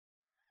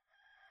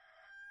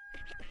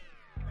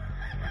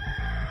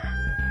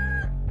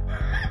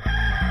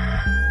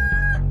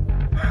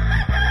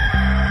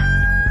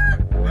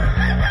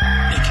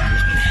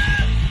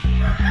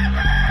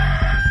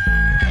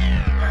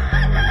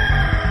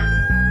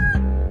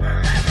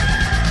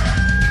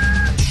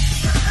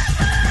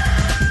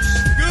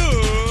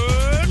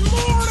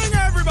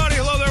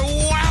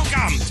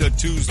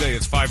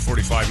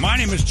545. My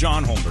name is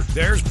John Holmberg.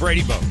 There's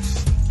Brady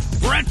Bones.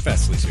 Brett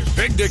Fesley's here.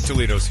 Big Dick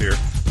Toledo's here.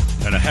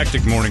 And a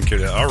hectic morning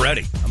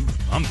already.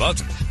 I'm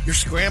buzzing. You're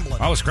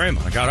scrambling. I was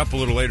scrambling. I got up a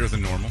little later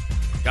than normal.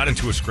 Got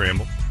into a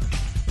scramble.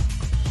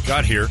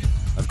 Got here.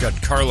 I've got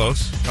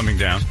Carlos coming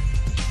down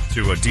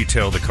to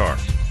detail the car.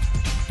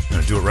 I'm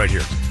going to do it right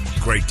here.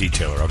 Great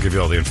detailer. I'll give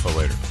you all the info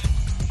later.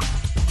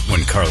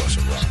 When Carlos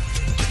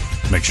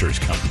arrives. Make sure he's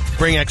coming.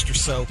 Bring extra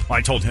soap.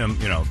 I told him,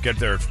 get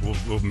there.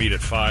 We'll meet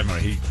at 5.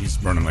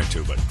 He's running late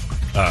too, but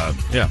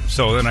yeah.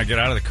 So then I get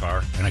out of the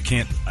car, and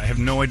I have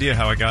no idea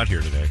how I got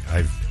here today.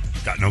 I've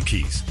got no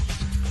keys.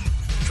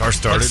 Car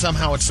started. But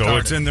somehow it started. So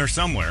it's in there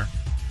somewhere.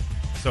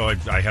 So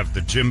I have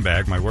the gym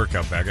bag, my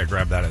workout bag. I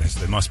grabbed that.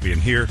 They must be in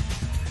here.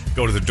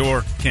 Go to the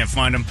door. Can't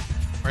find them.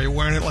 Are you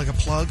wearing it like a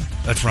plug?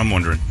 That's what I'm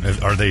wondering.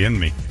 Are they in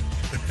me?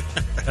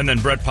 And then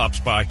Brett pops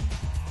by,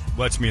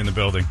 lets me in the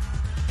building,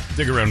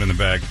 dig around in the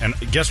bag. And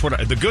guess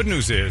what? The good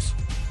news is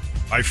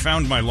I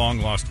found my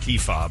long-lost key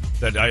fob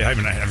that I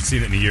haven't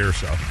seen it in a year or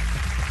so.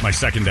 My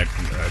second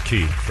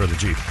key for the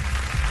Jeep.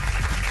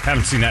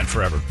 Haven't seen that in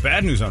forever.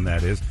 Bad news on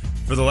that is,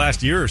 for the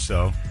last year or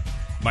so,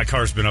 my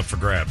car's been up for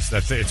grabs.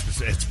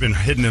 It's been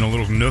hidden in a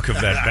little nook of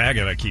that bag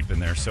that I keep in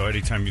there. So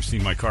anytime you've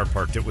seen my car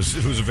parked, it was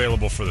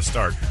available for the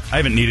start. I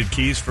haven't needed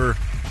keys for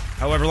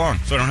however long.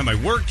 So I don't have my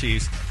work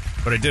keys,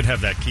 but I did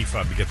have that key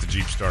fob to get the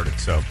Jeep started.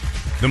 So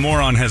the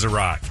moron has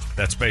arrived.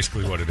 That's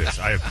basically what it is.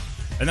 And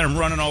then I'm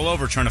running all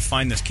over trying to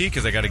find this key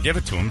because I got to give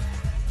it to him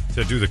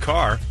to do the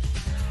car.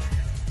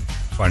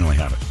 Finally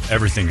have it.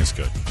 Everything is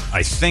good.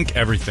 I think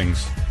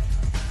everything's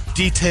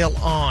detail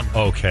on.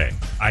 Okay.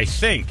 I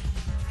think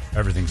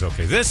everything's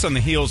okay. This on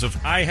the heels of,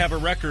 I have a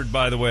record,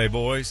 by the way,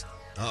 boys.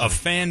 A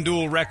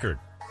FanDuel record.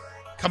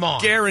 Come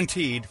on.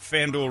 Guaranteed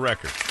FanDuel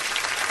record.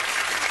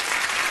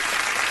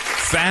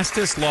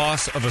 Fastest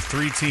loss of a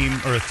three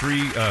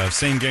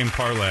same-game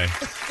parlay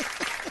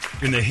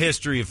in the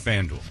history of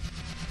FanDuel.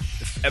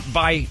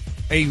 By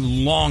a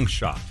long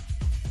shot.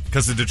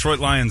 Because the Detroit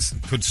Lions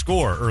could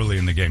score early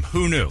in the game.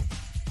 Who knew?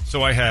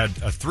 So I had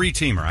a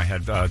three-teamer. I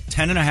had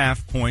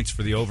 10.5 points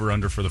for the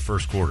over-under for the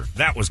first quarter.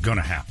 That was going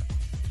to happen.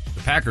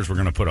 The Packers were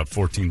going to put up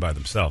 14 by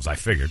themselves, I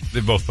figured.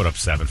 They both put up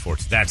 7 for it.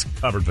 That's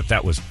covered, but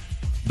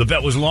the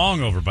bet was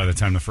long over by the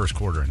time the first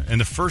quarter ended. In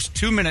the first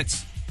 2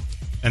 minutes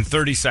and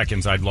 30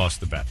 seconds, I'd lost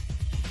the bet.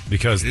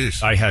 Because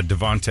I had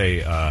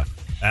Devontae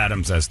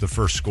Adams as the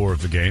first score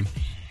of the game.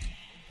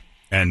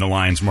 And the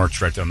Lions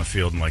marched right down the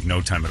field in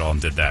no time at all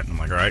and did that. And I'm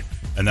like, all right.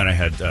 And then I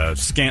had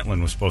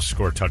Scantlin was supposed to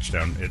score a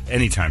touchdown at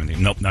any time in the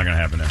game. Nope, not going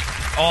to happen there.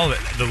 All of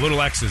it, the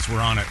little X's were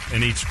on it.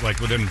 And each,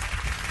 within,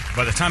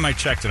 by the time I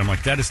checked it, I'm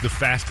like, that is the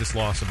fastest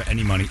loss of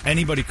any money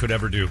anybody could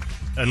ever do.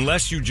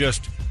 Unless you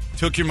just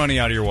took your money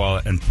out of your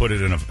wallet and put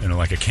it in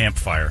a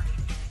campfire.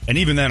 And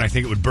even then, I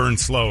think it would burn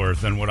slower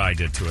than what I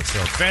did to it. So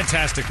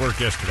fantastic work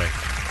yesterday.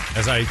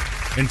 As I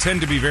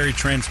intend to be very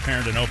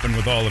transparent and open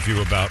with all of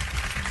you about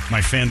my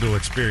FanDuel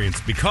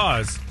experience,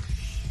 because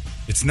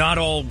it's not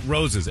all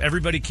roses.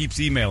 Everybody keeps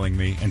emailing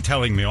me and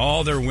telling me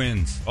all their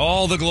wins,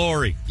 all the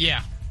glory.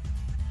 Yeah.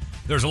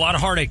 There's a lot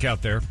of heartache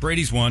out there.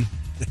 Brady's won.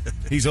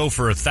 He's 0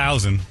 for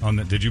 1,000 on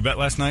the. Did you bet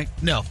last night?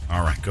 No.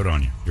 All right, good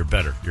on you. You're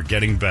better. You're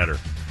getting better.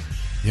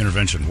 The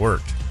intervention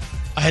worked.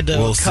 I had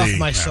to cuff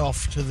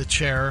myself to the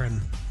chair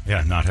and.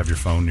 Yeah, not have your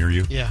phone near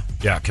you. Yeah.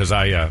 Yeah, because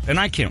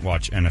I can't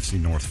watch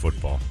NFC North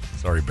football.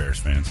 Sorry, Bears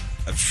fans.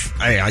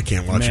 I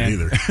can't watch it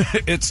either.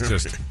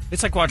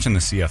 It's like watching the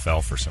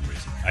CFL for some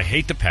reason. I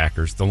hate the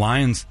Packers. The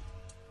Lions,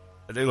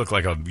 they look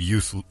like a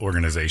youth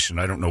organization.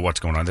 I don't know what's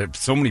going on. There's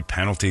so many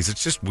penalties.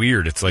 It's just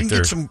weird. It's like you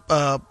get some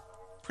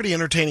pretty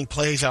entertaining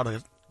plays out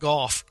of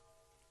golf.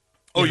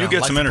 You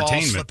get some the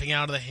entertainment. Ball slipping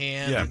out of the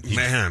hand. Yeah,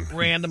 man.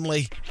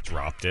 Randomly.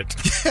 Dropped it.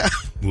 Yeah.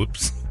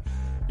 Whoops.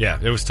 Yeah,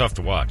 it was tough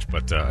to watch.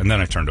 But and then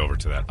I turned over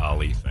to that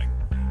Ali thing,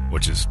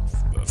 which is,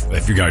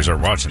 if you guys are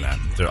watching that,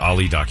 the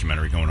Ali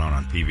documentary going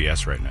on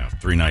PBS right now.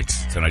 3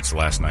 nights. Tonight's the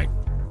last night.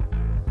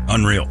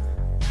 Unreal.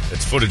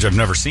 It's footage I've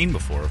never seen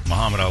before of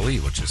Muhammad Ali,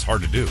 which is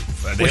hard to do.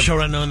 Wish I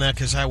would have known that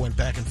because I went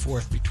back and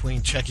forth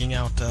between checking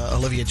out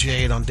Olivia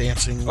Jade on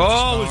Dancing with Stars.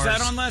 Stars. Was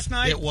that on last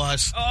night? It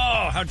was.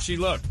 Oh, how'd she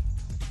look?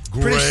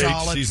 Pretty Great.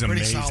 solid. She's pretty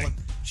amazing. Solid.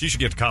 She should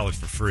get to college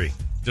for free,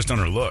 just on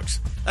her looks.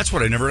 That's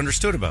what I never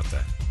understood about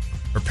that.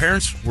 Her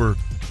parents were...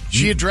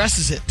 She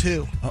addresses it,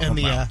 too.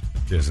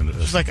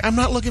 She's like, I'm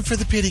not looking for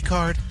the pity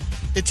card.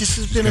 It just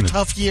has been a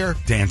tough year.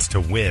 Dance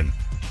to win.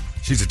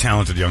 She's a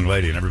talented young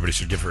lady, and everybody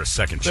should give her a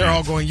second chance. They're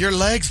all going, your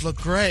legs look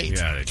great.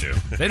 Yeah, they do.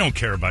 They don't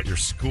care about your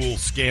school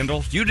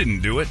scandal. You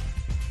didn't do it.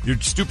 Your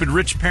stupid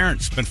rich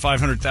parents spent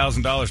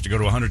 $500,000 to go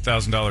to a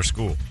 $100,000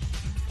 school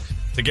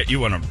to get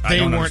you on a...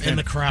 They weren't in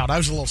the crowd. I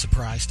was a little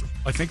surprised.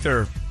 I think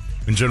they're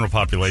in general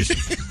population.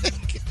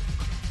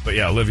 But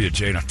yeah, Olivia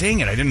Jade. Dang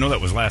it, I didn't know that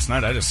was last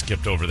night. I just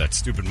skipped over that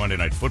stupid Monday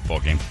Night Football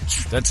game.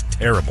 That's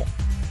terrible.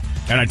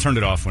 And I turned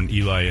it off when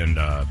Eli and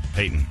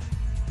Peyton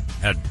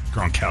had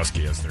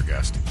Gronkowski as their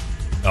guest.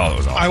 Oh, it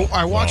was awful.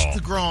 I watched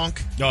the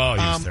Gronk. Oh, he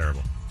was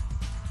terrible.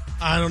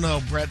 I don't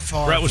know. Brett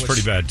Favre was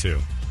pretty bad, too.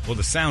 Well,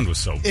 the sound was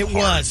so It hard,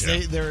 was.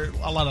 yeah. There are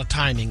a lot of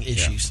timing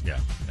issues. Yeah,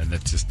 and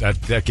that's just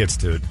that gets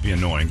to be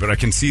annoying. But I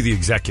can see the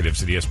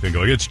executives at ESPN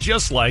going, it's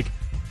just like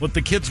what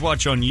the kids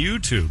watch on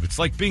YouTube. It's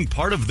like being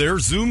part of their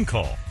Zoom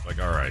call.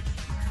 Like, all right,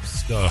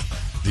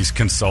 these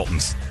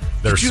consultants,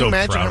 they're so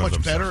proud of themselves. Could you imagine how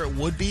much better it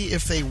would be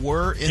if they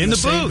were in the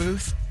same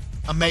booth?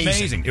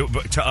 Amazing.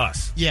 To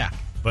us. Yeah.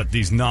 But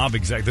these knob the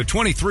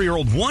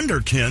 23-year-old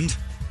wonderkind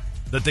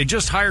that they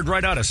just hired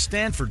right out of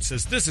Stanford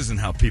says this isn't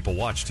how people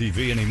watch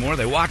TV anymore.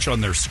 They watch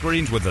on their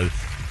screens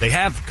they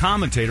have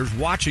commentators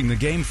watching the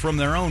game from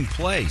their own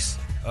place.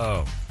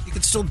 Oh. You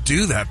can still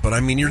do that, but I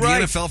mean, you're the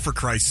NFL, for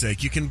Christ's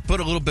sake. You can put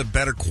a little bit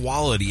better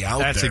quality out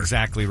there. That's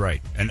exactly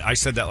right. And I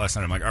said that last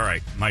night. I'm like, all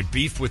right, my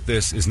beef with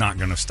this is not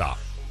going to stop.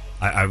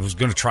 I was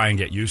going to try and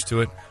get used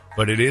to it,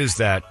 but it is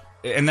that,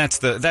 and that's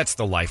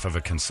the life of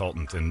a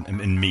consultant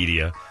in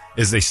media,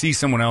 is they see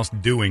someone else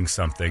doing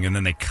something and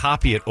then they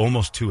copy it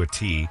almost to a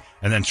T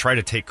and then try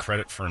to take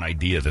credit for an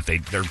idea that they're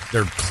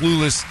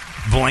clueless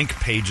blank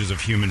pages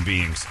of human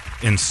beings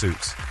in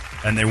suits.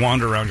 And they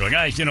wander around going,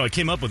 I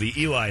came up with the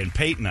Eli and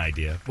Peyton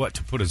idea. What,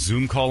 to put a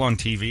Zoom call on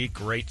TV?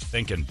 Great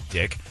thinking,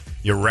 dick.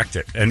 You wrecked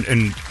it.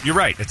 And you're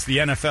right. It's the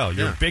NFL.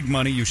 You're big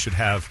money. You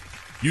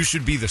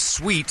should be the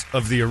suite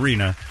of the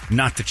arena,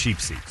 not the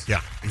cheap seats.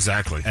 Yeah,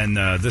 exactly. And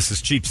this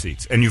is cheap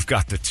seats. And you've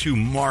got the two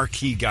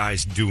marquee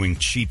guys doing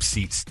cheap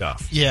seat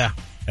stuff. Yeah.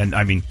 And,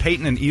 I mean,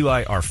 Peyton and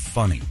Eli are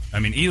funny. I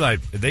mean, Eli,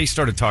 they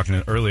started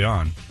talking early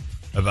on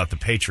about the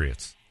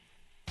Patriots.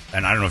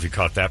 And I don't know if you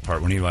caught that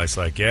part when Eli's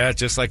like, yeah,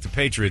 just like the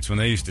Patriots when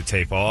they used to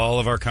tape all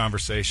of our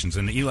conversations.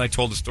 And Eli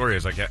told the story. I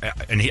was like,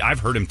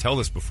 I've heard him tell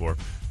this before.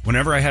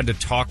 Whenever I had to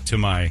talk to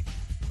my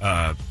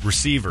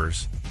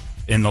receivers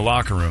in the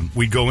locker room,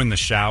 we'd go in the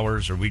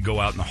showers or we'd go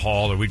out in the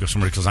hall or we'd go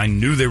somewhere because I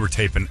knew they were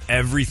taping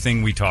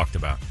everything we talked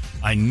about.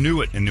 I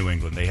knew it in New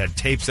England. They had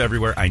tapes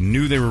everywhere. I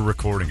knew they were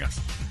recording us.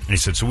 And he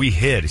said, so we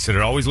hid. He said,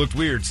 it always looked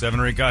weird, 7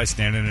 or 8 guys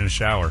standing in a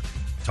shower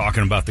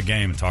talking about the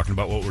game and talking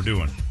about what we're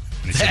doing.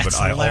 And he said, but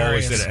I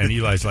always did it. And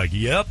Eli's like,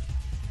 yep.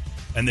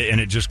 And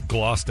it just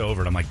glossed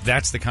over it. I'm like,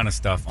 that's the kind of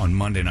stuff on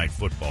Monday Night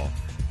Football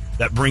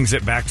that brings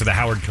it back to the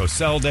Howard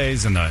Cosell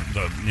days and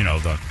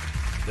the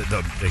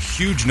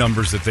huge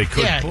numbers that they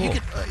could pull. You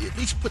could at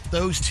least put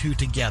those two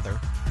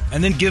together.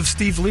 And then give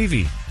Steve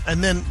Levy.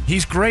 And then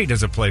he's great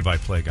as a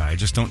play-by-play guy. I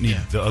just don't need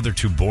the other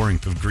two boring,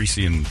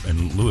 Greasy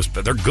and Lewis.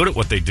 But they're good at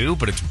what they do,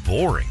 but it's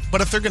boring. But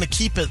if they're going to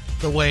keep it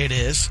the way it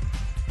is,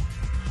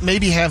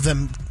 maybe have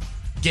them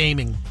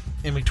gaming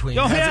in between.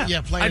 Oh, playing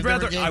I would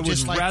rather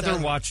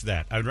watch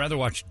that. I would rather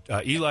watch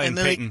Eli and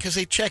Peyton. Because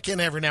they check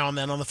in every now and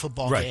then on the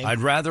football game.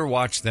 I'd rather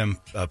watch them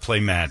play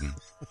Madden.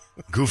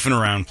 Goofing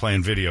around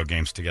playing video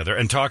games together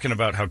and talking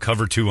about how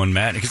cover 2 on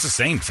Madden. It's the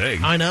same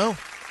thing. I know.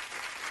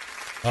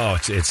 Oh,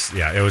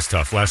 it was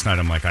tough. Last night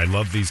I'm like, I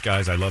love these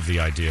guys. I love the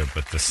idea,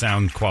 but the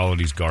sound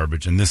quality's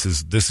garbage. And this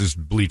is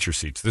bleacher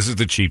seats. This is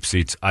the cheap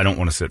seats. I don't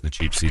want to sit in the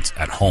cheap seats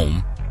at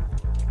home.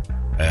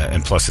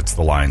 And plus, it's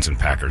the Lions and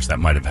Packers. That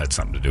might have had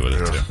something to do with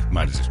it, too.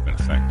 Might have just been a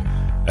thing.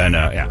 And,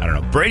 I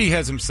don't know. Brady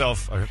has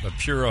himself a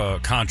pure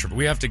controversy.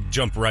 We have to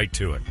jump right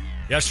to it.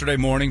 Yesterday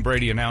morning,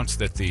 Brady announced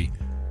that the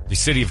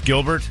city of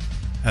Gilbert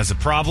has a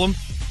problem,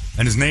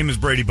 and his name is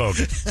Brady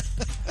Bogut.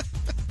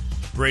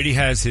 Brady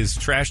has his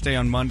trash day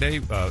on Monday,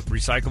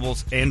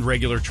 recyclables and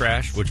regular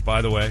trash, which,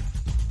 by the way,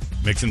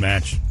 mix and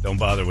match. Don't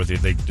bother with it.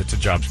 It's a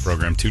jobs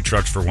program. 2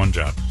 trucks for 1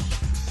 job.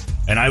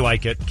 And I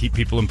like it. Keep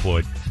people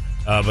employed.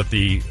 But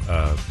the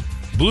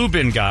blue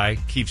bin guy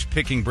keeps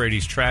picking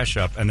Brady's trash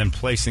up and then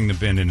placing the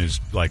bin in his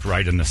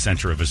right in the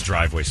center of his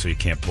driveway so he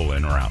can't pull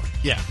in or out.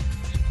 Yeah.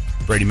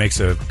 Brady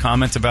makes a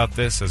comment about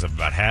this, says, I've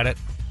about had it.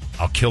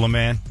 I'll kill a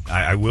man.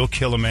 I will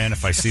kill a man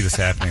if I see this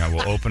happening. I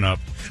will open up.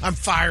 I'm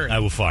firing. I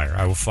will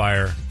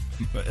fire,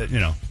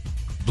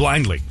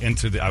 blindly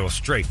into I will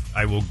strafe.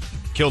 I will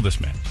kill this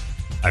man.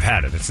 I've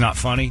had it. It's not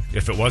funny.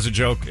 If it was a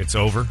joke, it's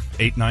over.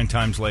 8-9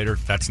 times later,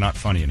 that's not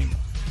funny anymore.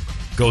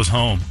 Goes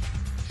home.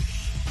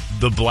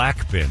 The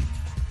black bin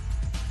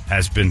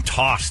has been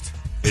tossed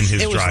in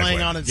his driveway. It was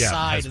laying on its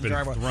side. Has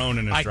been thrown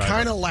in his driveway. I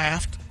kind of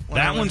laughed.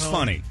 That one's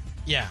funny.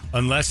 Yeah.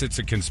 Unless it's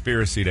a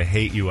conspiracy to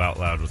hate you out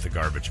loud with the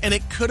garbage bin. And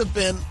it could have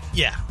been,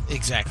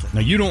 exactly.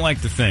 Now, you don't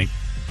like to think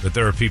that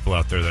there are people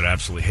out there that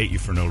absolutely hate you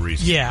for no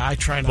reason. Yeah, I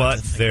try not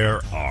to think. But there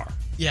are.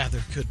 Yeah,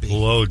 there could be.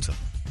 Loads of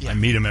them. Yeah. I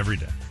meet them every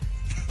day.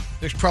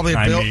 There's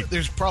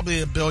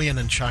probably a billion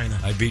in China.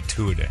 I beat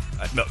 2 a day.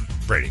 No,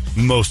 Brady,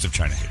 most of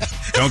China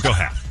hates you. Don't go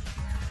half.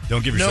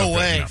 Don't give yourself no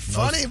way. Enough.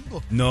 Funny.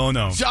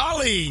 No.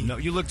 Jolly. No,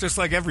 you look just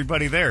like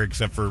everybody there,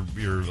 except for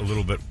you're a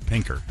little bit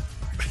pinker.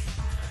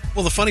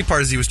 Well, the funny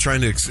part is he was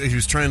trying to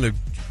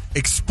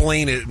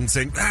explain it and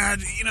saying,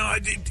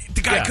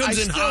 the guy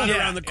comes in hot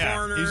around the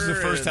corner. He's the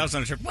first house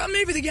on the trip. Well,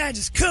 maybe the guy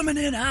just coming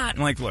in hot.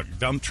 And look,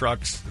 dump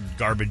trucks,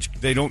 garbage,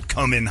 they don't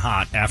come in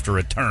hot after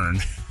a turn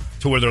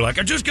to where they're like,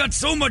 I just got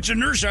so much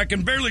inertia, I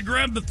can barely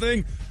grab the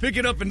thing, pick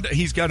it up, and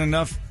he's got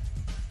enough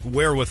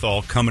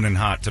wherewithal coming in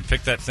hot to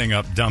pick that thing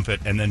up, dump it,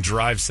 and then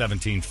drive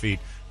 17 feet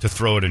to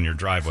throw it in your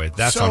driveway.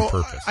 That's on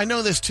purpose. I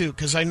know this, too,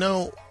 because I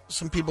know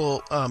some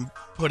people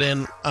put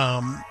in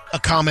a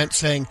comment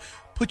saying,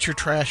 put your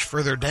trash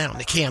further down,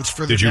 the cans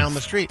further down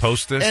the street.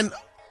 Post this? And,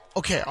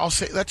 okay, I'll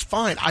say that's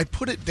fine. I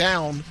put it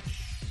down,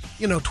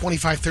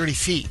 25, 30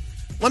 feet.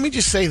 Let me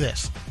just say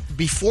this.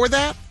 Before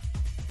that,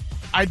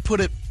 I'd put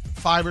it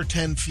 5 or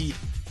 10 feet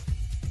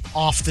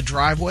off the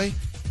driveway,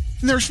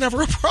 and there's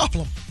never a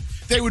problem.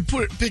 They would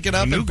pick it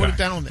up and put it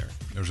down there.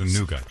 There's a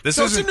new guy. It's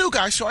a new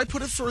guy, so I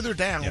put it further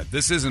down. Yeah,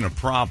 this isn't a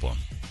problem.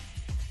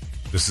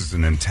 This is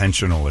an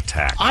intentional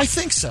attack. I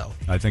think so.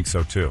 I think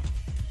so, too.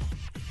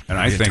 And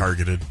I think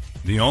targeted.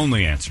 The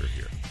only answer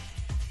here,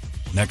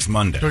 next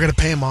Monday. Do I got to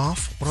pay him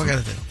off? What do I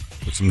got to do?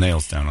 Put some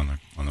nails down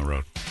on the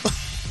road.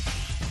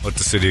 Let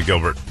the city of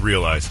Gilbert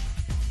realize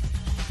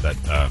that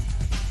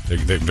they're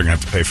going to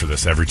have to pay for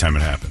this every time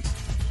it happens.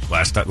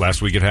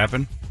 Last week it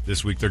happened.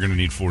 This week they're going to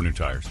need 4 new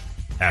tires.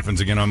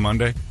 Happens again on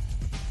Monday.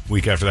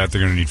 Week after that,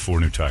 they're going to need 4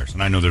 new tires.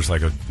 And I know there's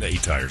like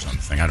 8 tires on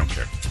the thing. I don't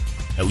care.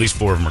 At least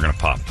 4 of them are going to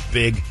pop.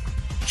 Big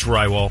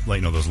drywall,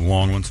 those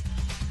long ones.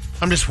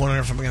 I'm just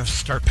wondering if I'm going to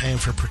start paying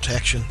for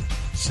protection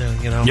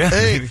soon, Yeah.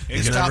 Hey,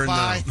 you stop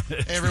by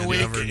every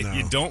week.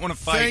 You don't want to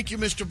fight. Thank you,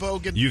 Mr.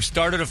 Bogan. You've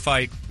started a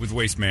fight with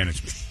Waste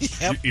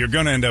Management. Yep. You're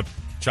going to end up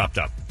chopped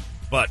up.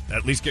 But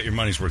at least get your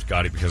money's worth,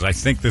 Gotti, because I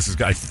think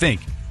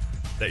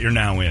that you're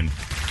now in.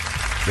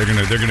 They're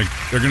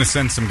gonna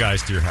send some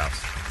guys to your house.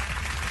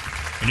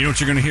 And you know what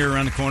you're gonna hear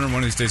around the corner? One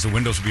of these days the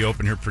windows will be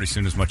open here pretty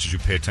soon, as much as you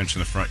pay attention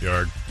to the front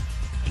yard.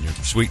 And your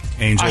sweet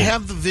angel. I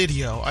have the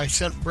video. I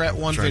sent Brett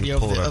one video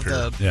of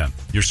the. Yeah.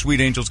 Your sweet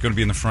angel's gonna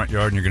be in the front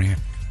yard, and you're gonna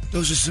hear,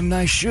 "Those are some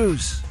nice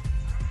shoes.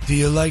 Do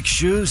you like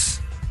shoes?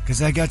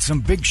 Because I got some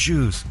big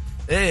shoes."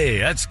 "Hey,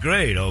 that's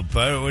great, old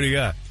pirate. What do you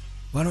got?"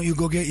 "Why don't you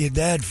go get your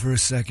dad for a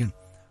second?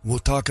 We'll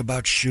talk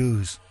about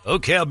shoes."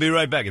 "Okay, I'll be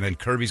right back." And then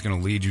Kirby's going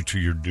to lead you to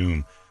your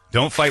doom.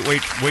 Don't fight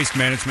Waste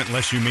Management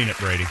unless you mean it,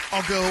 Brady.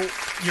 I'll go,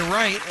 you're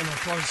right, and I'll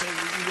probably say,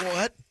 you know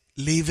what?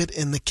 Leave it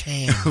in the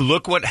can.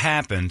 Look what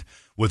happened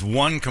with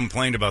one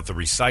complaint about the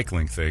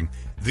recycling thing.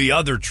 The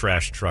other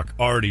trash truck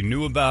already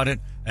knew about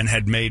it and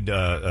had made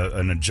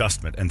an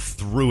adjustment and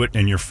threw it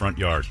in your front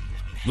yard.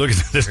 Look at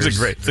this.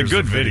 It's a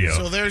good video.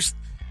 So that's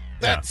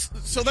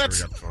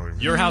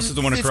your house is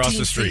the one across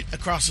the street.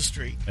 Across the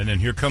street. And then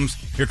here comes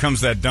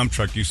that dump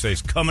truck you say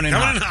is coming in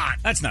hot.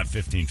 That's not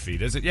 15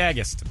 feet, is it? Yeah, I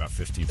guess it's about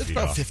 15 feet. It's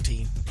about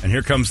 15. And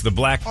here comes the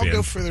black bin. I'll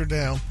go further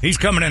down. He's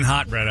coming in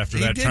hot, Brett, after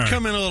that turn. He did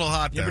come in a little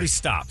hot there. Yeah, but he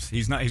stops.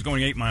 He's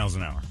going 8 miles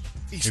an hour.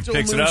 He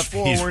picks it up,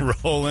 forward.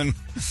 He's rolling,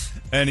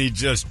 and he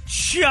just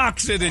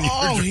chucks it in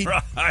your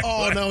driveway.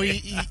 Oh, no,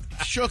 he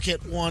shook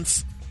it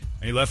once.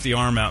 And he left the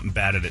arm out and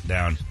batted it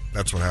down.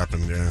 That's what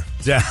happened, yeah.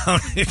 Down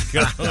it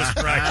goes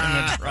right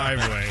in the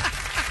driveway.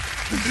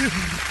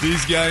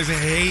 These guys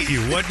hate you.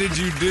 What did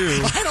you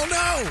do? I don't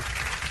know.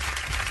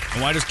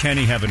 And why does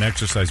Kenny have an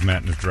exercise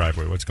mat in his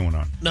driveway? What's going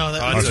on? No,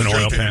 that's an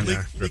oil pan.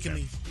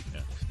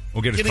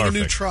 We'll get his car a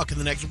new fixed. truck and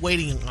the next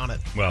waiting on it.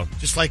 Well,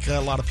 just like a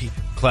lot of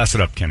people. Class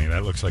it up, Kenny.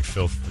 That looks like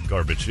filth and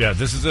garbage. Yeah,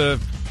 this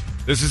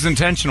is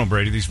intentional,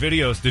 Brady. These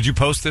videos. Did you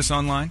post this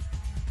online?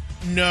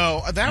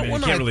 No, that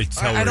one you can't really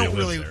tell where I don't you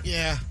really. Live there.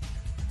 Yeah.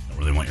 I don't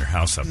really want your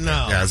house up there.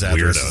 No. Yeah, his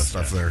address and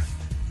stuff there.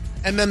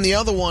 And then the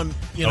other one,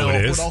 it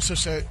would also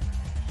say.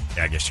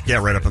 Yeah, I guess you. Yeah,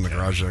 right up in the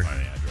garage there.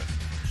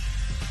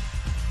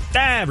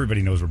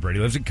 Everybody knows where Brady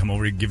lives. He can come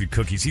over, he can give you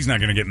cookies. He's not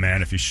going to get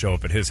mad if you show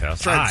up at his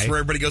house. That's where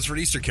everybody goes for an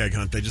Easter keg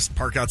hunt. They just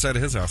park outside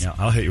of his house. Yeah,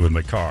 I'll hit you with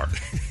my car.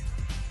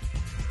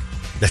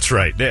 That's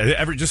right.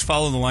 Just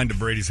follow the line to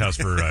Brady's house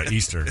for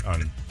Easter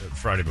on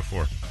Friday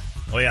before.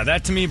 Oh, yeah,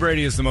 that to me,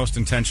 Brady, is the most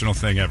intentional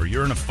thing ever.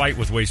 You're in a fight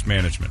with Waste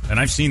Management. And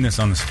I've seen this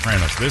on The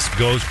Sopranos. This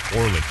goes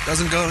poorly.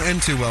 Doesn't go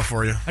end too well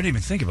for you. I didn't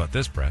even think about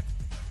this, Brett.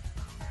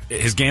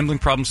 His gambling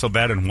problem so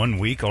bad in 1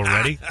 week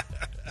already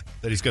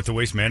that he's got the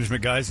Waste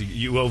Management guys.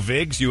 You owe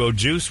Vigs? You owe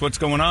Juice? What's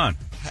going on?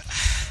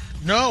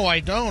 No,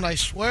 I don't. I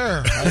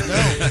swear.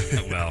 I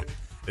don't. Well,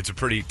 it's a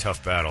pretty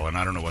tough battle, and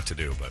I don't know what to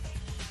do, but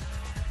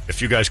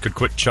if you guys could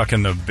quit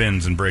chucking the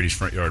bins in Brady's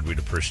front yard, we'd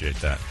appreciate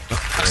that.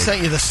 I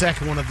sent you the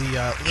second one of the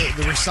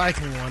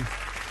recycling one.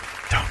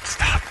 Don't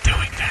stop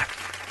doing that.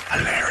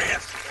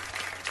 Hilarious.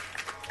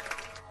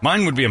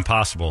 Mine would be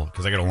impossible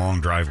because I got a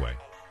long driveway.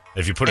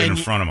 If you put it in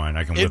front of mine,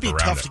 I can whip around it. It'd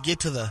be tough to get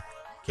to the...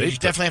 You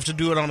definitely have to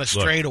do it on a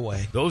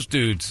straightaway. Those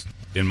dudes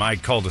in my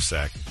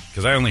cul-de-sac,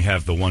 because I only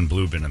have the one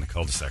blue bin in the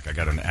cul-de-sac. I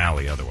got an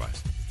alley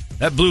otherwise.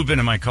 That blue bin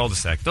in my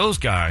cul-de-sac, those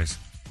guys...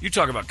 You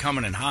talk about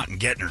coming in hot and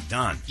getting her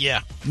done.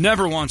 Yeah.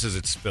 Never once is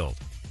it spilled.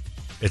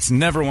 It's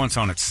never once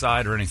on its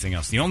side or anything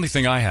else. The only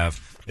thing I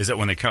have is that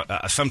when they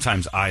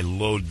sometimes I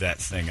load that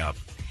thing up.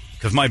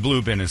 Because my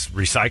blue bin is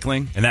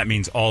recycling, and that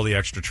means all the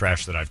extra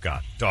trash that I've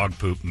got. Dog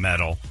poop,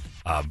 metal.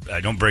 I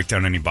don't break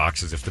down any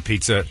boxes.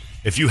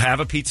 If you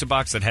have a pizza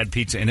box that had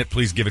pizza in it,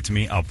 please give it to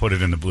me. I'll put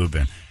it in the blue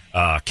bin.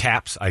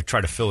 Caps, I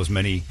try to fill as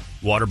many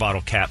water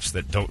bottle caps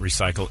that don't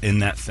recycle in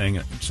that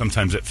thing.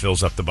 Sometimes it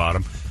fills up the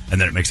bottom. And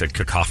then it makes a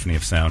cacophony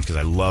of sound because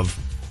I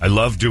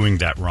love doing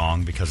that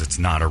wrong because it's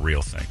not a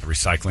real thing. The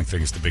recycling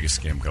thing is the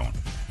biggest scam going.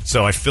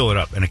 So I fill it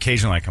up, and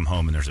occasionally I come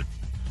home and there's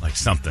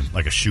something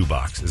like a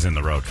shoebox is in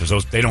the road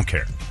because they don't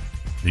care.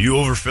 You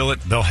overfill it,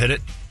 they'll hit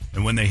it.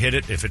 And when they hit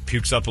it, if it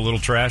pukes up a little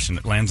trash and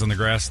it lands on the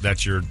grass,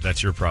 that's your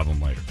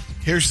problem later.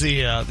 Here's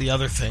the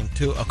other thing,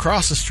 too.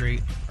 Across the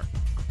street,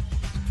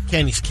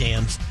 Kenny's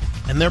cans,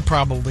 and they're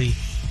probably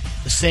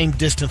the same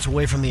distance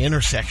away from the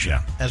intersection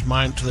as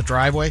mine to the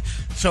driveway.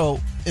 So,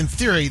 in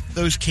theory,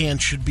 those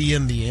cans should be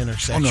in the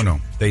intersection. Oh,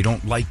 no. They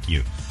don't like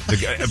you.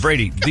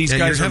 Brady, these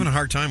guys you're having a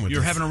hard time with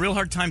You're this. having a real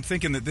hard time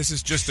thinking that this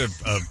is just a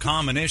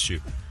common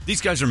issue.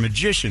 These guys are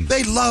magicians.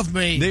 They love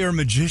me. They are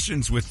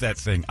magicians with that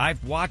thing.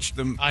 I've watched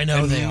them I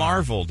know and they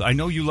marveled. I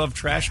know you love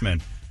trash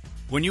men.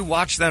 When you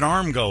watch that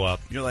arm go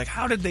up, you're like,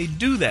 how did they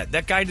do that?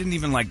 That guy didn't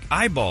even,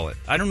 eyeball it.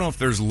 I don't know if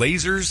there's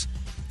lasers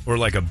or,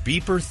 a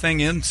beeper thing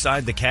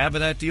inside the cab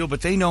of that deal,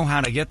 but they know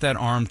how to get that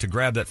arm to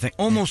grab that thing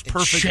almost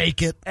perfect.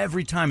 Shake it.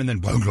 Every time, and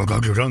then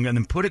and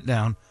then put it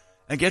down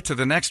and get to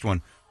the next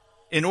one.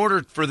 In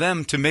order for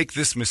them to make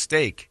this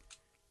mistake,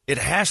 it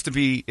has to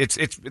be,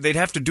 they'd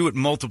have to do it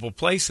multiple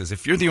places.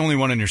 If you're the only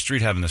one in your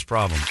street having this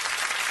problem,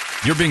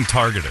 you're being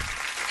targeted.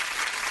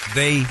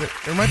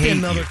 There might be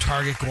another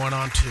target going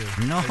on, too.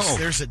 No.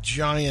 There's a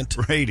giant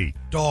Brady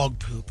dog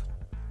poop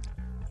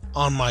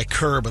on my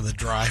curb of the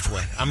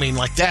driveway. I mean,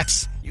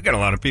 that's... You got a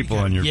lot of people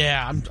on your...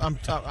 Yeah,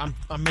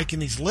 I'm making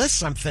these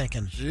lists, I'm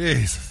thinking.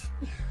 Jesus.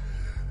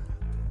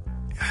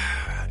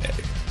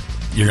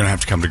 You're going to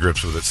have to come to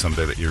grips with it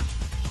someday that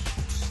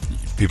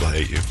people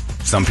hate you.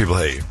 Some people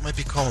hate you. Might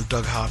be calling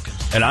Doug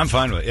Hopkins. And I'm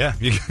fine with it, yeah.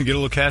 You can get a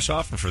little cash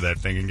offer for that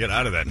thing and get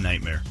out of that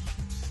nightmare.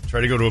 Try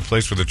to go to a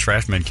place where the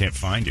trash men can't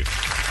find you.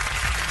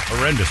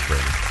 Horrendous,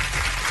 Brady.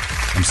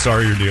 I'm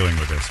sorry you're dealing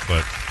with this,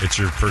 but it's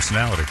your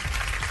personality.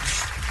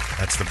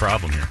 That's the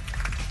problem here.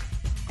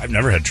 I've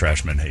never had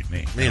trash men hate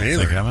me. Me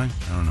neither. Have I?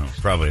 I don't know.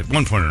 Probably at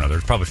one point or another.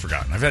 It's probably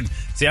forgotten.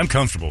 I'm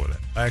comfortable with it.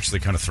 I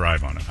actually kind of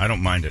thrive on it. I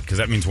don't mind it because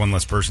that means one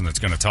less person that's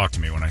going to talk to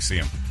me when I see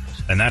him.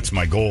 And that's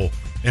my goal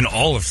in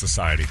all of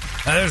society.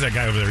 Now, there's that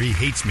guy over there. He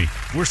hates me.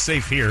 We're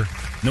safe here.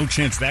 No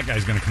chance that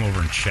guy's going to come over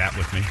and chat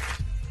with me.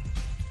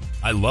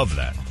 I love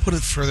that. Put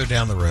it further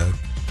down the road.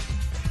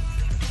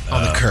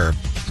 On the curb.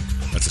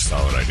 That's a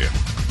solid idea.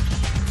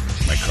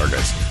 My car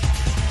guy's.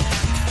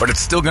 But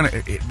it's still going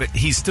to... But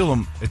he's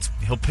still...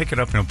 He'll pick it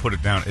up and he'll put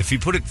it down. If you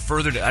put it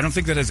further... I don't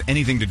think that has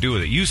anything to do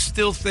with it. You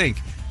still think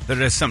that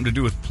it has something to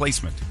do with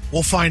placement.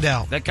 We'll find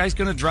out. That guy's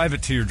going to drive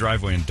it to your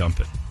driveway and dump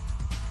it.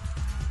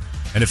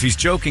 And if he's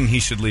joking, he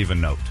should leave a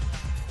note.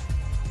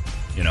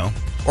 You know?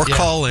 Or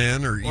call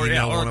in or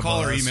email or one of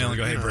call us or email and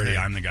go, hey, Brady,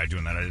 I'm the guy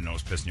doing that. I didn't know it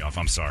was pissing you off.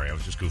 I'm sorry. I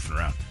was just goofing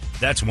around.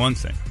 That's one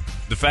thing.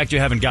 The fact you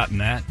haven't gotten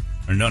that,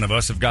 or none of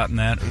us have gotten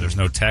that, or there's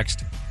no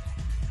text,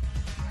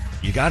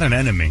 you got an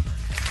enemy,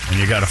 and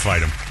you got to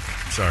fight him.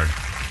 I'm sorry.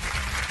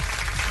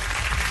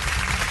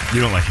 You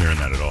don't like hearing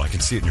that at all. I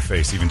can see it in your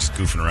face, even just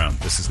goofing around.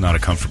 This is not a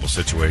comfortable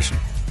situation.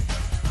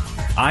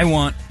 I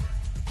want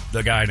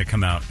the guy to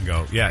come out and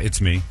go, yeah, it's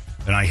me,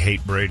 and I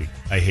hate Brady.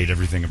 I hate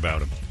everything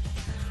about him.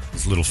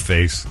 His little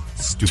face,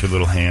 stupid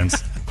little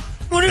hands.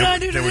 What did I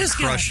do to this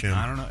guy? It would crush him.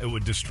 I don't know. It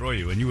would destroy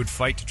you, and you would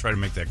fight to try to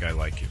make that guy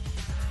like you.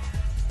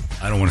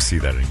 I don't want to see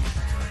that anymore.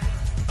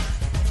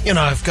 You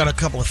know, I've got a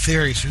couple of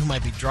theories who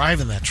might be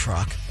driving that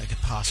truck. That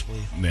could possibly...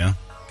 Yeah?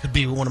 Could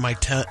be one of my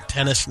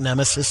tennis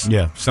nemesis.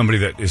 Yeah, somebody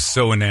that is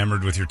so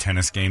enamored with your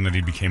tennis game that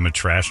he became a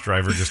trash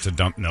driver just to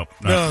dump... Nope.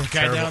 No, the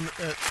guy down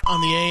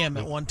on the AM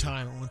at one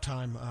time,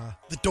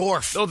 the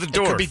Dorf. Oh, the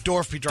Dorf. It could be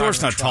Dorf be driving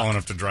Dorf's not the truck. tall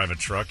enough to drive a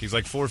truck. He's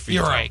like 4 feet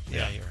You're tall. right.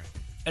 Yeah, you're right.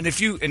 And if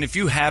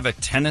you have a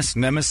tennis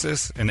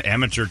nemesis, an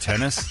amateur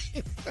tennis,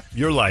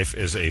 your life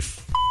is a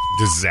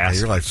disaster. Yeah,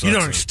 your life sucks. You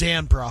don't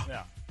understand, bro.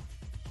 Yeah.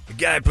 The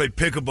guy I played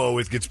pickleball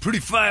with gets pretty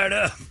fired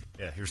up.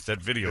 Yeah, here's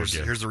that video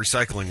again. Here's the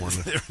recycling one.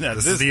 Now,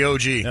 this is the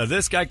OG. Now,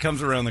 this guy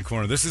comes around the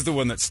corner. This is the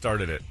one that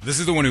started it. This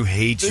is the one who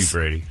hates you,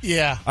 Brady.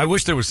 Yeah. I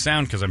wish there was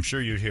sound because I'm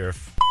sure you'd hear,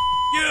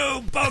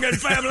 you, Bogan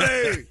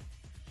family!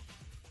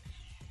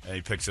 And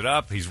he picks it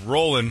up. He's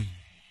rolling.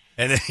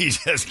 And then he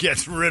just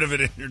gets rid of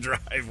it in your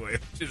driveway.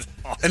 Which is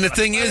awesome. And the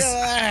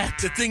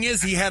thing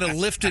is, he had to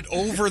lift it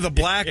over the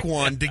black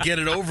one to get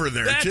it over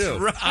there, That's too.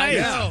 Right. I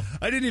know.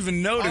 I didn't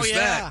even notice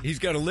that. He's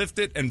got to lift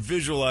it and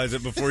visualize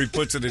it before he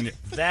puts it in.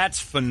 That's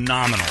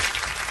phenomenal.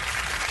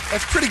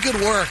 That's pretty good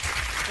work.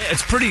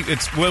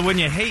 Well, when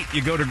you hate,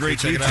 you go to great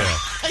Check it detail. out.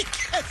 I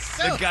guess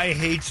so. The guy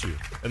hates you.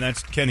 And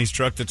that's Kenny's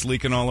truck that's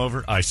leaking all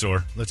over.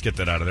 Eyesore. Let's get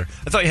that out of there.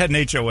 I thought you had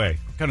an HOA.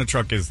 What kind of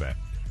truck is that?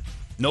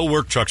 No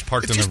work trucks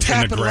parked It in just the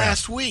happened grass.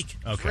 last week.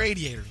 Okay.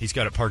 Radiator. He's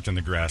got it parked in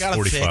the grass. Got it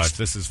 45. fixed.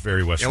 This is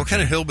very West. Yeah, what kind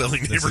of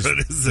hillbilly neighborhood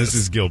is this? This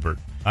is Gilbert.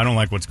 I don't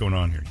like what's going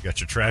on here. You got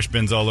your trash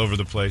bins all over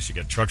the place. You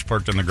got trucks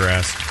parked in the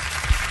grass.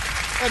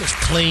 That is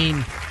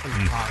clean. What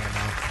are you talking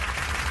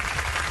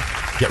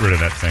about? Get rid of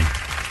that thing.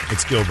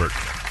 It's Gilbert.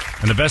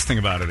 And the best thing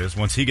about it is,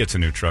 once he gets a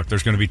new truck,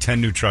 there's going to be 10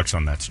 new trucks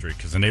on that street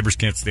because the neighbors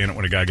can't stand it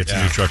when a guy gets a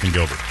new truck in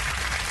Gilbert.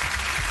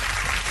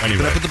 Anyway,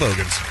 Put up with the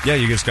Bogans. Yeah,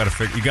 you just got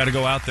to you got to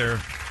go out there.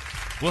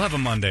 We'll have a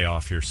Monday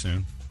off here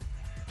soon,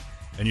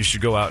 and you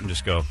should go out and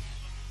just go.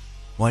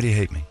 Why do you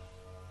hate me?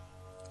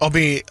 I'll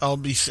be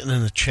sitting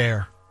in a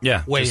chair.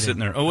 Yeah, waiting. just sitting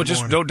there. Oh, well,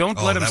 just don't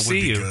let him that would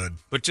see be you. good.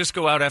 But just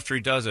go out after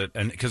he does it,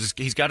 and because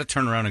he's got to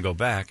turn around and go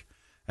back.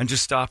 and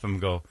just stop him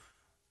and go,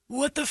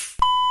 "What the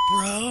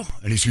bro?"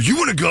 And he says, "You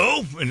want to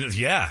go?" And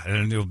yeah,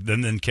 and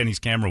then Kenny's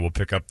camera will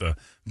pick up the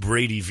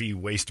Brady v.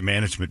 Waste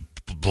Management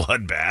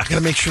bloodbath. Got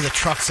to make sure the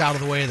truck's out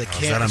of the way of the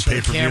camera so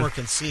the camera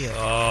can see it.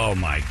 Oh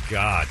my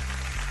God!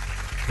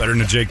 Better than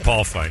the Jake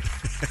Paul fight.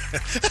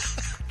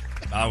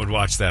 I would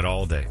watch that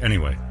all day.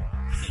 Anyway.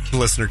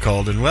 Listener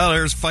called in. Well,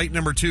 there's fight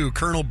number 2.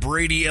 Colonel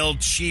Brady L.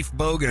 Chief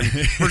Bogan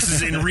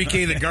versus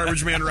Enrique the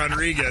Garbage Man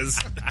Rodriguez.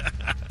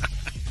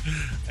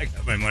 I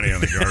got my money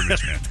on the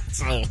Garbage Man.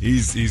 So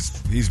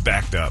he's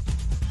backed up.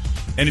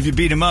 And if you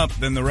beat him up,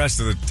 then the rest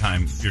of the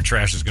time your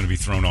trash is going to be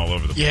thrown all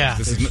over the place. Yeah,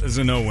 this is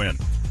a no-win.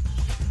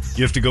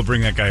 You have to go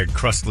bring that guy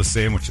crustless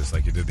sandwiches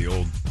like you did the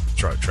old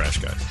trash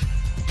guys.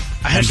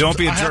 And don't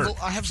be a jerk.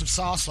 I have some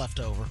sauce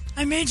left over.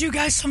 I made you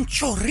guys some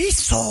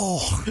chorizo.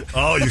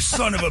 Oh, you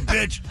son of a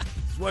bitch.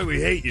 That's why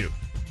we hate you.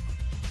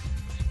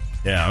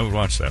 Yeah, I would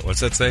watch that. What's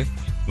that say?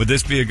 Would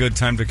this be a good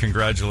time to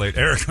congratulate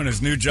Eric on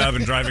his new job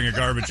in driving a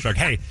garbage truck?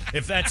 Hey,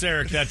 if that's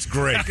Eric, that's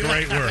great.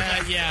 Great work.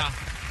 Yeah.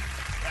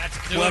 That's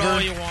clever. Do it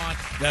all you want.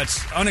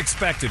 That's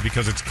unexpected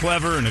because it's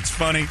clever and it's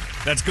funny.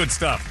 That's good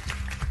stuff.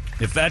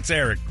 If that's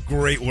Eric,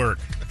 great work.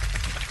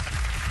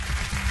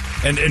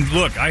 And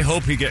look, I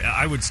hope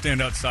I would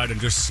stand outside and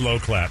just slow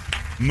clap.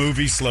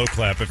 Movie slow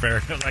clap if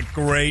Eric, like,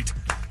 great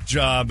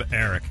job,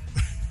 Eric.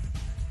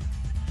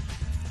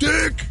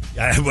 Dick!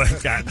 I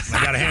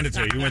got to hand it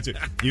to you.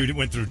 You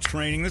went through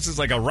training. This is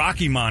like a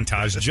Rocky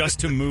montage just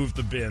to move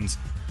the bins.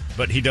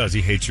 But he does.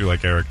 He hates you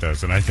like Eric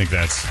does. And I think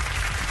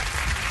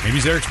maybe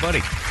he's Eric's buddy.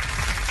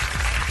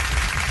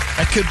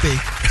 That could be.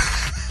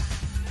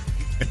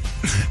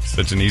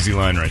 Such an easy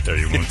line right there.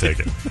 You won't take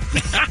it.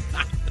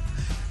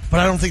 But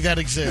I don't think that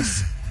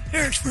exists.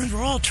 Eric's friends were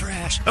all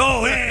trash.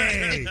 Oh,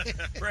 hey!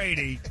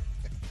 Brady.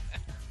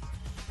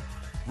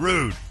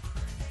 Rude.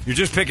 You're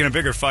just picking a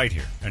bigger fight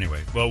here. Anyway,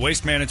 well,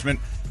 Waste Management,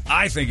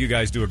 I think you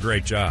guys do a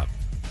great job.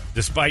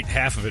 Despite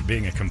half of it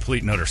being a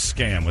complete and utter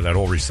scam with that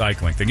whole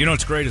recycling thing. You know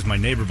what's great is my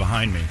neighbor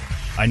behind me.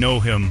 I know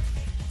him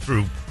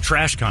through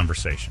trash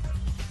conversation.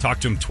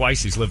 Talked to him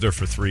twice. He's lived there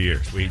for 3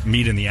 years. We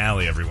meet in the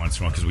alley every once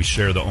in a while because we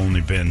share the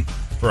only bin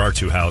for our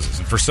 2 houses.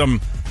 And for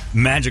some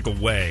magical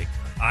way,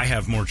 I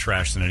have more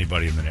trash than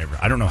anybody in the neighborhood.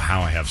 I don't know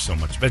how I have so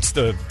much. It's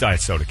the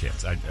diet soda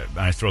cans.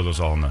 I throw those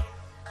all in the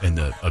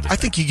other I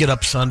think you get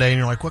up Sunday and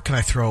you're like, what can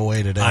I throw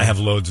away today? I have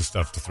loads of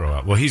stuff to throw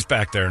out. Well, he's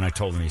back there, and I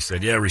told him, he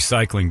said, yeah,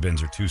 recycling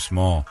bins are too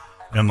small.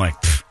 And I'm like,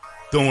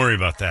 don't worry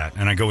about that.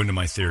 And I go into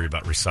my theory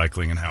about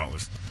recycling and how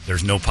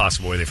there's no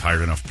possible way they've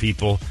hired enough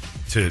people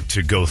to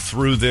go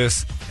through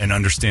this and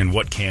understand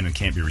what can and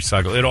can't be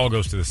recycled. It all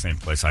goes to the same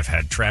place. I've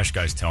had trash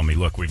guys tell me,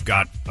 look, we've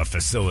got a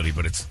facility,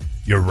 but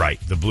you're right.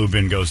 The blue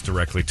bin goes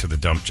directly to the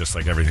dump just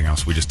like everything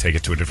else. We just take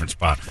it to a different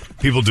spot.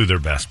 People do their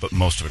best, but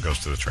most of it goes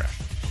to the trash.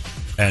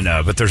 And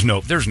but there's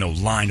no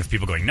line of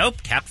people going,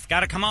 nope, cap's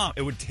got to come off.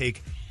 It would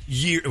take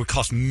years. It would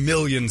cost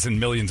millions and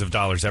millions of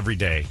dollars every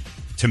day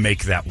to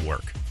make that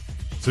work.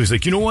 So he's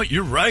like, you know what?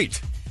 You're right.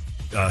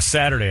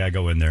 Saturday I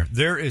go in there.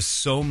 There is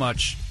so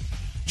much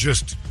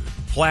just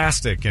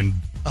plastic and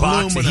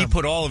boxes. Aluminum. He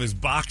put all of his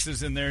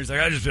boxes in there. He's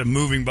like, I just have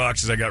moving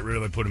boxes. I got rid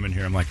of. I put them in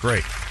here. I'm like,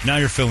 great. Now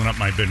you're filling up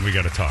my bin. We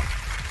got to talk.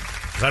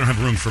 Because I don't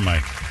have room for my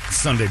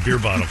Sunday beer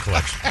bottle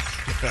collection.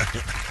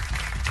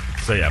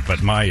 So, yeah,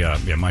 but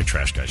my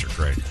trash guys are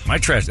great. My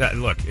trash,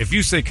 look, if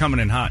you say coming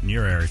in hot in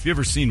your area, if you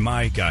ever seen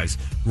my guys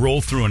roll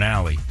through an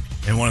alley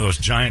in one of those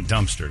giant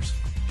dumpsters,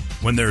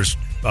 when there's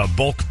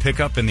bulk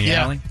pickup in the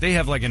alley, they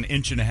have like 1.5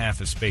 inches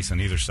of space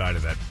on either side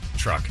of that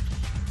truck.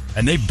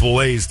 And they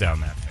blaze down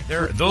that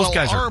thing. Those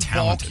guys are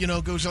talented. Our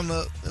bulk, goes in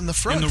the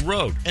front. In the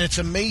road. And it's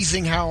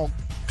amazing how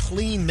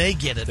clean they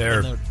get it.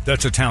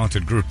 That's a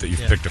talented group that you've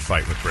picked a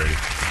fight with, Brady.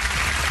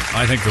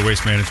 I think the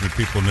waste management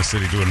people in this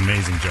city do an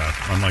amazing job,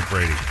 unlike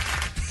Brady.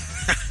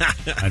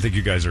 I think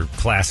you guys are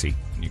classy.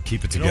 You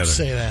keep it together. Don't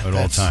say that at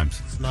all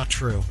times. It's not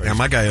true. Yeah,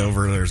 my guy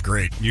over there is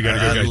great. You got a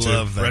good guy, too.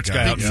 Love that Brett's guy.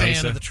 guy out Big in fan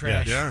Mesa. of the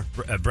trash. Yeah.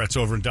 Brett's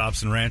over in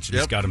Dobson Ranch, and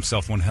he's got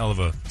himself one hell of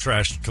a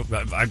trash.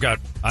 I've got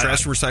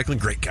trash recycling,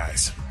 great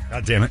guys.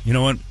 God damn it! You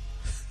know what?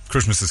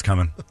 Christmas is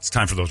coming. It's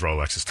time for those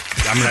Rolexes.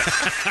 I'm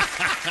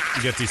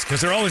gonna get these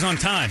because they're always on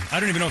time. I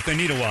don't even know if they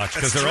need a watch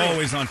because they're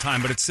always on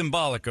time. But it's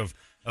symbolic of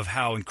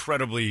how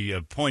incredibly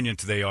poignant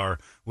they are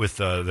with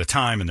the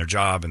time and their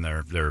job and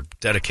their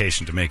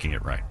dedication to making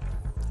it right.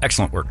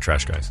 Excellent work,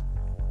 trash guys.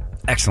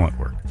 Excellent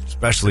work,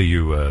 especially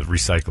you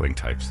recycling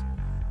types.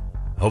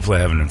 Hopefully I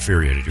haven't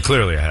infuriated you.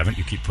 Clearly I haven't.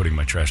 You keep putting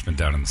my trash bin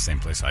down in the same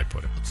place I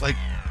put it.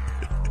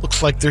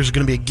 Looks like there's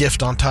going to be a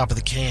gift on top of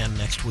the can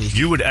next week.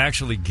 You would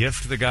actually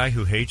gift the guy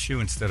who hates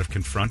you instead of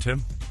confront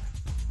him?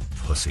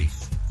 Pussy.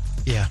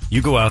 Yeah.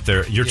 You go out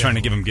there, you're trying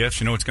to give him gifts.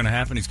 You know what's going to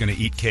happen? He's going to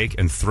eat cake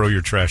and throw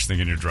your trash thing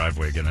in your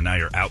driveway again. And now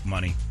you're out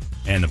money,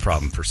 and the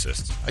problem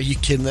persists. Are you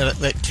kidding?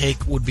 That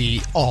cake would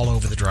be all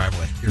over the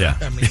driveway.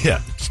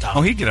 Stop.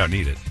 Oh, he'd get out and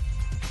eat it.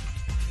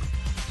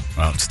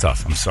 Well, it's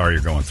tough. I'm sorry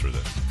you're going through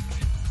this.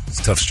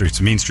 It's tough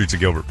streets. Mean streets of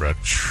Gilbert, Brett.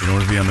 You don't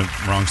want to be on the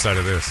wrong side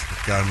of this.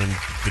 Got him in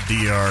the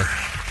DR.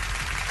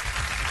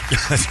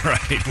 That's right.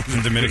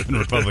 The Dominican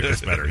Republic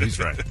is better. He's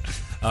right.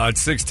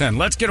 It's 6:10.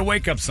 Let's get a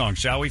wake-up song,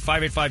 shall we?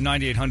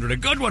 585-9800. A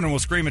good one, and we'll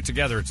scream it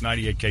together. It's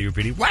 98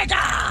 KUPD. Wake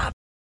up!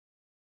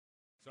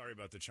 Sorry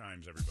about the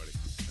chimes, everybody.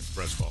 It's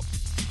Brett's fault.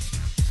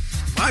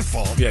 My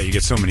fault. Yeah, you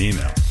get so many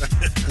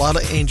emails. A lot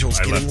of angels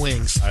getting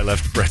wings. I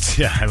left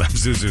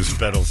Zuzu's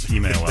Pedal's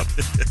email up.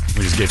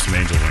 We just gave some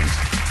angel wings.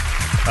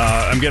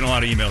 I'm getting a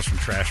lot of emails from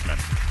trash men,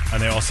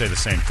 and they all say the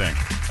same thing.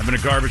 I've been a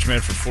garbage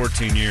man for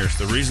 14 years.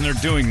 The reason they're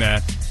doing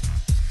that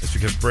is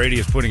because Brady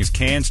is putting his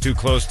cans too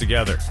close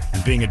together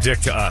and being a dick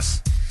to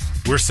us.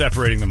 We're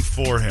separating them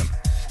for him.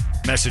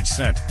 Message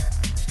sent.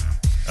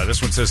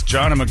 This one says,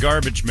 John, I'm a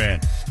garbage man.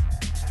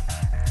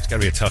 It's got to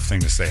be a tough thing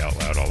to say out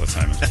loud all the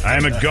time. I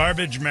am a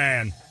garbage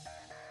man.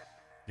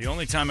 The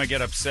only time I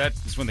get upset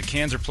is when the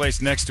cans are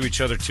placed next to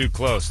each other too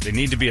close. They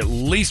need to be at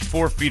least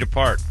 4 feet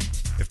apart.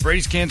 If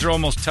Brady's cans are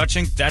almost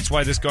touching, that's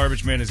why this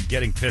garbage man is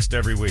getting pissed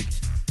every week.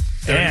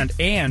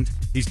 And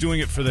he's doing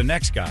it for the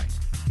next guy.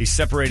 He's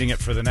separating it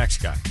for the next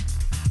guy.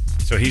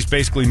 So he's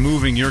basically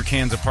moving your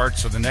cans apart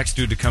so the next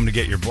dude to come to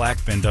get your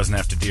black bin doesn't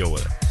have to deal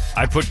with it.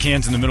 I put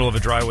cans in the middle of a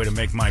driveway to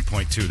make my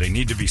point, too. They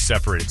need to be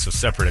separated, so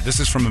separate it. This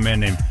is from a man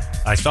named,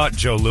 I thought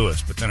Joe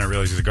Lewis, but then I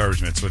realized he's a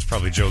garbage man, so it's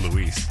probably Joe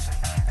Louise.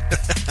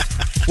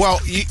 Well,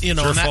 you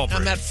know,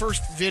 on that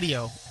first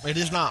video, it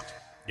is not.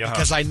 Yeah.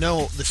 Because I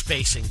know the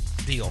spacing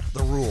deal,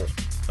 the rule.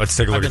 Let's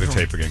take a look at the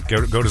tape again.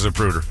 Go to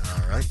Zapruder.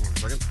 All right, 1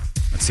 second.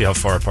 Let's see how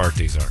far apart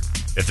these are.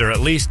 If they're at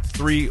least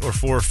 3 or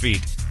 4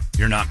 feet,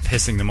 you're not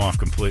pissing them off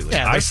completely.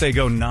 Yeah, I say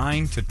go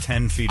 9 to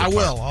 10 feet apart. I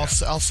will.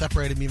 I'll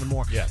separate them even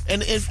more. Yeah.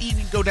 And if you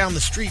go down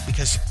the street,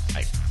 because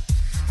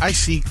I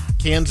see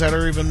cans that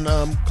are even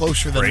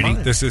closer than Brady,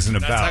 mine. this isn't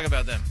Let's talk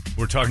about them.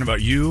 We're talking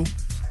about you.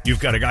 You've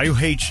got a guy who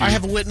hates you. I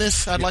have a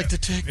witness. I'd like to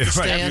take the Right,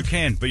 stand. you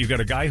can, but you've got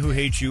a guy who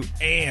hates you,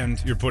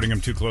 and you're putting them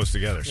too close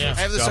together. So Yeah.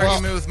 I have this stop.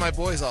 argument with my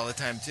boys all the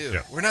time, too.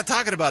 Yeah. We're not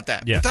talking about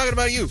that. Yeah. We're talking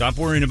about you. Stop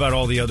worrying about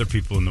all the other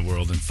people in the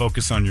world and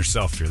focus on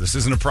yourself here. This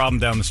isn't a problem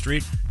down the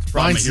street. It's a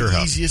problem Mine's at your the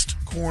house.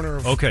 easiest corner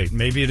of. Okay,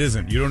 maybe it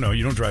isn't. You don't know.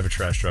 You don't drive a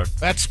trash truck.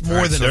 That's more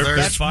All right, than so a they're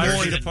that's 5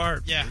 more feet than-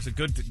 apart. Yeah,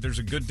 There's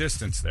a good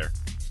distance there.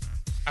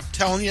 I'm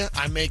telling you,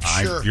 I make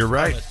sure. You're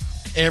right. of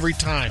it every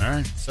time. All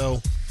right.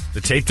 So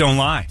The tape don't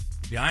lie.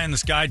 The eye in the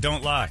sky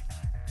don't lie.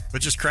 It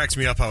just cracks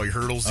me up how he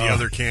hurtles the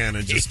other can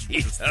and just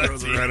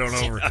throws it right on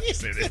over.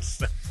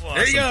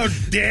 There you go,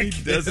 dick.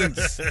 He doesn't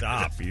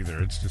stop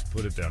either. It's just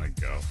put it down and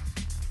go.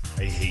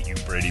 I hate you,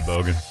 Brady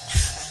Bogan.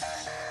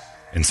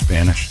 In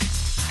Spanish.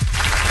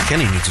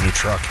 Kenny needs a new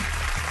truck.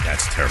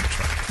 That's a terrible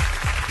truck.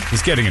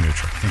 He's getting a new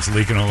truck. It's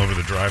leaking all over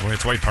the driveway.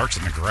 That's why he parks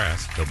in the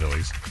grass,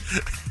 hillbillies.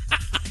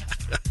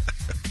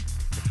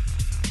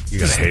 You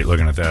gotta hate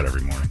looking at that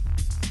every morning.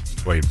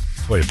 That's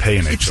why you pay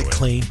an keeps HOA. it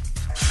clean.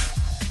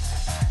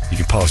 You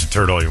can polish a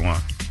turd all you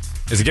want.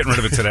 Is he getting rid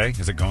of it today?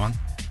 Is it gone?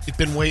 We've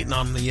been waiting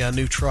on the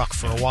new truck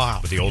for a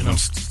while. But the old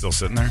one's still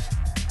sitting there?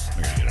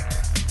 We gotta get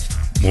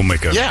it. We'll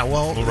make a... Yeah,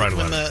 well, we'll write a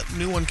when letter. the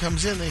new one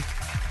comes in, they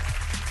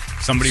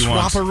Somebody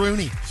wants... swap a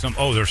Rooney.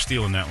 They're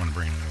stealing that one and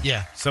bringing it in.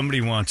 Yeah. Somebody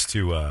wants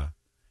to...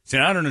 See,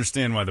 I don't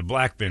understand why the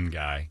black bin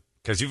guy...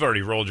 Because you've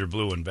already rolled your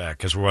blue one back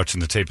because we're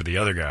watching the tape of the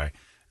other guy,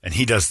 and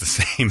he does the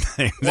same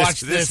thing.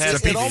 Watch this. has It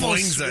to be almost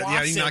Flings that, yeah,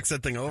 he swats it. knocks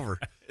that thing over.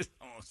 It's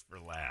almost for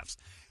laughs.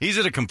 He's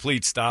at a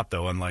complete stop,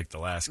 though, unlike the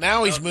last guy.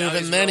 Now he's Now moving,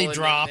 he's then he rolling,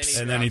 drops.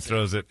 And then he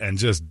throws it and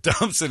just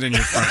dumps it in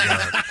your front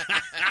yard.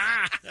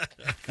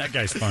 That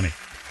guy's funny.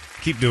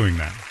 Keep doing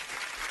that.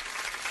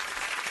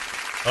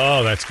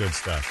 Oh, that's good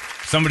stuff.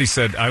 Somebody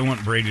said, I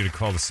want Brady to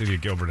call the city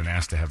of Gilbert and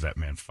ask to have that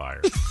man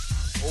fired.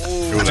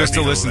 Just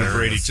to listen to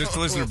Brady. Just to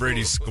listen to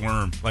Brady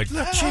squirm. Like,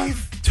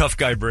 Chief, tough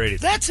guy Brady.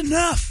 that's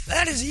enough.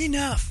 That is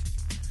enough.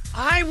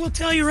 I will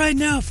tell you right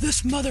now, if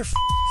this mother's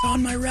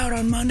on my route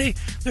on Monday,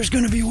 there's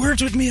going to be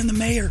words with me and the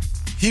mayor.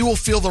 He will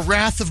feel the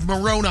wrath of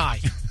Moroni.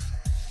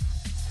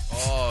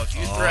 Oh, if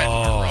you threaten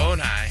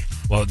Moroni.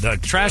 Well, the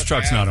trash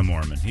truck's not a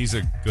Mormon. He's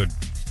a good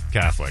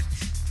Catholic.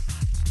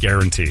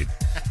 Guaranteed.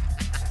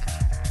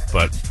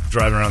 But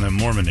driving around the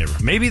Mormon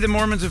neighborhood. Maybe the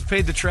Mormons have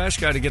paid the trash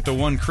guy to get the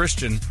one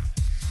Christian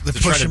They're to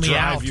try to pushing me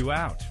drive out. you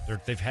out.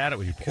 They've had it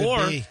with you.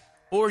 Could be.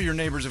 Or your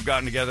neighbors have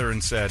gotten together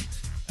and said,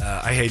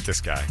 I hate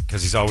this guy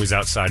because he's always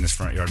outside in his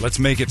front yard. Let's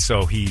make it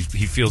so he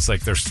feels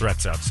like there's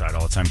threats outside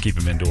all the time. Keep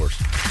him indoors.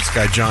 This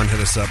guy John hit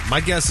us up. My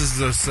guess is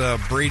this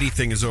Brady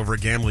thing is over a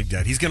gambling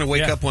debt. He's going to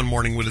wake up one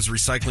morning with his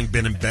recycling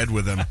bin in bed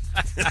with him.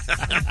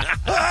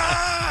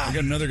 I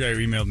got another guy who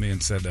emailed me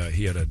and said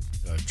he had a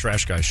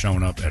trash guy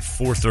showing up at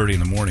 4:30 in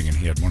the morning, and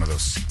he had one of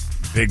those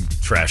big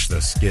trash, the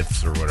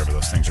skiffs or whatever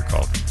those things are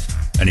called.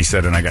 And he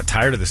said, and I got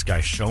tired of this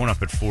guy showing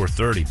up at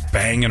 4:30,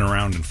 banging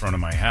around in front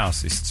of my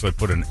house. He said, so I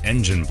put an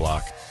engine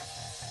block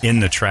in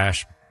the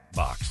trash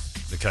box.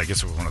 I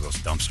guess it was one of those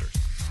dumpsters.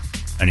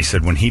 And he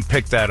said when he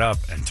picked that up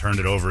and turned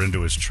it over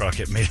into his truck,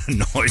 it made a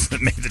noise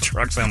that made the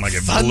truck sound like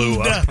it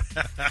blew up.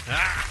 I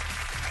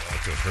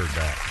like to have heard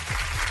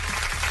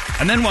that.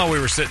 And then while we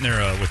were sitting there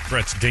with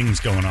Brett's dings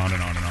going on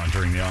and on and on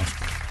during the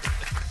Offspring.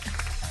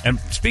 And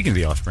speaking of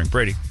the Offspring,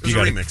 Brady, There's a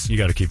remix. you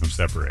got to keep them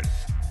separated.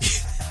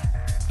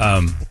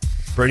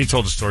 Brady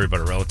told a story about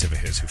a relative of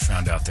his who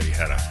found out that he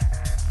had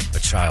a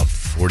child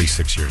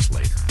 46 years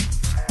later.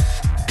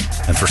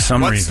 And for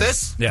some What's reason...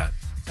 this? Yeah.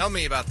 Tell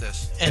me about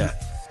this. And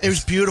it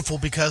was beautiful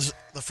because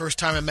the first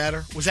time I met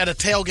her was at a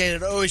tailgate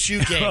at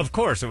OSU game. Of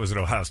course, it was an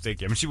Ohio State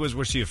game.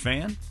 Was she a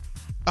fan?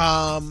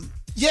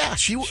 Yeah,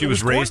 she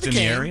was raised in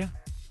the area?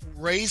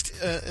 Raised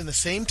in the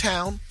same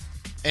town.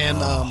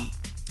 And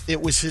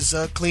it was his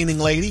cleaning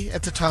lady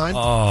at the time.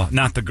 Oh,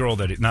 not the girl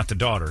not the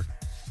daughter.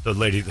 The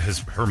lady,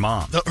 her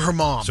mom. Her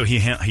mom. So he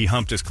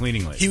humped his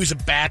cleaning lady. He was a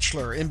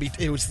bachelor.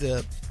 It was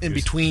the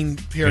in-between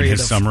period. In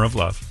his summer of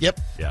love. Yep.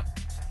 Yeah.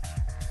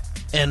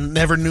 And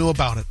never knew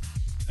about it.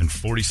 And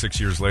 46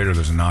 years later,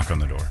 there's a knock on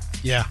the door.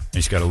 Yeah. And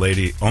he's got a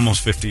lady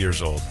almost 50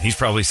 years old. He's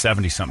probably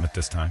 70-something at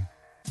this time.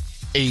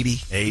 80.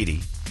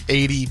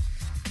 82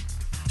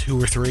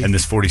 or 3. And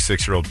this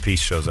 46-year-old piece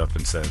shows up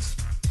and says,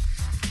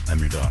 I'm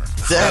your daughter.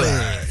 Daddy.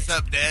 What's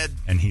up, Dad?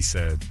 And he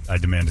said, I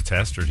demand a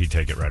test, or did he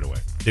take it right away?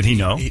 Did he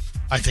know?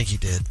 I think he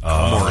did.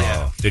 Oh,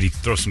 yeah. Did he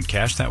throw some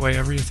cash that way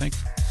ever, you think?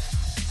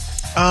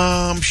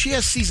 She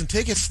has season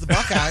tickets to the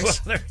Buckeyes.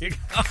 Well, there you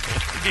go.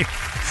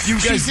 You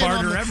guys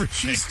barter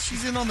everything.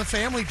 She's in on the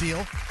family deal.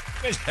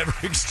 You guys ever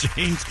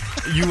exchange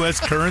U.S.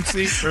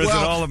 currency, or is it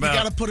all about? You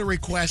got to put a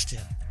request in.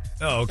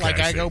 Oh, okay. Like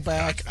I go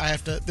back, I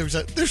have to. There's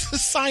a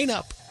sign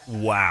up.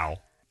 Wow.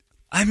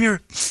 I'm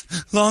your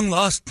long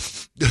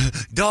lost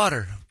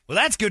daughter. Well,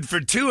 that's good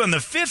for 2 on the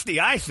 50,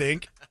 I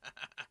think.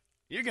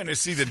 You're going to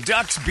see the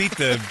Ducks beat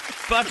the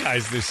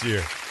Buckeyes this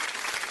year.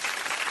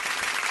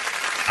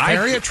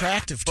 Very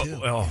attractive, too.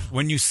 Well,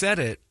 when you said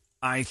it,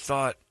 I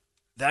thought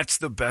that's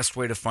the best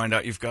way to find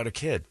out you've got a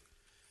kid.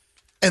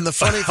 And the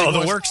funny thing all the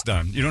was, work's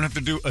done. You don't have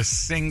to do a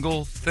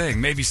single thing.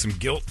 Maybe some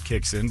guilt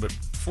kicks in, but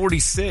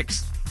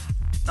 46,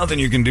 nothing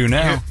you can do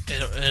now.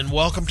 And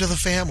welcome to the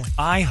family.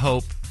 I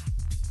hope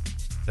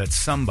that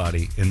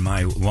somebody in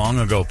my long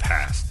ago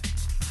past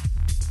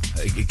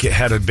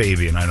had a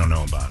baby and I don't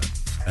know about it.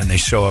 And they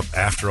show up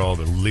after all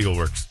the legal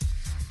works.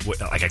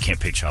 Like, I can't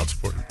pay child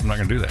support. I'm not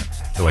going to do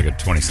that to like a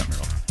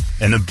 20-something-year-old.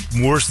 And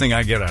the worst thing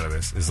I get out of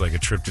this is like a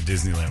trip to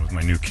Disneyland with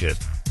my new kid.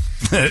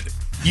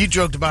 You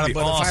joked about it,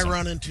 but awesome. if I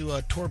run into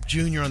a Torp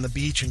Jr. on the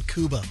beach in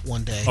Cuba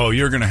one day. Oh,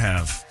 you're going to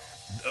have...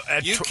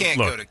 You can't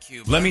go to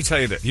Cuba. Let me tell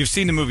you that. You've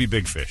seen the movie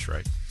Big Fish,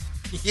 right?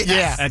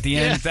 Yeah. At the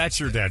end, that's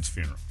your dad's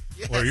funeral.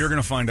 Yes. Where you're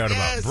going to find out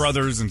about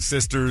brothers and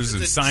sisters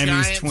and The Siamese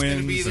giant's gonna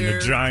twins be and the there.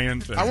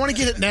 giant. And, I want to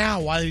get it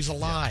now while he's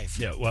alive.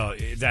 Yeah, well,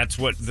 that's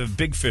what the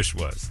Big Fish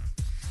was.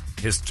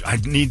 I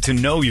need to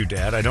know you,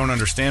 Dad. I don't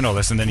understand all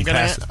this. And then he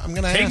passes. I'm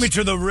gonna take ask. me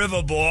to the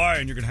river, boy.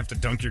 And you're going to have to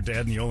dunk your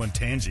dad in the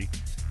Olentangy.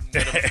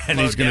 And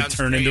he's going to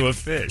turn into a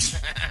fish.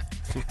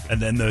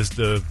 And then there's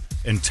the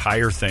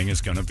entire thing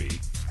is going to be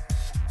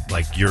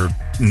like your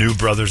new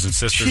brothers and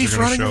sisters Chief are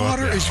going to Running show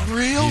Water up. is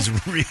real? He's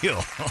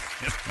real.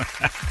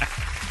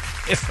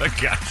 If a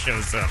guy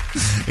shows up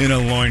in a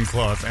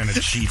loincloth and a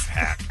chief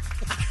hat.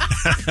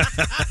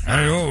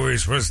 I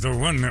always was the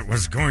one that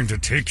was going to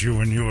take you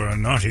when you were a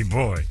naughty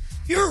boy.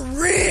 You're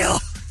real.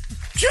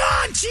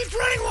 John, Chief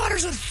Running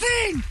Water's a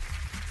thing.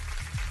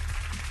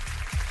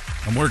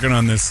 I'm working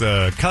on this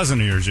cousin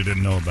of yours you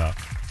didn't know about.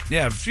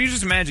 Yeah, if you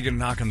just imagine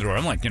getting a knock on the door.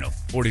 I'm like,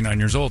 49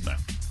 years old now.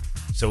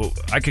 So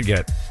I could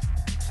get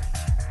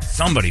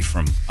somebody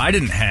from... I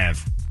didn't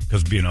have,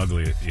 because being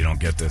ugly, you don't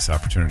get this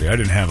opportunity. I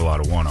didn't have a lot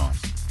of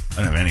one-offs.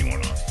 I didn't have any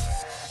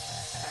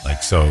one-offs.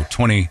 Like, so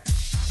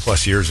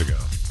 20-plus years ago,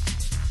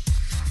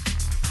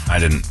 I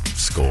didn't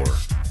score.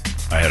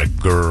 I had a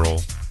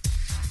girl.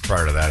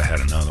 Prior to that, I had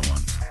another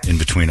one. In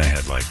between, I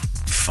had, like,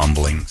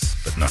 fumblings,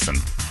 but nothing...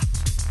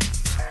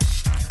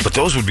 But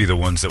those would be the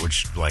ones that would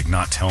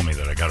not tell me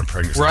that I got them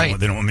pregnant. Right.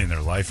 They don't want me in their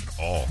life at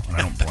all, and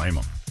I don't blame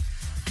them.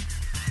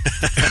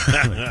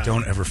 Like,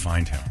 don't ever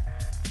find him.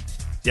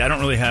 Yeah, I don't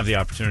really have the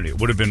opportunity.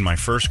 It would have been my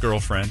first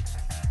girlfriend,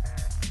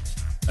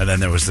 and then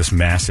there was this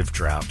massive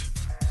drought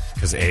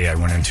because I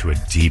went into a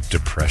deep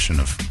depression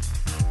of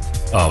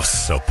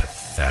so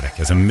pathetic.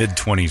 As a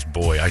mid-20s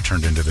boy, I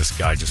turned into this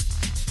guy.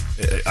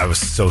 I was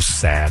so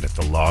sad at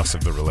the loss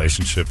of the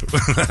relationship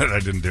that I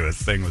didn't do a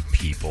thing with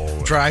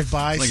people.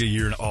 Drive-bys? Like a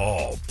year.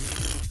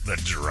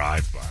 The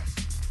drive-by.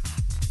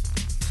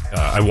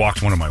 I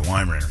walked one of my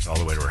Weimaraners all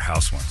the way to her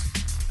house once.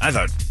 I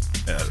thought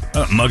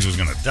Muggs was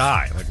going to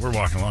die. Like, we're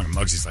walking along, and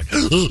Muggsy's like,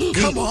 Come It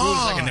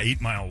was like on. an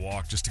 8-mile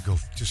walk just to go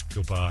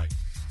by.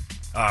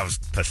 I was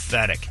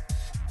pathetic.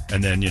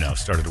 And then,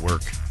 started to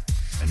work.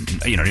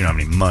 And, you don't have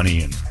any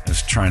money, and I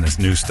was trying this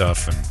new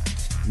stuff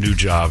and new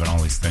job and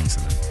all these things.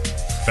 And then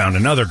found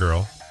another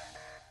girl.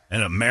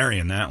 Ended up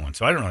marrying that one.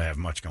 So I don't really have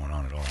much going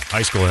on at all.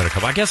 High school, I had a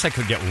couple. I guess I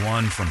could get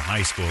one from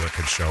high school that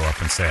could show up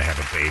and say I have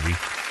a baby.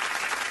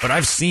 But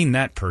I've seen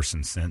that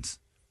person since.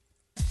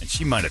 And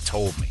she might have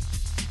told me.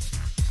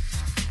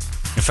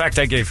 In fact,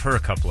 I gave her a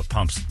couple of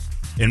pumps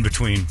in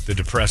between the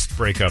depressed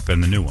breakup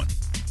and the new one.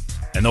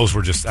 And those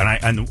were just...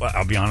 And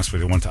I'll be honest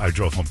with you, one time I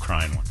drove home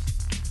crying once.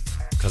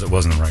 Because it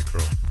wasn't the right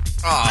girl.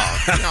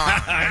 Oh,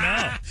 God.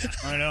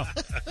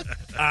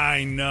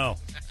 I know.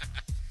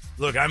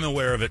 Look, I'm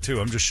aware of it, too.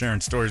 I'm just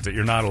sharing stories that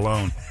you're not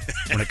alone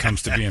when it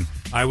comes to being...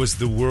 I was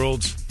the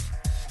world's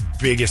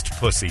biggest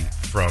pussy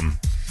from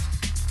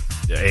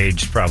the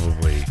age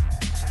probably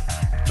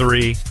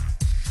 3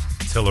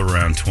 till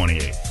around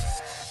 28.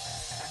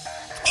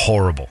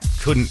 Horrible.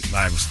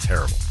 I was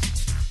terrible.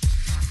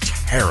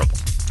 Terrible.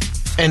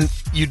 And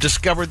you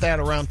discovered that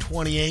around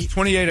 28?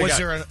 28, Was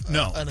there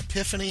an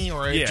epiphany?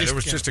 Or there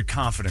was just a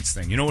confidence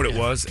thing. You know what it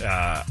was?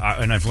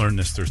 And I've learned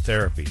this through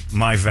therapy.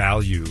 My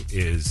value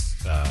is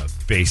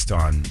based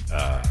on...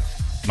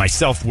 my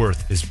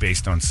self-worth is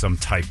based on some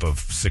type of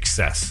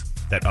success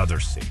that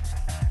others see.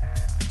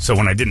 So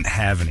when I didn't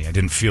have any, I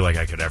didn't feel like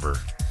I could ever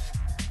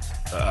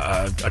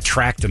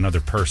attract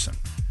another person.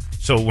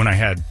 So when I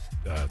had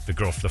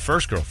the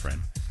first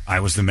girlfriend, I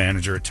was the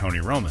manager at Tony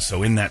Roma.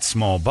 So in that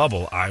small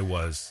bubble, I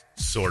was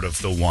sort of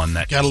the one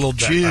that got a little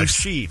juice.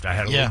 Achieved. I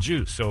had a little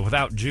juice. So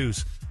without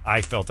juice,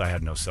 I felt I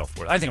had no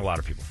self-worth. I think a lot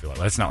of people feel like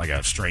that. It's not like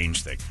a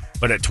strange thing.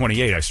 But at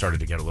 28, I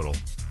started to get a little...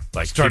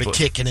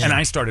 kicking in. And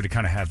I started to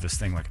kind of have this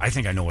thing like, I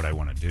think I know what I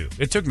want to do.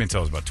 It took me until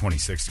I was about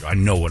 26 to go, I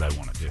know what I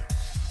want to do.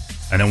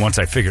 And then once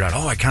I figured out,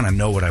 I kind of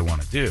know what I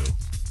want to do,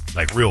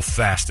 like real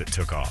fast it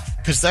took off.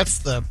 Because that's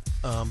the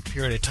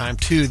period of time,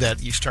 too,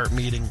 that you start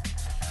meeting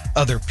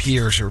other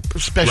peers or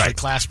especially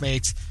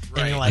classmates.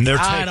 And you're like, and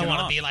I don't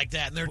want to be like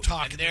that. And they're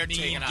talking. They're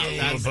taking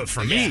But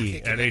for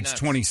me, at age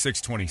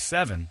 26,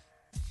 27,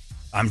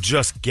 I'm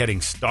just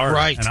getting started.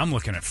 Right. And I'm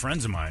looking at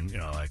friends of mine,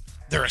 like,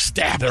 they're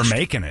established. they're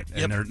making it.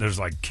 And there's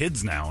like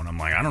kids now. And I'm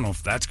like, I don't know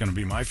if that's going to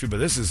be my future, but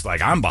this is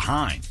like, I'm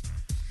behind.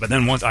 But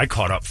then once I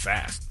caught up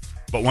fast.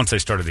 But once I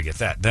started to get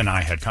that, then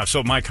I had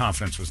so my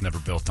confidence was never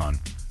built on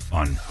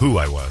who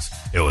I was.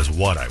 It was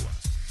what I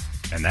was.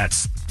 And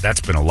that's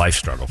been a life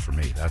struggle for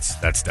me.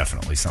 That's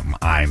definitely something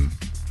I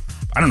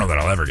don't know that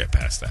I'll ever get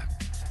past that.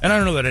 And I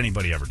don't know that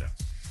anybody ever does.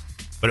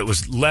 But it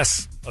was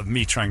less of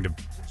me trying to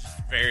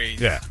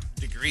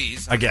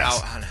degrees I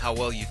guess. on how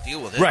well you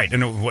deal with it. Right,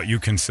 and what you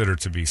consider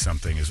to be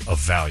something is of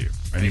value.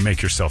 And you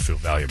make yourself feel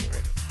valuable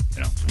with it.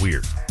 It's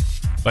weird.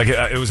 Like,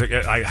 it was like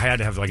I had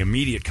to have like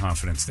immediate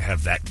confidence to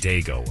have that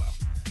day go well.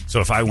 So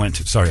if I went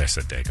to, sorry I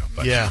said Dago,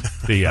 but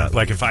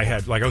like if I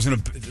had, like I was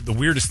the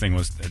weirdest thing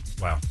was,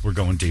 wow, we're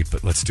going deep,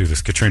 but let's do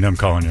this. Katrina, I'm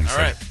calling you in a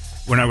second. Right.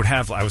 When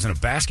I was in a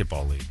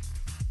basketball league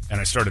and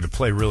I started to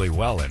play really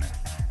well in it.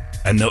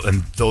 And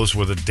those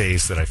were the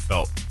days that I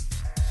felt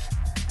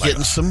like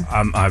getting some.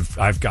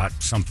 I've got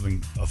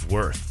something of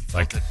worth.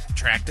 Like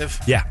attractive?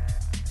 Yeah.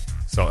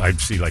 So I'd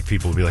see like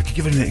people would be like,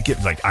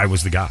 like I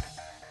was the guy.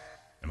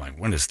 I'm like,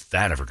 when is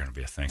that ever going to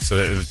be a thing? So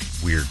it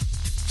was weird.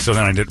 So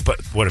then I did, but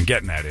what I'm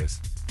getting at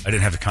is I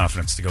didn't have the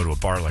confidence to go to a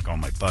bar like all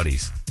my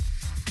buddies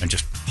and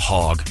just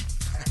hog.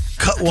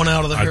 Cut one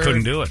out of the herd. I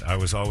couldn't do it. I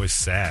was always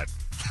sad.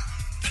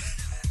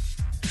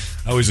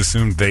 I always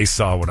assumed they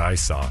saw what I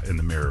saw in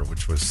the mirror,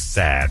 which was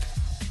sad.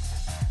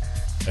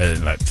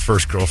 And that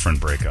first girlfriend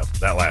breakup,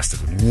 that lasted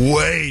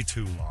way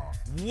too long.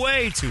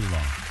 Way too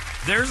long.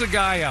 There's a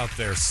guy out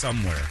there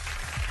somewhere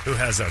who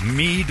has a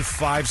Meade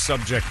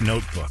 5-subject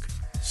notebook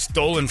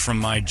stolen from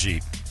my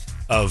Jeep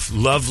of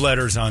love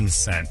letters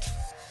unsent.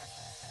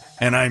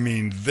 And I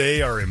mean,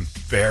 they are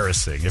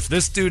embarrassing. If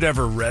this dude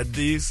ever read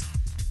these,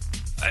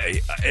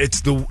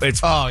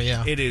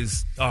 it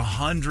is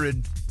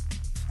 100.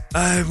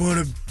 I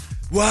want to.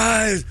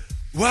 Why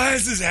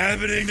is this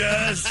happening to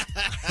us?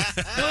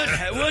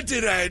 What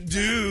did I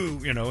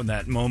do? In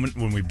that moment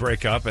when we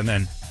break up, and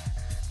then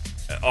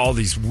all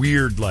these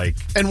weird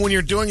And when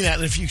you're doing that,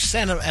 and if you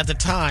sent them at the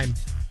time,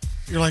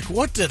 you're like,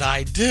 what did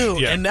I do?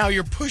 Yeah. And now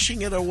you're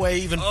pushing it away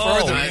even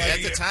further.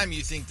 At the time,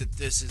 you think that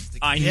this is the...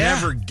 I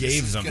never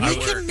gave them. We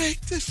can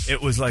make this.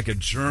 It was like a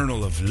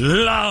journal of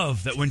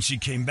love that when she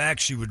came back,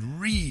 she would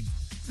read.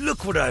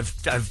 Look what I've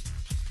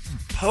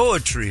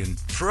poetry and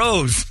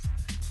prose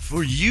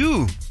for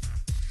you.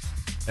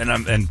 But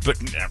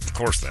of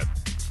course that.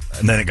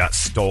 And then it got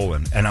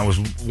stolen. And I was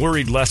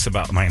worried less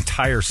about my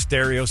entire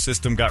stereo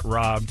system got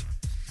robbed.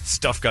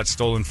 Stuff got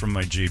stolen from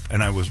my Jeep,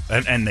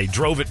 and they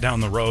drove it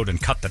down the road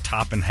and cut the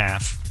top in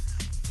half,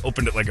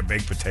 opened it like a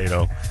baked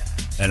potato,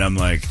 and I'm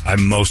like,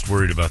 I'm most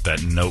worried about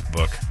that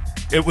notebook.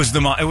 It was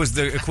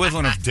the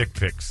equivalent of dick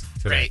pics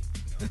today.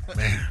 Right.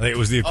 Man, it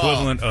was the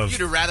equivalent of.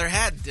 You'd have rather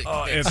had dick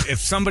pics. If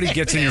somebody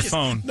gets in your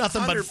phone,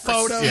 nothing but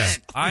photos. Yeah,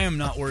 I am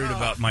not worried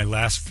about my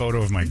last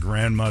photo of my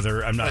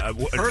grandmother. I'm not.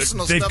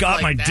 Personal they've stuff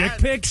got like my that. dick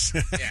pics.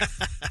 Yeah.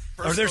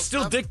 Are there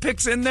still dick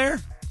pics in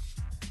there?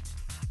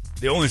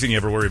 The only thing you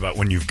ever worry about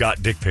when you've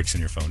got dick pics in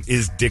your phone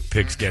is dick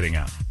pics getting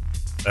out.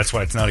 That's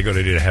why it's not a good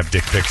idea to have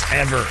dick pics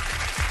ever.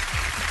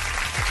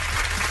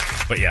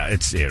 But yeah,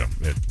 it's it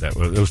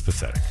was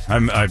pathetic.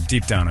 I'm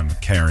deep down, I'm a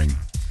caring,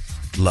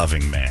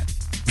 loving man.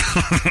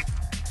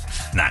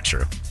 Not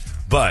true,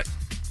 but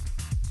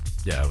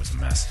yeah, it was a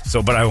mess.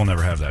 So, but I will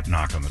never have that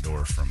knock on the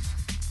door from.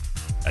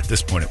 At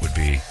this point, it would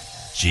be,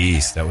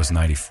 geez, that was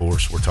 94.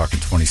 So we're talking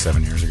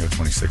 27 years ago,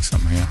 26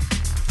 something. Yeah.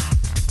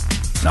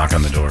 Knock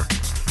on the door.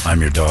 I'm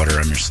your daughter.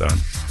 I'm your son.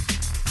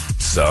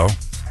 So,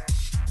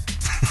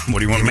 What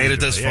do you want? You made me it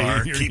to this do?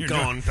 far. You're Keep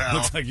going, doing, pal.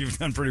 Looks like you've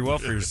done pretty well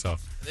for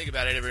yourself. Think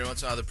about it every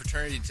once in a while. The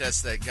paternity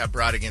test that got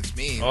brought against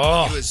me,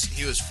 Oh.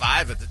 he was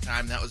 5 at the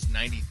time. That was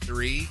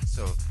 93,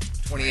 so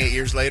 28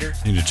 years later.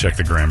 You need to check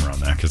the grammar on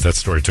that because that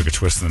story took a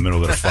twist in the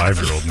middle that a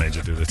 5-year-old made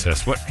you do the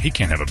test. What? He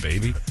can't have a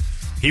baby.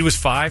 He was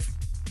 5,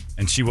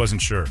 and she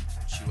wasn't sure.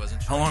 She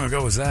wasn't sure. How long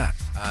ago was that?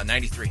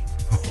 93.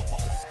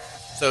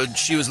 So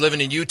she was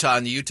living in Utah,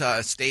 and the Utah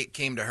state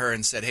came to her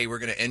and said, hey, we're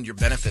going to end your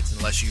benefits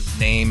unless you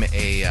name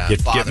a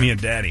father. Get me a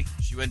daddy.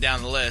 She went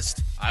down the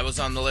list. I was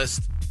on the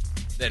list.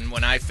 Then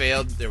when I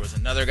failed, there was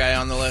another guy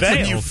on the list.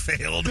 Failed? You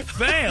failed.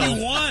 Failed.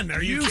 You won.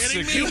 Are you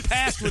kidding me? You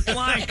passed with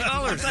flying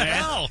colors, man.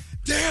 Hell.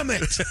 Damn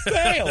it!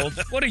 Failed?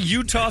 What a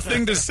Utah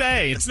thing to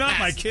say. It's not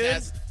my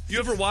kid. Pass. You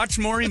ever watch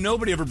Maury?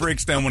 Nobody ever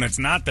breaks down when it's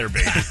not their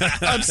baby.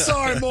 I'm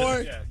sorry,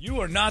 Maury. Yeah, you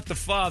are not the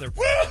father.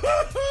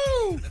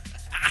 Woo-hoo-hoo!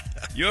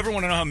 You ever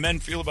want to know how men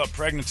feel about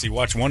pregnancy?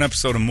 Watch one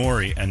episode of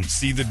Maury and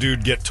see the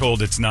dude get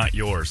told it's not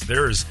yours.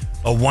 There is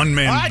a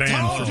one-man I band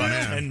told for you.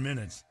 about 10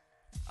 minutes.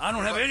 I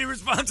don't have any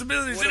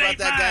responsibilities. What It about ain't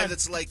that guy mine.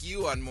 that's like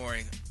you on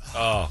Maury?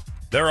 Oh,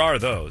 there are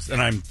those,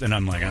 and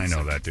I'm like, I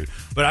know that dude,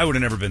 but I would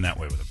have never been that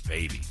way with a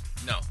baby.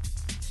 No.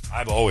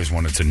 I've always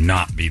wanted to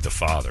not be the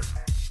father.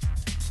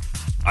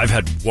 I've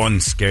had one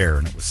scare,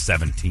 and it was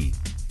 17.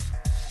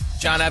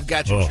 John, I've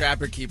got your Oh.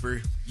 trapper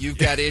keeper. You've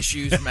got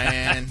issues,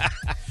 man.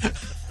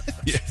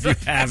 If you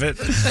have it,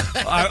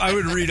 I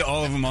would read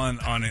all of them on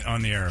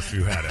the air if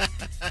you had it,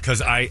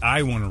 because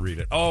I want to read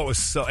it. Oh, it was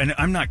so, and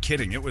I'm not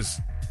kidding. It was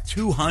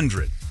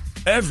 200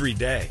 every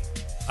day.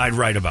 I'd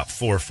write about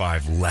 4 or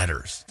 5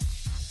 letters,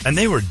 and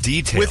they were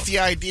detailed. With the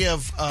idea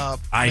of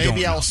I don't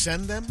maybe know. I'll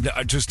send them.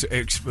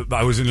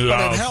 I was in love.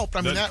 But it helped.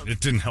 I mean, it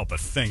didn't help a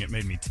thing. It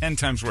made me 10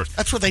 times worse.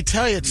 That's what they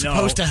tell you. It's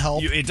supposed to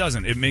help. It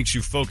doesn't. It makes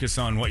you focus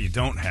on what you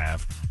don't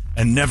have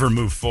and never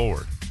move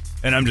forward.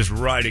 And I'm just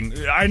writing,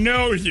 I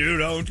know you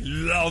don't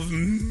love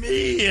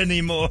me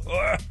anymore,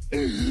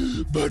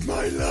 but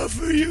my love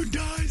for you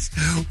dies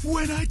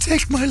when I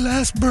take my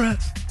last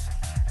breath.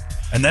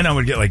 And then I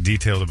would get like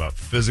detailed about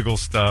physical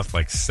stuff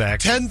like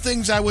sex. 10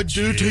 things I would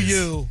do to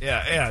you.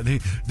 Yeah.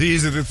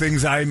 These are the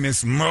things I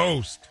miss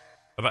most.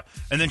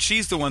 And then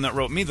she's the one that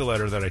wrote me the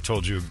letter that I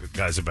told you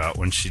guys about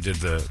when she did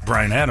the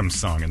Bryan Adams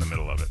song in the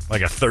middle of it.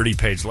 Like a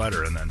 30-page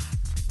letter, and then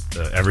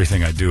the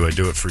Everything I Do it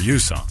for you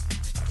song.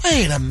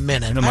 Wait a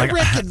minute. And I'm I like,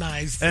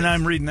 recognize and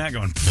I'm reading that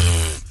going,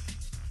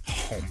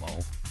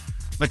 homo.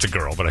 It's a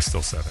girl, but I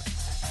still said it.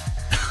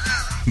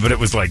 But it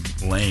was like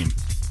lame.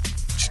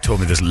 She told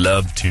me this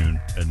love tune,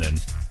 and then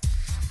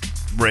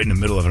right in the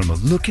middle of it, I'm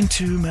like, look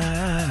into my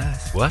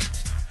eyes. What?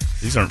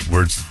 These aren't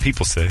words that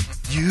people say.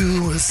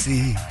 You will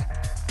see.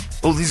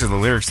 Oh, these are the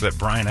lyrics to that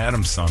Bryan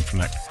Adams song from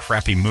that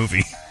crappy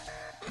movie.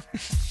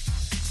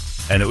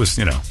 And it was,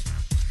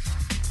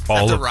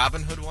 all the of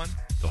Robin Hood one?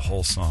 the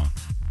whole song.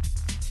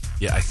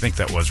 Yeah, I think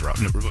that was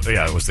Robin.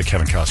 Yeah, it was the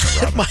Kevin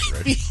Costner Robin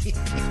Hood, right?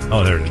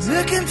 Oh, there it is.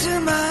 Look into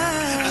my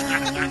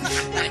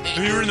eyes.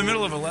 You were in the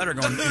middle of a letter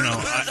going,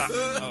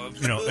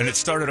 and it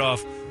started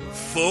off,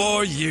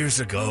 4 years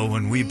ago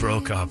when we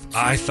broke up,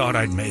 I thought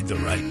I'd made the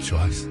right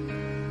choice.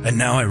 And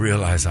now I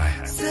realize I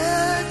have.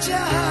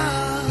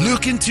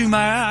 Look into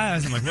my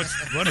eyes. I'm like,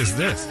 what is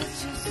this?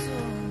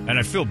 And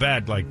I feel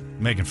bad, like,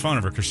 making fun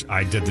of her because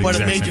I did the But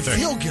it exact made same you thing.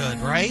 feel good,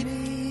 right?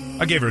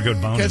 I gave her a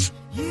good bone. But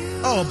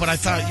I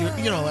thought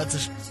at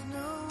this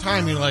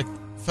time you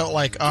felt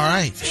like, all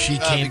right, she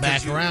came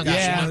back around. She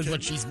knows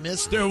what she's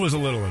missed. There was a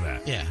little of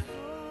that. Yeah.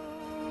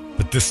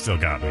 But this still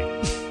got me.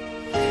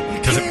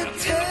 Because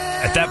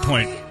at that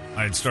point,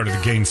 I had started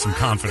to gain some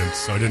confidence.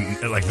 So I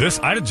didn't, like this,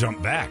 I'd have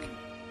jumped back.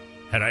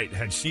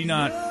 Had she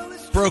not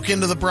Broke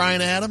into the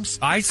Bryan Adams.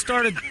 I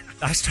started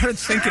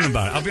thinking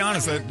about it. I'll be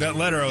honest, that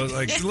letter, I was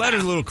like, the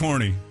letter's a little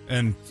corny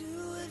and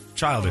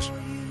childish.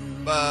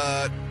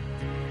 But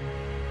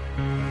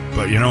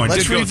I Let's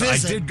did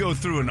revisit. I did go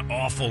through an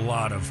awful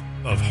lot of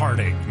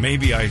heartache.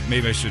 Maybe I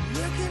should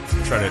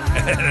try to.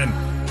 And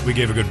then we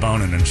gave a good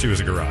bone, and then she was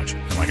a garage.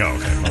 I'm like, oh,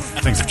 okay, well,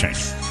 things have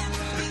changed.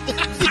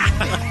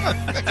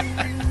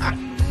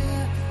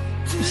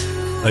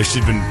 Like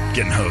she'd been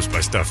getting hosed by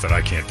stuff that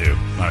I can't do.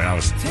 I mean,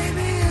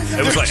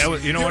 it was like,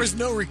 There was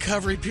no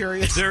recovery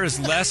period. There is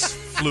less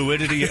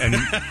fluidity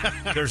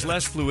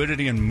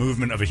and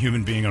movement of a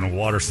human being on a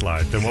water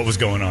slide than what was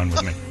going on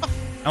with me.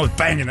 I was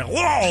banging it.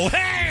 Whoa,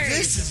 hey!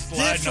 This is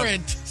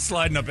different.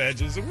 Sliding up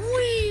edges.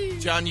 Whee!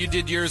 John, you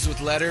did yours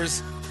with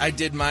letters. I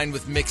did mine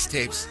with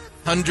mixtapes.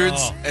 Hundreds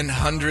Oh. and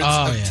hundreds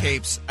Oh, of yeah.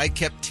 tapes. I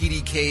kept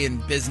TDK in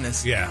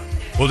business. Yeah.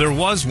 Well, there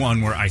was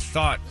one where I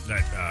thought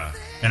that,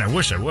 and I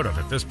wish I would have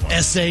at this point.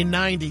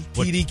 SA90.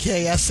 What?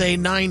 TDK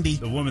SA90.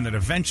 The woman that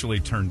eventually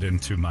turned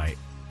into my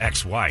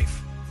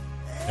ex-wife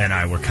and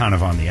I were kind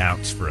of on the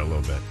outs for a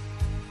little bit.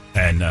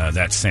 And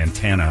that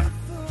Santana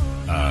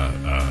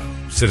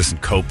Citizen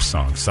Cope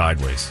song,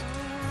 Sideways.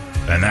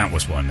 And that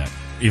was one that,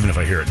 even if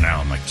I hear it now,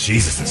 I'm like,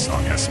 Jesus, this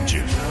song has some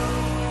juice.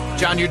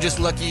 John, you're just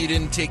lucky you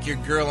didn't take your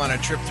girl on a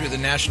trip through the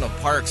national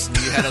parks and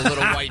you had a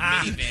little white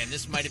minivan.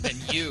 This might have been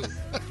you.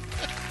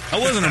 I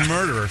wasn't a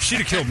murderer. She'd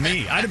have killed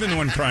me. I'd have been the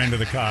one crying to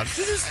the cops.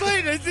 She's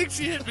fine. I think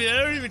she hit me.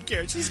 I don't even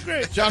care. She's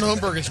great. John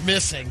Holmberg is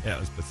missing. Yeah, it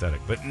was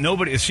pathetic. But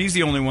nobody. She's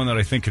the only one that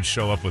I think could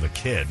show up with a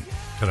kid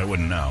because I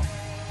wouldn't know.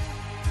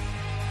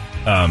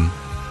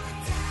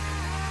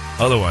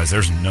 Otherwise,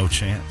 there's no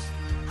chance.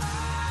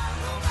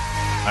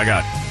 I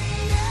got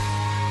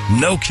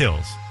no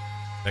kills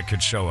that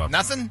could show up.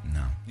 Nothing?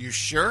 No. You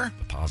sure?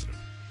 Positive.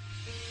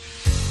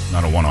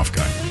 Not a one-off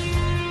guy.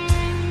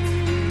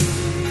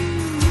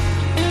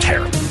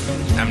 Terrible.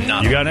 I'm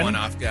not You a got any?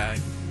 one-off guy.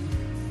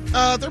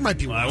 There might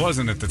be Well, one. I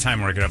wasn't at the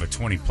time where I could have a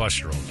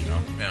 20-plus-year-old, you know?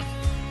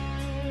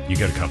 Yeah. You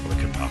got a couple that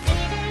could pop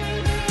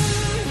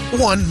up.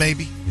 One,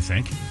 maybe. You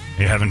think?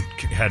 You haven't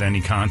had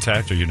any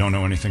contact or you don't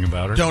know anything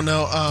about her? Don't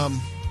know.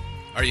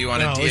 Are you on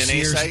No, a it was DNA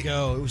years site?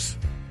 ago. It was.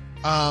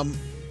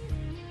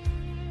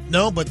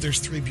 No, but there's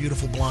 3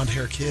 beautiful blonde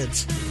hair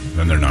kids.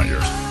 Then they're not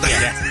yours.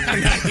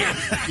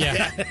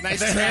 Yeah. Nice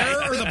The try.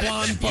 hair or the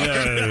blonde part?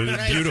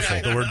 Yeah,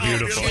 beautiful. The word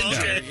beautiful.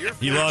 Ginger, you're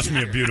You lost me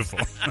at beautiful.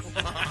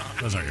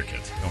 Those aren't your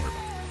kids. Don't worry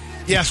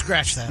about Yeah,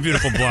 scratch that. it.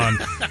 Beautiful blonde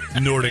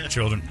Nordic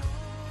children.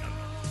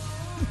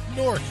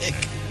 Nordic.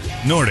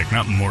 Nordic,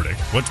 not Mordic.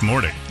 What's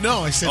Mordic?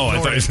 No, I said Oh, I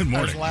Nordic. thought you said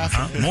I was Mordic.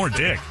 laughing. Huh? More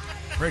dick.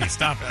 Brady,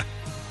 stop it.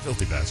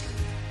 Filthy bastard.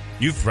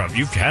 You've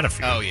had a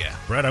few. Oh, yeah.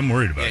 Brett, I'm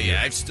worried about you.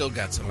 Yeah, I've still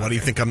got some. What out do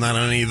you there. think? I'm not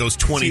on any of those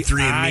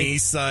 23andMe See,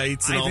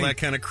 sites and I all think- that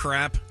kind of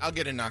crap. I'll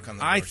get a knock on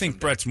the door. I think someday.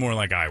 Brett's more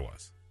like I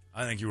was.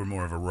 I think you were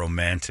more of a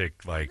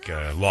romantic, like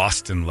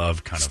lost in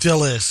love kind of.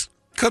 Still is.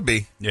 Could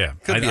be. Yeah.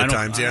 Could be I at don't-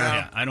 times,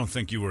 yeah. I don't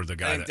think you were the I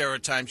guy think that. there were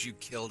times you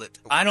killed it.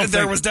 I don't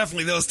There think, was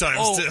definitely those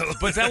times, too.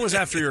 but that was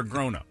after you're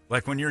grown up.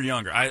 Like when you're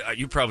younger,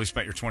 you probably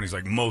spent your 20s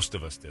like most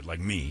of us did, like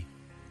me,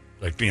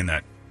 like being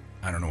that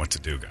I don't know what to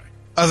do guy.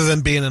 Other than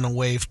being in a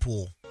wave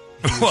pool.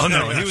 Well,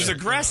 no, he was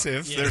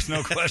aggressive. Yeah. There's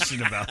no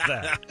question about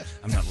that.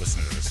 I'm not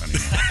listening to this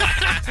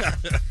anymore.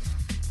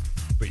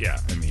 But yeah,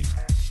 I mean,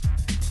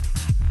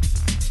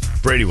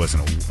 Brady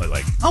wasn't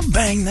like. I'll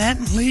bang that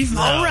and leave.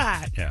 All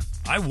right. Yeah,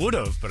 I would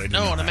have, but I didn't.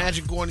 No, know and how.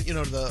 imagine going, to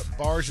the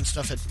bars and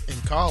stuff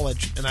in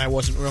college, and I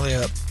wasn't really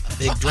a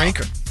big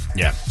drinker.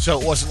 Yeah, So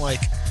it wasn't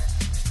like,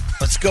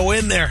 let's go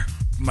in there.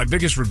 my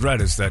biggest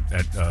regret is that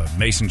at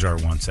Mason Jar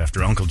once,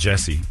 after Uncle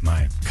Jesse,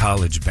 my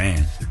college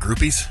band, The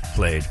groupies?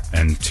 played,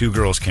 and 2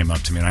 girls came up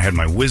to me, and I had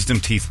my wisdom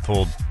teeth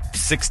pulled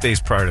 6 days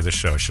prior to the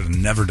show. I should have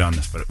never done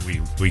this, but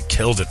we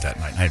killed it that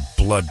night. I had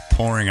blood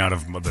pouring out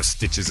of the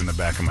stitches in the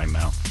back of my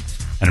mouth.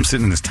 And I'm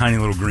sitting in this tiny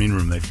little green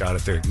room they've got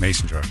at their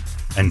Mason Jar,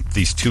 and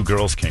these 2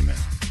 girls came in.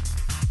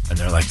 And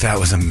they're like, that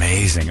was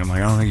amazing. I'm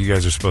like, I don't think you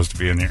guys are supposed to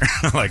be in here.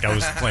 Like, I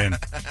was playing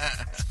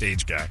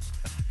stage guy.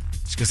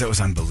 It's because that was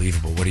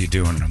unbelievable. What are you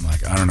doing? And I'm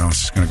like, I don't know. I was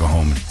just going to go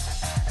home and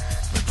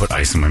put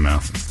ice in my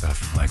mouth and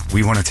stuff. Like,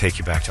 we want to take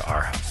you back to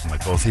our house. I'm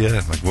like, both of you?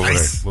 Like,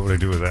 what would I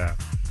do with that?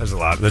 That's a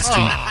lot. That's too.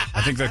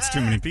 I think that's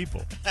too many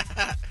people.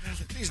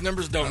 These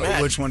numbers don't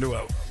match. Which one do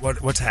I?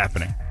 What's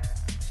happening?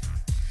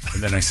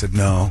 And then I said,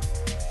 no.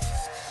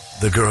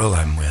 The girl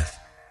I'm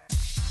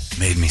with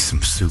made me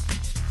some soup.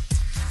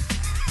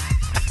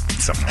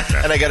 Something like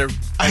that. And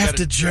I have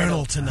to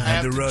journal tonight. I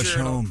had to have to rush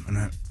journal. home, and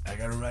I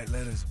got to write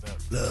letters about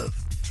love.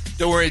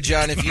 Don't worry,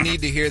 John. If you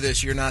need to hear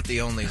this, you're not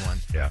the only one.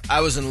 Yeah.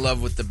 I was in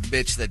love with the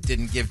bitch that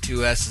didn't give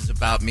 2 S's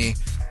about me,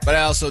 but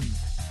I also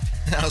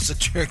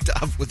jerked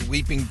off with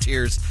weeping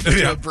tears to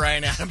Yeah. a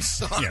Bryan Adams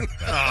song.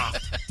 Yeah.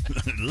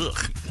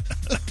 Ugh.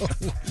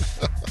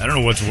 I don't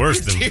know what's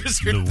worse,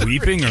 Tears are the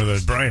weeping or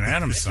the Bryan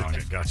Adams song.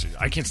 It got you.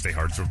 I can't stay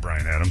hard through a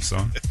Bryan Adams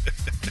song.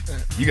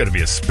 You got to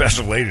be a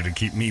special lady to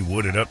keep me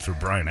wooded up through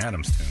Bryan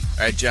Adams tune.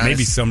 All right, John.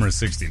 Maybe Summer of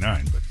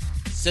 '69, but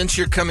Since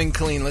you're coming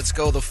clean, let's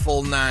go the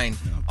full 9.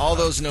 All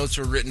those notes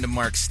were written to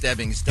Mark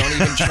Stebbings. Don't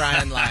even try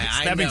and lie.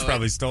 I know Stebbings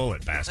probably stole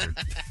it, bastard.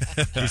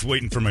 He's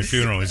waiting for my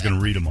funeral. He's going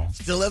to read them all.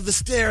 Still have the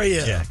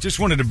stereo. Yeah, just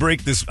wanted to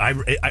break this.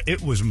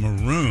 It was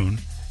maroon,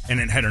 and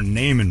it had her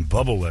name in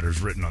bubble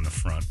letters written on the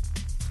front,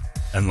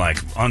 and like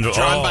under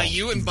Drawn by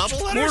you in bubble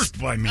of letters? course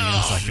by me.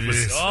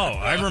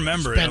 I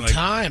remember Spent it. Like,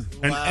 time.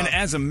 and, Wow. and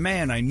as a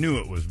man, I knew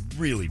it was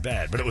really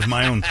bad, but it was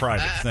my own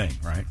private thing,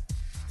 right?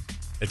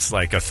 It's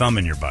like a thumb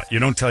in your butt. You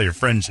don't tell your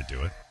friends you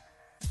do it.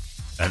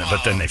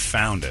 But then they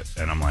found it,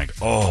 and I'm like,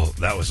 oh,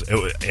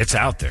 it's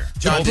out there.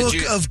 John, The Book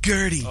of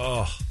Gertie.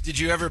 did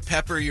you ever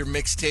pepper your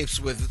mixtapes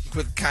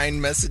with kind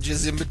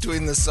messages in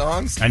between the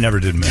songs? I never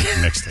did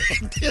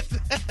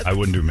mixtape. I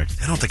wouldn't do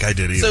mixtape. I don't think I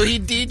did either. So he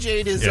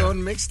DJ'd his Yeah.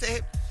 own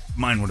mixtape?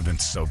 Mine would have been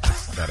so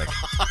pathetic.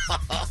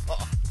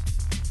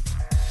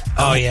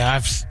 Oh, yeah.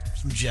 I've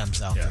some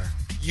gems out there.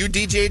 You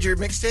DJ'd your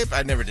mixtape?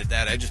 I never did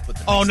that. I just put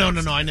the Oh, no.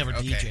 mixtapes I never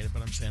together. DJ'd it,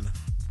 but I'm saying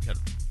I got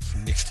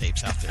some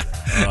mixtapes out there.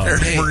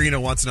 Eric Marina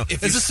wants to know,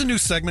 is you- this a new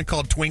segment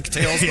called Twink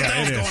Tales? Yeah, What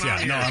the it hell's is. going on Yeah,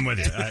 here? no, I'm with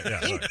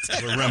you.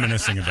 Look, we're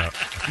reminiscing about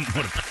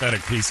what a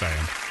pathetic piece I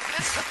am.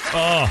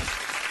 Oh,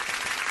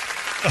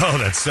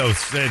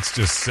 it's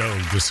just so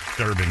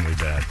disturbingly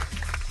bad.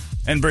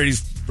 And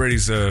Brady's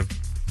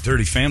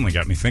Dirty Family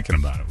got me thinking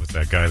about it with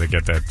that guy that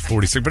got that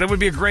 46. But it would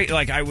be a great,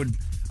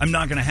 I'm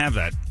not going to have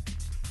that.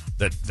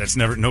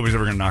 Nobody's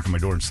ever going to knock on my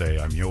door and say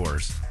I'm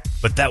yours.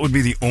 But that would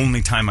be the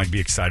only time I'd be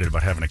excited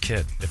about having a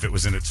kid, if it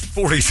was in its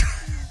 40s.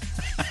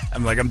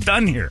 I'm like, I'm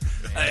done here.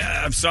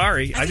 I'm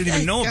sorry. I didn't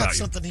even know about you.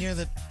 Something here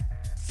that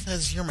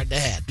says you're my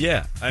dad.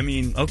 Yeah. I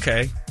mean,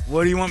 okay.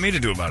 What do you want me to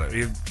do about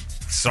it?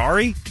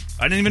 Sorry?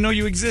 I didn't even know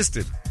you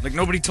existed. Like,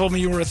 nobody told me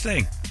you were a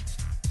thing.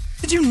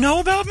 Did you know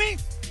about me?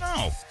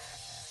 No.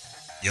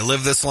 You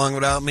live this long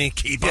without me?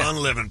 Keep on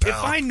living, pal.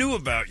 If I knew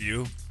about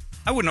you,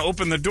 I wouldn't have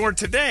opened the door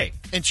today.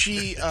 And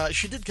she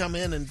did come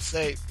in and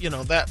say,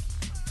 that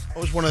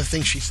was one of the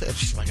things she said.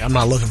 She's like, I'm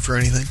not looking for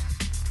anything.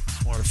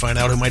 Just wanted to find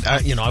out who might,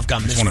 I've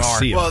gotten this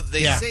far. Well,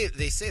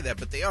 they say that,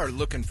 but they are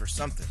looking for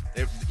something.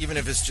 Even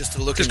if it's just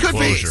to look in your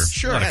closure. face.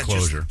 Sure. Yeah,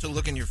 closure. Just to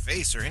look in your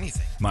face or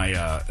anything.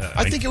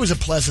 I think it was a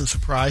pleasant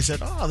surprise that,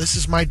 this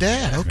is my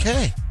dad.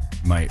 Okay.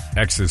 My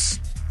ex's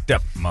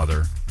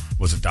stepmother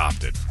was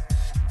adopted.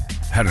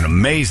 Had an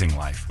amazing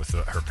life with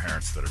her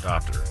parents that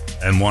adopted her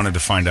and wanted to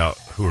find out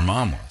who her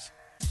mom was.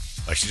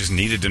 Like, she just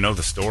needed to know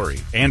the story.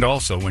 And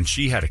also, when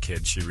she had a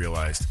kid, she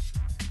realized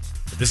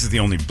that this is the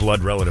only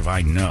blood relative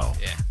I know.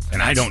 Yeah.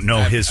 And I don't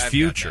know his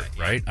future,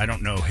 right? I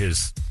don't know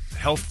his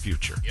health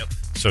future. Yep.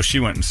 So she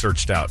went and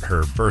searched out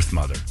her birth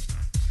mother.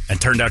 And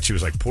turned out she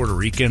was like Puerto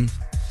Rican.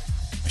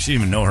 She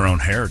didn't even know her own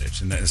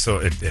heritage. And so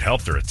it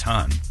helped her a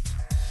ton.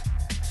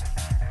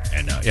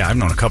 And I've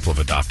known a couple of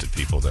adopted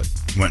people that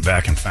went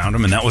back and found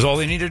them, and that was all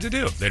they needed to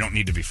do. They don't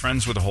need to be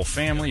friends with the whole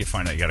family. You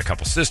find out you got a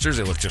couple sisters,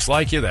 they look just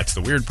like you. That's the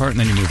weird part, and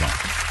then you move on.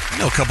 I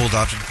know a couple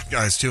adopted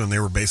guys, too, and they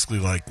were basically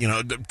like,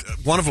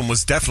 one of them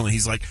was definitely,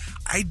 he's like,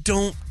 I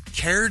don't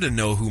care to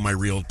know who my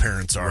real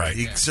parents are. Right.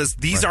 He says,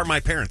 these are my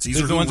parents. These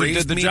are the who ones who raised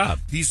did the me. job.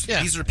 These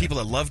are the people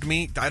that loved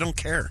me. I don't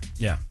care.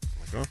 Yeah.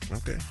 Like, oh,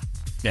 okay.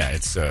 Yeah,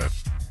 it's,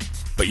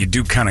 but you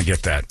do kind of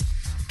get that.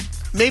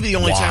 Maybe the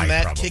only Why, time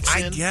that probably. kicks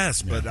in. I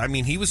guess, but I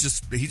mean, he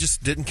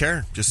just didn't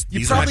care. Just You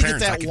these are my probably get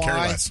parents. I that could care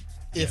why less.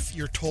 if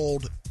you're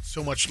told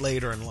so much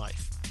later in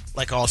life.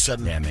 Like all of a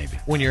sudden, Yeah, maybe.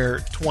 when you're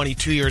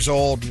 22 years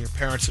old and your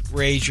parents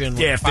raise you, and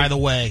Yeah, by the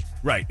way,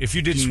 Right, if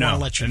you didn't Just wanna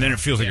know, let you and then know. it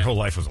feels like your whole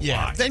life was a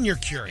lie. then you're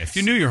curious. If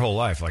you knew your whole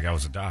life, like I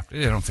was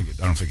adopted, I don't think it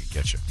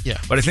gets you. Yeah.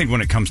 But I think when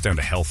it comes down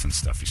to health and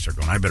stuff, you start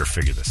going, I better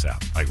figure this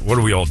out. Like, what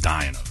are we all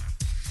dying of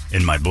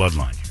in my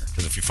bloodline here?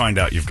 Because if you find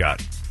out you've got,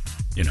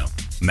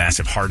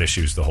 massive heart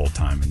issues the whole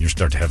time, and you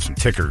start to have some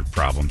ticker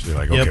problems, you're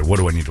like, okay, what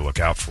do I need to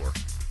look out for?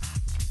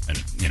 And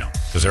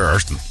because there are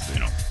some,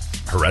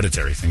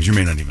 hereditary things you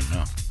may not even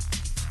know.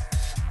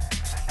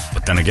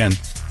 But then again,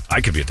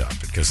 I could be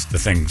adopted because the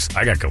things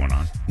I got going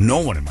on, no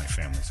one in my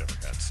family's ever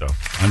had. So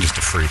I'm just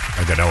a freak.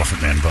 I got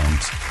elephant man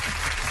bones.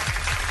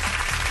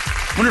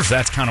 I wonder if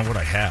that's kind of what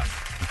I have.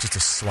 It's just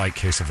a slight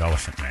case of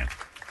elephant man.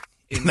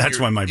 That's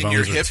why my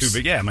bones are too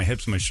big. Yeah, my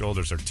hips and my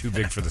shoulders are too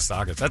big for the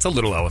sockets. That's a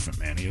little elephant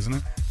man-y, isn't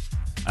it?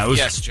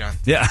 Yes, John.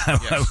 Yeah,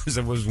 Yes.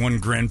 I was one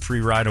Grand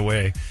Prix ride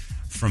away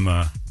from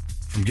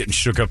getting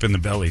shook up in the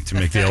belly to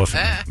make the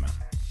elephant man come out.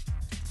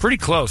 Pretty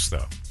close,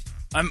 though.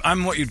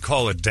 I'm what you'd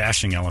call a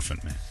dashing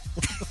elephant man.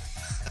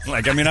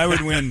 I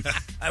would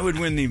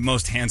win the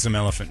most handsome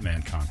elephant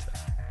man contest.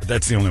 But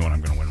that's the only one I'm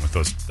going to win with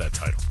that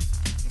title.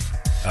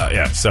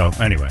 So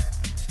anyway,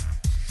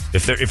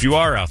 if you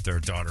are out there,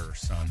 daughter or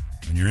son,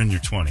 and you're in your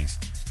 20s,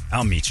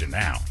 I'll meet you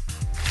now.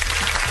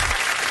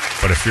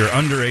 But if you're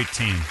under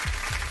 18,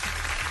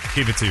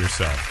 keep it to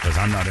yourself, because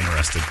I'm not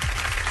interested.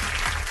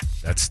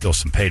 That's still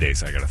some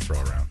paydays I got to throw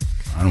around.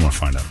 I don't want to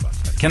find out about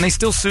that. Can they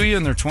still sue you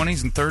in their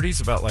 20s and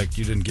 30s about, like,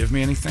 you didn't give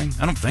me anything?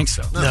 I don't think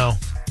so. No.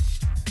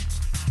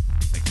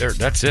 Like,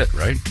 that's it,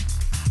 right?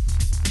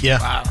 Yeah.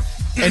 Wow.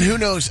 And who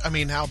knows,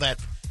 how that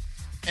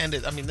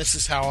ended. This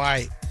is how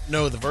I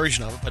know the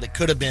version of it, but it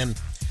could have been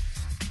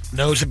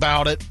knows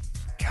about it.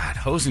 God,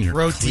 hosing your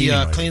wrote cleaning the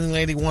lady. cleaning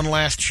lady one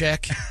last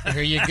check.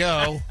 Here you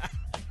go.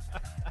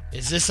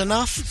 Is this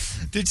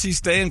enough? Did she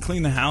stay and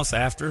clean the house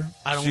after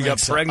she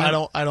got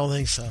pregnant? I don't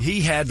think so.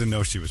 He had to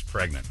know she was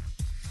pregnant.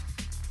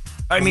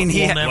 We'll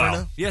never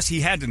know. Yes,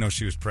 he had to know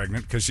she was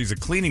pregnant because she's a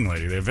cleaning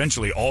lady. They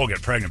eventually all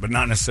get pregnant, but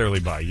not necessarily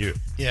by you.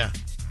 Yeah.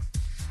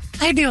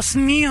 Ay, Dios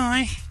mío,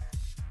 I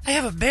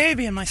have a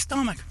baby in my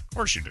stomach. Of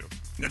course you do.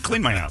 Now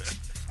clean my house.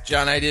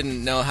 John, I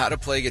didn't know how to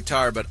play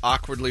guitar, but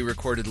awkwardly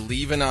recorded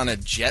Leaving on a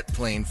Jet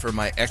Plane for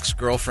my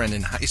ex-girlfriend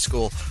in high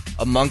school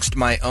amongst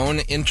my own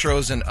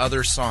intros and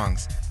other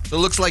songs. So it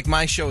looks like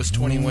my show is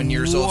 21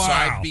 years old, so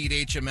I beat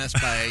HMS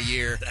by a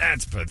year.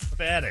 That's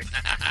pathetic.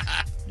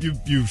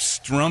 You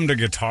strummed a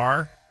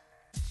guitar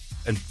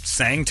and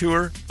sang to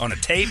her on a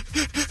tape?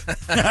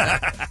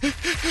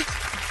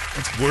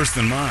 That's worse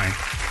than mine.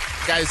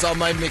 Guys, all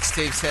my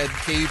mixtapes had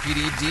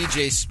KUPD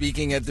DJ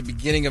speaking at the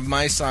beginning of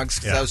my songs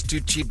because I was too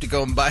cheap to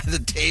go and buy the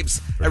tapes.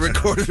 I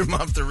recorded them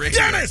off the radio.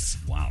 Dennis!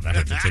 Wow, that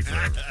had to take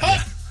forever.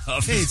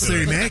 Hey, it's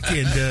Larry Mack,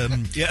 and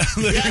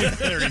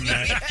Larry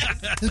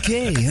Mack.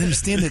 okay, I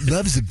understand that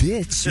love's a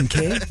bitch.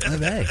 Okay, all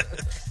right.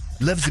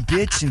 Love's a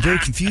bitch and very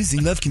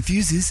confusing. Love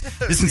confuses.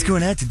 This one's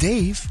going out to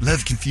Dave.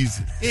 Love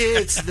confuses.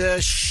 It's the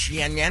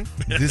Shanyan.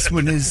 This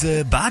one is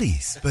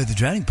Bodies by the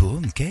Drowning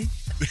Pool. Okay.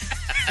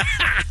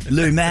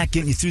 Larry Mack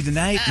getting you through the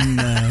night, and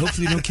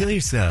hopefully you don't kill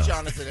yourself.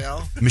 Jonathan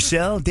L.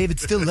 Michelle, David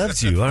still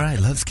loves you. All right,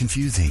 love's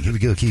confusing. Here we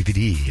go,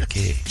 KPD.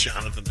 Okay.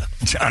 Jonathan.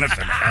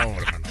 Jonathan L.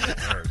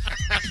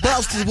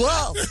 Busted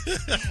walls.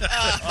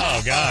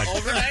 Oh, God.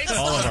 Overnight?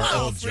 All of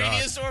our old jobs.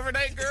 Previous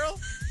overnight girl?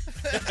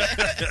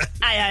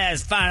 I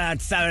just found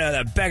out something with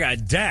a bigger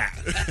dick.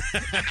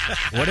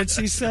 What did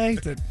she say?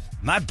 That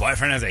my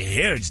boyfriend has a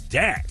huge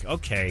dick.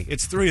 Okay,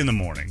 it's 3 a.m.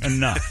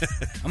 Enough.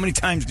 How many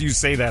times do you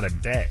say that a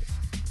day?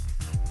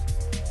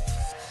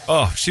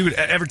 Oh, she would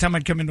every time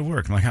I'd come into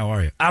work. I'm like, "How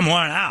are you?" I'm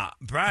worn out.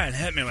 Brian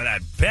hit me with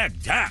that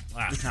big dick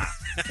last night.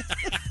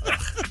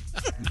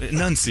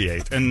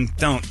 Enunciate and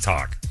don't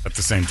talk at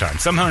the same time.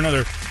 Somehow or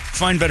another,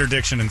 find better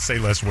diction and say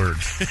less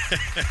words.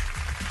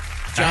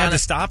 I had to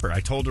stop her. I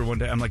told her one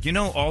day, I'm like,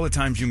 all the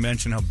times you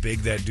mention how big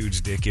that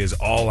dude's dick is,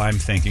 all I'm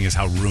thinking is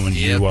how ruined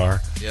you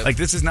are. Yep. Like,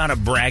 this is not a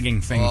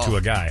bragging thing to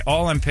a guy.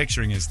 All I'm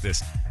picturing is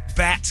this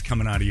bats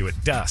coming out of you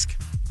at dusk.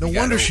 No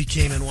wonder she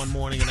came in one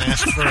morning and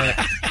asked for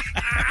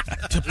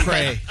to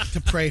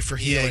pray for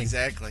healing. Yeah,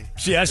 exactly.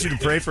 She asked you to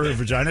pray for her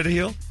vagina to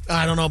heal?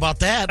 I don't know about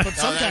that, but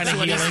some kind of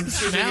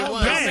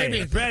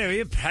healing. Brady, will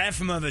you pray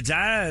for my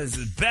vagina? It's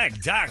a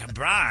big dick,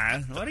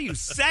 Brian. What are you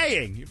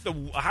saying?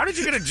 How did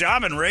you get a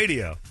job in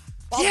radio?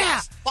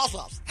 Yeah.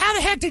 How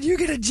the heck did you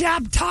get a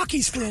job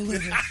talkies for a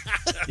living?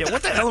 Yeah,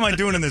 what the hell am I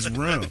doing in this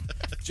room?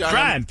 John,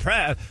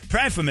 Brian,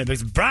 pray for me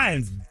because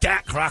Brian's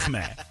Dak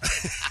Rockman.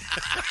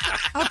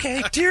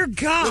 Okay, dear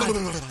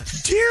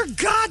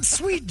God,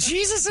 sweet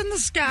Jesus in the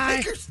sky,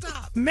 Make her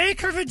stop.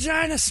 make her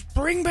vagina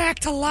spring back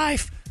to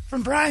life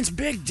from Brian's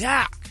big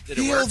dick.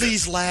 Heal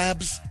these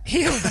labs.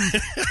 Heal them.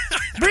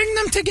 Bring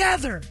them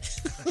together.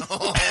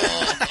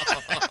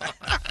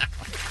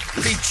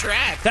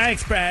 Retract.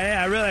 Thanks, Brady.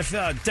 I really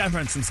feel a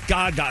difference since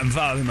God got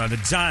involved in my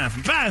vagina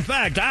from Brian's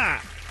big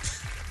dick.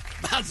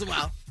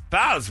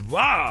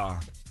 Wow.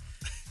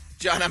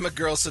 John, I'm a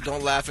girl, so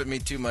don't laugh at me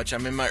too much.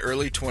 I'm in my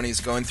early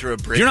 20s going through a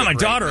breakup. You're not my right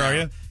daughter, now. are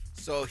you?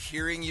 So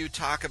hearing you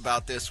talk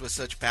about this with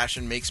such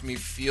passion makes me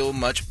feel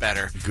much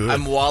better. Good.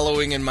 I'm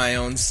wallowing in my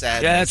own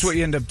sadness. Yeah, that's what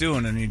you end up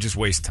doing, and you just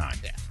waste time.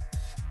 Yeah.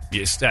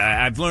 Yes,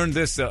 I've learned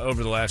this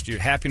over the last year.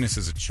 Happiness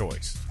is a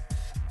choice.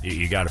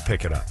 You got to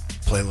pick it up.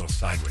 Play a little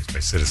Sideways by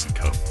Citizen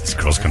Code. This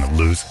girl's going to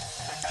lose.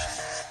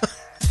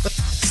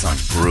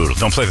 Song's brutal.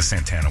 Don't play the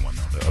Santana one,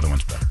 though. The other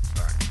one's better.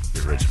 All right,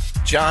 the original.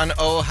 John,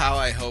 oh, how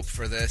I hope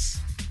for this.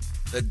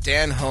 That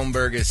Dan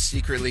Holmberg is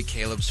secretly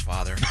Caleb's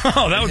father.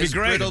 Oh, that would be His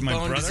great. brittle My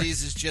bone brother.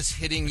 disease is just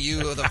hitting you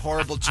with a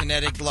horrible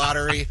genetic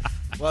lottery,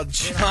 while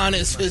John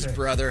is his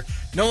brother.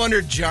 No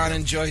wonder John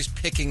enjoys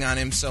picking on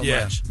him so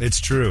Yeah, much. it's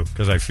true,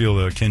 because I feel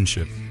the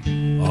kinship.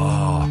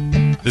 Oh,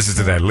 this is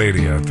to that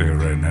lady out there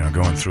right now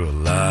going through a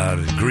lot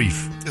of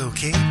grief.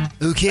 Okay.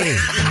 Okay.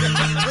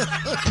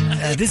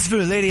 This is for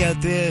a lady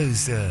out there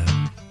who's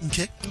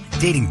Okay.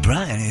 dating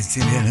Brian.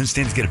 I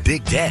understand he's got a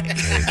big dick.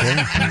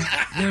 Okay.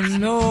 You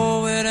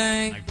know it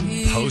ain't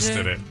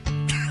Posted it.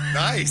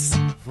 Nice.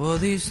 for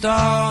these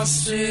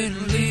stars to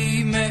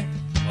leave me.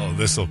 Oh,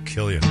 this will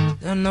kill you.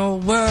 There are no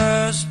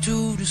words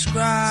to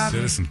describe it.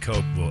 Citizen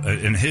Cope will,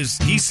 and he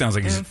sounds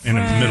like he's in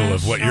the middle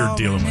of what you're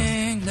dealing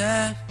with.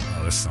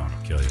 Oh, this song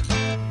will kill you.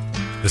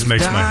 This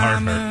makes my heart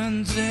hurt.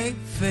 Diamonds, they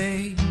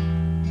fade.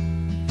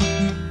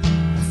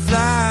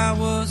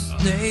 Flowers,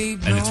 they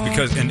And it's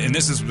because, and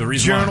this is the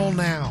reason Journal why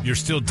now. you're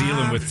still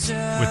dealing with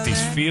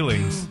these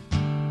feelings,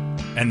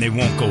 and they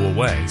won't go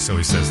away. So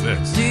he says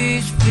this.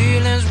 these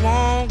feelings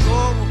won't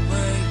go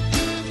away.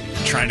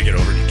 You're trying to get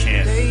over it, you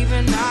can't. They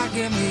even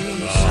knocking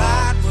me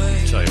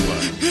sideways. Tell you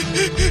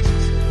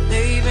what.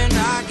 They even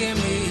knocking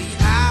me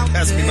out.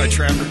 Pass me my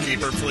Trapper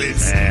Keeper,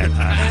 please. Man,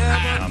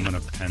 I'm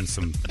gonna pen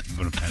some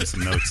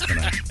notes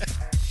tonight.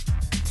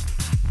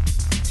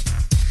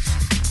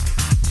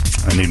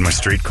 I need my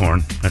street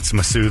corn. That's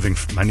my soothing.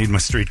 I need my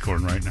street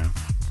corn right now.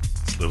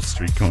 It's a little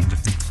street corn.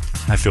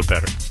 I feel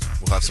better.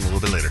 We'll have some a little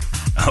bit later.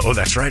 Oh,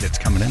 that's right. It's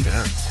coming in.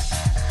 Yeah.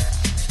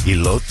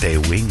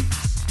 Elote wings.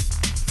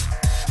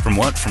 From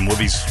what? From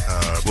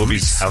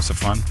Whoopi's House of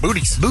Fun?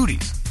 Booties.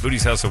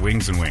 Booty's House of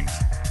Wings and Wings.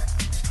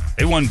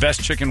 They won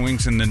Best Chicken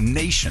Wings in the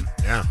nation.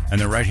 Yeah. And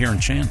they're right here in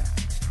Chandler.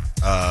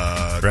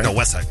 Right? No,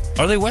 West Side.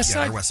 Are they West Yeah,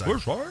 Side? they're West Side.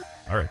 Where's Hard?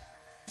 All right.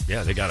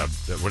 Yeah, they're going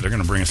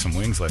to bring us some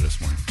wings later this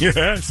morning.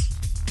 Yes.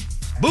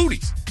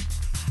 Booties.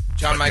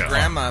 John, my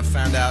grandma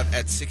found out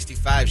at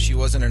 65 she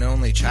wasn't an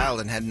only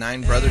child and had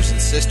 9 brothers and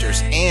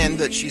sisters, and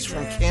that she's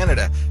from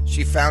Canada.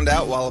 She found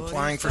out while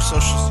applying for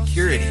Social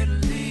Security.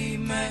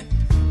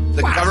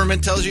 The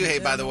government tells you, hey,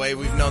 by the way,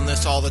 we've known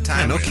this all the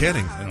time. Yeah, no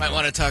kidding. Might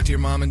want to talk to your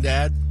mom and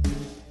dad.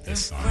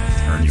 This song will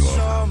turn you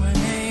over.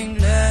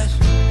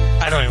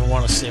 I don't even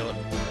want to see it.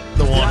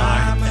 The one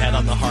I had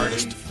on the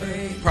hardest.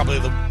 Probably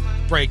the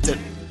break that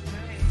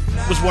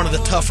was one of the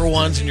tougher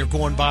ones, and you're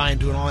going by and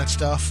doing all that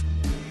stuff.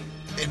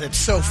 And it's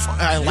so fun.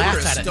 I laugh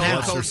at it Stone now.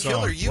 What's your Cold song?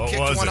 Killer. You What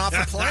kicked was one it? off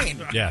a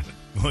plane. Yeah.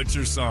 What's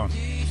your song?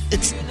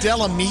 It's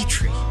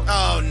Delamitri.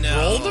 Oh, no.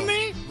 Roll to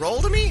me?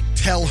 Roll to me?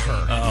 Tell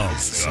her. Oh,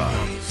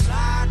 God.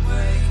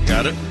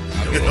 Got it?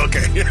 Got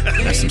Okay.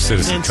 That's some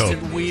Citizen Coke.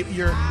 Instant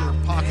your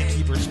pocket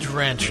keeper's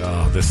drenched.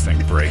 Oh, this thing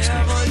breaks me.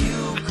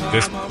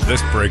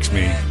 This breaks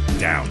me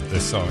down.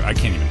 This song, I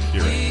can't even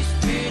hear it.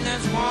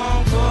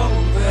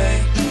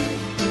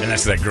 And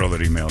that's that girl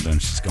that emailed in.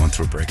 She's going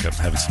through a breakup,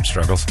 having some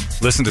struggles.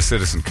 Listen to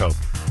Citizen Cope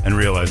and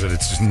realize that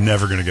it's just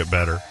never going to get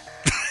better.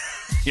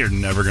 You're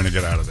never going to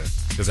get out of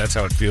this because that's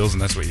how it feels,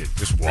 and that's what you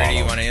just wallow. Brady,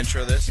 you want to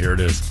intro this? Here it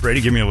is.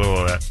 Brady, give me a little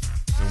of that.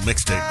 Little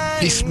mixtape.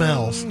 He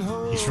smells.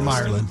 He's from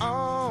Ireland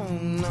I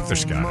think they're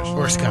Scottish.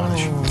 or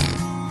Scottish.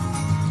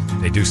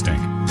 They do stink.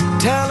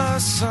 Tell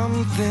us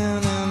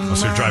something.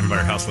 So you're driving by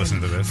your house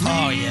listening to this.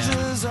 Oh yeah,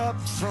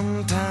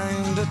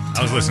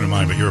 I was listening to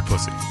mine, but you're a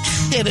pussy.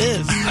 it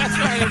is. That's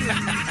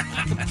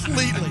right.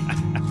 Completely.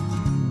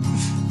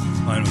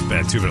 Mine was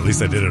bad too, but at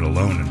least I did it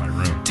alone in my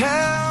room.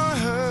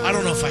 I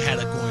don't know if I had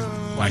it going.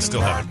 I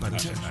still have it. I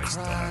still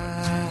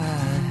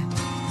have it.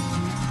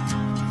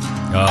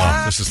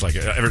 Oh, this is like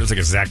it's like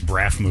a Zach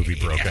Braff movie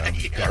broke out.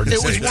 Garden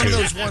It was State one of 2.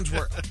 those ones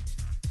where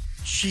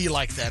she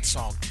liked that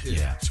song too.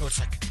 Yeah. So it's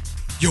like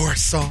your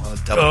song.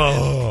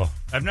 Oh,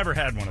 I've never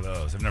had one of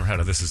those. I've never had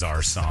a "This Is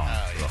Our Song."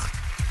 Ugh.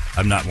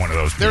 I'm not one of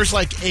those. There's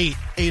people. like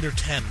eight or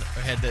 10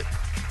 ahead that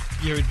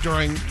you're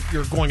going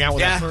out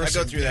with Yeah, that person.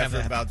 I go through you that have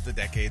for about the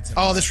decades.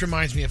 Oh, this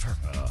reminds me of her.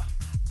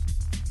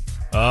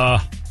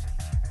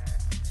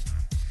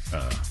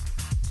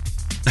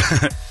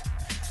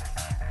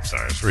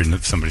 Sorry, I was reading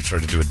that somebody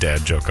tried to do a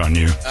dad joke on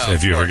you. Oh,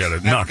 Have you of ever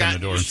course. got a knock on I've the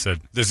door and said,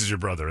 "This is your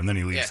brother," and then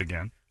he leaves Yeah.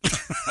 again?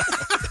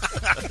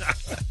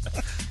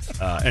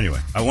 Anyway,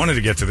 I wanted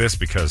to get to this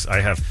because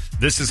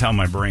this is how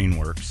my brain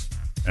works,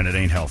 and it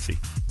ain't healthy.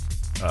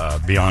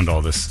 Beyond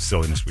all this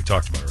silliness we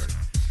talked about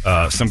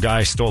already. Some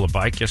guy stole a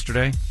bike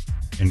yesterday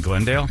in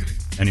Glendale,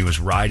 and he was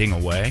riding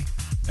away,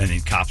 and the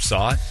cops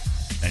saw it,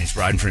 and he's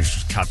riding for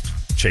his cop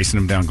chasing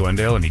him down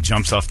Glendale, and he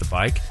jumps off the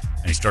bike,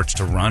 and he starts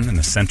to run in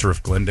the center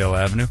of Glendale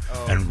Avenue,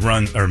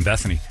 or in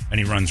Bethany, and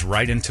he runs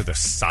right into the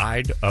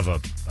side of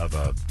a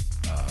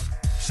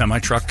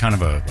semi-truck, kind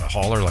of a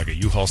hauler, like a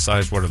U-Haul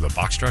size. What are the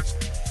box trucks?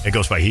 It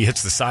goes by. He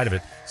hits the side of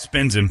it,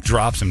 spins him,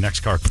 drops him.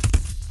 Next car,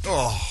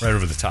 right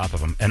over the top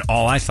of him. And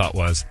all I thought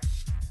was,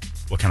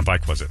 what kind of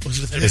bike was it?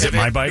 Is it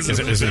my bike? Is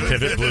it a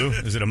Pivot blue?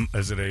 Is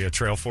it a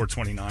Trail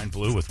 429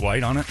 blue with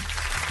white on it?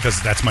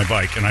 Because that's my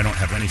bike, and I don't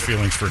have any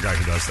feelings for a guy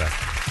who does that.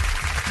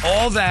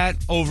 All that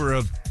over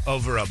a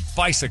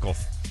bicycle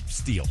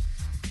steal.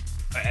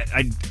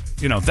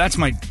 That's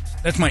my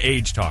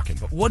age talking.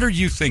 But what are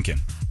you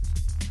thinking?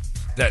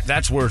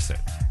 That's worth it.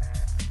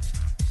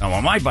 Now,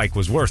 while my bike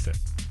was worth it,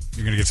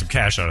 you're going to get some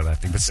cash out of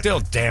that thing. But still,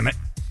 damn it.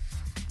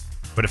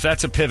 But if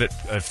that's a pivot,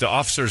 if the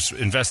officer's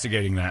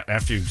investigating that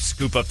after you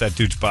scoop up that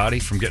dude's body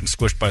from getting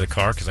squished by the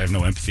car, because I have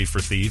no empathy for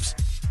thieves,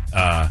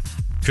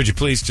 could you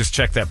please just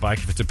check that bike?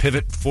 If it's a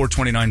Pivot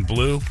 429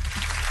 blue,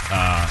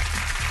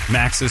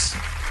 Maxxis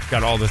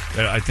got all the.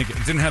 I think it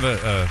didn't have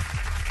I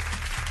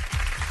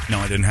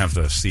didn't have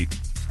the seat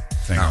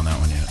thing on that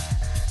one yet.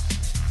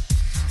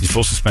 The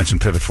full suspension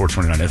Pivot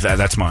 429.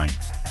 That's mine.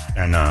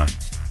 And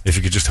if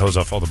you could just hose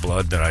off all the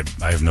blood, that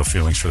I have no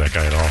feelings for that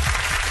guy at all.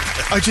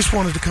 I just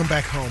wanted to come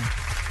back home.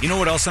 You know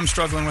what else I'm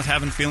struggling with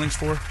having feelings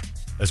for?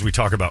 As we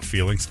talk about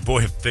feelings,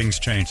 boy, have things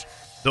changed.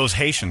 Those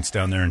Haitians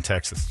down there in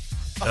Texas.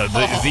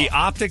 The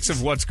optics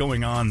of what's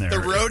going on there. The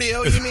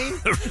rodeo, you mean?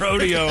 The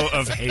rodeo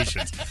of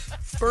Haitians.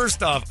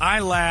 First off, I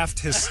laughed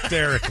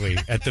hysterically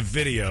at the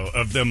video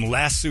of them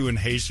lassoing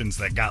Haitians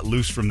that got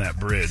loose from that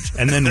bridge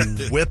and then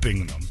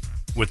whipping them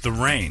with the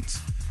reins.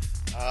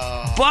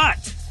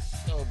 But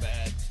So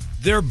bad.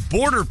 they're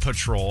border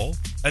patrol,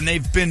 and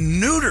they've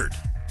been neutered.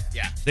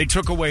 Yeah. They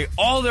took away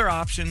all their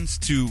options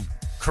to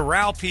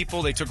corral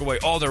people. They took away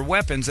all their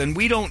weapons, and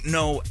we don't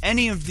know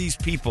any of these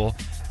people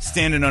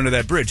standing under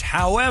that bridge.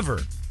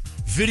 However,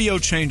 video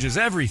changes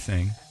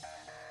everything.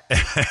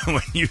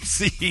 When you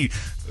see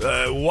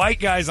white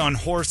guys on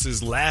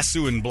horses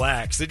lassoing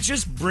blacks, it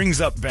just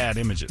brings up bad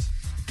images.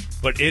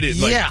 But it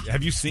is like, Yeah.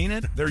 have you seen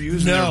it? They're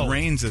using No. their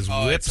reins as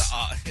whips.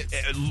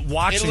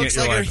 Watching It looks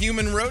you're like a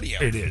human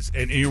rodeo. It is,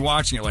 and you're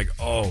watching it like,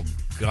 oh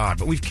God!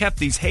 But we've kept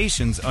these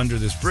Haitians under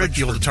this Like bridge.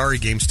 the old Atari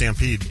game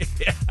Stampede. It is.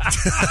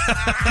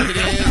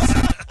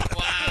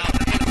 Wow.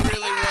 It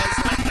really was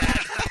like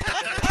that.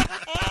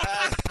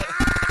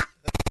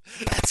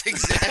 That's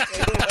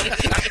exactly what it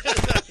is. You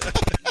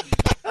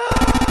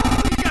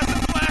got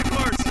the black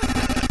horse.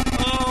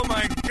 Oh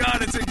my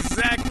God! It's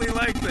exactly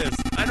like this.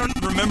 I don't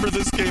remember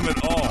this game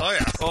at all. Oh,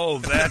 yeah. Oh,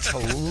 that's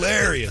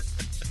hilarious.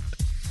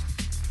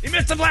 You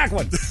missed the black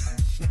one.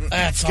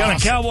 That's What kind of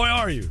awesome. cowboy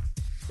are you?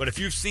 But if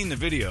you've seen the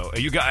video,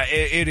 you got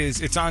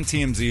it's on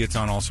TMZ, it's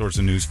on all sorts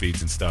of news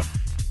feeds and stuff.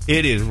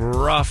 It is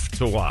rough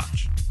to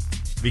watch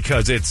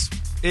because it's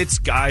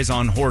guys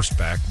on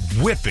horseback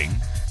whipping.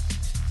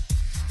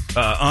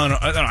 I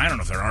don't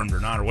know if they're armed or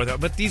not or what,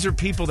 but these are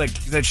people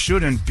that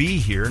shouldn't be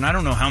here, and I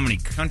don't know how many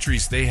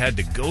countries they had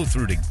to go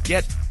through to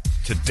get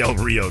to Del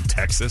Rio,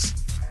 Texas.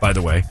 By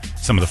the way,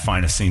 some of the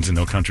finest scenes in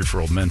No Country for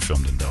Old Men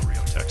filmed in Del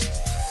Rio, Texas,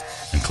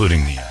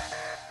 including the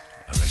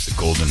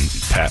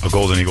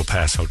Golden Eagle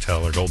Pass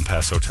Hotel, or Golden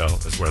Pass Hotel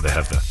is where they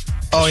have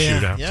Oh, yeah.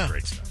 Shootout. Yeah.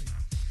 Great stuff.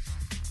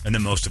 And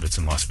then most of it's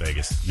in Las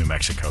Vegas, New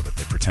Mexico, that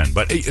they pretend.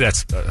 But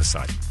that's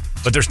aside.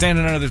 But they're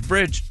standing under this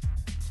bridge.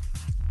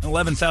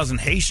 11,000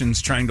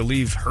 Haitians trying to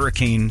leave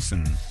hurricanes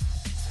and,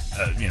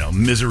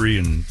 misery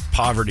and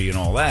poverty and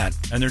all that.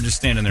 And they're just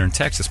standing there in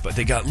Texas. But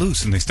they got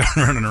loose and they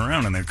started running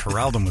around and they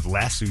corralled them with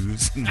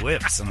lassos and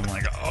whips. And I'm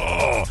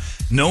like,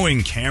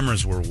 knowing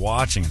cameras were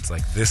watching, it's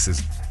like, this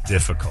is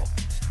difficult.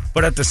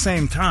 But at the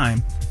same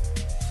time,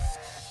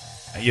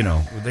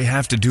 they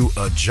have to do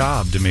a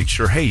job to make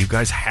sure, hey, you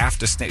guys have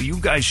to stay. You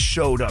guys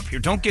showed up here.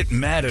 Don't get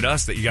mad at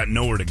us that you got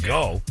nowhere to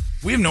go.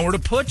 We have nowhere to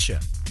put you.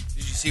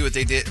 Did you see what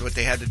they did? What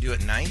they had to do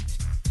at night?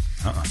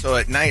 So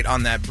at night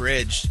on that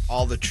bridge,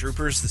 all the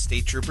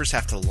state troopers,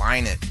 have to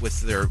line it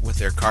with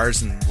their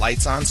cars and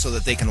lights on so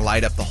that they can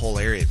light up the whole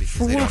area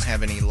because they don't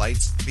have any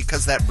lights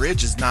because that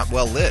bridge is not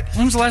well lit.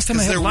 When was the last time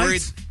they had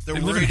lights? They're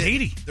live in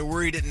Haiti. They're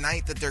worried at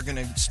night that they're going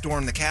to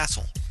storm the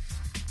castle.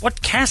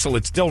 What castle?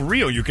 It's Del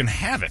Rio. You can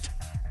have it.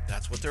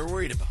 That's what they're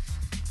worried about.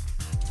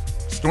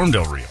 Storm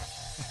Del Rio.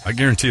 I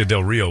guarantee you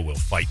Del Rio will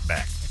fight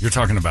back. You're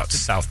talking about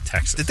South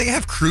Texas. Did they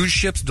have cruise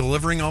ships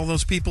delivering all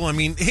those people? I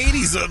mean,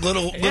 Haiti's a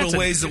little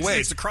ways away.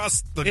 It's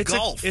across the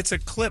Gulf. It's a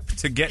clip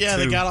to get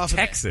they got off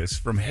Texas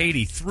from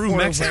Haiti through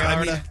Mexico.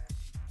 I mean,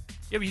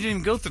 but you didn't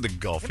even go through the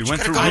Gulf. You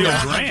went through Rio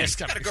Grande.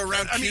 Got to go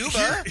around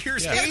Cuba.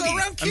 Here's Haiti. Go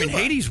around Cuba. I mean,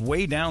 Haiti's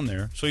way down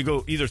there, so you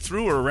go either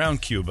through or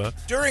around Cuba.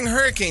 During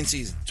hurricane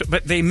season.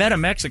 But they met a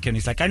Mexican.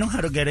 He's like, I know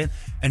how to get in.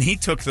 And he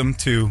took them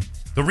to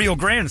the Rio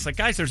Grande. It's like,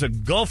 guys, there's a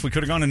Gulf. We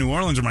could have gone to New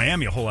Orleans or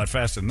Miami a whole lot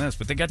faster than this.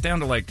 But they got down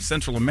to, like,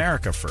 Central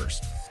America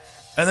first.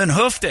 And then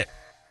hoofed it.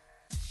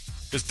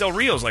 Because Del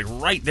Rio's, like,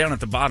 right down at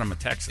the bottom of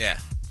Texas. Yeah.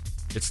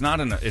 It's not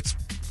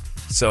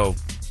so,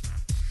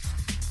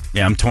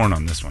 yeah, I'm torn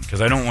on this one.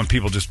 Because I don't want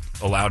people just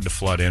allowed to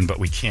flood in, but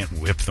we can't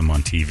whip them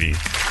on TV.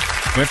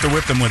 We have to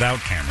whip them without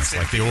cameras,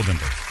 like the olden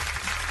days.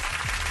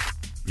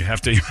 You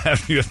have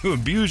to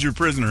abuse your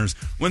prisoners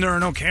when there are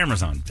no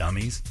cameras on,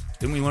 dummies.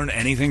 Didn't we learn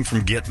anything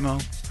from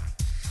Gitmo?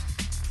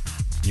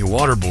 You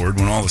waterboard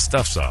when all the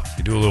stuff's off.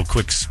 You do a little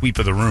quick sweep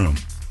of the room.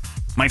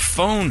 My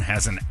phone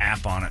has an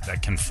app on it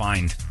that can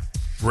find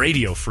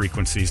radio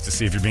frequencies to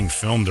see if you're being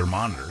filmed or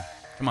monitored.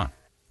 Come on.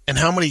 And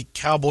how many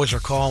cowboys are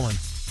calling?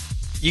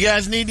 You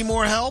guys need any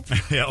more help?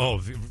 Yeah.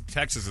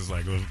 Texas is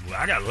like, well,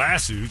 I got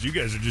lassos. You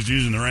guys are just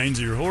using the reins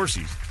of your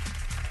horses.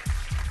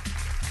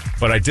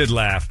 But I did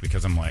laugh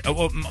because I'm like,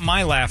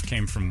 my laugh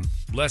came from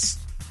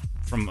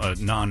a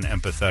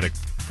non-empathetic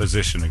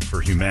positioning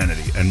for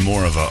humanity and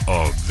more of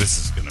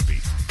this is going to be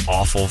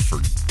awful for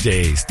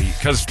days.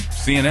 Because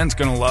CNN's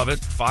going to love it.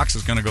 Fox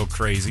is going to go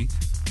crazy.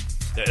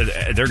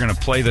 They're going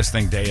to play this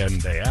thing day in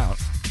and day out.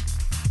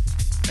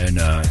 And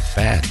it's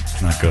bad.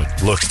 It's not good.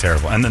 Looks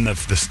terrible. And then the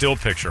still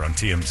picture on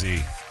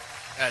TMZ.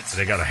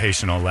 They got a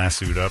Haitian all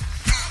lassoed up.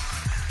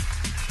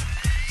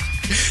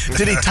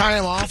 Did he tie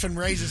him off and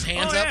raise his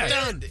hands up?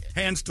 Done.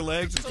 Hands to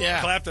legs.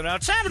 Yeah. Clapped it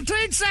out.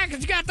 17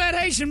 seconds. You got that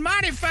Haitian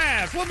mighty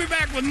fast. We'll be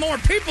back with more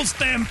People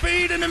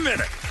Stampede in a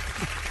minute.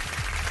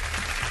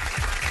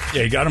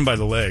 Yeah, he got him by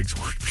the legs.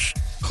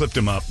 Clipped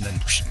him up. And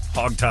then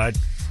hog-tied.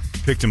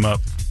 Picked him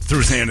up. Threw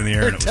his hand in the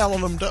air. They're telling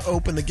him to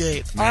open the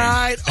gate. Man. All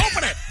right,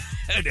 open it.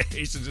 The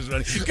Haitians just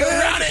running. Go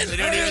around it. They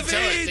don't even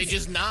tell us. They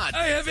just nod.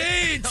 I have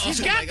AIDS. He's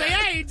got the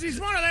AIDS. He's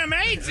one of them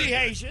AIDSy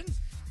Haitians.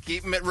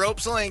 Keep him at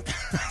rope's length.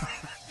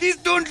 He's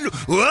doing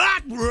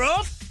what,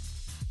 rough?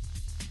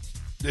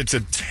 It's a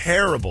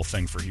terrible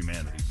thing for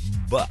humanity,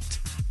 but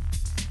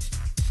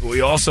we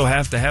also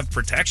have to have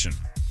protection.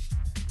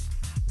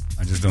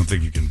 I just don't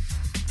think you can.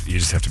 You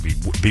just have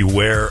to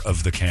beware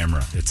of the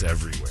camera. It's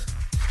everywhere.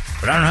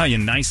 But I don't know how you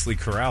nicely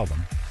corral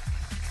them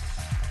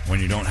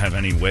when you don't have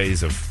any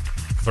ways of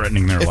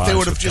threatening their lives. If they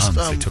would have just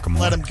they took them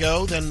let away. him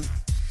go, then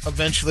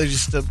eventually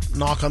just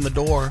knock on the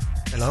door.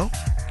 Hello?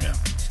 Yeah.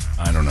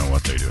 I don't know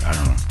what they do. I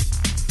don't know.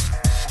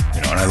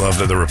 And I love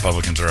that the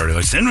Republicans are already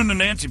like, send them to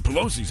Nancy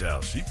Pelosi's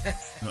house.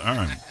 All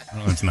right.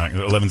 Well, that's not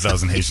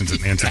 11,000 Haitians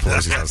at Nancy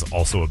Pelosi's house.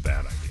 Also a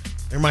bad idea.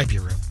 There might be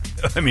room.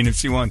 I mean, if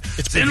she wants,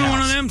 It's send big one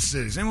of house. them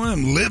cities. Send one of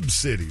them lib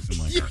cities. I'm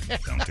like, all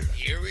right, don't do that.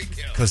 Here we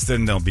go. Because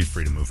then they'll be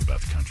free to move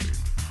about the country.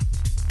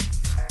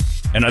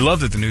 And I love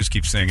that the news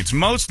keeps saying it's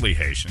mostly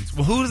Haitians.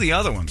 Well, who are the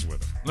other ones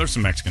with them? There's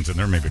some Mexicans in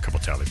there, maybe a couple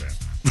Taliban.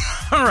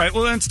 All right,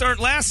 well, then start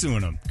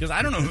lassoing them, because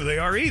I don't know who they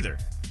are either.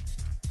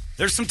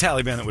 There's some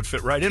Taliban that would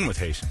fit right in with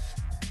Haitian.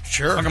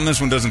 Sure. How come this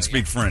one doesn't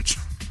speak French?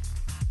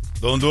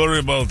 Don't worry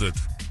about it.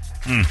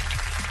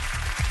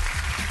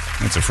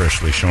 That's a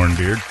freshly shorn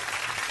beard.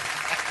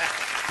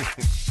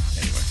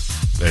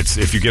 Anyway,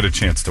 if you get a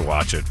chance to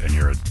watch it and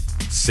you're a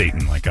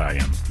Satan like I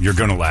am, you're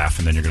going to laugh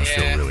and then you're going to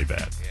feel really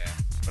bad. Yeah.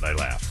 But I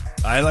laugh.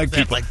 I like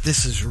people. Like,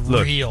 this is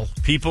Look, real.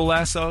 people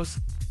lassos.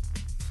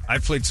 I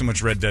played so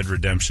much Red Dead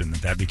Redemption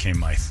that became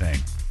my thing.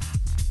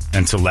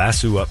 And to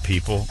lasso up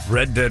people,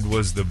 Red Dead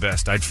was the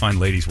best. I'd find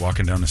ladies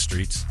walking down the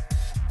streets.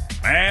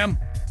 Ma'am.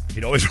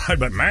 He'd always ride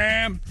by,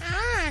 ma'am.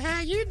 Hi,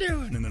 how you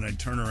doing? And then I'd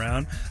turn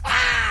around.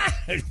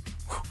 I'd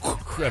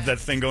grab that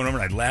thing going over,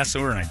 and I'd lasso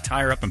her, and I'd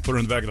tie her up and put her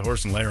in the back of the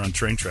horse and lay her on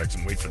train tracks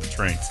and wait for the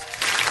trains.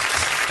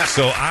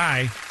 So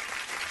I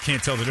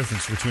can't tell the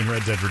difference between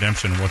Red Dead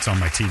Redemption and what's on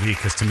my TV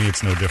because to me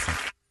it's no different.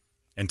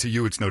 And to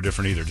you it's no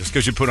different either. Just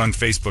because you put on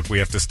Facebook we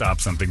have to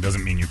stop something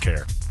doesn't mean you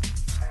care.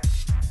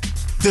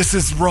 This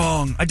is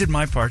wrong. I did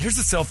my part. Here's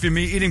a selfie of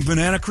me eating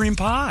banana cream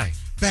pie.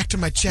 Back to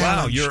my Wow,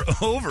 challenge. you're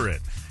over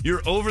it.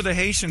 You're over the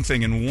Haitian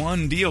thing in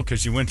one deal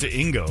because you went to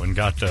Ingo and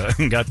got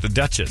the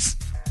Duchess.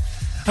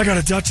 I got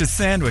a Duchess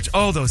sandwich.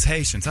 Oh, those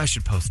Haitians. I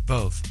should post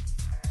both.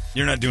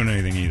 You're not doing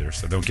anything either,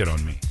 so don't get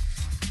on me.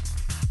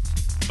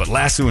 But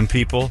lassoing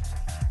people,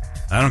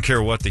 I don't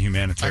care what the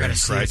humanitarian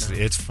crisis.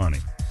 It's funny,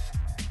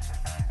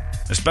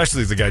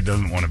 especially if the guy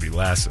doesn't want to be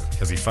lassoed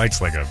because he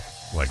fights like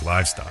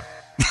livestock.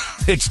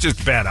 It's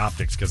just bad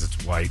optics because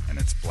it's white and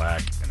it's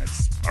black and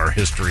it's our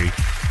history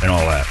and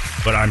all that.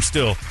 But I'm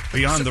still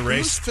beyond the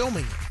race. Who's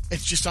filming it?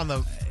 It's just on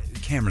the...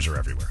 Cameras are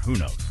everywhere. Who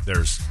knows?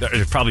 There's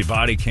probably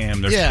body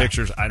cam. There's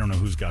pictures. I don't know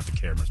who's got the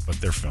cameras, but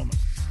they're filming.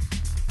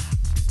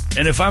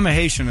 And if I'm a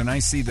Haitian and I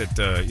see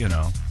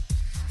that,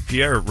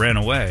 Pierre ran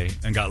away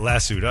and got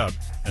lassoed up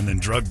and then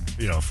drugged,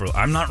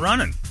 I'm not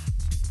running.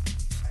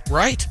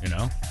 Right.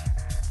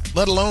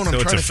 Let alone I'm So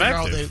it's trying to figure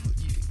out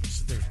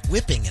effective. there's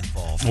whipping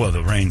involved. Well,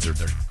 the reins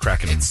they're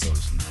cracking them with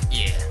those.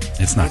 Yeah.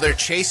 It's not. Well, they're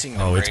chasing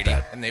them, Oh, it's Brady,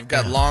 bad. and they've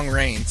got long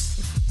reins.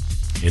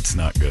 It's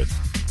not good.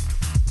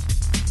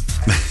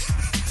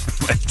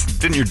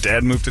 Didn't your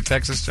dad move to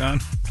Texas, John?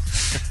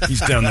 He's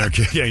down there.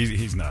 Yeah,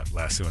 he's not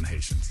lassoing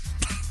Haitians.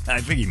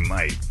 I think he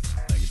might.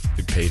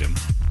 They paid him.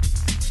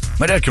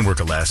 My dad can work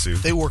a lasso.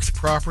 They work the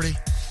property.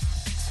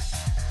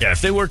 Yeah,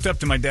 if they worked up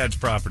to my dad's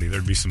property,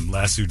 there'd be some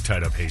lassoed,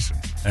 tied up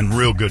Haitians. And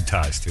real good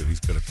ties, too. He's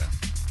good at that.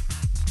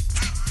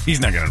 He's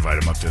not going to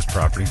invite him up to his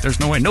property. There's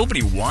no way.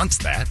 Nobody wants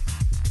that.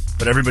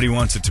 But everybody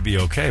wants it to be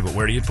okay. But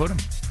where do you put him?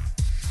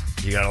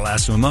 You got to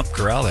lasso him up,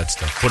 corral that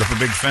stuff. Put up a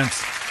big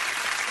fence.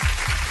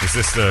 Is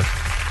this the...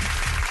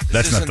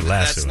 That's not the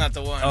lasso. That's not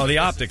the one. Oh, the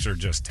optics are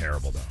just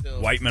terrible,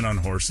 though. White men on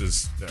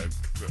horses,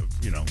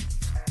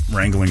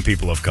 wrangling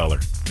people of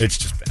color. It's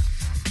just bad.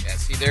 Yeah,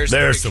 see,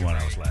 there's the one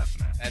I was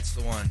laughing at. That's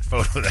the one.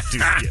 Photo of that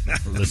dude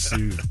getting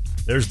lassoed.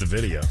 There's the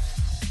video.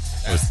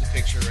 That's the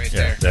picture right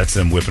there. That's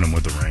them whipping him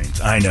with the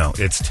reins. I know.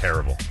 It's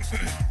terrible.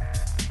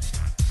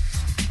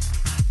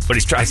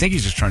 But I think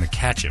he's just trying to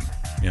catch him,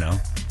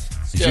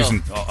 He's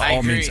using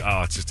all means.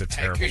 Oh, it's just a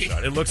terrible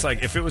shot. It looks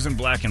like if it was in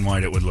black and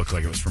white, it would look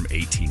like it was from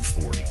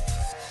 1840.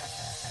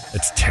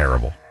 It's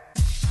terrible.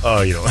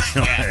 Oh,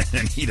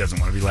 and he doesn't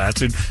want to be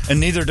lassoed, and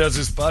neither does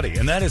his buddy.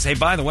 And that is, hey,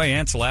 by the way,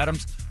 Ansel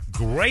Adams,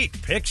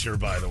 great picture,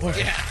 by the way.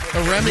 Yeah.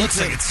 A Remington. It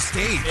looks like it's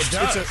staged. It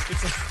does.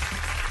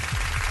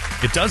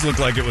 It does look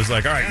like it was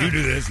like, all right, you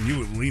do this, and you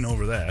would lean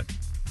over that.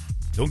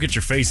 Don't get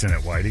your face in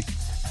it, Whitey.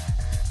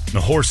 And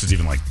the horse is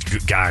even like,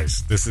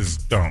 guys,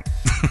 don't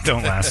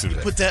lasso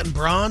that. Put that in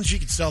bronze. You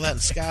could sell that in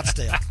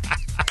Scottsdale.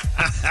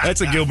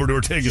 That's a Gilbert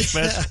Ortega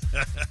special.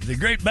 The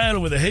great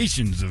battle with the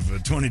Haitians of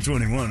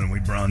 2021, and we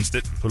bronzed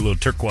it, put a little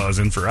turquoise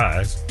in for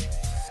eyes.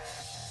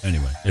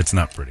 Anyway, it's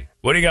not pretty.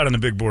 What do you got on the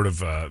big board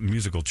of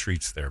musical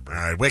treats there, bro?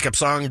 All right, Wake Up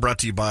Song brought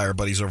to you by our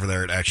buddies over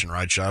there at Action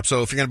Ride Shop.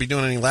 So if you're going to be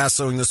doing any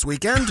lassoing this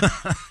weekend,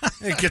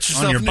 get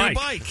yourself on your a new bike.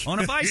 bike. On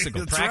a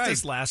bicycle. That's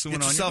Practice right. lassoing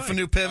Get on yourself your a bike.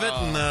 new pivot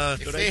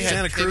and If they had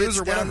Santa Cruz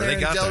or pivots down whatever. there They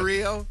in got Del that.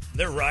 Rio.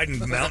 They're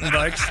riding mountain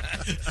bikes.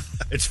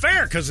 It's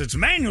fair because it's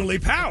manually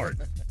powered.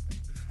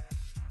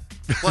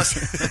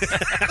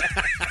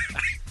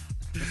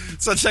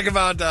 So check them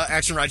out,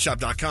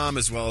 actionrideshop.com,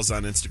 as well as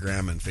on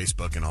Instagram and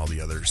Facebook and all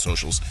the other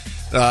socials.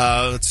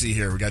 Let's see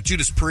here. We got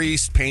Judas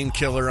Priest,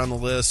 Painkiller on the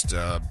list,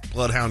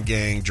 Bloodhound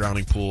Gang,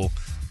 Drowning Pool,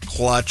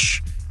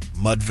 Clutch,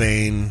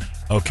 Mudvayne.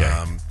 Okay.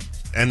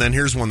 And then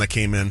here's one that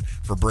came in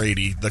for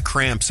Brady. The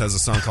Cramps has a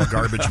song called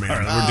Garbage Man. All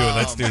right,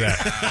 let's do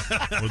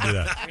that. We'll do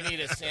that. We need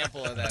a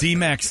sample of that.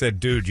 D-Mac said,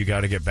 dude, you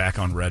got to get back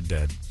on Red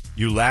Dead.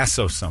 You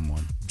lasso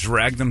someone,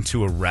 drag them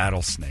to a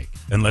rattlesnake,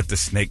 and let the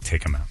snake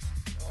take them out.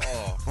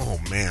 Oh,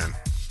 man.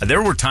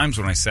 There were times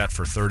when I sat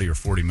for 30 or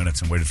 40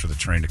 minutes and waited for the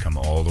train to come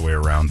all the way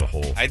around the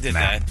whole I did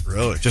map, that.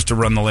 Really? just to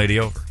run the lady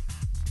over.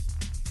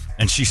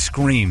 And she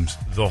screams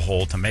the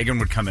whole time. Megan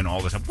would come in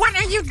all the time. What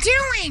are you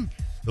doing?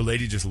 The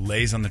lady just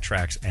lays on the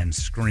tracks and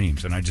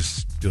screams, and I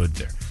just stood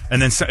there.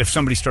 And then if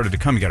somebody started to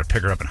come, you got to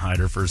pick her up and hide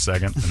her for a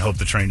second and hope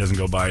the train doesn't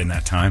go by in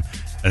that time,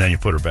 and then you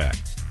put her back.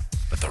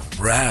 But the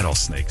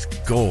rattlesnake's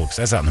gold, because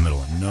that's out in the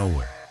middle of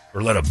nowhere.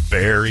 Or let a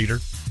bear eat her.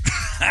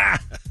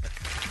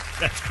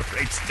 That's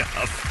great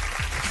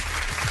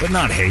stuff. But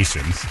not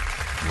Haitians.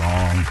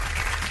 Wrong.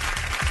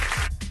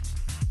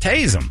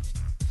 Tase them.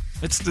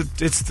 It's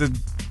the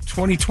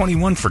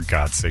 2021, for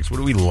God's sakes. What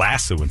are we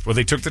lassoing? Well,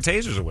 they took the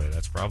tasers away.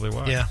 That's probably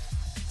why. Yeah.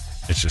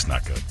 It's just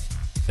not good.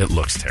 It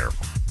looks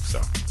terrible. So,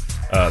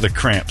 the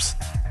Cramps.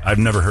 I've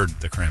never heard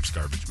the Cramps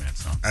Garbage Man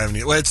song. I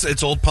haven't. Well,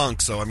 it's old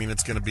punk, so I mean,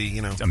 it's going to be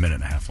It's a minute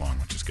and a half long,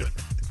 which is good.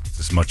 It's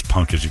as much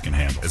punk as you can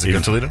handle. Is it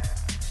good, Toledo?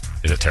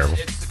 Is it terrible?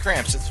 It's the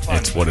Cramps. It's fun.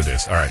 It's what it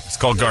is. All right. It's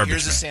called Garbage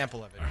Here's a Man.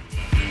 sample of it.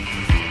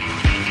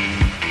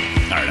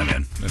 All right, I'm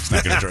in. It's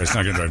not going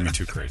to drive me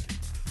too crazy.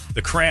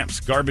 The Cramps,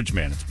 Garbage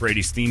Man. It's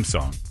Brady's theme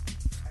song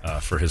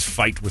for his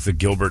fight with the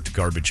Gilbert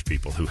garbage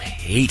people who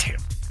hate him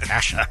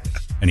passionately,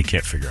 and he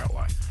can't figure out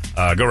why.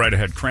 Go right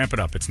ahead. Cramp it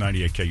up. It's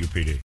 98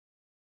 KUPD.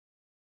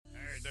 All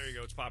right, there you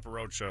go. It's Papa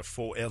Roach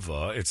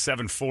forever. It's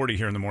 7:40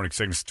 here in the morning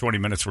sickness. 20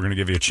 minutes. We're going to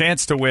give you a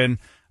chance to win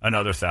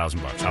another $1,000.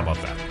 How about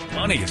that?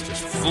 Money is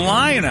just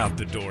flying out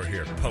the door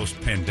here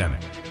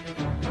post-pandemic.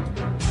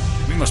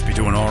 We must be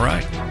doing all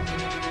right.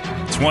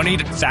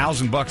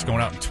 $20,000 going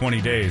out in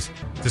 20 days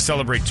to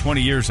celebrate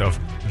 20 years of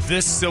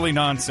this silly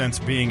nonsense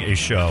being a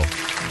show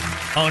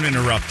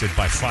uninterrupted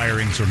by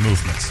firings or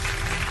movements.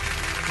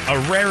 A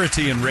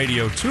rarity in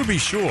radio, to be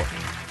sure.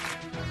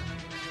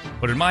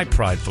 But in my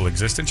prideful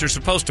existence, you're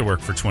supposed to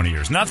work for 20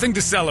 years. Nothing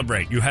to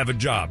celebrate. You have a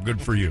job.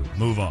 Good for you.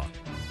 Move on.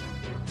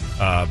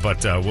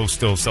 But we'll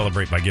still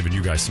celebrate by giving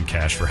you guys some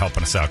cash for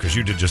helping us out, because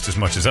you did just as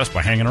much as us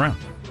by hanging around.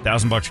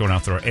 $1,000 going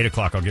out there. 8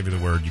 o'clock, I'll give you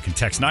the word. You can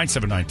text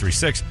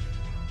 97936.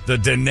 The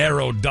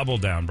Dinero Double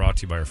Down, brought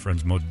to you by our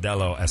friends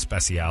Modelo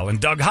Especial and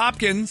Doug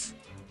Hopkins.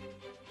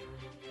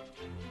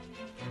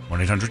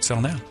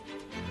 1-800-SELL-NOW.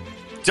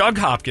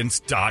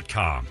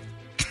 DougHopkins.com.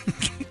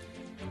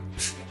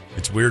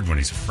 It's weird when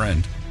he's a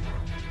friend.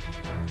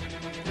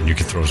 And you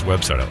can throw his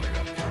website out like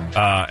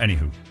that.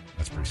 Anywho,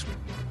 that's pretty sweet.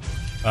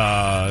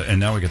 And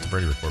now we get the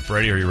Brady Report.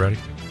 Brady, are you ready?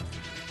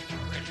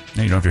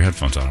 No, you don't have your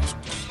headphones on. I was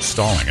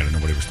stalling. I didn't know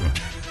what he was doing.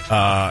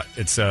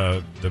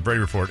 The Brady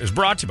Report is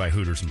brought to you by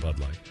Hooters and Bud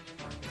Light.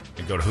 You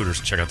can go to Hooters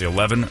and check out the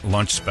 11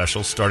 lunch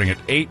specials starting at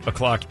 8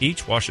 o'clock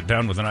each. Wash it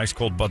down with an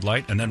ice-cold Bud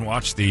Light, and then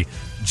watch the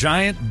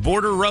giant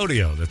border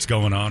rodeo that's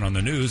going on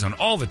the news on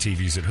all the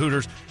TVs at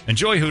Hooters.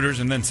 Enjoy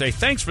Hooters, and then say,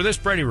 thanks for this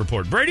Brady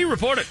Report. Brady,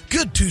 report it.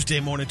 Good Tuesday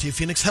morning to you,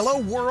 Phoenix. Hello,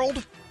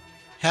 world.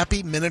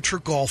 Happy Miniature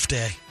Golf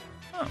Day.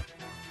 Oh,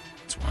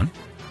 that's one.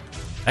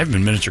 I haven't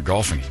been miniature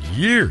golfing in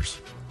years.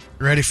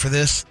 Ready for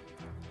this?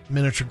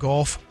 Miniature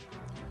golf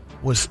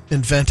was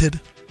invented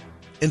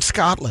in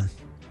Scotland.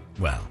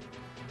 Well,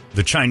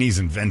 the Chinese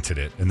invented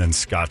it, and then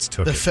Scots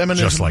took it. The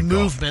feminism just like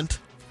movement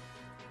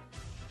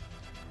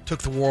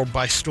took the world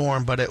by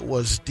storm, but it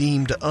was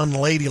deemed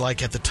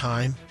unladylike at the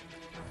time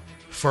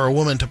for a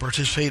woman to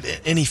participate in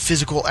any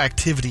physical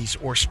activities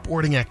or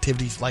sporting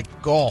activities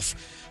like golf.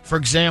 For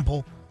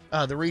example,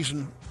 the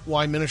reason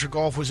why miniature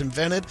golf was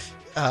invented,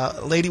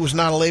 a lady was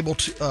not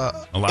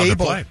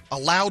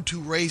allowed to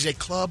raise a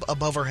club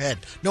above her head.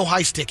 No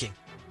high sticking.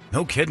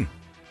 No kidding.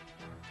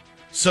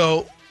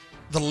 So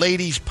the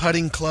ladies'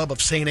 putting club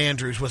of St.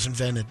 Andrews was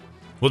invented.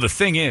 Well, the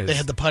thing is, they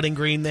had the putting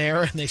green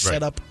there, and they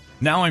set up.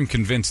 Now I'm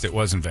convinced it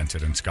was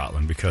invented in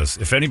Scotland, because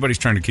if anybody's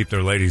trying to keep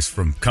their ladies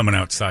from coming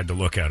outside to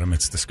look at them,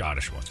 it's the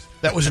Scottish ones.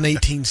 That was in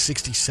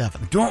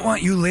 1867. Don't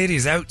want you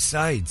ladies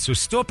outside, so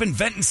stop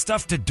inventing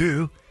stuff to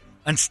do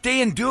and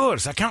stay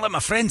indoors. I can't let my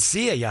friends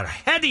see you. You're a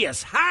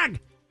hideous hag.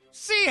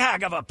 Sea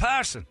hag of a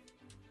person.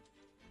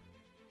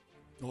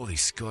 All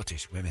these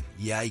Scottish women.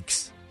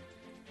 Yikes.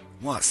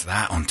 What's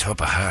that on top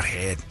of her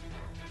head?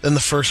 Then the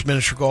first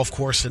miniature golf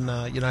course in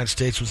the United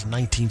States was in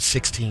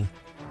 1916.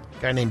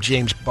 A guy named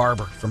James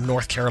Barber from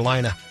North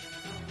Carolina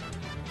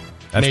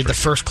made the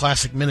first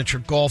classic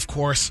miniature golf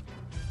course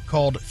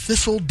called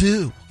Thistle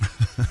Dew.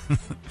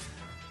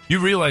 You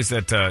realize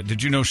that,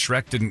 did you know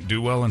Shrek didn't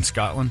do well in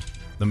Scotland,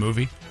 the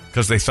movie?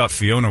 Because they thought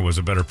Fiona was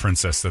a better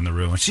princess than the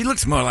real one. She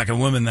looks more like a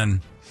woman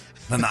than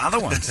the other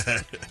ones.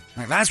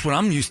 Like, that's what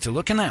I'm used to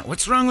looking at.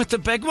 What's wrong with the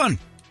big one?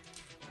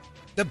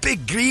 The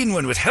big green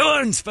one with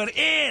horns for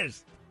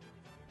ears.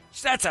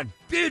 That's a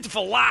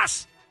beautiful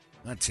lass.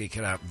 I'll take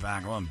her out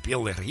back on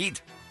Billy Reed.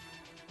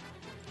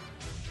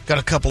 Got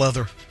a couple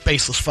other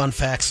baseless fun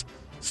facts.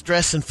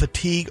 Stress and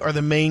fatigue are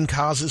the main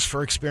causes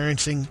for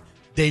experiencing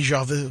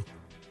deja vu.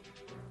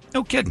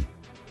 No kidding.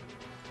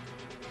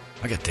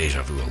 I get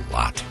deja vu a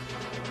lot.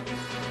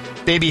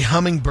 Baby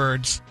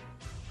hummingbirds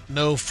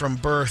know from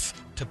birth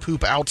to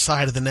poop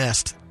outside of the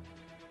nest.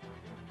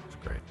 That's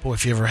great. Boy,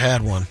 if you ever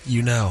had one,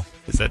 you know.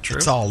 Is that true?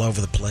 It's all over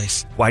the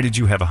place. Why did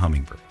you have a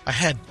hummingbird? I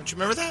had. Don't you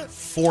remember that?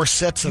 4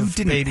 sets You of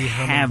didn't baby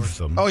have hummingbirds.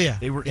 them. Oh, yeah.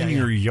 They were Yeah, in yeah.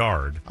 your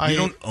yard. I- You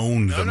don't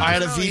own them. No, I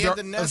had a, he had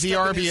the nest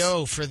up in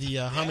VRBO for the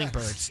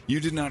hummingbirds. You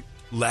did not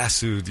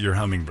lasso your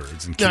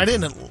hummingbirds. And No, I keep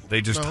them. didn't.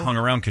 They just No. hung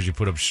around because you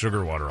put up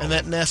sugar water on And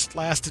that nest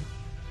lasted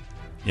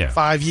yeah.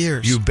 5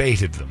 years. You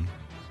baited them.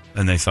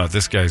 And they thought,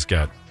 this guy's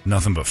got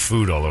nothing but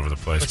food all over the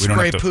place. Let's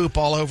spray poop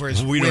all over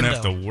his We window. don't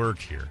have to work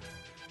here.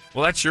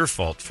 Well, that's your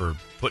fault for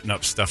putting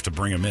up stuff to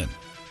bring them in.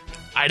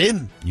 I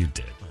didn't. You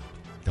did.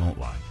 Don't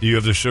lie. Do you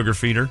have the sugar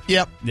feeder?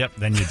 Yep. Yep,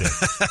 then you did.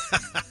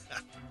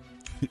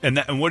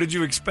 And what did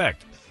you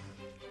expect?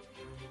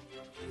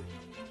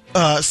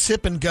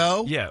 Sip and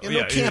go. Yeah, You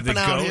know, camping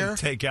they out go, here.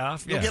 take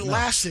off. You'll get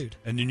lassoed.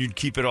 And then you'd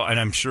keep it all, and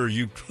I'm sure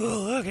oh,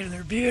 look at it,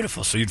 they're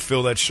beautiful. So you'd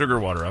fill that sugar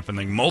water up, and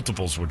then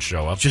multiples would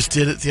show up. Just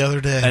did it the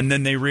other day. And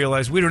then they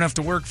realized we don't have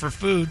to work for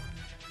food.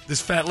 This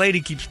fat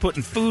lady keeps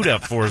putting food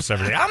up for us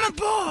every day. I'm a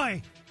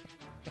boy.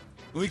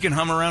 We can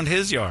hum around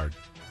his yard.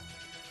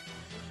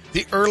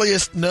 The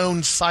earliest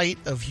known site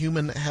of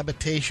human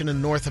habitation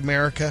in North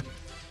America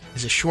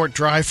is a short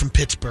drive from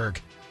Pittsburgh.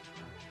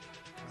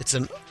 It's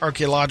an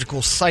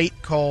archaeological site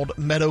called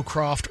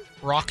Meadowcroft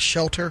Rock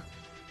Shelter.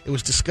 It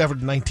was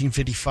discovered in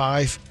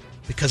 1955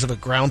 because of a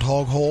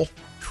groundhog hole.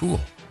 Cool.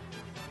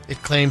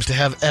 It claims to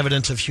have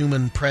evidence of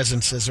human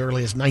presence as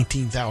early as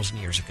 19,000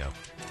 years ago.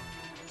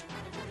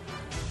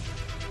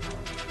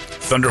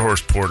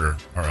 Thunderhorse Porter,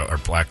 our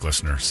black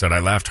listener, said, I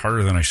laughed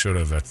harder than I should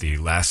have at the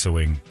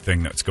lassoing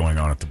thing that's going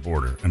on at the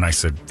border. And I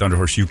said,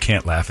 Thunderhorse, you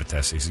can't laugh at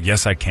this. He said,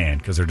 yes, I can,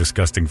 because they're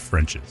disgusting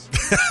Frenches.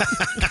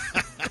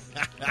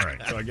 All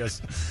right, so I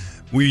guess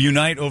we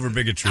unite over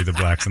bigotry, the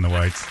blacks and the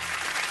whites.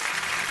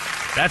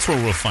 That's where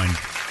we'll find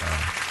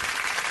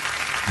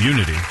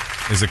unity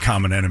is a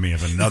common enemy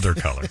of another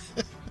color.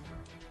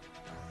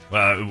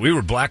 We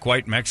were black,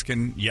 white,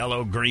 Mexican,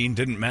 yellow, green,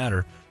 didn't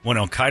matter. When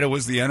Al-Qaeda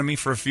was the enemy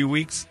for a few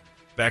weeks,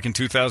 back in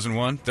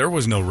 2001, there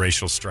was no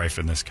racial strife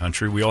in this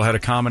country. We all had a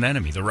common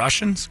enemy. The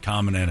Russians,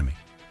 common enemy.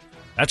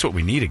 That's what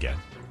we need again.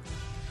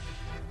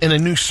 In a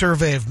new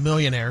survey of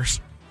millionaires,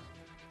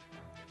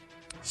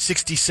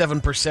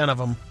 67% of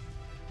them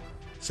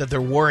said they're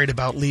worried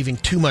about leaving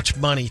too much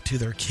money to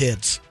their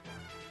kids.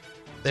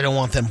 They don't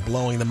want them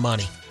blowing the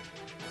money.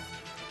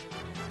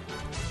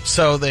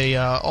 So they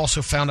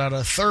also found out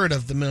a third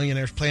of the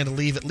millionaires plan to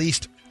leave at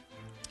least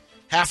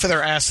half of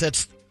their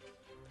assets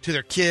to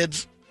their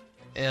kids,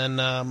 and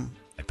I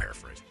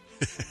paraphrase.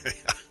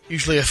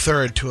 usually a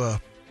third to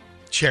a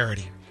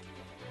charity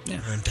Yeah.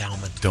 or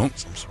endowment. Don't of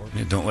some sort.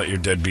 Yeah, don't let your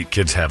deadbeat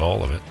kids have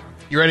all of it.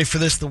 You ready for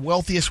this? The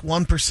wealthiest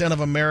 1% of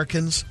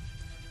Americans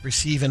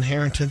receive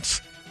inheritance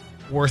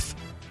worth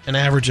an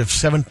average of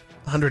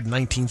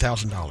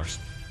 $719,000,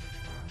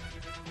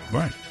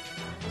 Right.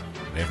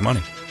 They have money.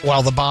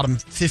 while the bottom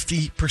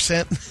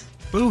 50%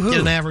 Boo-hoo.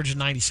 get an average of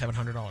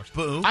 $9,700.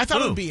 Boo. I thought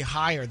it Boo. would be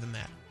higher than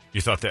that. You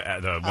thought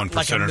that the 1%ers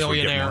Like a would get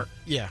millionaire. more?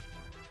 Yeah.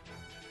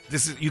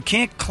 You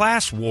can't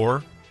class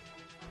war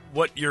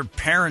what your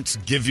parents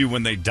give you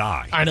when they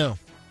die. I know.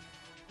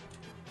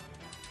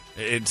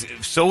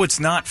 It's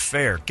not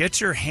fair.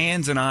 Get your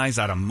hands and eyes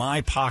out of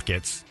my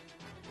pockets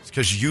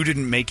because you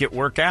didn't make it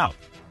work out.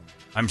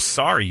 I'm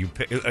sorry.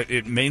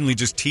 It mainly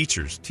just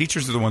teachers.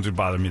 Teachers are the ones who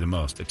bother me the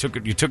most.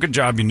 You took a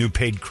job you knew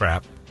paid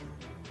crap,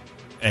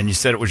 and you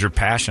said it was your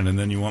passion, and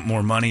then you want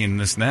more money and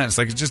this and that. It's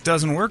like it just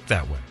doesn't work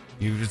that way.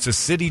 It's a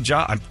city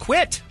job. I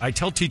quit. I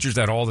tell teachers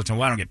that all the time.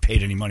 Well, I don't get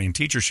paid any money, and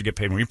teachers should get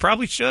paid more. You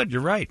probably should.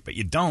 You're right, but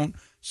you don't.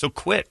 So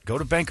quit. Go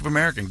to Bank of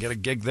America and get a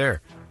gig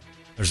there.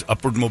 There's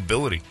upward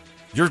mobility.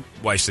 Your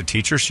wife's a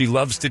teacher. She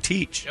loves to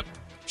teach. Yep.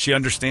 She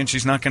understands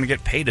she's not going to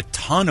get paid a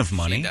ton of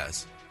money. She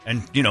does.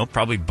 And,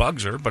 probably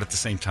bugs her, but at the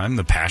same time,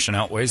 the passion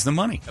outweighs the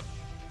money. Yep.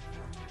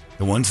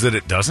 The ones that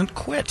it doesn't,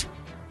 quit.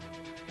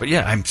 But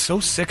yeah, I'm so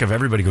sick of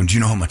everybody going, do you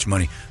know how much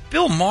money?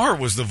 Bill Maher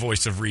was the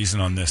voice of reason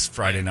on this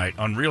Friday night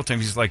on Real Time.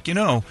 He's like,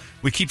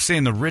 we keep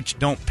saying the rich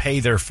don't pay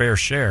their fair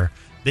share.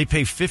 They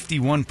pay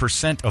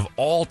 51% of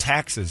all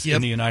taxes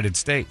in the United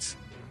States.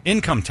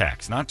 Income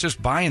tax, not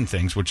just buying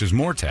things, which is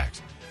more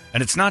tax.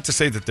 And it's not to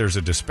say that there's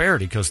a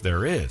disparity, because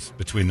there is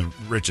between the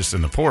richest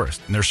and the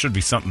poorest. And there should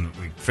be something that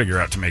we figure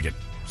out to make it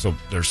so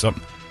there's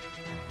something.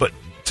 But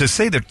to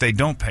say that they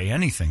don't pay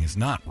anything is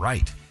not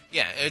right.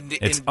 Yeah,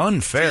 It's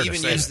unfair to even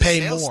say use that. the Pay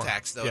sales more.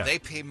 tax, though. Yeah. They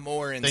pay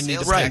more in They need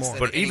sales to pay tax more. than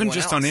But even anyone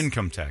just else. on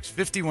income tax,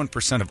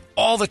 51% of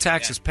all the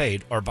taxes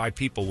paid are by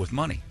people with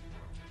money.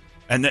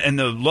 And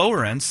the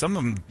lower end, some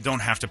of them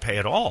don't have to pay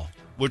at all,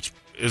 which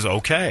is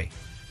okay.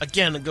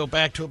 Again, to go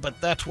back to it,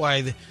 but that's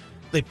why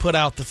they put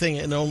out the thing,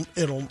 and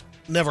it'll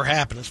never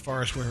happen as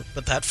far as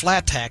but that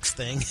flat tax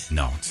thing,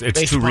 No, it's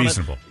Based too upon it,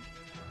 reasonable.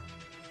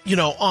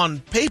 on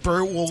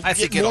paper, we'll I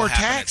think get it'll more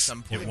happen at tax.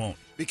 some point. It won't.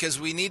 Because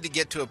we need to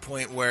get to a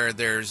point where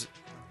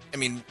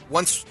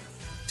once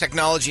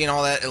technology and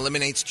all that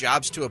eliminates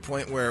jobs to a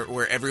point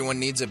where everyone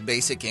needs a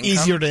basic income.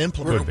 Easier to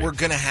implement. Could be. We're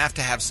going to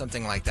have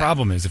something like that.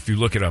 Problem is, if you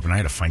look it up, and I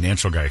had a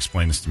financial guy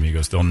explain this to me, he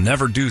goes, they'll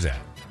never do that.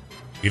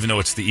 Even though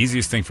it's the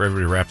easiest thing for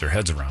everybody to wrap their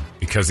heads around,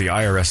 because the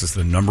IRS is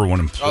the number one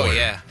employer Oh,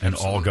 yeah, in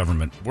absolutely. all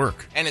government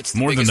work. And it's the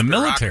more than biggest the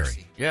military.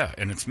 bureaucracy. Yeah,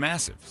 and it's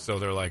massive. So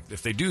they're like,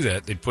 if they do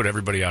that, they'd put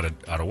everybody out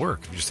of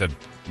work. If you just said,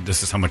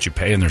 this is how much you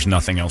pay and there's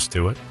nothing else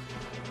to it.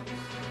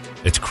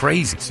 It's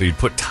crazy. So you'd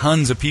put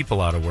tons of people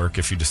out of work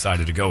if you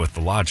decided to go with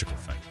the logical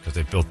thing, because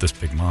they built this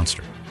big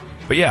monster.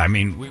 But yeah,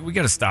 we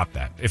got to stop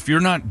that. If you're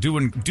not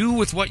do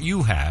with what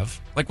you have,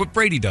 like what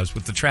Brady does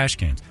with the trash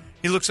cans.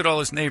 He looks at all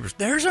his neighbors.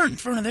 Theirs aren't in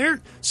front of theirs.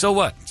 So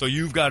what? So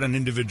you've got an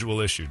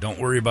individual issue. Don't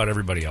worry about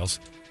everybody else.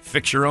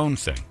 Fix your own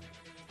thing.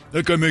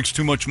 That guy makes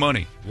too much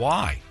money.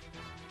 Why?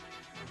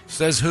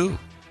 Says who?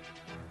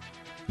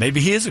 Maybe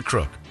he is a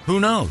crook.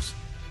 Who knows?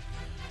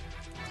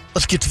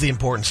 Let's get to the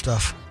important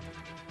stuff.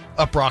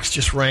 Uproxx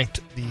just ranked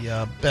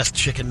the best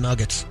chicken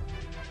nuggets.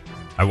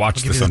 I watched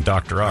I'll give this you on the-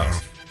 Dr.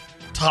 Oz.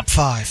 Top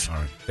 5. All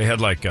right. They had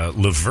like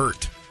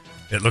Levert.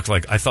 It looked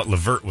like, I thought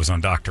Levert was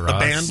on Dr. Oz.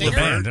 band, The Levert?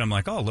 band. And I'm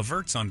like,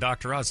 Levert's on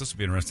Dr. Oz. This would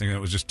be interesting. And it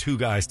was just two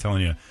guys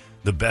telling you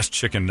the best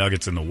chicken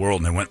nuggets in the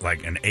world. And they went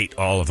and ate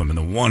all of them. And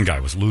the one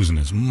guy was losing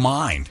his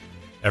mind.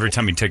 Every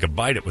time he'd take a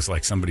bite, it was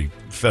like somebody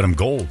fed him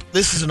gold.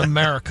 This is in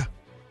America.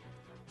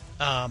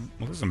 Well,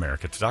 this is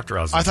America. It's Dr.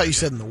 Oz. I thought you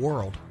said in the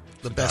world.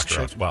 The best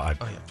Dr. Oz. chicken. Well, I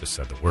Oh, yeah. just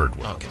said the word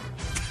world. Okay.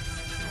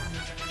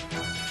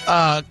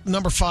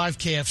 Number 5,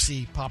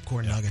 KFC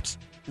popcorn nuggets.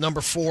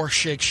 Number 4,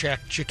 Shake Shack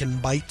chicken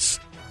bites.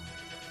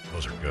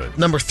 Those are good.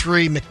 Number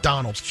 3,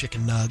 McDonald's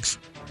chicken nugs.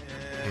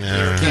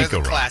 They're Can't the go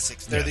wrong.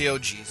 classics. They're Yeah. the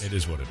OGs. It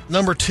is what it is.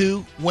 Number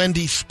 2,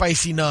 Wendy's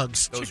spicy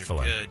nugs. Those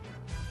Chick-fil-A. are good.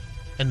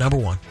 And number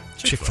 1,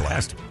 Chick-fil-A.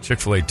 Has to be.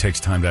 Chick-fil-A takes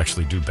time to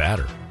actually do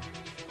batter.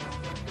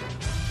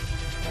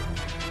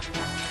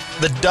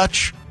 The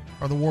Dutch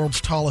are the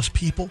world's tallest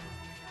people.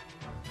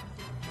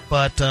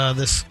 But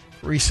this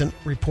recent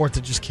report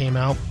that just came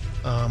out,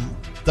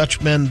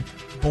 Dutch men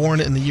born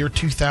in the year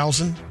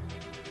 2000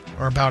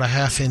 are about a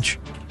half inch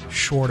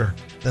shorter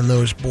than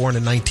those born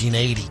in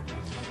 1980.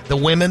 The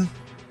women,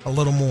 a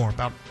little more,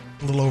 about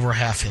a little over a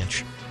half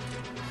inch.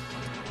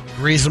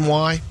 The reason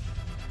why?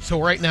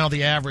 So right now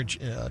the average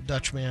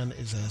Dutch man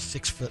is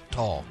 6 foot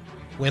tall.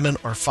 Women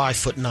are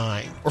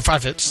 5'9" or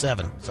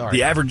 5'7". Sorry.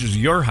 The average is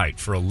your height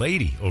for a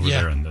lady over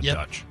Yeah, there in the yep.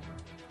 Dutch.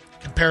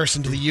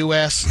 Comparison to the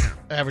U.S.,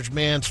 average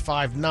man's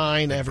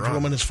 5'9", average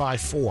woman is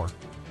 5'4".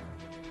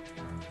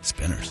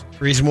 Spinners.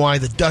 Reason why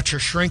the Dutch are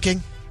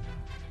shrinking?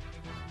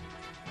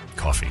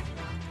 Coffee.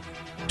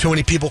 Too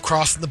many people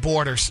crossing the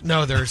borders.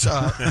 No, there's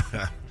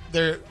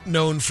they're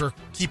known for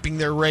keeping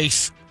their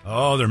race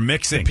Oh, they're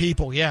mixing.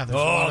 people. Yeah, there's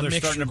a lot Oh, of they're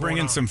mixture starting to bring going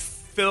in on. some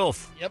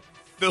filth. Yep.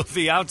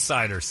 Filthy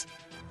outsiders.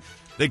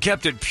 They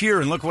kept it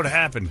pure, and look what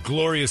happened.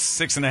 Glorious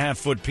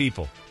 6.5-foot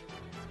people.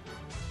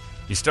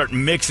 You start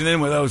mixing in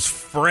with those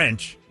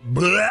French.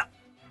 Blah.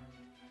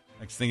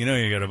 Next thing you know,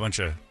 you got a bunch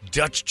of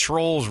Dutch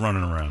trolls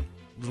running around.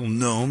 Little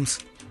gnomes.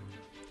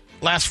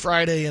 Last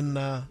Friday in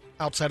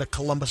outside of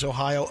Columbus,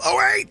 Ohio.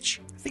 I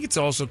think it's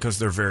also because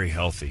they're very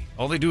healthy.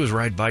 All they do is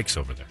ride bikes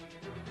over there.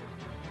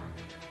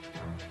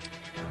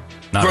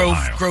 Not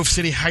Ohio. Grove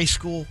City High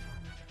School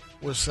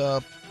was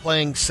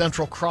playing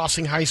Central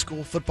Crossing High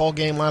School football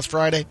game last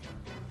Friday.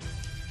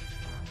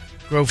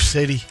 Grove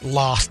City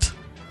lost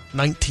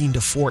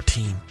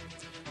 19-14.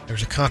 There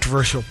was a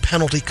controversial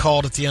penalty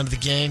called at the end of the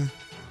game.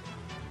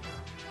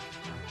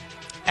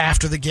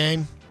 After the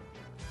game,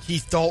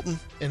 Keith Dalton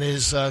and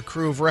his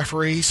crew of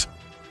referees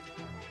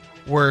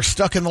were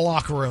stuck in the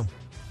locker room.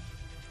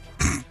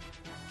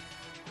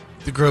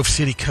 The Grove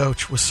City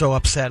coach was so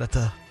upset at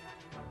the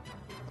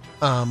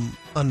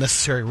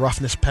unnecessary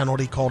roughness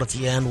penalty called at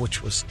the end,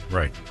 which was,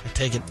 Right. I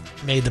take it,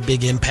 made the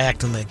big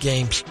impact on the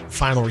game's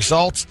final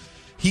results.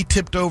 He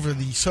tipped over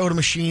the soda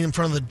machine in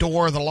front of the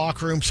door of the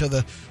locker room, so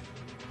the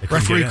They couldn't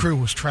referee get in. crew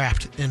was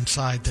trapped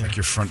inside there. Like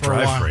your front for a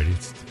drive, while. Brady.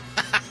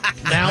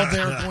 Now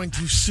they're going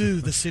to sue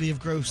the city of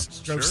Grove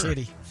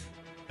City.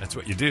 That's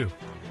what you do.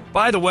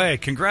 By the way,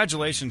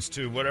 congratulations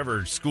to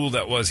whatever school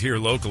that was here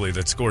locally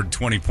that scored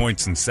 20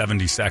 points in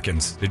 70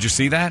 seconds. Did you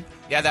see that?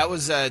 Yeah, that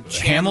was Chandler,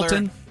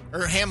 Hamilton?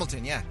 Or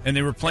Hamilton, yeah. And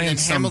they were playing and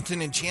then some.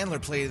 Hamilton and Chandler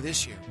played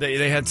this year.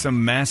 They had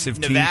some massive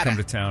Nevada. team come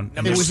to town.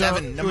 Number It was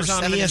seven. on- it number was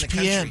on 7 in the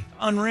ESPN. country.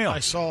 Unreal. I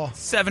saw.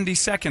 70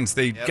 seconds.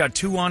 They got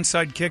 2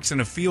 onside kicks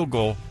and a field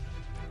goal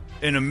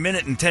in 1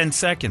 minute and 10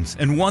 seconds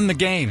and won the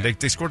game.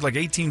 They scored like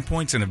 18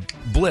 points in a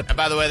blip. And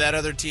by the way, that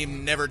other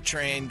team never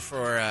trained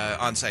for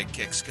onside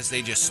kicks because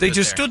they just stood They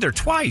just there. stood there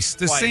twice,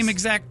 the Twice. same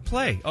exact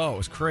play. Oh, it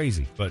was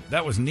crazy, but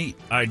that was neat.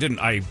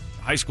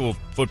 High school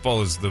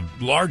football is the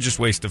largest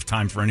waste of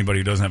time for anybody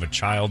who doesn't have a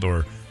child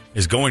or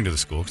is going to the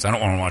school because I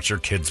don't want to watch their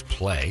kids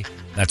play.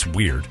 That's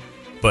weird,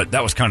 but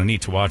that was kind of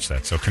neat to watch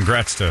that. So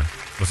congrats to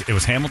it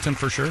was Hamilton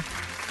for sure.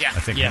 Yeah, I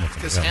think Hamilton.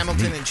 because That was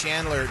Hamilton neat.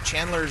 and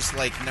Chandler's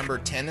like number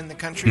 10 in the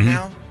country Mm-hmm.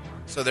 now,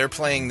 so they're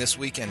playing this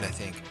weekend, I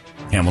think.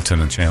 Hamilton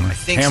and Chandler. I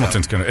think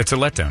Hamilton's so. gonna. It's a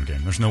letdown game.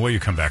 There's no way you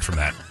come back from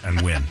that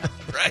and win.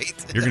 Right?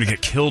 You're gonna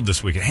get killed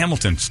this weekend.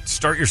 Hamilton,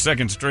 start your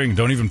second string.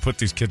 Don't even put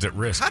these kids at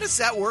risk. How does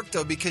that work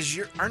though? Because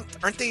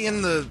aren't they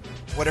in the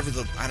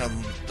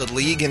the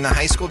league in the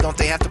high school? Don't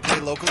they have to play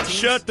local teams?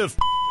 Shut the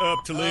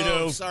up,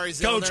 Toledo. Oh, sorry,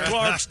 Coach Zellner.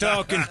 Clark's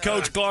talking.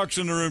 Coach Clark's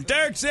in the room.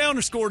 Derek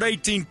Zellner scored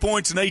 18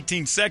 points in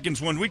 18 seconds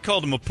when we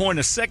called him a point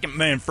a second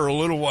man for a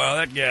little while.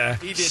 That guy.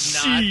 He did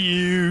not.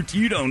 Shoot.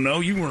 You don't know.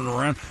 You weren't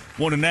around.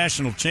 Won a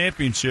national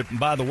championship. And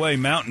by the way,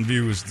 Mountain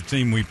View is the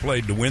team we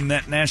played to win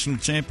that national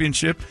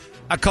championship.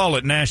 I call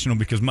it national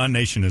because my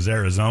nation is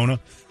Arizona.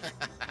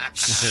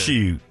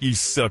 Shoot. You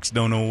sucks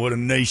don't know what a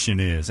nation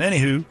is.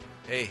 Anywho.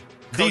 Hey,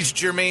 Coach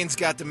Germain's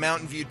got the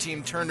Mountain View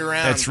team turned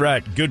around. That's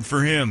right. Good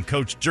for him.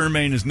 Coach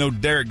Germain is no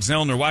Derek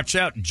Zellner. Watch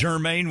out,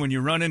 Germain, when you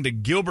run into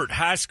Gilbert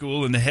High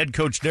School and the head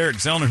coach, Derek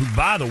Zellner, who,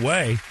 by the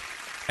way,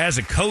 as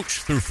a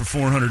coach, threw for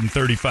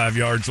 435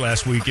 yards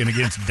last weekend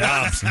against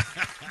Dobson,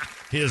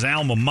 his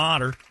alma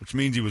mater, which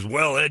means he was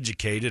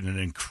well-educated and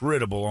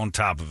incredible on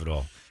top of it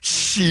all.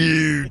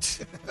 Shoot.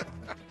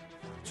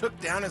 Took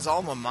down his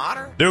alma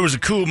mater? There was a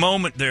cool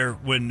moment there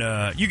when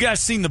you guys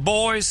seen The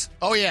Boys?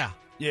 Oh, yeah.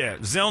 Yeah,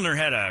 Zellner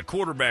had a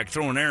quarterback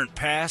throw an errant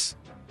pass,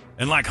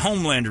 and like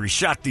Homelander, he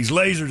shot these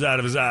lasers out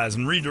of his eyes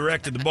and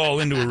redirected the ball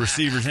into a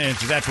receiver's hands.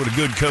 So that's what a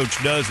good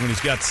coach does when he's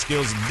got the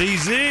skills of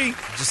DZ.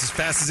 Just as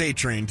fast as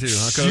A-Train, too,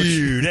 huh, Coach?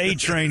 Dude,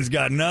 A-Train's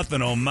got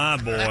nothing on my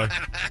boy.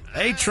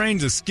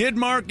 A-Train's a skid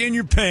mark in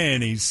your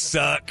panties,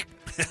 suck.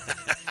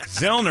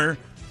 Zellner,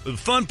 the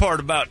fun part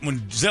about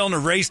when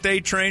Zellner raced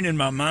A-Train in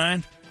my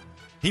mind,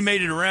 he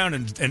made it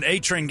around and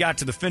A-Train got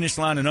to the finish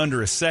line in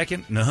under a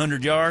second and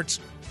 100 yards.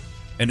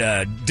 And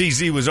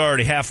DZ was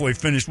already halfway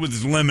finished with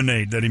his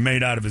lemonade that he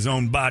made out of his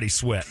own body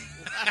sweat.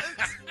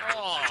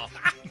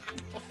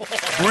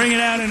 Bring it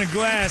out in a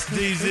glass,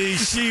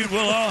 DZ. Shoot,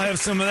 we'll all have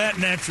some of that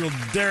natural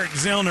Derek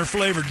Zellner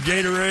flavored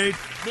Gatorade.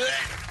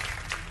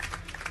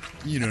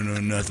 You don't know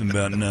nothing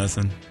about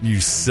nothing. You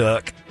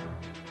suck.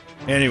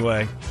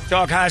 Anyway,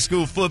 talk high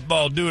school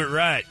football. Do it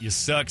right. You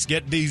sucks.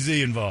 Get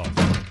DZ involved.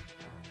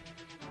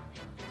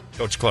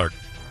 Coach Clark,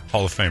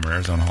 Hall of Famer,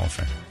 Arizona Hall of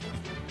Famer.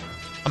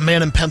 A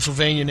man in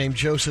Pennsylvania named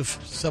Joseph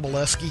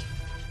Soboleski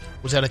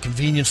was at a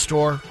convenience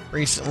store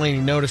recently, and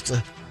he noticed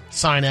a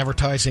sign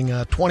advertising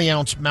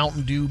 20-ounce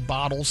Mountain Dew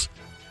bottles,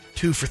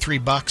 2 for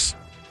 $3.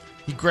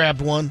 He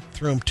grabbed one,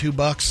 threw him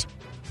 $2,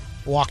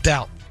 walked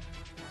out.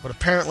 But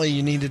apparently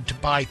you needed to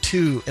buy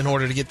 2 in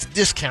order to get the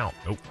discount.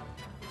 Nope.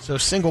 So a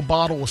single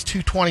bottle was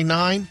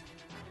 $2.29,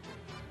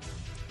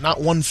 not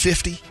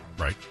 $1.50.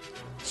 Right.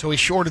 So he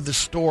shorted the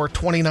store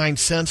 29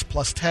 cents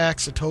plus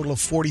tax, a total of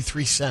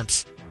 43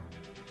 cents.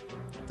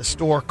 The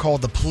store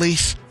called the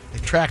police. They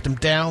tracked him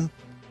down.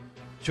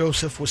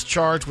 Joseph was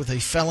charged with a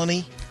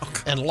felony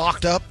and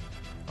locked up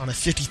on a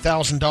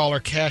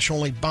 $50,000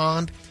 cash-only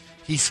bond.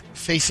 He's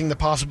facing the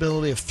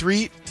possibility of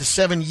 3 to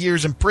 7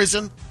 years in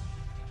prison,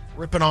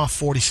 ripping off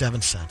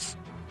 47 cents.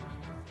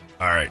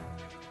 All right.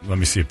 Let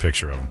me see a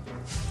picture of him.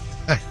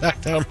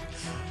 I'm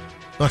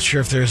not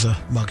sure if there's a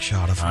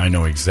mugshot of him. I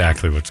know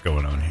exactly what's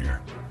going on here.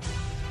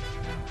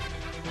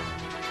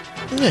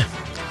 Yeah.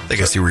 I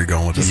think I see where you're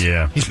going with this.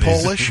 Yeah. He's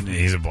Polish?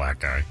 He's a black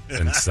guy.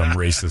 And some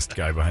racist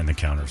guy behind the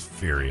counter is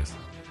furious.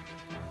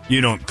 You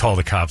don't call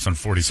the cops on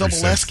 43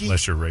 cents Soboleski?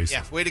 unless you're racist.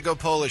 Yeah, way to go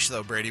Polish,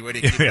 though, Brady. Way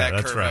to keep Yeah, that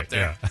that's curve right. up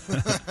there.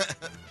 Yeah.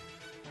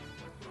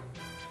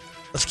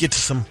 Let's get to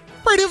some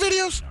radio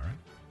videos. All right.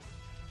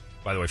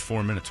 By the way,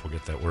 4 minutes, we'll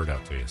get that word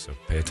out to you, so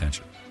pay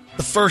attention.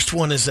 The first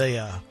one is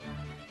a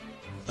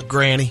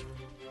granny.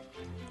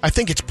 I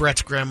think it's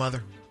Brett's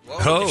grandmother.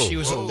 Whoa. She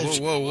was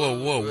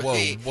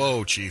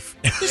Whoa, Chief.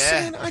 Just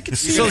saying, I could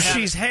see So it.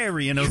 she's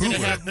hairy and a You're going to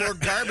hoover. have more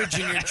garbage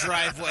in your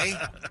driveway.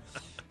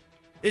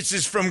 This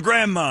is from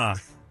Grandma.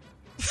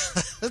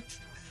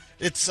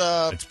 It's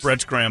It's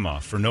Brett's grandma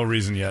for no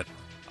reason yet.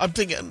 I'm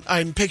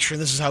picturing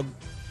this is how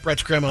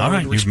Brett's grandmother All right,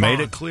 would you've respond.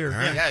 made it clear.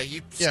 Yeah,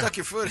 you stuck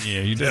your foot.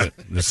 Yeah, you did it.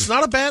 This It's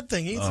not a bad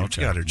thing either. Oh,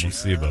 okay. We'll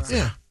see about that.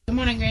 Yeah. Good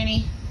morning,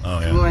 Granny. Oh,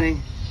 yeah. Good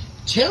morning.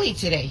 Chilly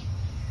today.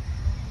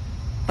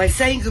 By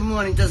saying good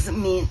morning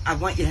doesn't mean I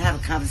want you to have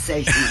a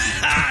conversation.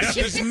 Ah,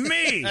 she's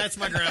me. That's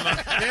my grandma.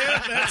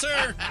 Yeah, that's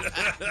her.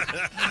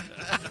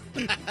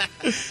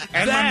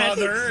 And That- my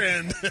mother.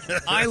 And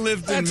I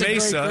lived in That's a great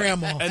Mesa,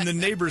 grandma. and the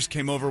neighbors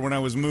came over when I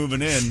was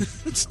moving in,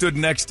 stood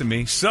next to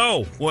me.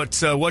 So,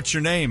 what's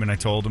your name? And I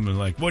told him, and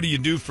like, what do you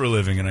do for a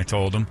living? And I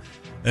told him,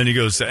 and he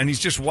goes, and he's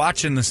just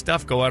watching the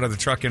stuff go out of the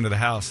truck into the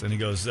house, and he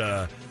goes,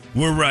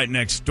 we're right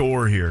next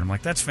door here. And I'm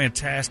like, that's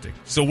fantastic.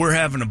 So we're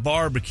having a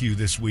barbecue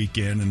this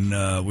weekend,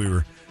 and we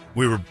were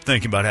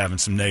thinking about having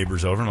some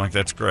neighbors over. I'm like,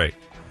 that's great.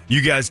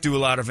 You guys do a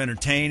lot of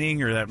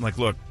entertaining or that? I'm like,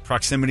 look,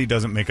 proximity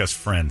doesn't make us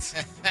friends.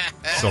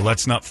 So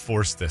let's not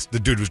force this. The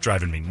dude was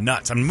driving me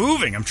nuts. I'm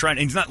moving. I'm trying.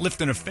 He's not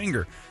lifting a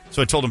finger.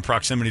 So I told him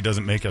proximity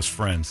doesn't make us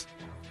friends.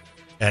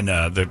 And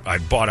I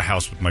bought a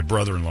house with my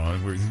brother-in-law.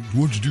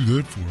 What'd you do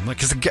that for? I'm like,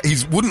 because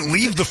he wouldn't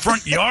leave the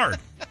front yard.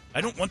 I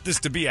don't want this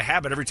to be a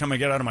habit every time I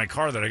get out of my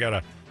car that I got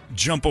to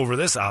jump over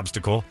this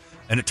obstacle.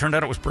 And it turned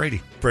out it was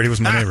Brady. Brady was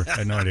my neighbor. I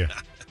had no idea.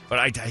 But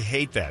I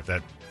hate that.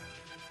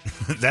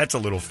 That's a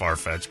little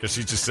far-fetched because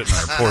she's just sitting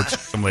on her porch.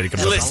 Some lady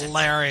comes up.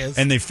 Hilarious.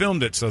 And they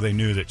filmed it so they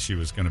knew that she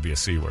was going to be a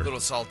C word. A little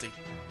salty.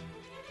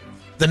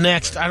 The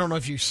next, I don't know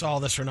if you saw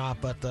this or not,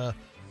 but the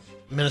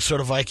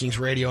Minnesota Vikings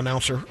radio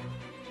announcer,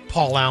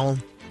 Paul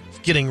Allen, is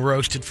getting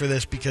roasted for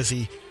this because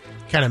he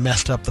kind of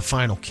messed up the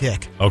final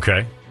kick.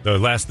 Okay.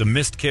 The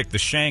missed kick, the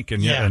shank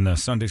in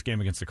Sunday's game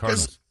against the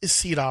Cardinals. Because his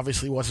seat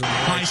obviously wasn't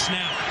High right.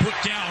 snap, put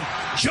down.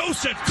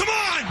 Joseph, come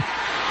on!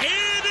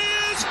 It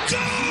is good!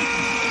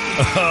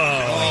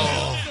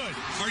 Oh.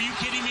 Are you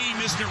kidding me? He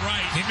missed it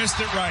right. He missed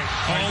it right.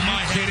 Are you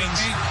kidding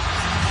me?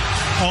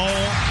 Oh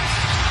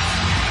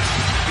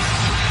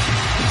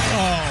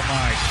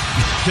my.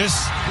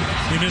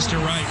 He missed it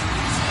right.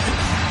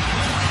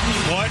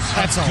 What?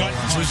 That's all it gut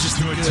was. was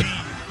to a team.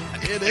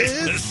 It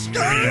is.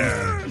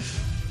 Yeah.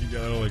 He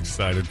got all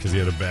excited because he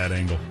had a bad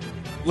angle.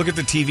 Look at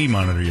the TV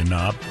monitor, you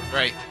knob.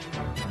 Right.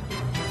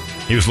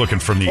 He was looking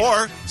from the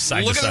Or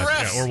side look to at the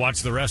side. refs. Yeah, or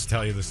watch the refs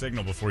tell you the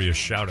signal before you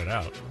shout it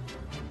out.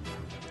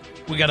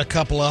 We got a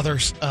couple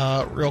others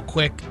real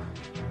quick.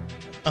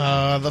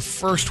 The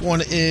first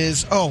one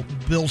is,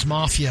 Bills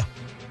Mafia.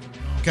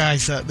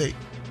 Guys, they're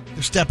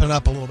stepping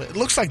up a little bit. It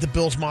looks like the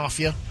Bills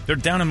Mafia. They're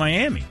down in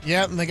Miami.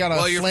 Yeah, and they got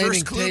a your flaming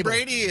first clue, table.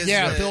 Brady, is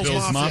Bills,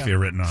 Bill's Mafia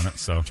written on it,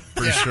 so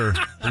pretty sure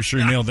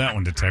you nailed that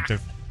one,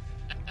 detective.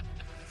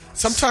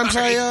 Sometimes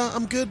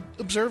I'm good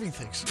observing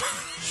things.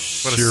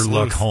 What a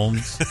Sherlock sleuth.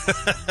 Holmes.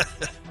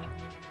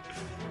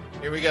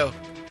 Here we go.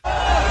 They've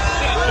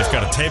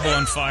got a table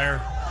on fire.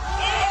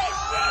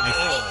 They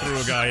threw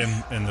a guy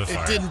in the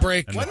fire. It didn't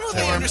break. And When will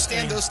they Form.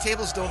 understand those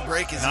tables don't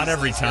break? As Not easily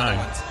every as the other time.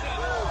 ones?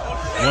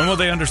 When will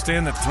they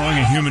understand that throwing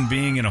a human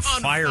being in a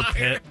fire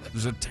pit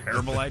is a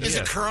terrible idea? It's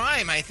a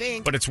crime, I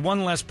think. But it's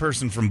one less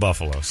person from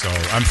Buffalo, so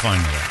I'm fine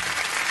with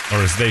that. Or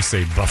as they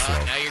say, Buffalo.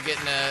 Now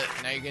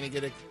you're going to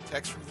get a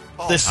text from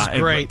Paul. This is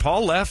great.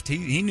 Paul left.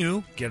 He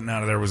knew getting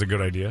out of there was a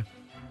good idea.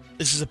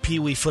 This is a Pee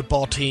Wee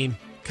football team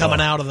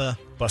coming out of the...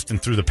 Busting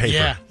through the paper.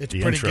 Yeah, it's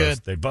the pretty intros. good.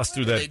 They bust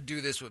through that. They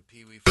do this with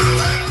Pee Wee.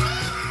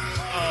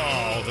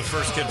 Oh, the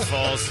first kid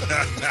falls.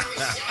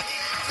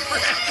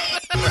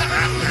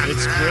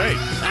 It's great.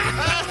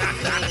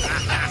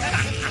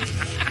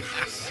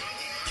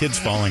 Kids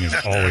falling is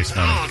always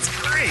funny. Oh, it's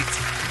great.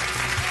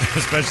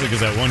 Especially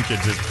because that one kid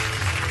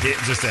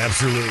just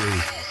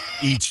absolutely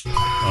each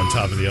on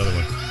top of the other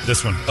one.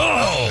 This one.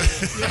 Oh!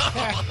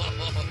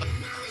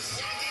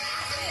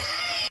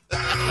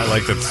 I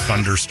like that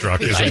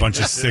Thunderstruck is a bunch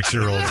of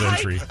 6-year-olds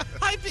entry.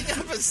 Hyping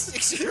up a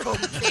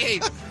 6-year-old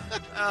game.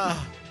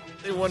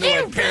 They wonder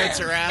why parents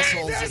are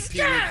assholes at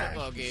Pee Wee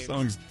football games.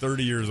 Song's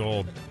 30 years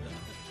old.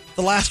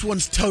 The last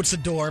one's totes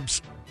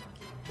adorbs.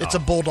 It's a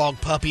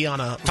bulldog puppy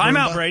on a Time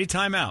out, Roomba. Brady,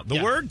 time out.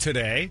 The word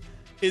today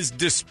is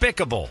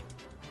despicable.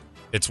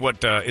 It's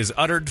what is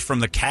uttered from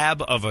the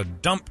cab of a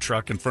dump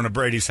truck in front of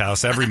Brady's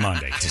house every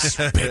Monday.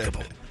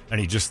 Despicable. And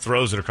he just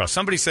throws it across.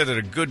 Somebody said that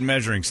a good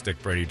measuring stick,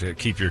 Brady, to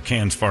keep your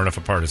cans far enough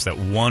apart is that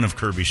one of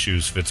Kirby's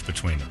shoes fits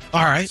between them.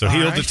 All right. So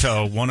heel to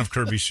toe, one of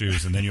Kirby's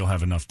shoes, and then you'll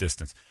have enough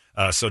distance.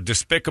 So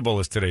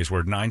despicable is today's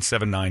word,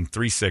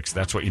 97936.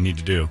 That's what you need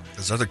to do.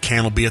 This other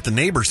can will be at the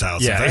neighbor's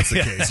house if that's the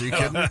case. Are you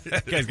kidding?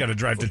 That guy's got to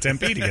drive to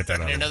Tempe to get that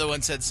out. And another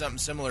one said something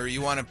similar. You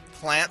want to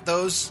plant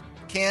those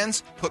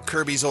cans? Put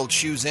Kirby's old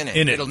shoes in it.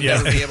 It'll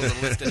never be able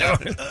to lift it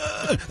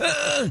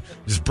out.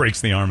 Just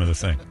breaks the arm of the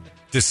thing.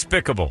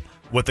 Despicable.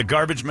 What the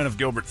garbage men of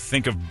Gilbert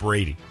think of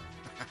Brady.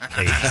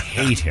 They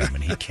hate him,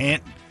 and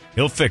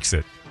he'll fix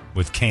it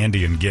with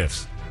candy and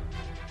gifts.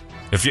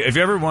 If you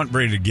ever want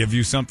Brady to give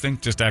you something,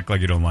 just act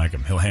like you don't like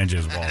him. He'll hand you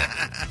his wallet.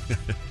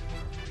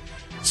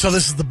 So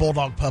this is the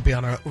bulldog puppy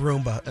on a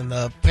Roomba, and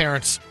the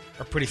parents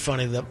are pretty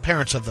funny. The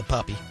parents of the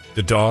puppy.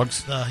 The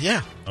dogs?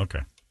 Yeah.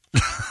 Okay.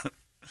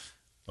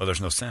 Oh,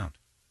 there's no sound.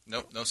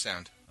 Nope, no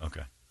sound.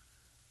 Okay.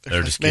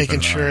 They're just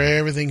making sure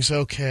everything's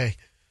okay.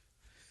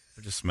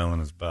 They're just smelling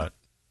his butt.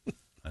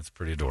 That's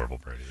pretty adorable,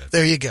 Brady.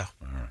 There you go.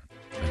 All right.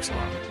 Thanks a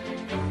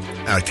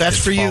lot.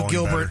 That's for you,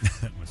 Gilbert.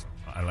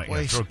 I like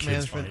Waste throw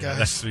kids management funny. guys.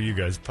 That's for you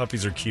guys.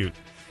 Puppies are cute.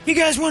 You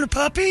guys want a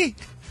puppy?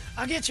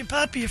 I'll get you a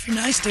puppy if you're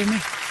nice to me.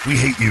 We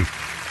hate you.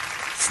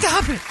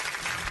 Stop it.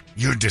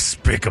 You're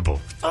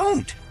despicable.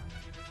 Don't.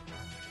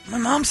 My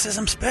mom says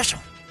I'm special.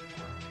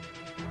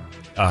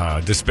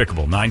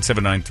 Despicable.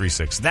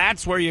 97936.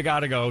 That's where you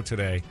got to go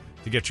today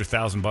to get your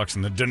 $1,000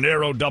 in the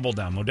Dinero Double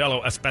Down.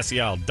 Modelo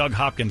Especial.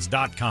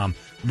 DougHopkins.com.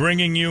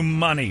 Bringing you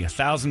money.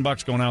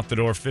 $1,000 going out the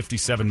door.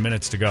 57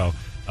 minutes to go.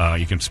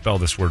 You can spell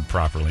this word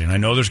properly. And I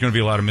know there's going to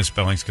be a lot of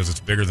misspellings because it's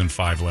bigger than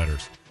 5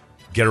 letters.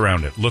 Get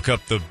around it. Look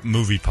up the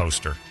movie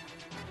poster.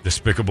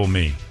 Despicable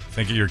Me.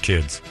 Think of your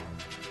kids.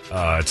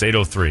 It's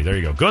 8:03. There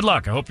you go. Good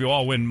luck. I hope you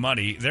all win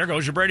money. There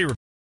goes your Brady report.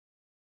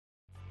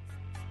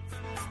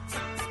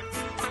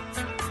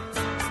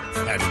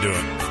 Had to do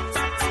it.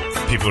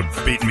 People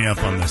are beating me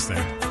up on this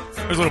thing.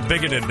 There's a little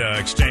bigoted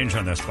exchange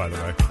on this, by the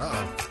way.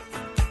 Uh-oh.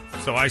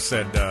 So I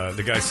said,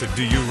 the guy said,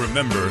 do you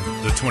remember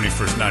the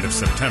 21st night of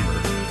September?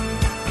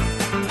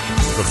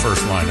 The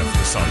first line of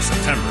the song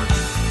September,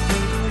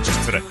 which is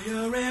today.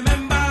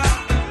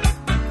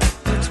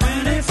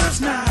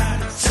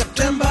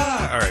 September.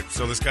 All right,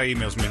 so this guy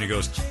emails me and he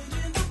goes,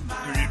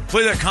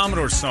 play that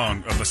Commodores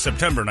song of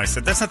September. And I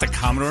said, that's not the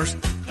Commodores.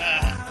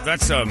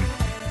 That's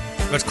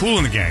Cool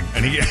in the Gang.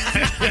 And he...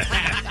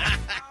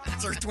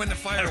 It's Earth, Wind, and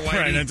Fire, Whitey.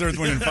 Right, that's Earth,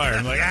 Wind, and Fire.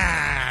 I'm like,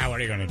 what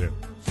are you going to do?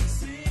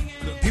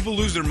 People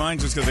lose their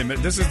minds just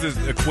because this is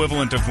the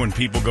equivalent of when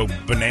people go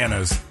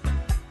bananas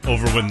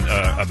over when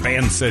a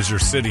band says your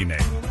city name.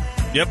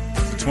 Yep,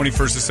 the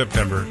 21st of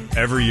September.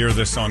 Every year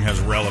this song has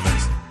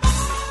relevance.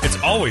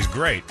 It's always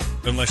great,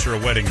 unless you're a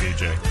wedding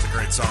DJ. It's a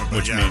great song, but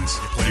which yeah, means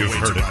you play you've way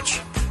heard too it much.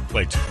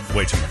 way too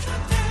much.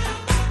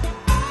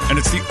 And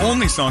it's the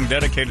only song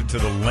dedicated to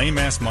the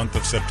lame-ass month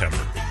of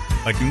September.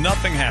 Like,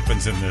 nothing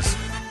happens in this.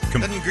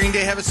 Doesn't Green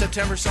Day have a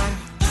September song?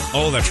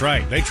 Oh, that's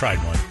right. They tried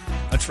one.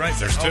 That's right.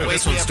 There's two. Wake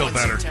This Me one's Up still When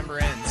better. September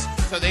ends.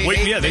 So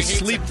they They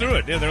sleep through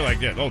it. Yeah, they're like,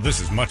 this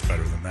is much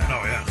better than that.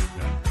 Oh,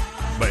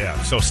 yeah. But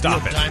yeah, so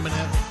stop it. Diamond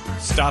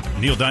Head. Stop.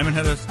 Neil Diamond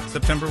had a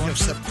September one?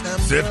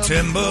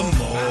 September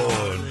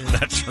morn.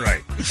 That's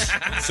right.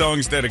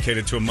 Song's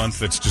dedicated to a month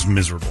that's just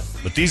miserable.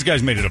 But these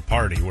guys made it a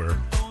party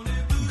where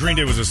Green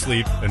Day was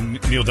asleep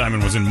and Neil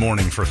Diamond was in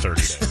mourning for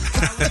 30 days.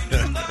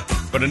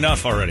 But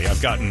enough already.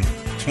 I've gotten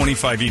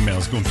 25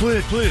 emails going, play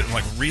it. I'm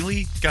like,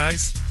 really,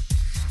 guys?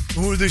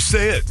 Who do they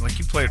say it? Like,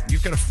 you play it.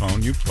 You've got a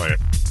phone. You play it.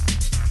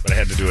 But I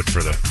had to do it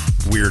for the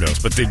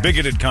weirdos. But the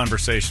bigoted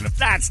conversation of,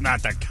 that's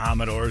not the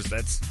Commodores.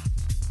 That's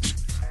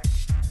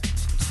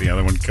the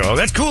other one called.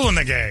 That's Cool in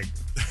the Gang.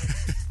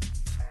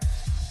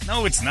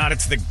 No, it's not.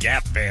 It's the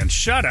Gap Band.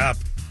 Shut up.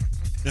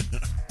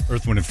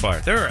 Earth, Wind, and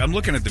Fire. I'm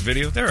looking at the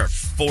video. There are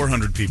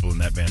 400 people in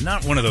that band.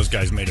 Not one of those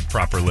guys made a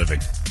proper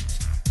living.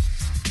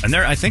 And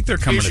I think they're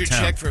coming Here's to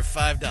your town. check for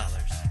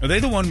 $5. Are they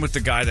the one with the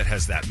guy that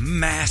has that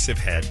massive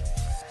head?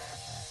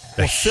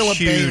 The Well, Philip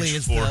huge Bailey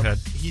is forehead.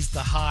 he's the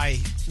high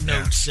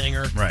note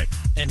singer. Right.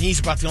 And he's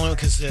about the only one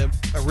because the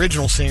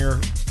original singer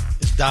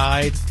has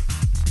died.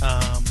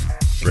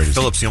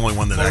 Philip's the only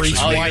one that Maurice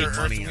actually White. made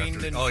money. Earth, Wind,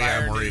 After, and oh, yeah,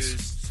 Fire Maurice.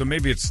 News. So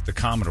maybe it's the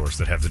Commodores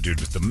that have the dude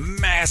with the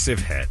massive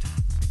head.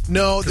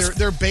 No,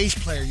 their bass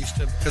player used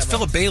to. Because have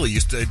Philip Bailey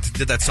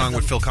did that song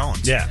with Phil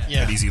Collins. Yeah.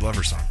 Yeah. That Easy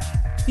Lover song.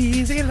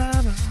 Easy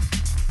lover.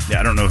 Yeah,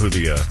 I don't know who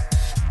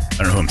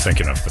I'm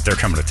thinking of, but they're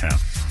coming to town.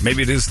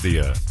 Maybe it is the.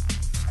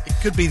 It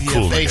could be the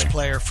Cool bass looking.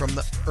 player from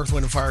the Earth,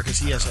 Wind, and Fire because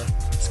he has a.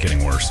 It's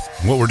getting worse.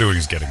 What we're doing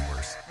is getting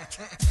worse.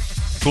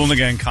 Cool in the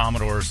Gang,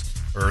 Commodores,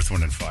 Earth,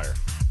 Wind, and Fire.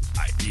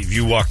 If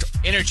you walked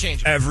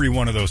Interchangeable. every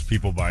one of those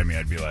people by me,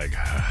 I'd be like,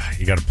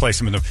 you got to place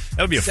them in the.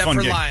 That would be a Except fun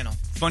for gig. Lionel.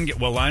 Fun gig.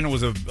 Well, Lionel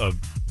was a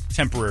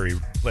temporary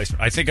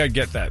placement. I think I'd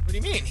get that. What do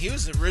you mean? He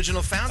was the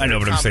original founder. I know,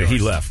 of but I'm saying he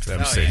Commodores. left.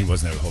 I'm saying he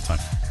wasn't there the whole time.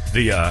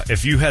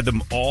 If you had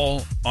them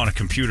all on a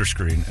computer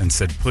screen and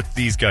said, put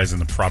these guys in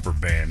the proper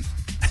band,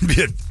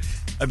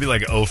 I'd be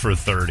like 0 for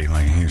 30.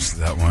 Like, here's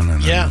that one.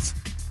 And then it's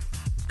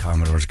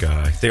Commodore's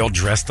guy. They all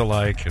dressed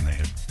alike and they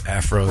had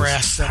afros.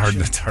 Brass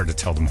It's hard to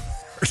tell them apart.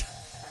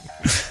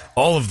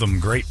 All of them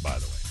great, by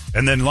the way.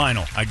 And then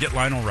Lionel. I get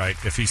Lionel right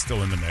if he's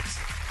still in the mix.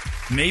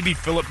 Maybe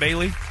Philip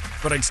Bailey,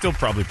 but I'd still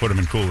probably put him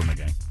in Cool in the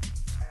Gang.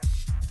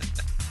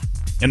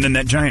 And then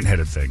that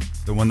giant-headed thing,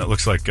 the one that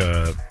looks like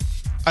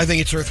I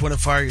think it's Earth, Wind,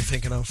 and Fire you're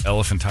thinking of.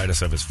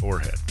 elephantitis of his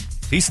forehead.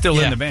 He's still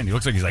in the band. He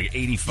looks like he's like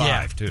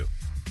 85, too.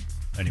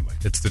 Anyway,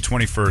 it's the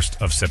 21st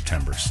of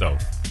September, so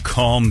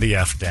calm the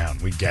F down.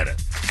 We get it.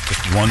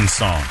 Just one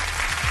song.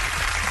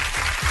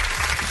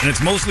 And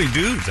it's mostly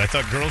dudes. I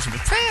thought girls would be...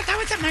 That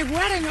was at my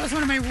wedding. That was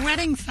one of my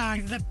wedding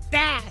songs. The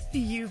Bath,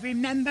 you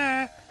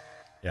remember?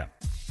 Yeah.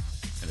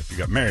 And if you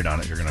got married on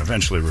it, you're going to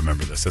eventually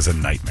remember this as a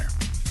nightmare.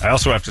 I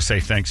also have to say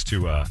thanks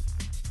to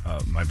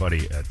my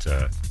buddy at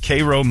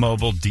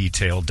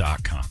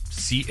CayroMobileDetail.com.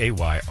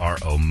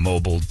 CAYRO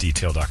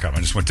MobileDetail.com. I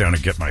just went down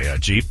to get my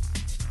Jeep,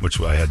 which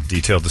I had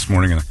detailed this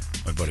morning, and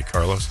my buddy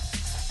Carlos.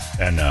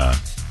 And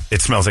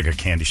it smells like a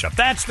candy shop.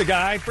 That's the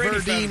guy. Brady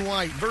Verdine found-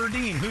 White.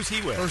 Verdine. Who's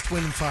he with? Earth,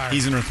 Wind, and Fire.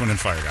 He's an Earth, Wind, and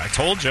Fire guy. I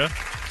told you.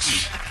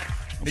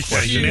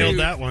 You nailed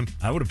that one.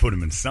 I would have put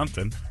him in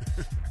something.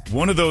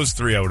 One of those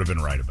three I would have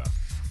been right about.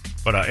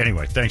 But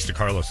anyway, thanks to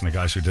Carlos and the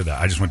guys who did that.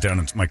 I just went down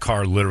and my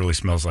car literally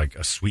smells like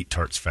a Sweet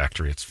Tarts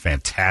factory. It's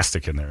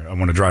fantastic in there. I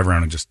want to drive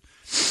around and just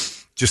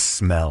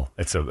smell.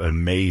 It's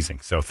amazing.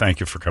 So thank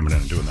you for coming in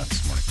and doing that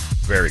this morning.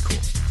 Very cool.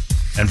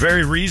 And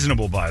very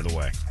reasonable, by the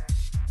way.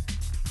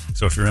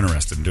 So if you're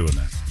interested in doing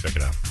that, check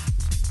it out.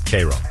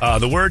 K-Roll.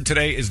 The word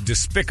today is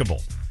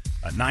despicable.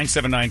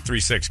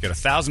 97936. Get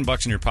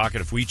 $1,000 in your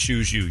pocket if we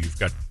choose you. You've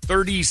got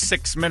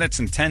 36 minutes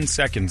and 10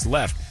 seconds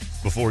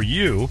left before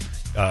you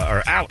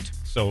are out.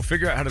 So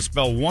figure out how to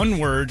spell one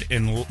word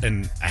in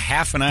a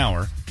half an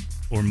hour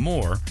or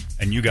more,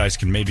 and you guys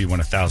can maybe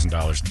win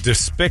 $1,000.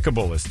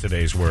 Despicable is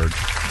today's word.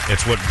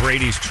 It's what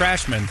Brady's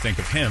trash men think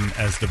of him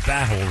as the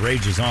battle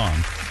rages on.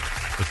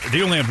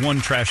 They only have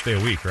one trash day a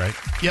week, right?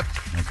 Yep.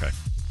 Okay.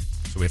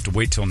 So we have to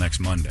wait till next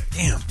Monday.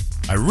 Damn.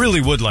 I really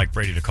would like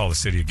Brady to call the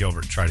city of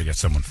Gilbert and try to get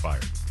someone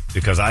fired,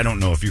 because I don't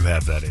know if you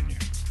have that in you.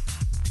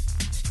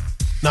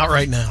 Not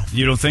right now.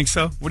 You don't think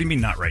so? What do you mean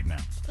not right now?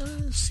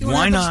 See what Why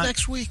happens not?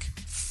 next week.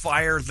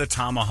 Fire the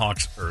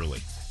Tomahawks early.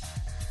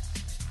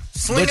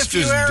 Sling a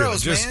few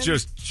arrows, man.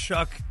 Just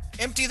chuck.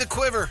 Empty the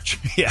quiver.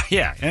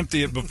 Yeah.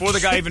 Empty it before the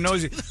guy even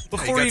knows you. Before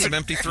You got even, some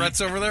empty threats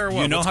over there or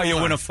what? You know What's how you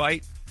going win on? a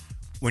fight?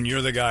 When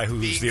you're the guy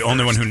who's Being the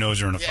only one first. who knows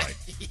you're in a fight.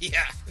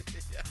 Yeah.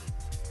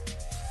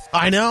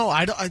 I know.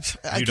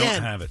 You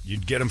don't have it.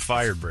 You'd get him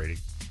fired, Brady.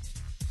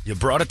 You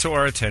brought it to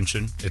our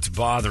attention. It's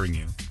bothering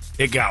you.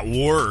 It got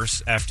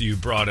worse after you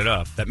brought it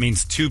up. That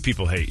means two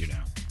people hate you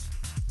now.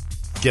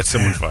 Get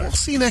someone fired. We'll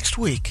see next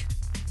week.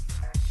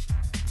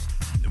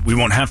 We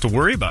won't have to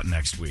worry about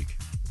next week.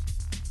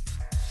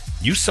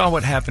 You saw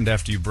what happened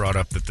after you brought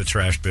up that the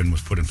trash bin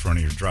was put in front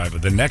of your driveway.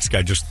 The next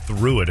guy just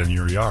threw it in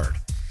your yard.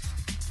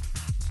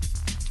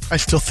 I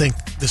still think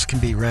this can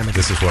be remedied.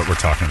 This is what we're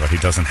talking about. He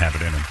doesn't have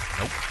it in him.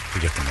 Nope. To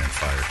get the man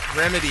fired.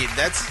 Remedied.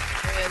 That's,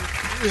 man,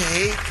 you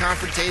hate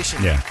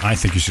confrontation. Yeah, I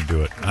think you should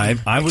do it. I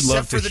would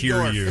love Except to for the hear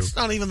dwarf. you. It's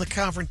not even the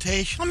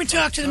confrontation. Let me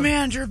talk to the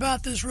manager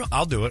about this.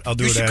 I'll do it. I'll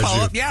do You it should as call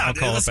you. up. Yeah, I'll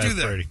call let's up do as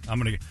that. Brady. I'm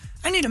gonna.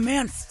 I need a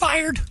man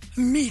fired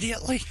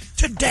immediately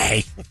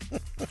today.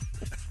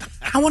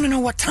 I want to know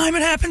what time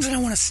it happens, and I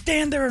want to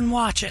stand there and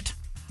watch it.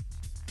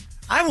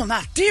 I will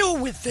not deal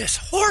with this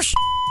horse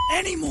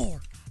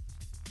anymore.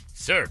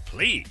 Sir,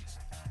 please.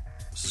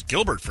 This is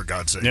Gilbert, for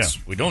God's sakes.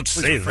 Yeah, we don't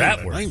say refrain that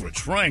that word.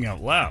 language. We're crying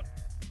out loud.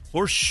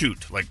 Or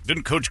shoot. Like,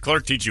 didn't Coach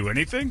Clark teach you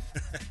anything?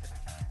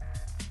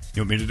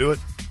 You want me to do it?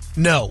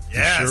 No.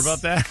 Yes. You sure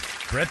about that?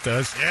 Brett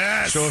does.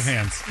 Yes. Show of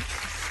hands.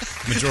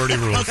 Majority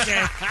rules.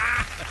 Okay.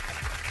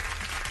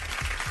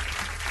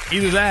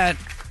 Either that,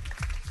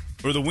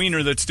 or the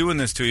wiener that's doing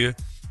this to you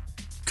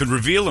could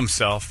reveal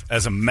himself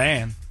as a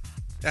man.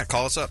 Yeah,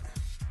 call us up.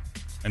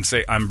 and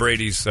say, I'm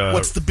Brady's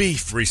What's the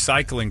beef?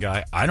 recycling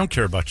guy. I don't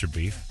care about your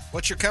beef.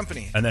 What's your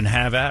company? And then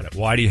have at it.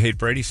 Why do you hate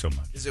Brady so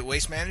much? Is it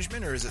Waste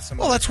Management or is it some?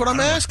 Well, that's what I'm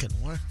asking.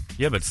 What?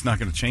 Yeah, but it's not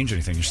going to change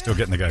anything. You're still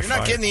getting the guy You're fired.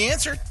 not getting the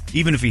answer.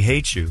 Even if he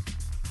hates you,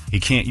 he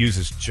can't use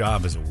his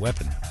job as a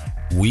weapon.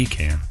 We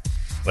can.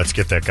 Let's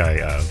get that guy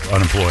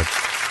unemployed,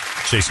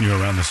 chasing you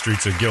around the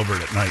streets of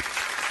Gilbert at night.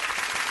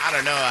 I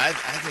don't know. I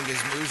think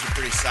his moves are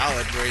pretty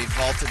solid where he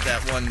vaulted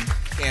that one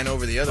can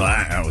over the other Well,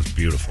 one. that was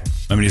beautiful.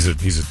 I mean, he's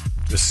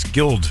a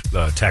skilled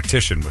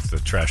tactician with the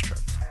trash truck.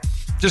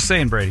 Just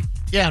saying, Brady.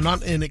 Yeah,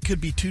 and it could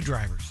be 2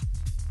 drivers.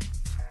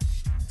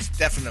 It's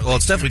definitely Well,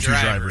 it's definitely 2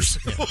 drivers.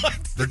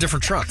 They're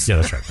different trucks. Yeah,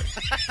 that's right,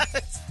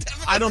 Brady.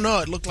 I don't know.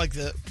 It looked like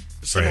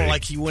similar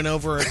like he went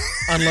over and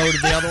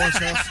unloaded the other one's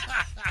house.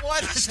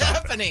 What is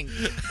happening?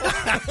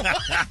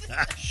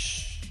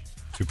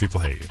 2 people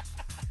hate you.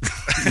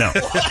 No.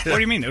 What do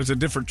you mean? It was a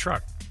different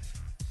truck.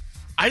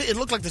 It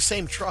looked like the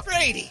same truck.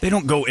 Brady. They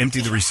don't go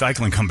empty the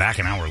recycle and come back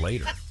an hour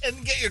later.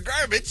 And get your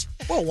garbage.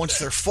 Well, once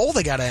they're full,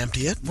 they got to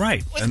empty it.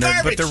 Right. With But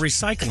garbage. they're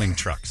recycling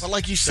trucks. But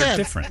like you They're said,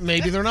 different.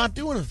 maybe they're not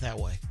doing it that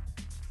way.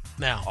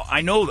 Now,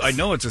 I know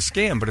it's a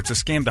scam, but it's a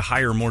scam to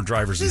hire more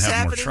drivers and Is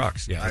have this more happening?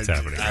 trucks. Yeah, it's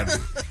happening.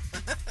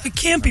 It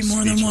can't be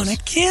more than one. speechless.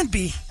 It can't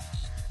be.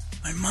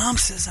 My mom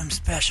says I'm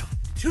special.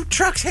 2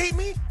 trucks hate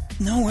me?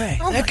 No way.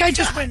 That guy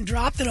just went and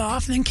dropped it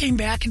off and then came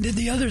back and did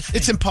the other thing.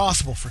 it's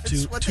impossible for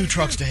two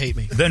trucks to hate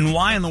me. Then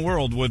why in the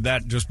world would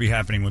that just be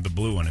happening with the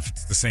blue one if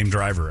it's the same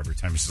driver every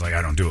time? It's just like,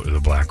 I don't do it with the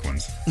black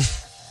ones.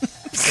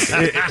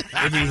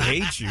 If he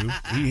hates you,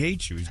 he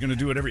hates you. He's going to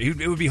do whatever.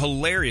 It would be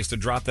hilarious to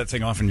drop that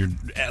thing off in your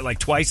like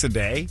twice a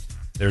day.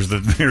 Here's the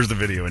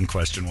video in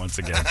question once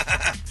again.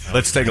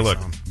 Let's take a look.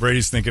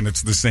 Brady's thinking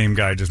it's the same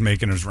guy just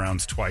making his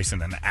rounds twice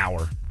in an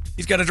hour.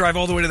 He's got to drive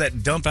all the way to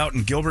that dump out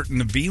in Gilbert in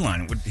the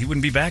B-line. He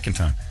wouldn't be back in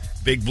time.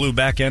 Big blue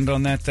back end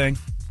on that thing.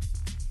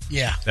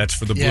 Yeah. That's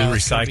for the blue Yeah,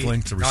 that's gonna be- recycling.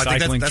 It's a No, I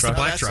think recycling that's the truck.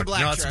 black That's truck. the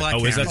black No, it's the truck. black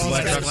Oh, is can. that the Oh,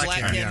 black it's got truck? a black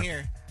can Yeah.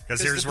 here.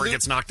 Because here's the where it blue-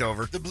 gets knocked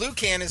over. The blue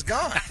can is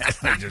gone.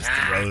 He just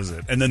throws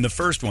it. And then the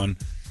first one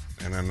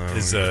And then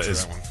is that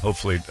one.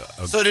 hopefully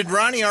So did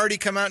Ronnie already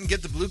come out and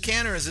get the blue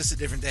can, or is this a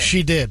different day?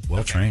 She did.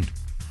 well trained.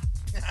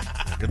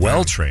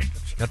 Well trained.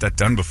 She got that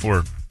done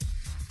before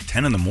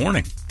 10 in the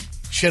morning.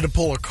 She had to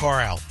pull her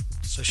car out,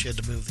 so she had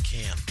to move the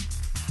can.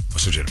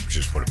 So she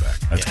just put it back.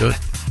 That's good.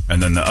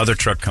 And then the other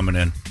truck coming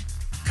in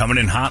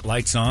hot,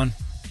 lights on,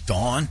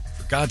 dawn.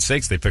 For God's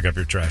sakes, they pick up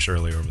your trash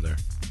early over there.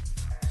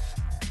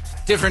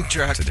 Different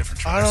truck. It's a different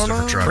truck. I don't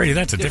Different know. truck. Brady,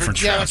 that's a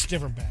different Yeah, truck. that's a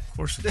different bag. Of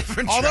course it is.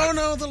 Different Although, truck.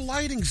 no, the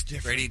lighting's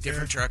different. Brady,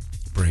 different truck.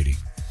 Brady.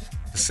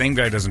 The same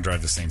guy doesn't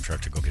drive the same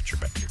truck to go get your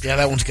back. Yeah,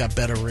 that one's got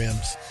better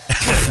rims.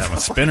 That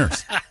one's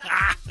spinners.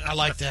 I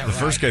like that. The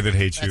first guy that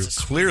hates you, That's a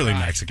sweet clearly ride.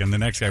 Mexican. The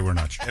next guy, we're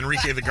not sure.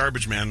 Enrique the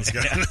garbage man's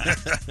got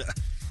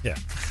Yeah.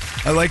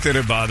 I like that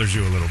it bothers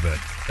you a little bit.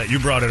 That you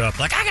brought it up.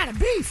 Like, I got a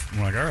beef.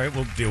 I'm like, all right,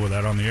 we'll deal with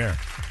that on the air.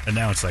 And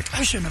now it's like,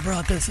 I shouldn't have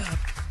brought this up.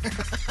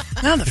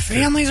 Now the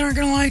families aren't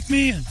going to like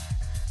me. And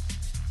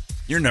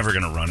you're never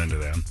going to run into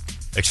them.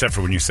 Except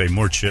for when you say,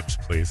 more chips,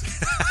 please.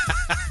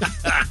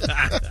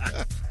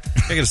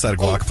 Take a side of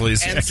guac,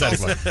 please. And Side of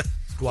salsa.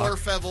 Por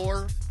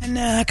favor. and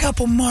a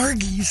couple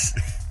margies.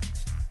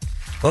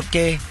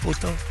 Okay,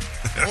 puto.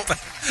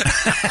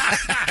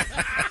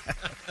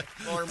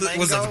 Or mango.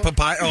 Was it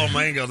papaya? Oh,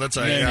 mango. That's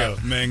right. Mango.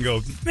 Yeah.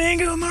 Mango.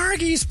 Mango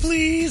margies,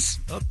 please.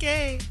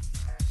 Okay.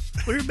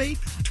 Queer bait.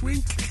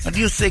 Twink. How do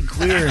you say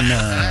queer in,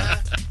 I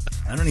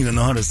don't even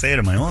know how to say it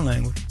in my own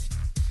language.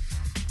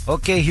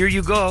 Okay, here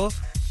you go.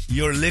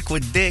 Your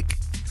liquid dick.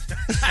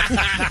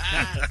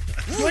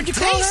 What'd you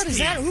call that? Is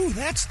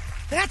that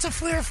that's a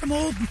flair from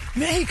old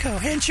Mexico.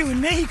 Henchu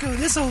in Mexico.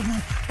 This old one.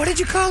 What did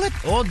you call it?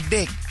 Old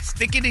dick.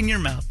 Stick it in your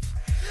mouth.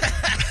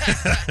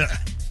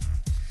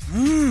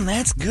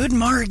 That's good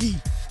margie.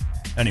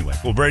 Anyway,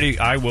 well, Brady,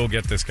 I will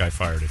get this guy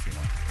fired if you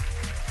want.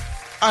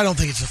 I don't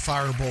think it's a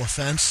fireable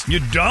offense. You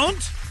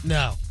don't?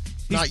 No,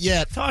 not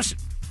yet. Toss it.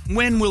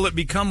 When will it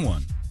become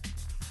one?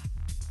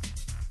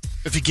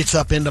 If he gets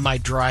up into my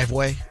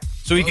driveway.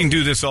 So he can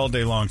do this all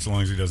day long, so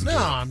long as he doesn't No, do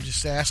it. I'm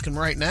just asking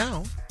right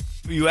now.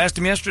 You asked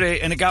him yesterday,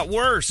 and it got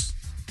worse.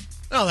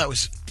 No, that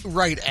was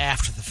right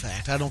after the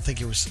fact. I don't think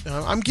it was.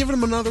 I'm giving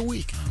him another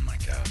week. Oh my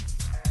god!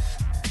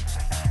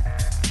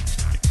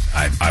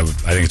 I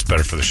think it's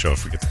better for the show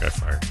if we get the guy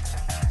fired.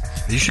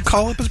 You should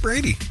call up as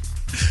Brady.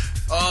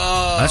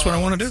 That's what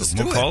I want to do. Let's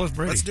We'll do it. call us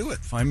Brady. Let's do it.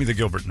 Find me the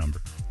Gilbert number.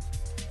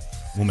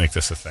 We'll make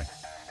this a thing.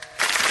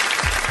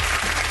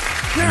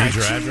 All I right, need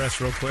your Chief. address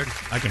real quick.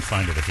 I can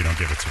find it if you don't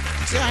give it to me.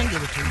 Yeah, I can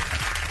give it to him.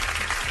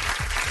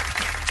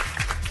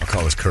 I'll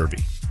call us Kirby.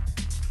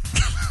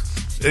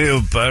 Hey,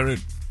 old pirate.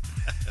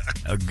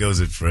 How goes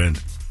it,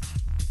 friend?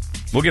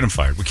 We'll get him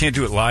fired. We can't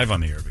do it live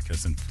on the air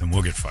because then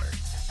we'll get fired.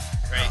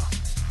 Right.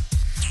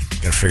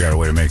 Got to figure out a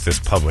way to make this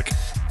public.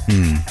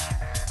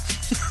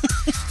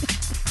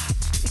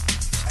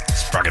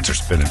 Sprockets are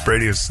spinning.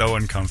 Brady is so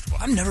uncomfortable.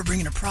 I'm never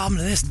bringing a problem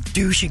to this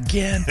douche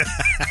again.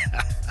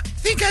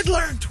 think I'd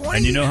learn 20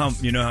 And you know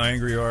how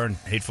angry you are and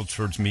hateful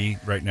towards me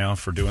right now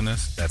for doing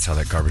this? That's how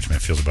that garbage man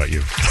feels about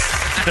you.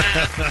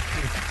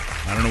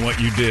 I don't know what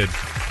you did.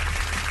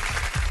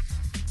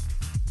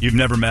 You've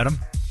never met him?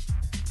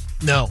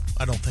 No,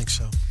 I don't think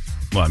so.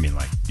 Well, I mean,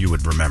 like, you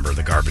would remember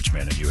the garbage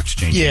man and you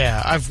exchanged.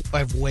 Yeah,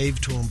 I've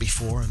waved to him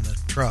before in the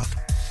truck.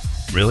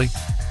 Really?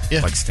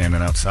 Yeah. Like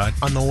standing outside?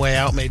 On the way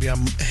out, maybe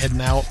I'm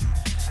heading out.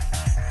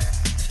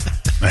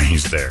 And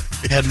he's there.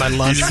 Had my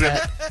lunch,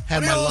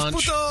 had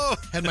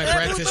my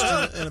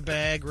breakfast in a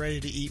bag, ready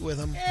to eat with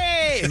him.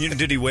 Hey! And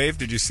did he wave?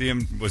 Did you see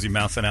him? Was he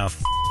mouthing out?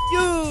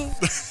 You.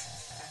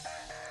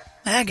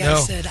 That guy No.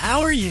 said,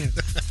 "How are you?"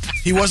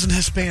 He wasn't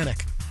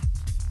Hispanic.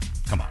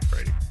 Come on,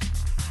 Brady.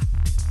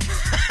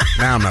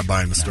 Now I'm not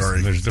buying the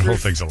story. The whole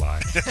thing's a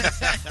lie.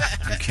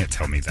 You can't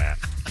tell me that.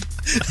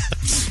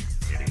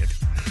 Idiot.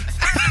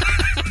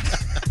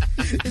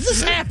 Is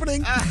this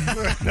happening?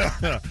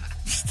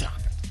 Stop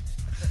it.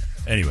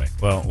 Anyway,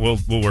 well,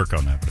 we'll work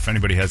on that. But if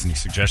anybody has any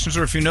suggestions,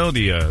 or if you know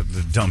the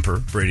dumper,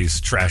 Brady's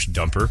trash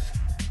dumper,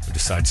 who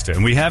decides to,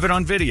 and we have it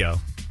on video,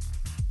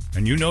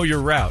 and you know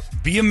your route,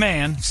 be a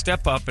man,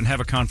 step up, and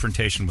have a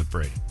confrontation with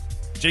Brady.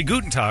 Jay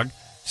Gutentag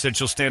said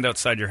she'll stand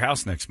outside your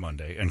house next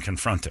Monday and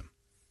confront him.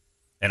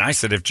 And I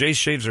said, if Jay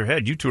shaves her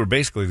head, you two are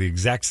basically the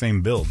exact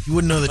same build. You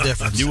wouldn't know the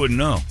difference. You wouldn't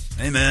know.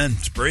 Hey, man,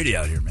 it's Brady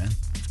out here, man.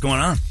 What's going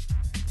on?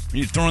 What are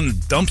you throwing the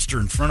dumpster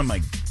in front of my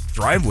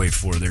driveway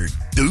for there,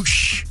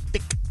 douche?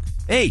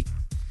 Hey,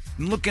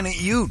 I'm looking at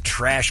you,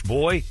 trash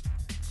boy.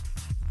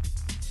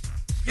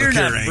 You're Look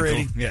not your Brady.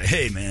 ankle. Yeah,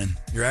 hey, man,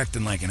 you're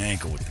acting like an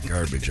ankle with the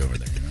garbage over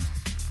there, you know?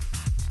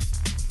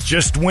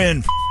 Just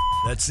win.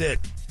 That's it.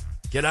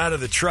 Get out of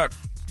the truck.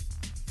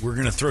 We're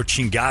going to throw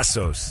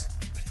chingazos.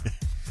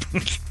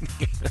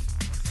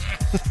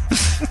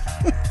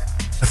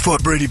 I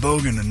fought Brady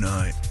Bogan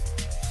tonight.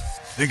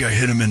 I think I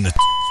hit him in the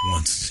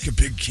once. It's a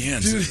big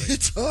can. Dude, So, like,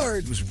 it's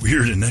hard. it was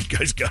weird, and that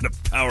guy's got a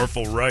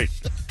powerful right.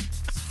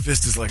 His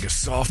fist is like a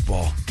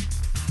softball.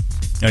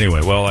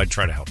 Anyway, well, I'd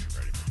try to help you,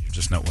 Brady, but you're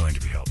just not willing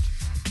to be helped.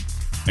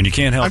 And you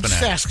can't help I'm an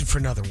just act asking for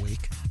another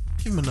week.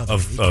 Give him another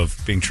week. of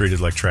being treated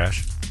like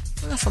trash.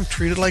 Well, if I'm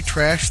treated like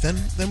trash, then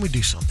we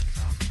do something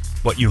about it.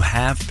 What you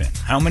have been.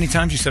 How many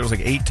times? You said it was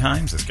like 8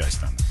 times this guy's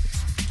done this.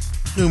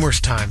 Numerous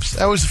times.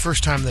 That was the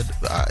first time that,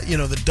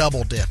 the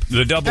double dip.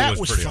 The double That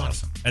was pretty funny.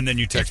 awesome. And then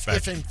you text back.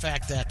 If in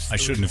fact that's... I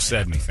shouldn't have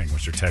said anything,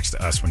 was your text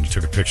to us when you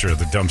took a picture of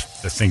the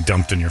thing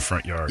dumped in your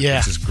front yard. Yeah.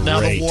 Which is great. Now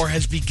the war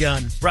has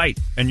begun. Right.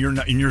 And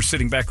you're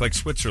sitting back like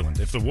Switzerland.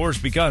 If the war's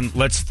begun,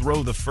 let's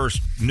throw the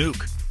first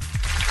nuke.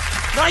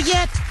 Not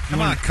yet. Come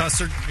on,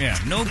 Custard. Yeah,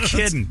 no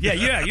kidding.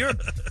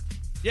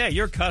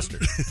 You're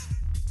Custard.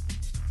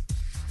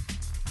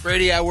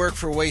 Brady, I work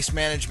for Waste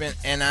Management,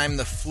 and I'm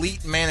the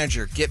fleet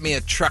manager. Get me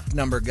a truck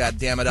number,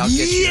 goddammit. I'll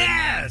get you.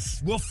 Yes!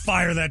 We'll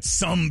fire that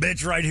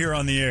sumbitch right here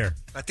on the air.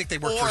 I think they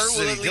work Or for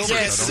City will it Gilbert. leave-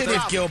 Yeah, Yeah, City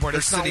of Gilbert. They're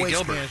It's not City Waste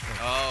Gilbert. Management.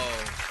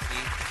 Oh,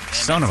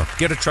 Son of a...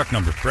 Get a truck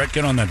number. Brett,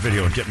 get on that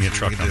video and get me a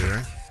truck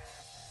number.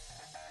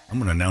 I'm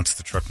going to announce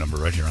the truck number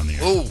right here on the air.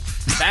 oh,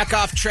 back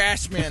off,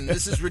 trash man.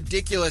 This is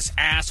ridiculous,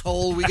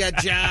 asshole. We got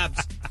jobs.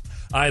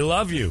 I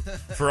love you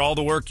for all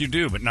the work you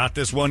do, but not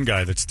this one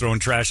guy that's throwing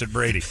trash at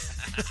Brady.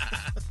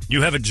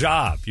 You have a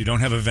job. You don't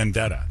have a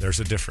vendetta. There's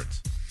a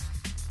difference.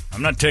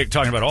 I'm not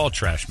talking about all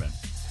trash men.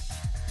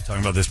 I'm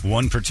talking about this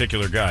one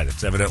particular guy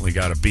that's evidently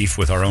got a beef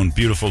with our own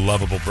beautiful,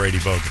 lovable Brady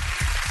Bogan.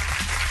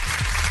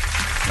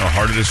 You know how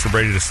hard it is for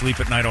Brady to sleep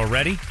at night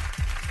already?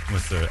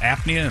 With the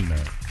apnea and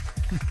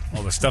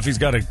all the stuff he's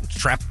got to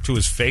trap to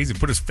his face. He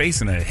put his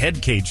face in a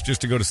head cage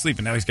just to go to sleep,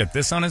 and now he's got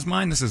this on his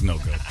mind? This is no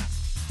good.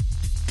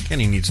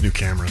 Kenny needs new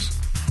cameras.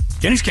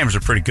 Kenny's cameras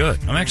are pretty good.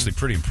 I'm actually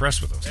pretty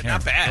impressed with those They're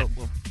cameras. not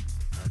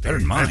bad. Better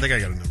than mine. I think I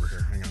got a number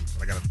here. Hang on.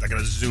 I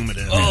gotta zoom it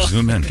in. Yeah,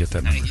 zoom in, get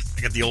that number.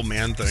 I got the old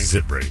man thing.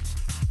 Sit, Brady.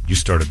 You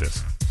started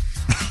this.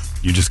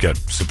 You just got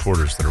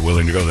supporters that are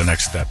willing to go the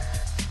next step.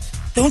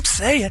 Don't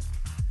say it.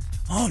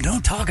 Oh,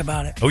 don't talk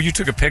about it. Oh, you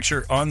took a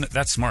picture on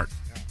that's smart.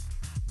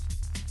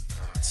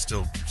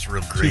 It's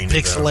real Too grainy. though.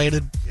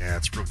 pixelated. Yeah,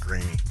 it's real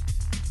grainy.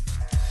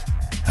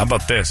 How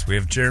about this? We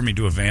have Jeremy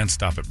do a van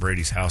stop at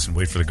Brady's house and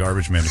wait for the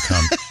garbage man to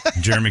come.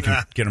 Jeremy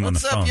can get him on the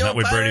What's up, phone. yo, That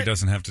way Brady pirate?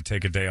 doesn't have to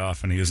take a day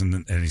off and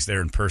he's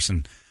there in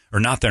person. Or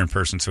not there in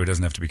person, so he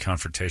doesn't have to be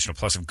confrontational.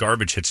 Plus, if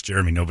garbage hits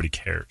Jeremy, nobody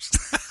cares.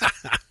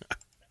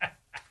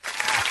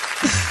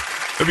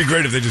 It'd be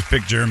great if they just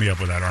picked Jeremy up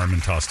with that arm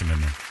and tossed him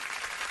in there.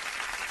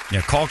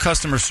 Yeah, call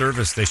customer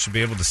service. They should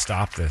be able to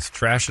stop this.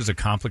 Trash is a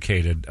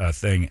complicated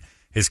thing.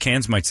 His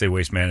cans might say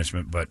Waste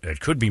Management, but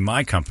it could be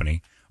my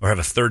company or have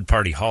a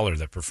third-party hauler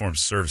that performs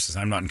services.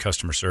 I'm not in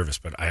customer service,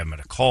 but I am at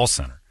a call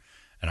center,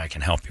 and I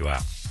can help you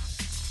out.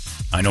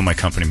 I know my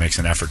company makes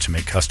an effort to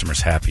make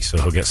customers happy,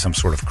 so he'll get some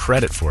sort of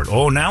credit for it.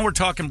 Oh, now we're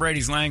talking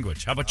Brady's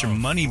language. How about your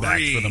money back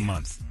free. for the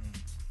month?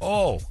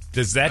 Oh,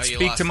 does that Oh, you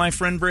speak lost to it. my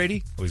friend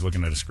Brady? Oh, he's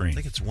looking at a screen. I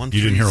think it's You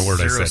didn't hear a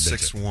word I said, did you?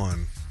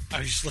 13061. I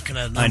was just looking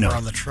at a I know. number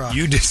on the truck.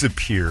 You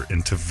disappear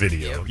into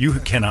video. You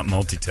cannot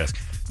multitask.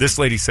 This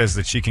lady says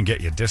that she can get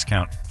you a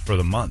discount for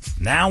the month.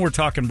 Now we're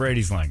talking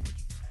Brady's language.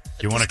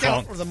 You want to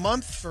call Discount for the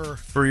month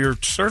for your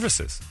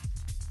services,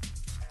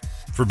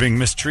 for being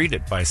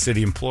mistreated by a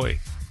city employee.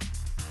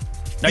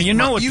 Now you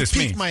know what this means.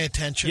 You piqued my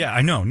attention. Yeah,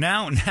 I know.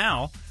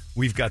 Now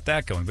we've got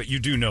that going, but you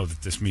do know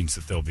that this means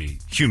that there'll be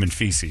human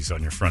feces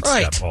on your front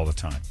step all the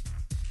time.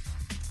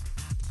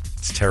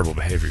 It's terrible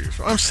behavior.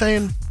 I'm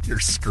saying you're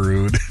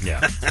screwed.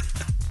 Yeah.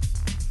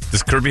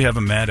 Does Kirby have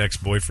a mad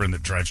ex-boyfriend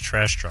that drives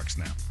trash trucks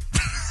now?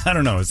 I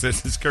don't know.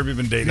 Has Kirby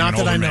been dating not an that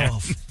older I man? know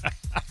of.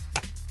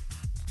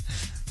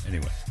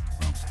 Anyway,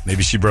 well,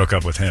 maybe she broke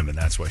up with him, and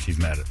that's why she's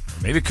mad at her.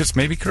 Maybe because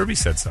Kirby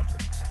said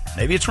something.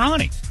 Maybe it's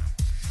Ronnie.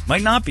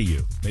 Might not be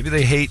you. Maybe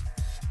maybe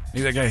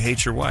that guy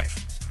hates your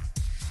wife.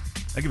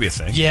 That could be a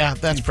thing. Yeah,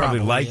 that's he probably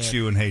likes it.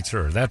 you and hates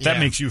her. That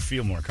makes you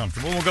feel more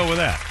comfortable. We'll go with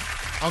that.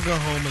 I'll go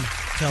home and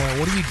tell her,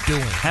 what are you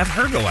doing? Have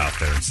her go out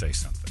there and say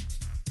something.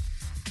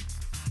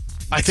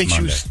 I think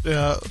Monday.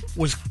 she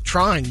was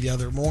trying the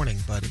other morning,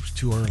 but it was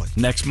too early.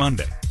 Next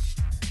Monday.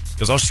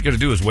 Because all she's got to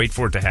do is wait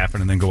for it to happen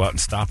and then go out and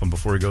stop him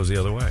before he goes the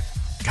other way.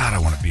 God, I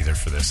want to be there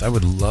for this. I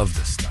would love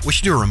this stuff. We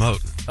should do a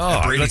remote.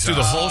 Oh, let's do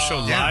the whole show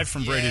live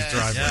from Brady's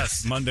driveway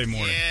Monday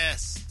morning.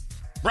 Yes.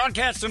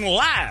 Broadcasting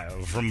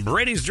live from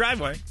Brady's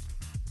driveway.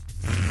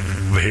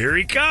 Here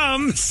he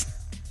comes.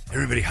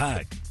 Everybody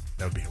hide.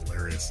 That would be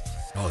hilarious.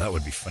 Oh, that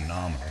would be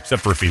phenomenal.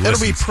 Except for if he That'll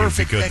listens. be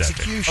perfect he'd be good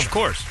execution. That day. Of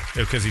course.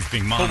 Because he's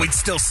being monitored. But we'd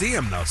still see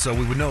him, though, so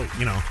we would know,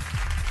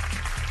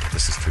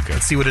 This is too good.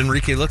 Let's see what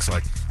Enrique looks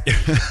like.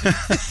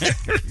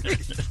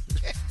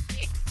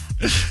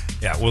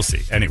 Yeah, we'll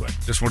see. Anyway,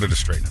 just wanted to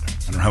straighten it out.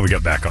 I don't know how we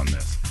got back on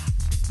this.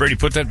 Brady,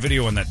 put that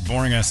video on that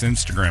boring-ass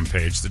Instagram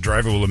page. The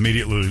driver will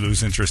immediately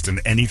lose interest in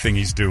anything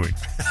he's doing.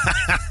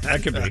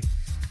 That could be.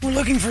 We're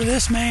looking for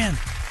this man.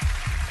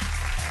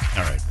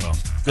 All right, well,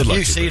 good luck.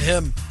 You seen Brady.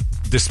 him?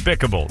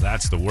 Despicable.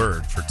 That's the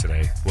word for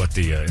today. What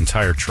the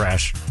entire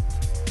trash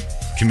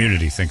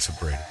community thinks of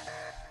Brady.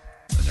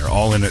 And they're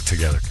all in it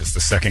together because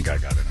the second guy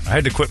got in it. I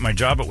had to quit my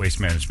job at Waste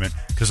Management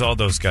because all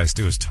those guys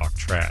do is talk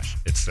trash,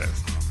 it says.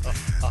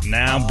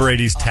 Now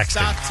Brady's texting.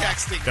 Stop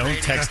texting, Don't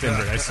Brady. text him,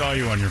 Brady. I saw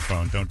you on your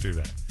phone. Don't do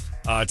that.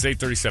 It's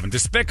 8:37.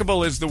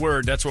 Despicable is the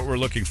word. That's what we're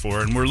looking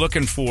for. And we're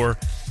looking for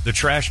the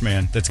trash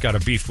man that's got a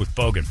beef with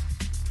Bogan.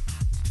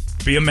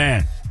 Be a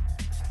man,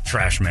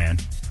 trash man.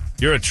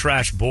 You're a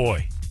trash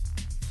boy.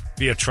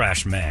 Be a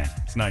trash man.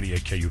 It's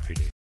 98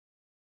 KUPD.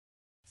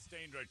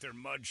 Stained right there,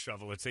 Mud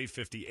Shovel. It's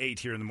 8:58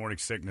 here in the Morning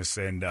Sickness,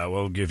 and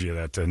we'll give you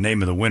that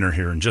name of the winner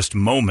here in just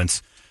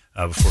moments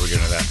before we get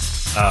into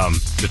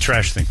that. The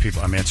trash thing,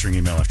 people, I'm answering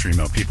email after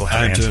email. People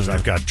have answers.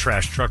 I've got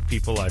trash truck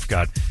people. I've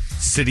got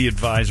city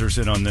advisors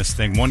in on this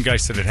thing. One guy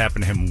said it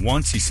happened to him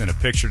once. He sent a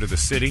picture to the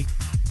city,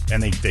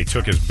 and they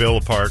took his bill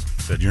apart,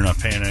 said, you're not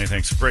paying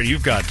anything. So, Brady,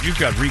 you've got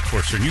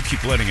recourse here, and you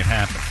keep letting it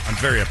happen. I'm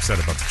very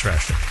upset about the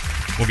trash thing.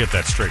 We'll get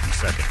that straight in a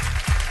second.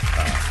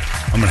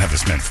 I'm going to have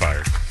this man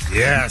fired.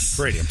 Yes.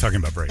 Brady, I'm talking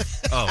about Brady.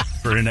 Oh.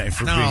 For being in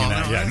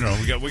that. Yeah,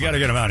 no, we got to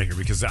get him out of here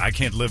because I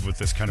can't live with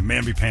this kind of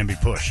mamby-pamby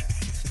push.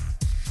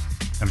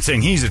 I'm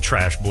saying he's a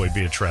trash boy,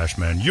 be a trash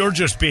man. You're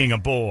just being a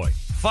boy.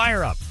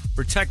 Fire up.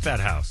 Protect that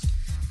house.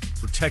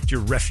 Protect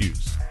your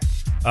refuse.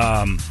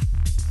 Yeah.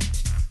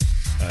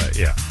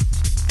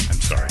 I'm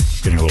sorry.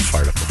 Getting a little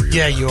fired up over here.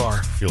 Yeah, you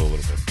are. Feel a little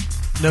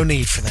bit. No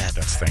need for that.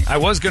 That's the thing. I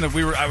was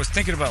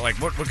thinking about like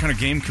what kind of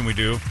game can we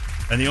do?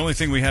 And the only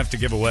thing we have to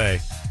give away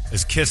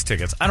is Kiss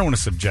tickets. I don't want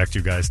to subject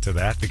you guys to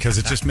that because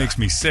it just makes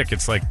me sick.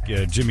 It's like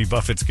Jimmy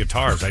Buffett's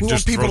guitars. We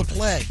want people to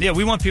play. Yeah,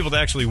 we want people to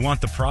actually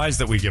want the prize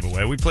that we give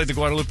away. We played the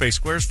Guadalupe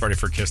Squares Party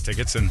for Kiss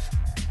tickets, and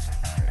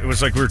it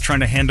was like we were trying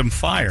to hand them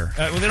fire.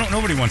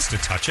 Nobody wants to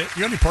touch it.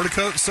 You got any party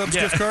subs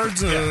gift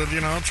cards?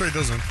 I'll trade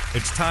those in.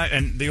 It's time,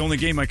 and the only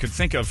game I could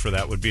think of for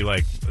that would be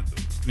like,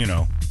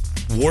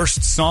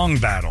 worst song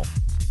battle.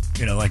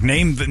 Like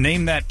name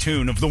that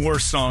tune of the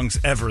worst songs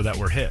ever that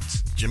were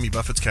hits. Jimmy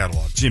Buffett's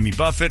catalog. Jimmy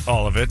Buffett,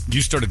 all of it.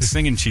 You started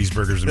singing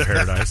Cheeseburgers in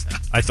Paradise.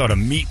 I thought of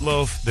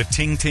Meatloaf, the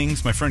Ting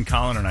Tings. My friend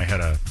Colin and I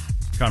had a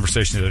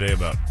conversation the other day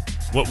about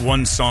what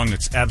one song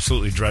that's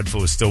absolutely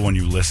dreadful is still one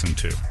you listen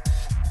to.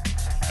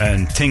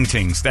 And Ting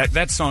Tings.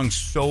 That song's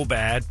so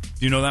bad.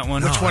 Do you know that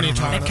one? Which one are you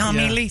talking about? They call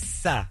me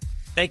Lisa.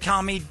 They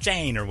call me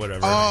Jane or whatever.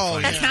 Oh,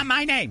 That's yeah. not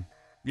my name.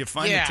 You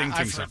find Yeah, the Ting I've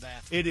Tings heard song.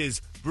 that. It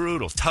is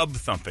brutal. Tub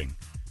thumping.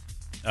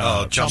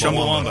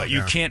 Chumbawamba. You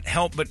Yeah. can't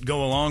help but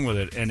go along with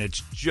it, and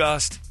it's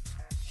just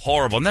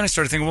horrible. And then I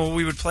started thinking, well,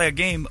 we would play a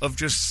game of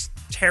just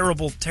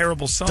terrible,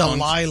 terrible songs.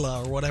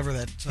 Delilah or whatever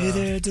that. Hey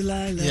there,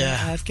 Delilah. Yeah.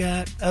 I've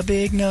got a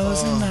big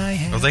nose in my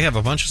head. Oh, they have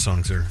a bunch of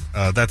songs here.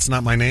 That's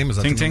Not My Name. Is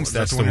that Ting the Tings,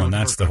 one? that's the one.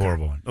 That's the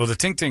horrible one. Oh, the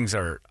Ting Tings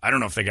are, I don't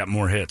know if they got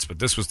more hits, but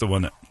this was the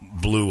one that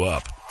blew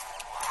up.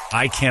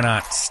 I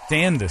cannot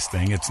stand this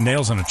thing. It's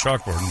nails on a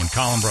chalkboard. And when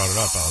Colin brought it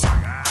up, I was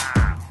like,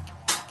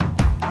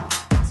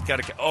 It's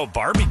got to. Oh,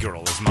 Barbie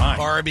Girl is mine.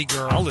 Barbie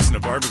Girl. I'll listen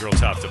to Barbie Girl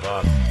top to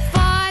bottom.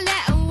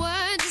 Four-letter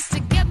word just to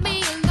get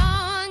me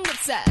along.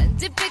 It's a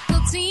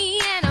difficulty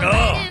and I'm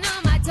writing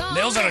on my tongue.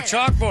 Nails on a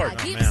chalkboard. I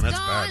keep man, that's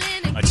bad.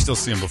 stalling I'd still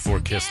see him before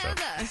Kiss, though.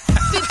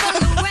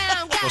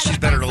 Well, she's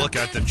better to look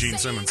at than Gene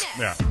Simmons.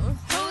 Yeah.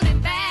 Holding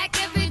back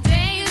every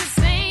day the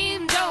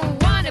same.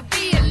 Don't want to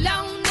be a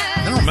loner.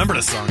 remember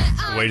the song.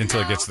 Wait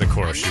until it gets to the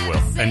chorus. You will.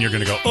 And you're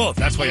going to go, oh,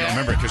 that's why you don't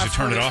remember it, because you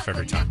turn it off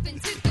every time.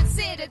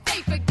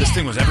 This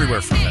thing was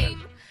everywhere for a minute.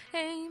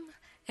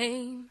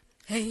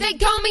 They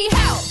call me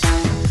hell.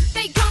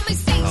 They call me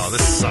Stacey. Oh,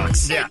 this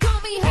sucks. Yeah. They call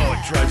me Oh,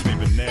 it drives me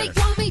They bananas.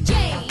 call me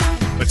Jay.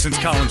 But since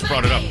Collins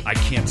brought it up, I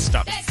can't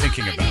stop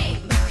thinking about it.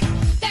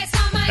 That's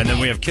not my And then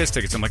we name. have Kiss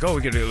tickets. I'm like, oh,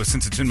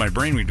 since it's in my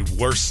brain, we do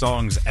worst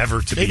songs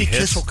ever to Maybe be hits.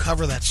 Kiss will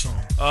cover that song.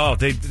 Oh,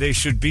 they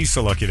should be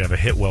so lucky to have a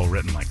hit well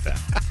written like that.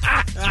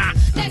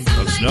 That's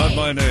That's not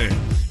my name.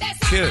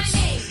 That's not Kiss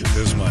my name.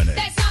 is my name.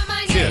 That's not my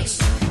name. Kiss.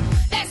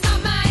 That's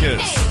not my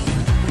Kiss. name.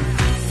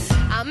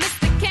 I'm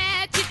Mr.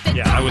 Cat. If they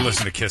Yeah, call I would me-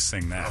 listen to Kiss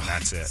sing that, and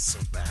that's it. So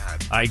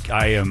bad.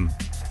 I am,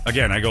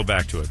 again, I go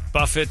back to it.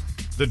 Buffett,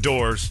 The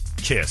Doors,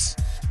 Kiss.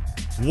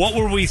 What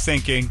were we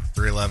thinking?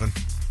 311.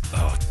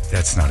 Oh,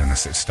 that's not in the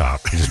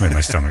stop. You just made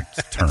my stomach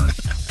turn.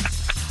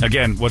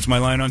 Again, what's my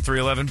line on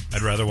 311?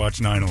 I'd rather watch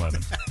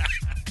 9/11.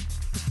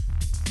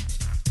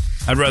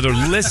 I'd rather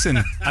listen.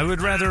 I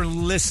would rather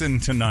listen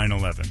to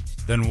 9/11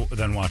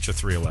 than watch a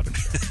 311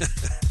 show.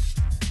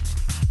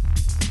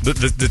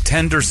 The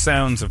tender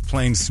sounds of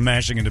planes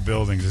smashing into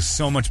buildings is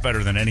so much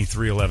better than any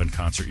 311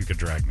 concert you could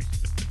drag me to.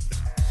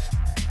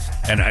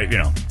 And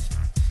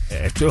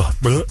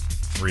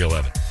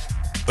 311.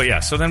 But yeah,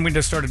 so then we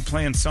just started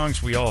playing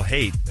songs we all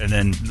hate, and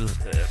then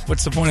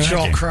what's the point of that You're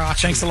all game?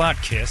 crotchety. Thanks a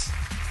lot, Kiss.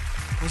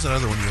 What was that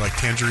other one? You like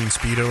Tangerine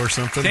Speedo or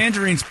something?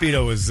 Tangerine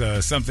Speedo is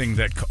something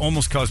that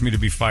almost caused me to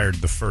be fired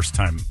the first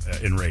time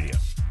in radio,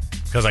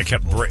 because I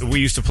kept we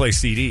used to play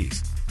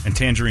CDs, and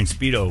Tangerine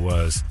Speedo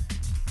was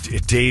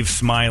Dave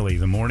Smiley,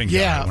 the morning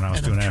guy, when I was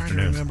and doing I'm trying to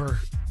afternoons. remember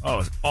Oh, it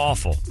was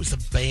awful. what was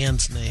the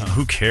band's name?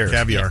 Who cares?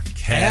 Caviar.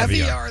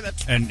 Caviar,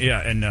 that's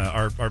And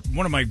our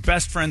one of my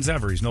best friends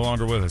ever. He's no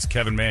longer with us.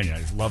 Kevin Mannion.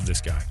 I love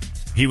this guy.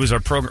 He was our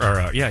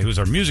he was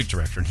our music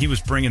director, and he was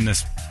bringing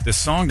this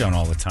song down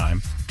all the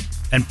time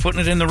and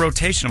putting it in the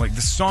rotation. I'm like,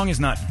 this song is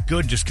not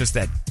good just because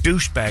that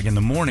douchebag in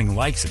the morning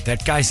likes it.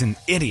 That guy's an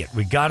idiot.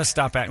 We got to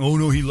stop acting. Oh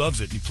no, he loves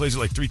it. He plays it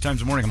like 3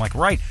 times a morning. I'm like,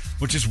 right,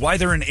 which is why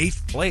they're in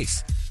 8th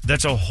place.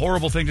 That's a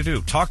horrible thing to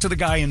do. Talk to the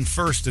guy in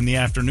first in the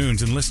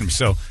afternoons and listen.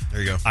 So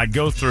There you go. I'd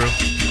go through.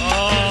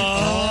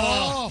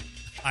 Oh!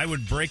 I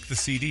would break the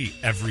CD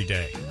every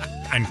day.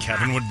 And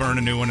Kevin would burn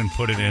a new one and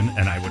put it in,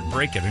 and I would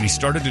break it. And he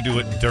started to do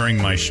it during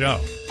my show.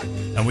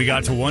 And we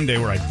got to one day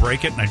where I'd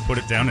break it and I'd put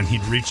it down, and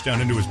he'd reach down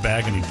into his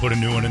bag and he'd put a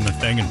new one in the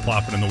thing and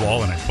plop it in the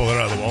wall, and I'd pull it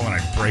out of the wall and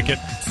I'd break it.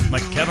 I'm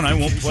like, Kevin, I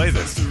won't play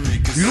this.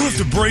 You don't have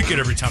to break it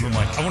every time. I'm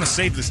like, I want to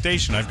save the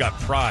station. I've got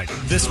pride.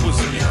 This was...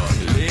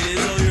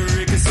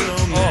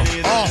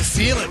 Oh,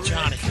 feel it,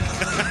 Johnny.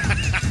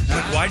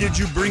 Like, why did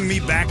you bring me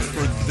back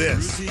for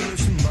this?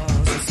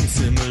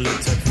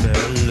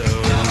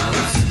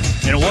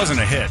 And it wasn't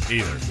a hit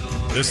either.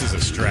 This is a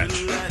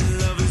stretch.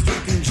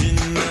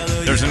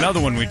 There's another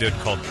one we did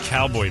called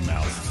Cowboy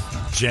Mouth.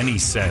 Jenny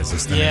Says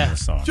is the name of the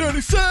song.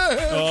 Johnny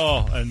said.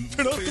 Oh, and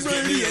Turn off the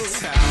radio.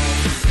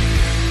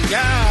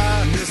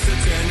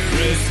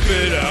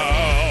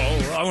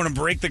 I want to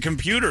break the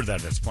computer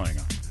that it's playing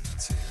on.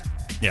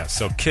 Yeah,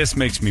 so Kiss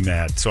makes me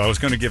mad. So I was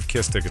going to give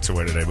Kiss tickets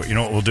away today, but you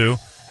know what we'll do?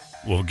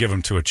 We'll give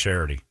them to a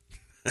charity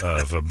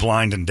of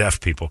blind and deaf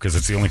people, because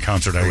it's the only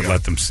concert I would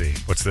let them see.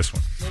 What's this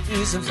one?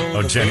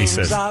 Oh, Jenny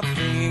Says.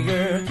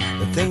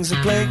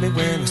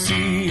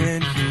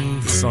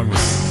 This song was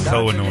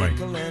so annoying.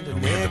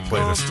 And we had to play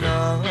this too.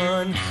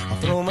 And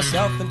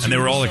they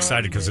were all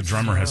excited because the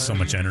drummer has so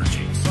much energy.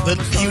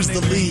 He was the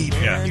lead.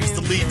 Yeah. He was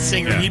the lead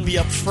singer. Yeah. He'd be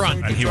up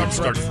front. And The he would drums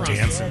were up start front.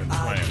 dancing and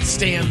playing.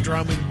 Stand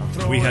drumming.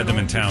 We had them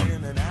in town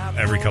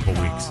every couple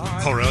weeks.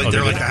 Oh, really?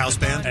 They're like a house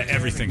band?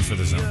 Everything for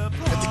the zone.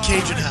 At the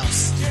Cajun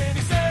House.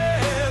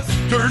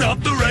 Turn up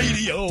the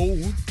radio.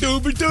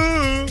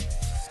 Dooby-doo.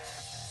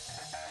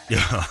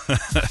 Yeah.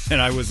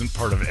 And I wasn't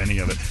part of any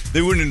of it.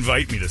 They wouldn't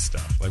invite me to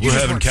stuff. Like, You we're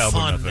just having weren't Cowboy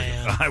fun, Mouth.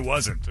 man. I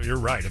wasn't. You're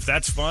right. If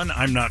that's fun,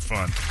 I'm not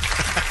fun.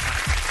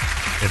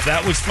 If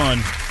that was fun,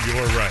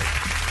 you're right.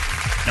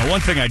 Now, one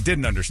thing I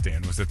didn't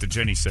understand was that the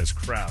Jenny Says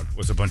crowd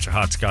was a bunch of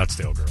hot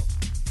Scottsdale girls.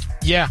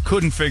 Yeah.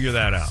 Couldn't figure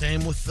that out.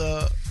 Same with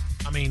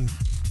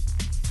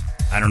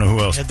I don't know who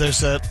else.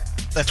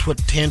 That's what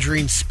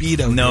Tangerine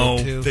Speedo No,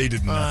 did too. they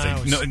did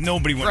nothing.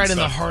 Nobody went right and in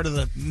the saw- heart of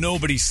the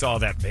Nobody saw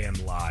that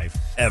band live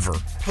ever.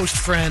 Post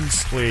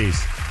Friends. Please.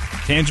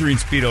 Tangerine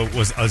Speedo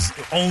was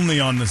only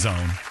on the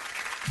zone.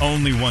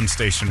 Only one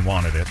station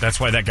wanted it.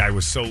 That's why that guy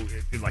was so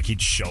like he'd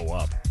show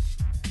up.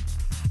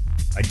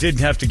 I did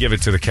have to give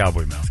it to the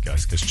Cowboy Mouth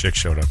guys because Chick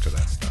showed up to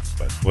that stuff.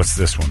 But what's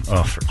this one?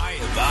 Oh,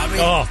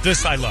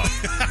 this I love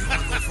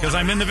because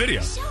I'm in the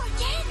video.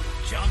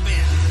 Jump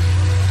in.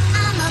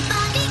 I'm a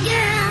Barbie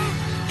girl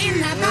in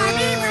the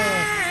Barbie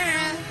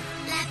world.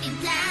 Life in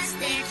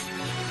plastic.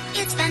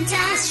 It's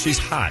fantastic. She's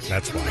hot.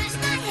 That's why.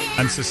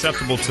 I'm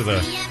susceptible to the.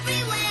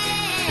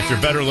 If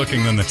you're better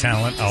looking than the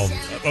talent,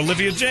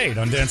 Olivia Jade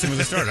on Dancing with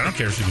the Stars. I don't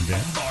care if she can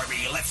dance.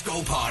 Barbie, let's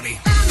go party.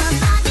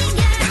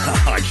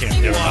 I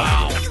can't get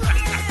wow.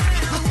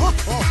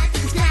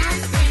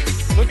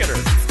 Look at her.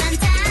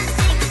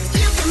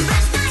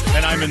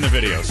 And I'm in the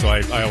video, so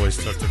I always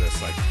took to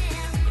this. Like,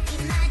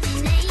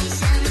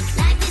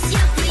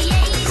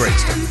 Great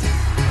stuff.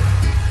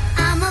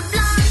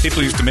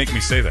 People used to make me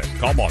say that.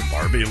 Come on,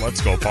 Barbie,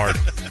 let's go party.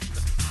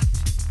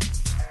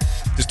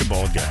 Just a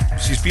bald guy.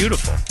 She's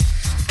beautiful.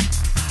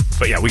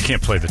 But yeah, we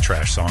can't play the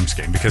trash songs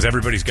game because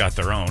everybody's got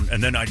their own,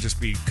 and then I'd just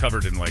be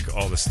covered in like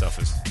all this stuff.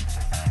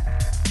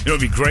 You know,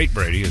 it'd be great,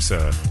 Brady, is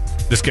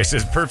this guy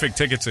says perfect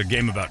tickets, a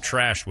game about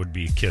trash would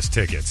be Kiss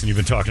tickets, and you've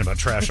been talking about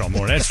trash all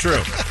morning. That's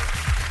true.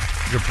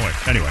 Good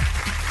point. Anyway,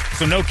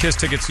 so no Kiss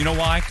tickets. You know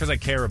why? Because I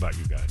care about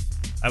you guys.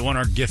 I want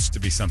our gifts to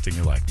be something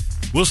you like.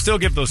 We'll still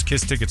give those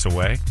Kiss tickets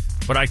away,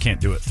 but I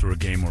can't do it through a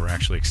game where we're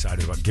actually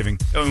excited about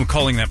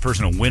calling that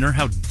person a winner.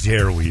 How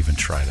dare we even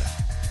try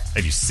that?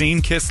 Have you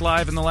seen Kiss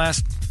live in the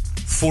last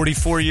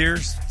 44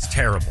 years? It's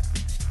terrible.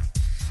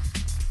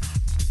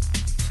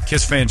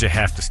 Kiss fans, you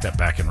have to step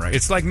back and right.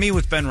 It's like me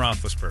with Ben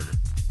Roethlisberger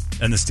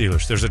and the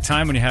Steelers. There's a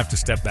time when you have to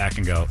step back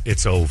and go,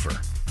 it's over.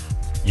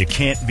 You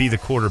can't be the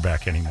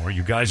quarterback anymore.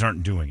 You guys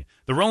aren't doing it.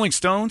 The Rolling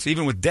Stones,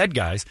 even with dead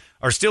guys,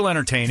 are still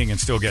entertaining and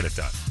still get it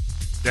done.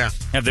 Yeah.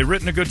 Have they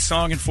written a good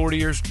song in 40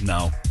 years?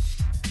 No.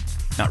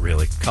 Not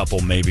really. Couple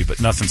maybe, but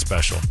nothing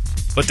special.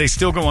 But they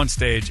still go on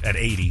stage at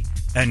 80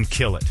 and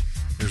kill it.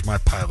 Here's my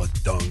pile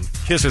of dung.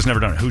 Kiss has never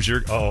done it. Who's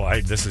your...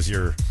 this is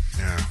your...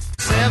 Yeah.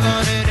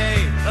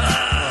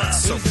 78.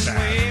 It's so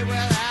bad.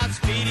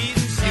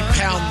 You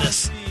pound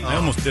this. I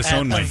almost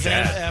disowned my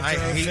dad.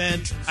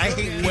 I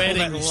hate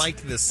weddings. That like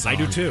this song. I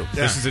do too.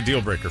 Yeah. This is a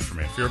deal breaker for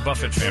me. If you're a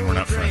Buffett fan, we're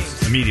not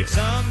friends.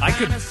 Immediately. I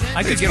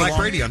could get Black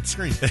Brady on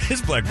screen. It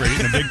is Black Brady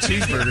and a big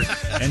cheeseburger,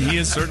 and he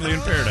is certainly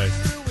in paradise.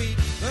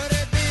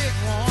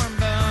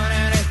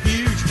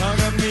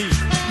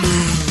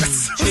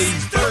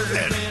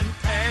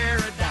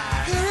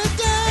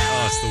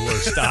 Oh, it's the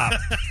worst. Stop.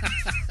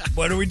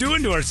 What are we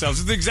doing to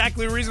ourselves? It's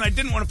exactly the reason I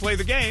didn't want to play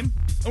the game,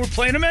 and we're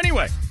playing them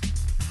anyway.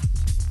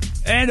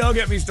 And don't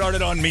get me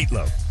started on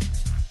Meatloaf.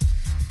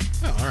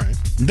 Oh, all right.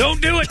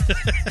 Don't do it.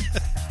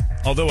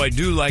 Although I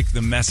do like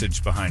the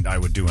message behind I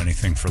would do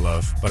anything for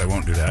love, but I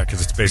won't do that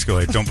because it's basically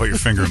like, don't put your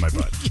finger in my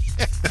butt.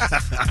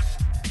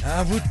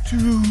 I would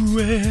do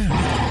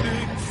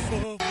anything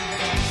for...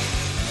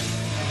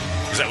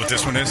 Is that what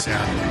this one is?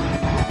 Yeah.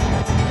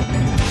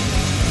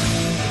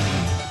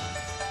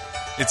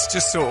 It's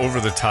just so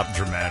over-the-top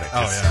dramatic.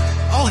 Oh,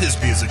 yeah. All his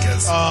music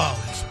is. Oh,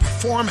 his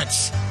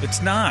performance.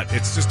 It's not.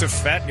 It's just a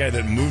fat guy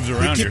that moves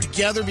around They here. get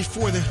together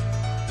before they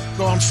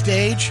go on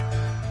stage.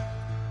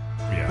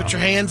 Yeah. Put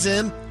your hands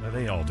in.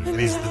 They all do. And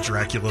he's the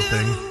Dracula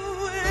thing.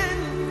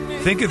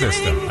 Think of this,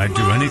 though. I'd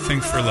do anything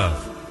for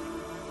love.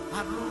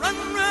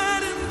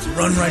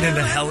 Run right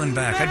into hell and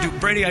back.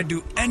 I'd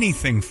do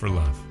anything for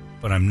love.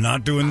 But I'm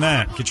not doing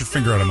that. Get your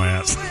finger out of my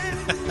ass.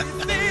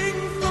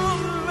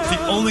 The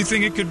only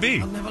thing it could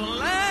be.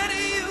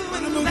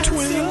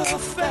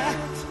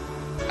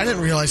 I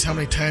didn't realize how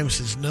many times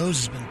his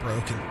nose has been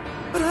broken.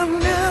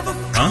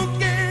 Huh?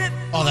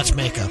 Oh, that's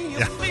makeup.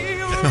 Yeah.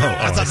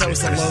 I thought that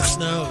was the loaf's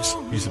nose.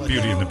 He's a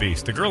Beauty and the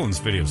Beast. The girl in this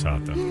video's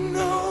hot, though.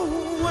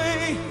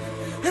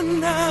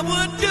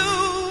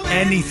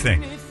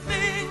 Anything.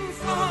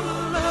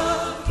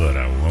 But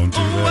I won't do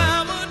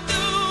that.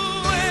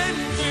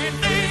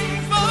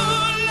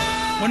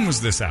 When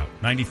was this out?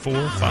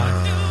 94?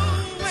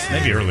 5?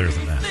 Maybe earlier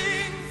than that.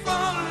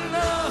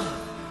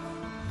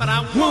 But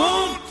I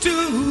won't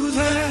do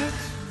that.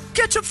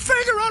 Get your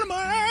finger out of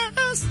my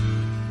ass.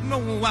 No,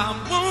 I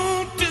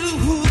won't do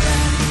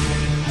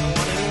that. I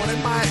want anyone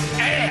in my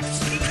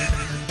ass.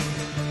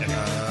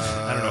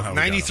 I don't know how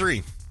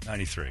 93.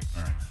 93. All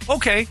right.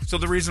 Okay, so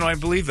the reason why I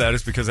believe that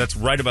is because that's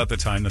right about the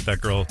time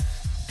that girl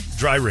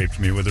dry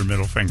raped me with her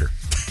middle finger.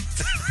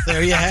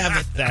 There you have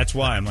it. That's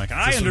why I'm like,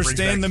 I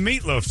understand the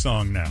Meatloaf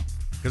song now.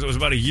 Because it was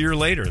about a year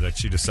later that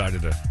she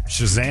decided to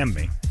Shazam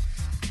me.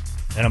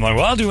 And I'm like,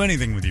 well, I'll do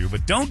anything with you,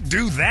 but don't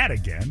do that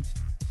again.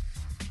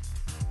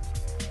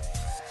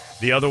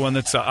 The other one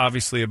that's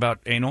obviously about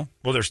anal,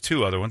 well, there's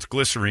two other ones.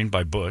 Glycerine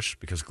by Bush,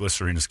 because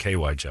glycerine is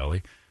KY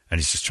jelly, and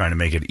he's just trying to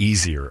make it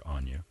easier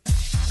on you.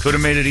 Could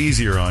have made it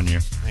easier on you.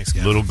 Thanks,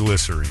 Gavin. Little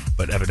glycerine.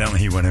 But evidently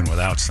he went in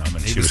without some,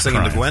 and He she was was singing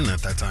crying. to Gwen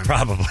at that time.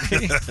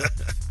 Probably.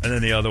 And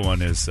then the other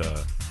one is...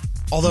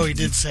 Although he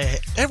did say,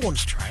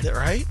 everyone's tried it,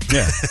 right?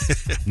 yeah.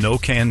 No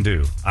can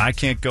do. I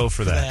can't go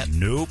for that.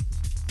 Nope.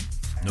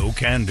 No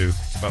can do.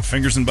 It's about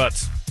fingers and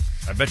butts.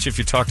 I bet you if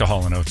you talk to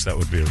Hall & Oates, that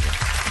would be okay.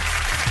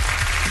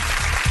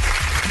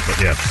 But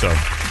yeah, so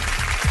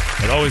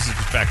it always is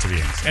back to the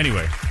ends.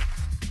 Anyway,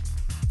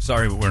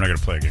 sorry, but we're not going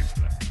to play a game for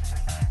that.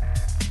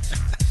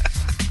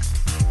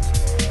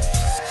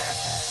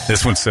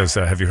 This one says,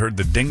 have you heard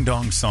the Ding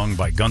Dong song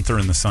by Gunther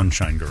and the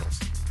Sunshine Girls?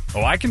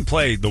 Oh, I can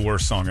play the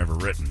worst song ever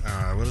written.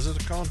 What is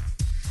it called?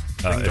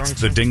 It's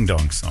the Ding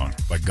Dong song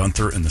by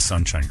Gunther and the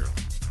Sunshine Girls.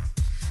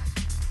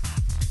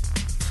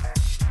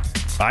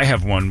 I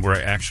have one where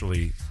I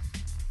actually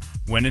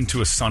went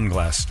into a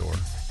sunglass store.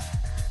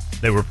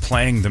 They were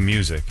playing the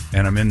music,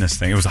 and I'm in this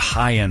thing. It was a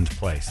high-end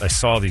place. I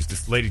saw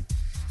this lady...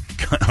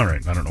 All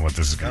right, I don't know what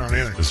this is going to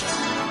be.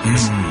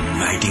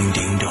 My ding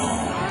ding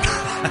dong.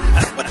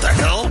 What the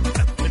hell?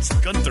 It's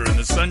Gunther and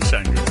the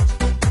Sunshine Girls.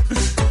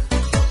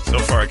 So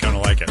far, I kind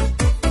of like it.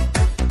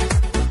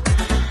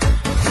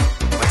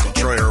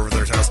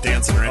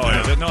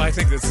 No, I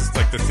think this is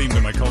like the theme to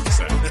my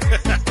cul-de-sac.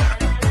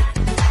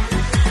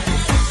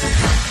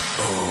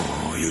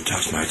 Oh, you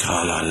touch my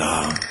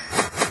tra-la-la.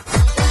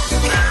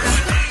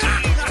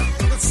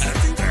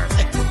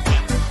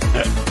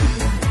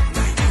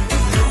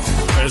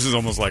 This is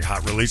almost like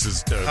Hot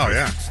Releases.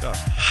 Stuff.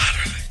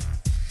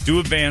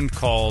 Do a band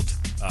called,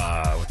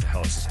 what the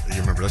hell is this?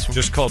 You remember this one?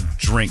 Just called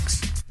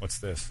Drinks. What's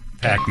this?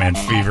 Pac-Man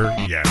Fever?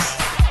 Yes.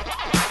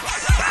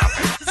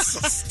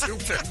 So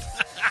stupid.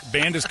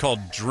 Band is called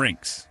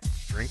Drinks.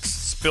 Drinks?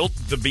 Spilt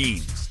the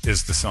Beans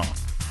is the song.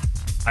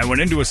 I went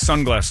into a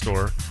sunglass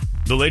store.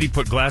 The lady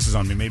put glasses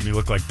on me, made me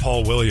look like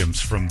Paul Williams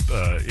from,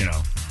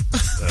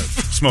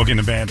 Smokey and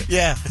the Bandit.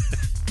 Yeah.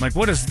 I'm like,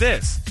 what is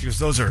this? She goes,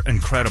 those are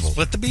incredible.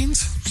 Split the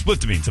Beans?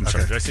 Split the Beans. I'm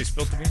sorry. Did I say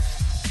Spilt the Beans?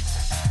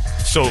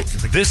 So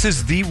this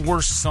is the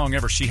worst song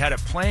ever. She had it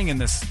playing in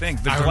this thing.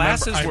 The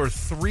glasses were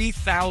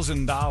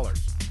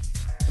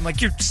 $3,000. I'm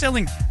like, you're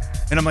selling...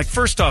 And I'm like,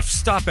 first off,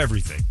 stop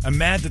everything. I'm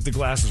mad that the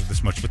glasses are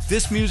this much, but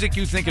this music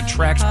you think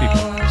attracts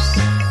people.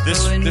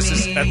 This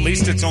is, at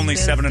least it's only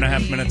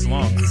 7.5 minutes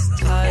long.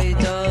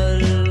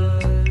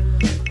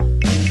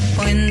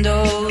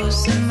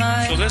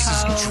 So this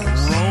is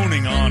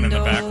droning on in the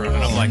background,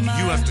 and I'm like,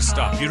 you have to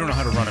stop. You don't know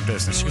how to run a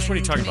business. She goes, what are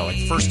you talking about?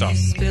 Like, first off,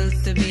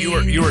 you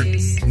are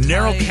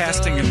narrow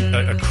casting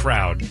a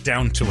crowd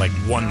down to like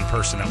one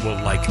person that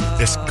will like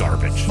this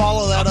garbage.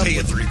 Follow that I'll up pay you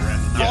with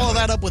 $3,000. Follow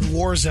that up with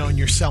Warzone.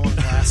 You're selling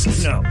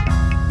glasses. No,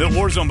 the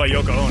Warzone by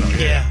Yoko Ono.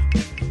 Yeah.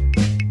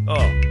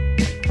 Oh,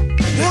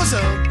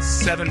 Warzone.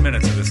 7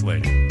 minutes of this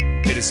lady.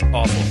 It is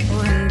awful.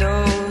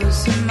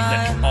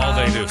 That's all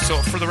they do. So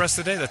for the rest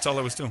of the day, that's all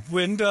I was doing.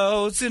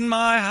 Windows in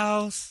my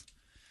house.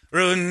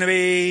 Ruin the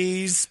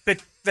bees,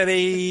 spit the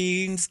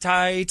beans,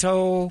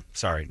 tight-o.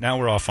 Sorry, now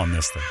we're off on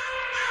this thing.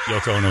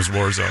 Yoko Ono's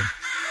Warzone.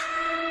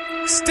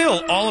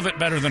 Still, all of it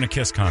better than a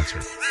Kiss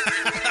concert.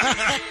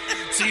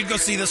 So you'd go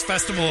see this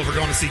festival over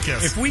going to see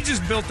Kiss? If we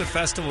just built a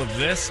festival of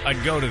this,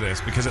 I'd go to this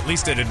because at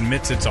least it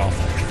admits it's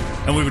awful.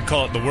 And we would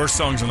call it the Worst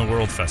Songs in the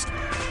World Festival.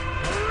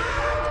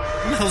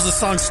 When the hell does the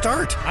song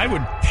start? I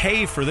would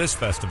pay for this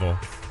festival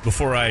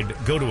before I'd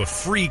go to a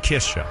free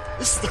Kiss show.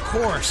 This is the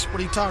chorus. What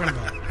are you talking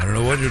about? I don't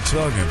know what you're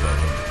talking about.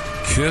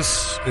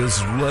 Kiss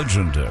is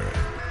legendary.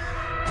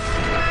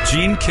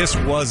 Gene Kiss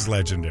was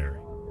legendary.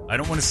 I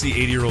don't want to see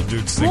 80-year-old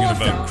dudes singing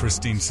about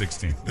Christine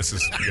 16. This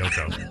is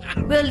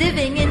Yoko. We're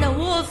living in a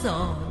war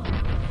zone.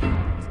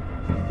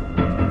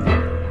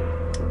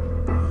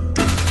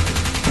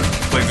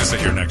 Play this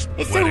at your next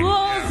It's wedding. a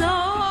war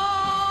zone.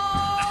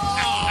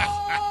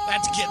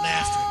 That's getting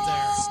after it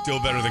there. Still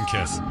better than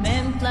Kiss.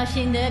 Men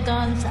flashing their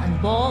guns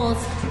and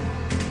balls.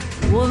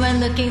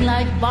 Women looking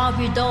like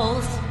Barbie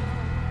dolls.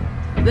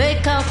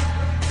 Wake up,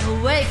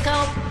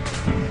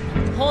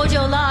 hold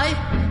your life.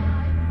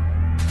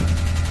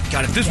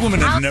 God, if this woman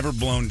had never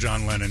blown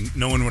John Lennon,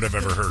 no one would have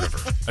ever heard of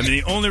her. I mean,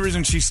 the only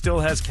reason she still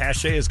has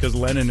cachet is because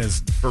Lennon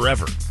is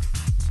forever.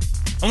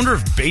 I wonder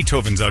if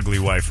Beethoven's ugly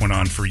wife went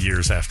on for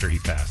years after he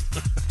passed.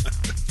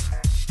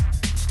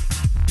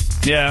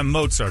 Yeah,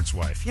 Mozart's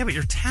wife. Yeah, but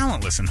you're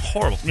talentless and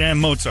horrible. Yeah,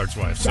 Mozart's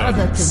wife. So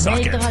Gather to suck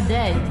make it. our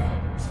day.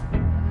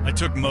 I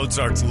took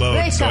Mozart's load,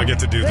 Wake so up, I get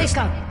to do this. Wake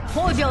up,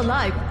 hold your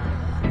life.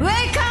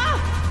 Wake up!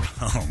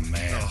 Oh,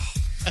 man.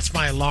 That's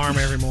my alarm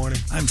every morning.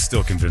 I'm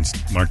still convinced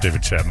Mark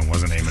David Chapman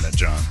wasn't aiming at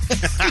John.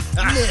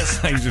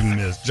 Missed. I didn't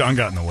miss. John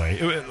got in the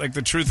way. Like,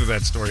 the truth of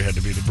that story had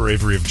to be the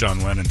bravery of John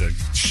Lennon to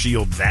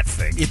shield that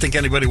thing. You think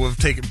anybody would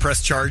have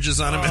pressed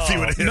charges on him if he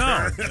would have hit No.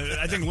 her?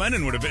 I think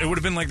Lennon would have been. It would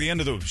have been like the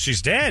end of the.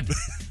 She's dead.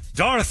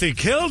 Dorothy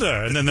killed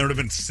her. And then there would have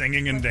been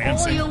singing and All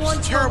dancing. you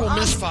want Terrible from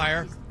us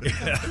misfire. is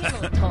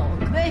pillow talk.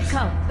 Wake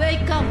up,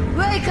 wake up,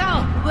 wake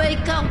up,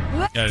 wake up.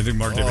 Yeah, I think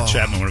Mark David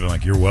Chapman would have been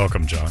like, "You're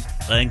welcome, John."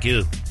 Thank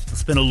you.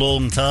 It's been a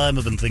long time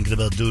I've been thinking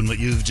about doing what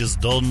you've just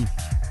done.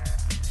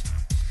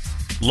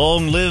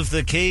 Long live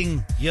the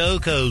king.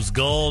 Yoko's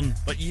gone.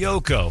 But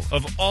Yoko,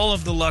 of all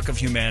of the luck of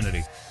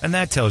humanity, and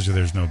that tells you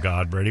there's no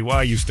God, Brady.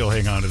 Why you still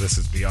hang on to this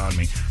is beyond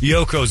me.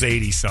 Yoko's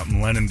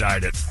 80-something. Lennon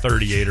died at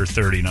 38 or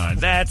 39.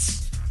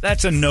 That's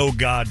a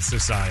no-God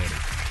society.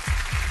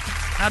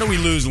 How do we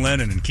lose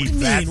Lennon and keep What do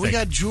you that mean? thing? We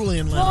got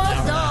Julian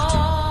Lennon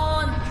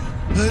down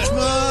that. It's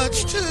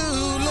much too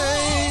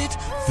late.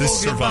 This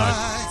for survived.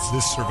 goodbyes.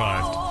 This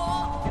survived.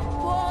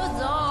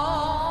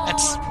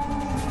 That's.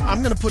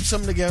 I'm going to put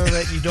something together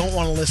that you don't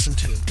want to listen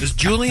to. Is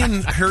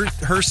Julian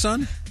her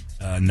son?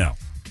 No.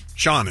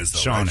 Sean is, though.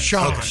 Sean right? is.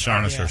 Sean. Okay,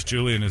 Sean is Yeah. first.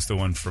 Julian is the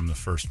one from the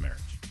first marriage.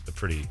 The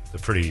pretty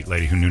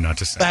lady who knew not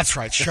to sing. That's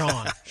right,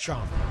 Sean.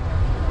 Sean.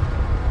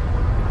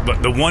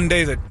 But the one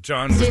day that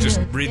John was just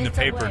reading the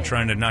paper and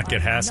trying to not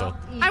get hassled,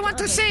 I want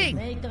to sing.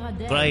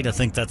 Great, I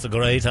think that's a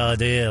great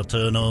idea. I'll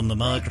turn on the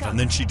microphone. and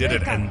then she did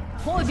it, and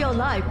Hold your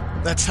life.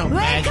 That's how Wake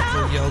magical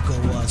up!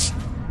 Yoko was.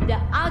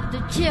 They're out to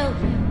kill.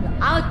 They're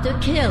out to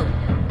kill.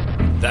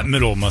 that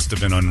middle must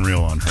have been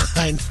unreal on her.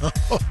 I know.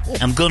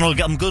 I'm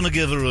gonna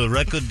give her a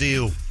record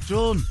deal.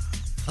 John,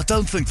 I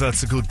don't think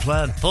that's a good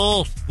plan.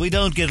 Paul, we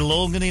don't get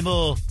along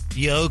anymore.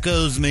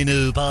 Yoko's my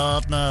new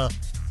partner.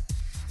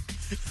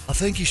 I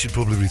think you should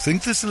probably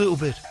rethink this a little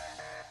bit.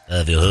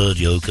 Have you heard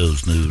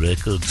Yoko's new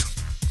record?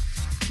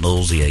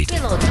 Nauseating.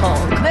 Pillow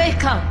talk.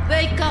 Wake up,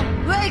 wake up,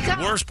 wake up.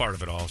 The worst part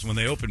of it all is when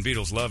they opened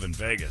Beatles Love in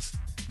Vegas.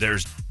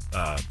 There's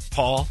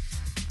Paul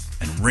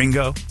and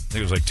Ringo. I think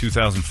it was like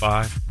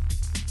 2005.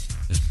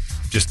 It's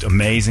just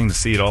amazing to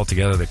see it all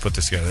together. They put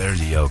this together.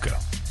 There's Yoko.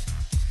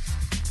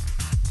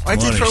 Why'd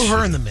they throw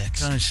her in the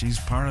mix? Because she's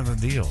part of the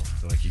deal.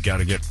 Like, you got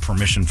to get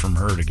permission from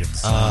her to get the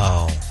song.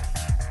 Oh.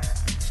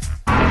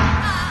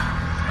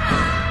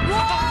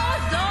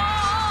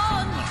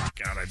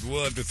 God, I'd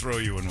love to throw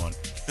you in one.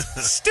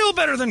 Still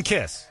better than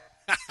Kiss.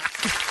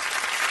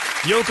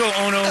 Yoko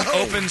Ono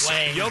opens.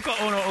 way. Yoko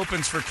Ono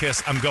opens for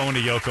Kiss. I'm going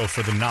to Yoko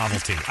for the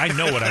novelty. I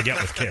know what I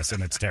get with Kiss,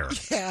 and it's terrible.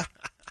 Yeah.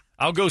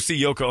 I'll go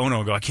see Yoko Ono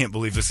and go, I can't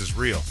believe this is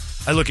real.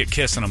 I look at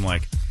Kiss and I'm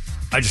like,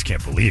 I just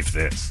can't believe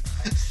this.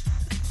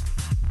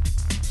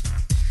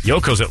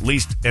 Yoko's at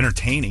least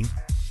entertaining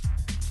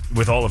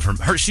with all of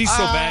her. She's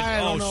so bad.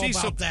 I don't know She's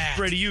about so that.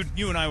 Brady.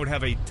 You and I would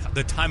have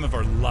the time of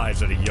our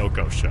lives at a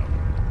Yoko show.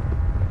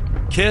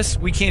 Kiss,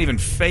 we can't even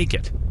fake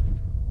it.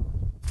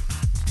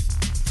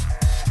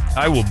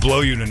 I will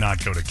blow you to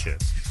not go to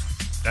Kiss.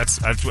 That's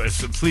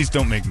please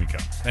don't make me go.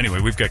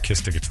 Anyway, we've got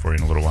Kiss tickets for you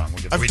in a little while.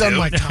 We'll get I've done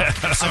my time.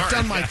 I've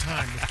done my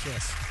time with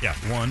Kiss. Yeah,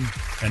 one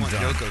and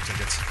done. Yoko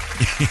tickets.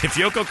 If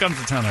Yoko comes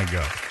to town, I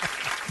go.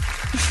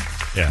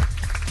 Yeah.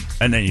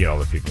 And then you get all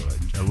the people.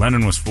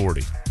 Lennon was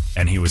 40,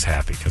 and he was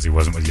happy because he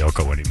wasn't with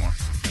Yoko anymore.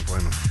 Can't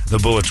blame him. The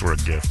bullets were a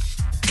gift.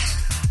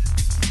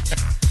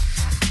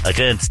 I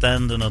can't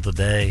stand another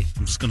day.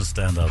 I'm just going to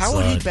stand outside. How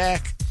would he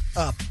back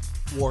up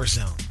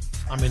Warzone?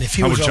 I mean, if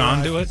he How was would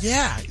John alive- do it?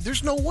 Yeah,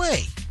 there's no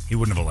way. He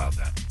wouldn't have allowed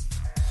that.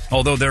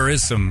 Although there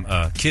is some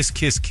Kiss,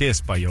 Kiss, Kiss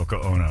by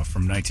Yoko Ono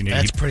from 1980.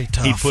 That's pretty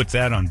tough. He put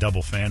that on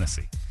Double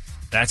Fantasy.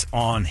 That's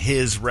on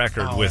his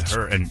record with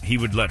her, and he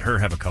would let her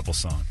have a couple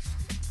songs.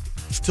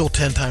 Still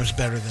 10 times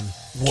better than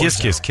Warzone.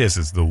 Kiss, Kiss, Kiss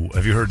is the...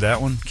 Have you heard that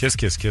one? Kiss,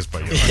 Kiss, Kiss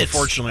by Yoko.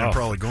 Unfortunately, I'm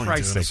probably going to.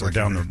 Christ's in a sake,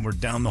 we're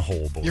down the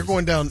hole, boys. You're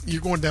going down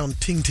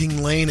Ting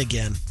Ting Lane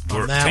again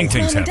on that Ting one.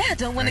 Ting's Mom and happy. Dad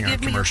don't want to Hang on,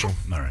 give me commercial.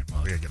 All right,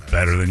 well, We gotta get out of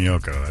better than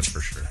Yoko, that's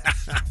for sure.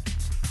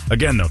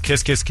 Again, though,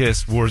 Kiss, Kiss,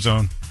 Kiss,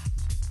 Warzone,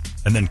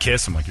 and then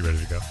Kiss. I'm like, you ready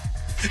to go?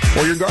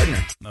 Or your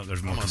gardener. No,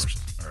 there's more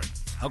commercials. All right.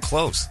 How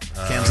close?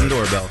 Cams and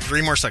doorbell.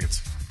 3 more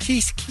seconds.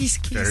 Kiss, kiss,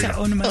 There kiss. you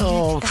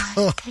go.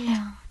 Oh,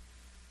 God.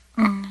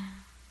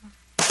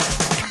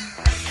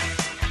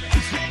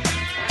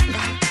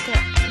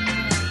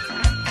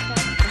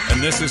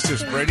 And this is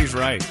just, Brady's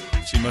right.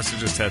 She must have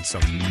just had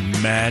some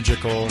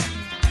magical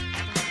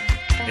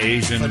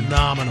Asian...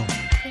 Phenomenal.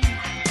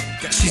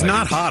 She's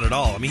not hot at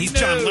all. I mean, he's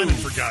John Lennon,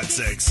 for God's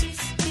sakes.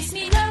 Kiss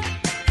me, love.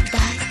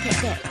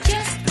 Just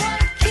one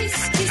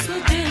kiss, kiss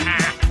will do.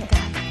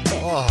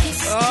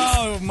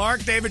 Oh,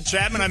 Mark David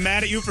Chapman, I'm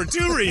mad at you for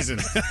 2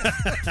 reasons.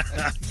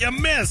 You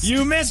missed.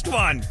 You missed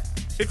one.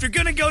 If you're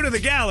going to go to the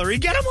gallery,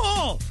 get them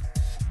all.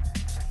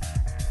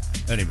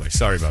 Anyway,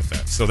 sorry about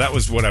that. So that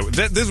was what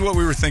this is what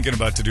we were thinking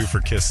about to do for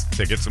Kiss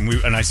tickets,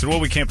 and I said, well,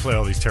 we can't play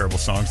all these terrible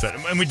songs,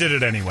 and we did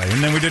it anyway,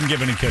 and then we didn't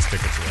give any Kiss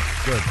tickets away.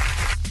 Good.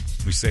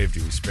 We saved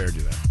you. We spared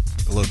you that.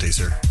 Elote,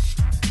 sir.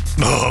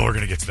 Oh, we're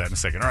going to get to that in a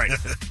second. All right.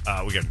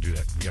 We got to do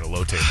that. We got a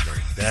low tape story.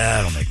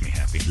 That'll make me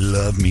happy.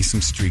 Love me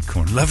some street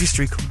corn. Love you,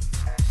 street corn.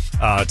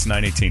 It's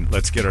 9:18.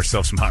 Let's get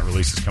ourselves some hot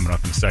releases coming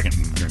up in a second,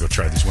 and we're going to go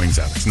try these wings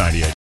out. It's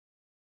 98.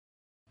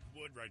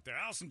 Wood right there.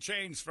 Alice in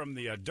Chains from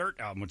the Dirt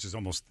album, which is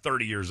almost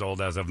 30 years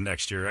old as of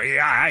next year.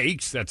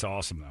 Yikes. That's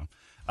awesome, though.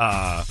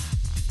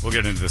 We'll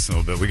get into this in a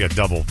little bit. We got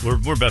double.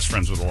 We're best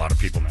friends with a lot of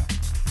people now.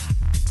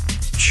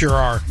 Sure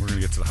are. We're going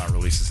to get to the hot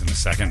releases in a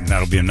second, and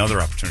that'll be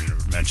another opportunity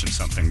to mention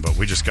something. But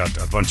we just got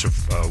a bunch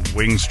of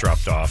wings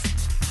dropped off.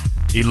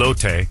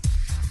 Elote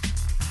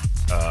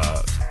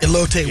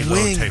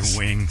Wings.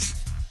 wings.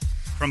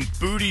 From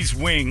Booty's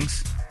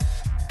Wings,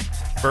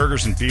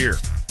 burgers and beer.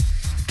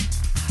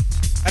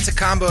 That's a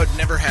combo I'd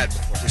never had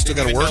before. We still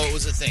gotta work? No, it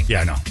was a thing.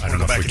 Yeah, I know. I don't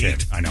know go if we back and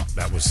can. eat. I know.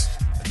 That was...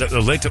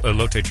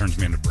 Elote turns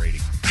me into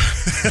Brady.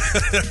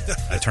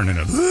 I turn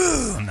into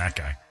I'm that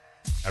guy.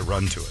 I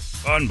run to it.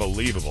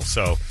 Unbelievable.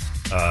 So,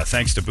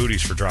 thanks to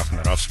Booties for dropping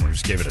that off somewhere.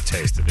 Just gave it a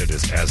taste, and it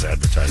is as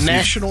advertised.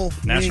 National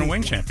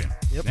Wing Champion.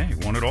 Yep. Yeah, he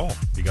won it all.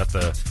 You got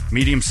the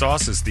medium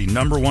sauce. Is the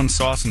 #1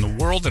 sauce in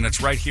the world, and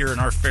it's right here in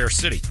our fair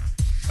city.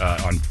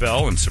 On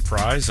Bell and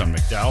Surprise, on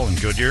McDowell and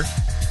Goodyear,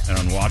 and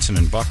on Watson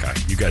and Buckeye.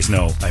 You guys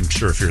know, I'm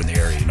sure if you're in the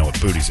area, you know what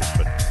Booties is,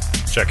 but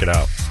check it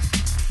out.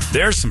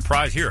 There's some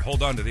prize here.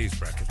 Hold on to these,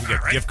 Brett, because we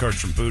got gift cards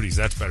from Booties.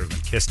 That's better than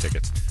Kiss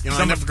tickets. You know,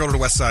 I never go to the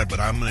West Side, but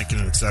I'm making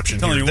an exception.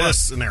 Telling Here. you what.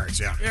 This and Eric's,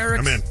 yeah.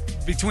 Eric's, I'm in.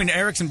 Between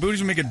Eric's and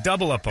Booties, we make a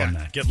double up on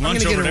that. Get I'm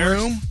lunch going to over get a there.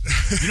 room.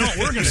 You know what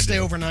we're going to Stay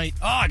do? overnight.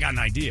 Oh, I got an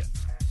idea.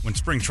 When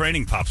spring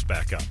training pops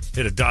back up,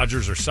 hit a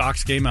Dodgers or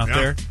Sox game out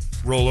there,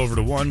 roll over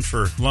to one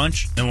for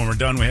lunch, then when we're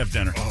done, we have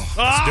dinner.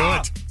 Let's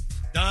do it.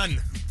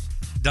 Done.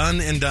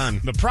 Done and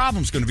done. The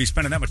problem's going to be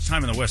spending that much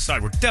time on the West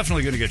Side. We're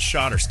definitely going to get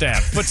shot or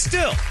stabbed, but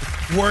still.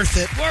 Worth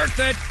it. Worth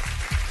it.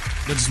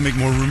 Let's just make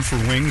more room for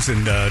wings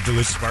and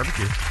delicious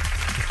barbecue.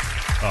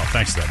 Oh,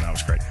 thanks, Devin. That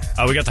was great.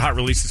 We got the hot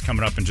releases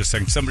coming up in just a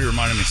second. Somebody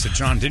reminded me, said,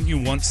 John, didn't you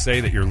once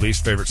say that your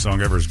least favorite song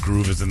ever is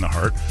Groove is in the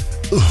Heart?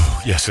 Ooh,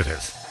 yes, it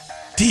is.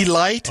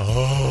 Delight?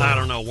 Oh. I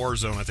don't know.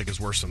 Warzone, I think, is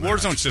worse than that.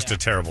 Warzone's just a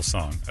terrible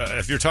song.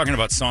 If you're talking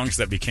about songs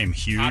that became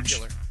huge,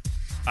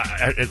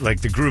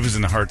 like the Groove is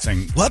in the Heart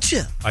thing,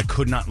 I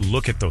could not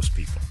look at those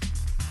people.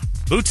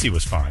 Bootsy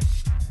was fine.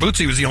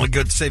 Bootsy was the only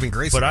good saving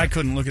grace. But I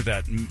couldn't look at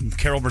that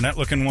Carol Burnett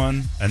looking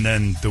one, and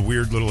then the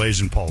weird little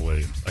Asian Paul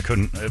Williams. I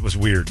couldn't. It was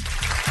weird.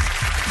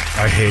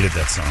 I hated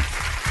that song.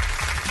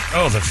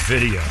 Oh, the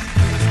video.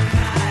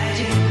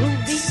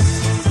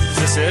 Is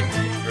this it?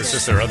 Or is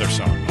this their other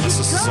song? This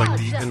is like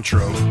the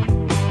intro.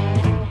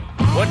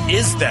 What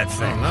is that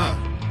thing? I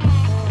don't know.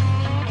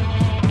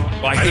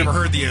 Well, I never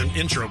heard the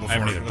intro before. I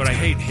haven't either, but I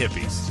hate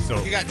hippies.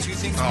 So You got two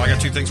things. Oh, I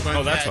got two things playing?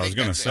 Oh, that's what I was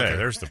going to say.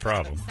 There's the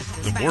problem.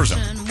 The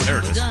Warzone. There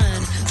it is.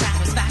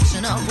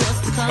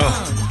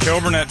 Oh, Carol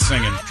Burnett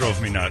singing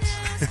drove me nuts.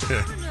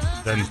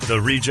 Then the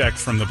reject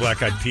from the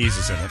Black Eyed Peas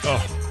is in it.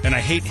 Oh, and I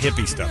hate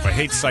hippie stuff. I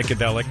hate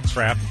psychedelic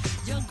crap.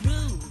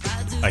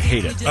 I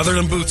hate it. Other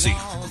than Bootsy.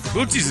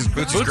 Bootsy's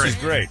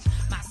great.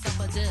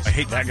 I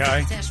hate that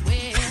guy.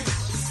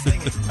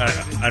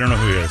 I don't know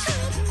who he is.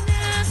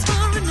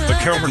 But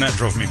Carol Burnett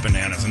drove me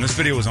bananas, and this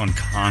video was on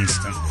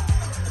constant.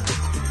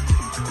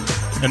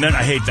 And then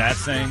I hate that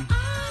thing.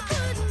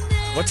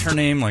 What's her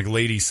name? Like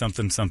Lady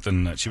something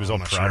something. She was all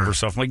proud of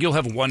herself. I'm like, you'll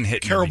have one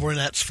hit. Carol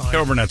Burnett's fine.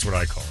 Carol Burnett's what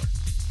I call her.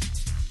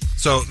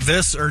 So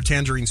this or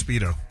Tangerine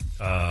Speedo?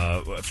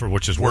 For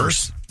which is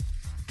worse?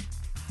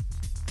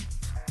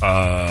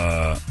 This.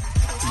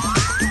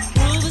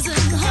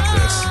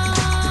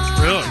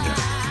 Really?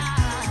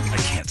 I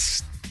can't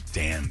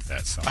stand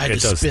that song. I had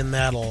to spin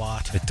that a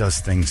lot. It does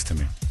things to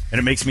me. And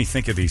it makes me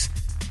think of these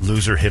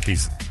loser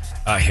hippies.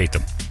 I hate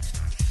them.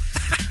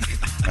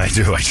 I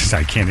do.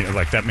 I can't.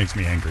 Like, that makes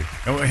me angry.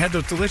 And we had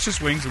those delicious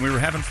wings, and we were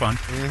having fun.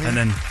 Mm-hmm. And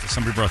then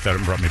somebody brought that up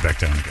and brought me back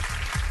down again.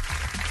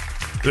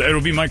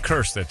 It'll be my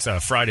curse that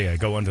Friday I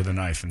go under the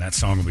knife, and that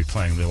song will be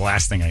playing the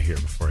last thing I hear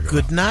before I go.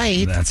 Good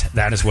night.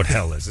 That is what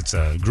hell is. It's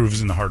Grooves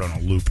in the Heart on a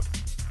loop.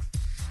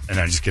 And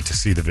I just get to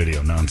see the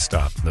video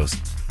nonstop. Those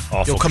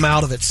awful. You'll come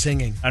out of it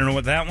singing. I don't know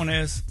what that one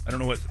is. I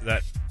don't know what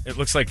that. It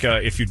looks like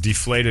if you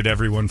deflated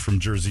everyone from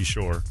Jersey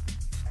Shore.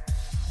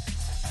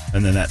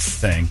 And then that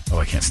thing. Oh,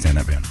 I can't stand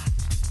that band.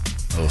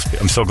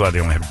 I'm so glad they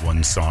only had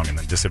one song and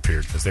then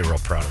disappeared because they were all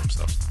proud of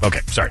themselves.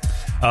 Okay, sorry.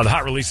 The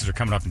hot releases are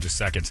coming up in just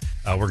seconds.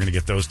 We're going to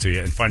get those to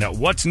you and find out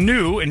what's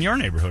new in your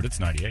neighborhood. It's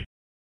 98.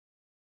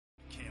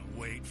 Can't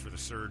wait for the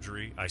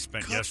surgery I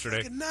spent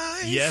yesterday.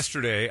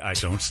 Yesterday, I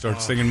don't start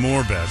singing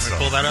more bad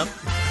songs. Pull that up?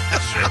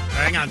 Sure.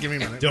 Hang on, give me a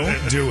minute.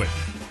 Don't do it.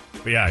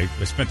 But yeah, I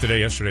spent the day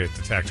yesterday at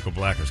the Tactical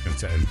Black. I was going to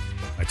say,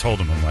 I told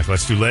them, I'm like,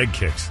 let's do leg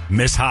kicks.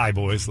 Miss high,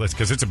 boys.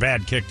 Because it's a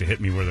bad kick to hit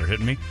me where they're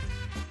hitting me.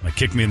 Like,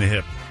 kick me in the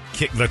hip.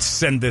 Let's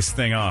send this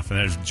thing off. And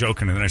I was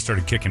joking, and then I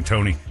started kicking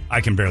Tony.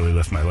 I can barely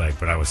lift my leg,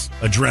 but I was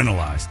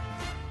adrenalized.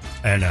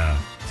 And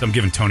so I'm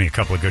giving Tony a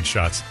couple of good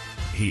shots.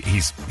 He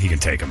can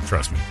take them,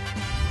 trust me.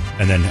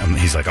 And then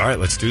he's like, all right,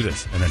 let's do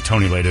this. And then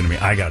Tony laid into me.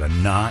 I got a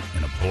knot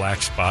and a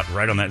black spot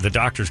right on that. The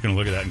doctor's going to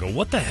look at that and go,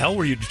 what the hell?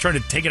 Were you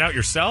trying to take it out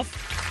yourself?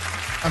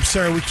 I'm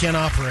sorry, we can't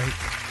operate.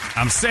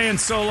 I'm saying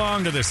so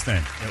long to this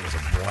thing. It was a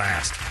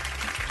blast.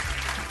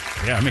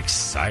 Yeah, I'm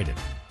excited.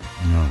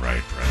 All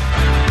right, Brett.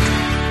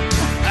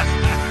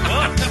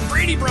 Well,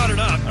 Brady brought it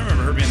up. I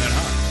remember her being that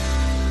hot.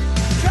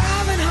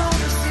 Driving home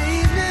this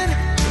evening,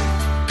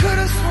 could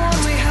have sworn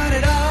we had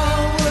it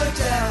all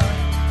worked out.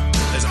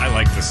 I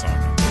like this song.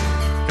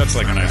 That's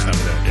like a nice enough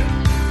day, yeah.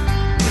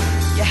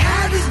 You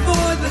had this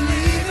boy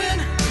believing,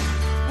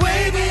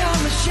 way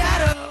beyond the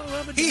shadow.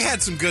 He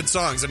had some good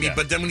songs. I mean,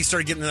 but then when he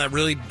started getting that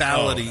really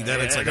ballady, then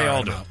it's like, they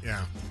all do.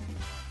 Yeah.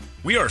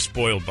 We are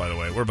spoiled, by the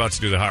way. We're about to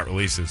do the hot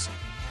releases.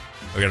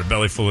 We got a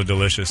belly full of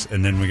delicious,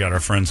 and then we got our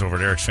friends over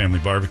at Eric's Family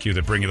Barbecue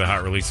that bring you the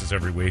hot releases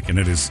every week, and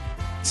it is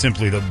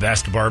simply the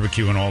best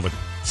barbecue in all the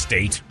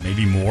state,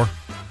 maybe more.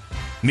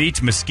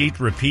 Meet, mesquite,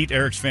 repeat.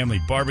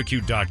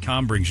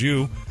 Eric'sFamilyBarbecue.com brings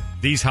you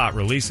these hot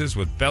releases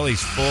with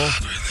bellies full.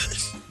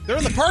 They're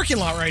in the parking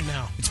lot right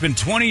now. It's been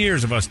 20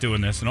 years of us doing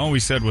this, and all we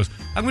said was,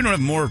 we don't have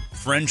more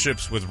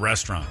friendships with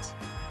restaurants.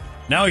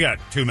 Now we got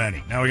too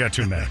many.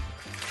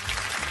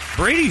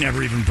 Brady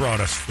never even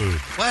brought us food.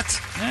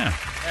 What? Yeah.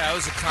 Yeah, it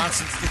was a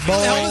constant.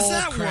 How does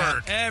that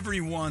work?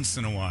 Every once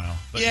in a while.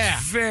 But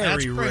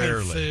very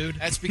rarely. Food.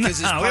 That's because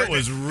his No, partner, it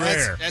was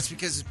rare. That's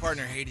because his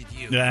partner hated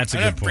you. Yeah, that's a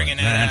I'm good not point. bringing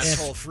in That's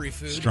asshole free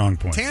food. Strong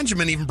point.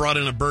 Tangeman even brought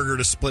in a burger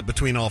to split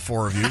between all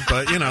four of you,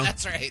 but you know.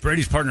 That's right.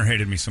 Brady's partner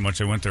hated me so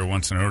much I went there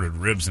once and ordered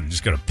ribs and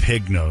just got a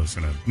pig nose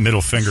and a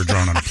middle finger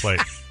drawn on a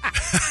plate.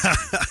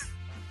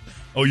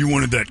 Oh, you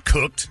wanted that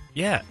cooked?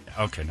 Yeah.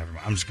 Okay, never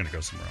mind. I'm just going to go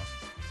somewhere else.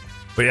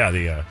 But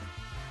yeah,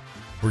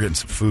 we're getting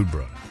some food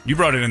brought in. You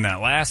brought it in that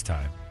last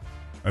time,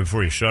 right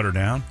before you shut her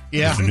down.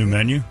 Yeah. With the new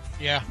menu.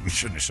 Yeah. We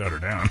shouldn't have shut her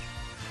down.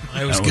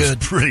 It was that good.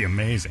 Was pretty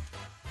amazing.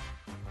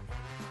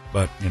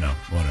 But,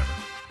 whatever.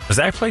 Is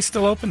that place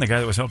still open? The guy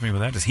that was helping me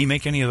with that, does he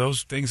make any of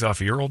those things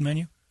off of your old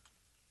menu?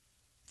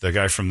 The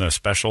guy from the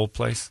special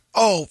place?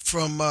 Oh,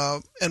 from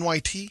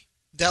NYT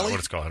Deli? What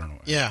it's called, I don't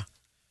know. Yeah.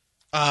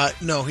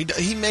 No,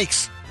 he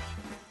makes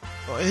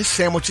his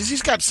sandwiches.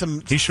 He's got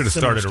some. He should have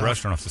started stuff. a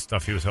restaurant off the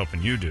stuff he was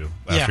helping you do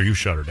Yeah. after you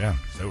shut her down.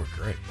 They were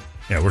great.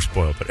 Yeah, we're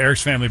spoiled. But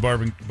Eric's Family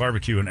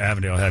Barbecue in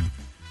Avondale had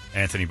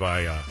Anthony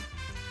by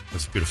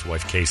his beautiful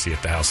wife Casey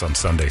at the house on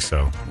Sunday.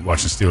 So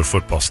watching Steeler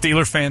football.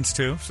 Steeler fans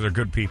too, so they're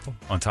good people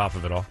on top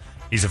of it all.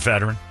 He's a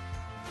veteran,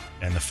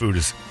 and the food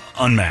is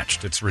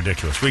unmatched. It's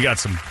ridiculous. We got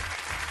some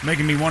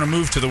making me want to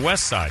move to the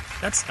west side.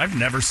 I've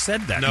never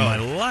said that in my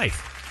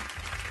life.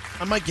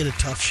 I might get a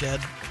Tough Shed.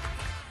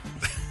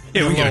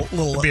 Yeah, we a get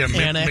little be a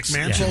annex,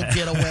 McMansion. little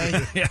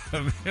getaway. Yeah,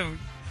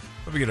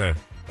 we get a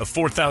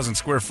 4,000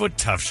 square foot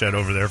Tough Shed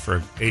over there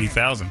for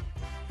 80,000.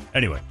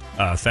 Anyway,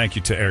 thank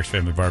you to Eric's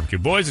Family Barbecue.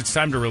 Boys, it's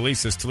time to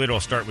release this. Toledo, I'll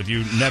start with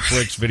you.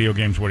 Netflix, video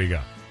games, what do you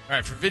got? All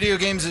right, for video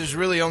games, there's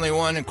really only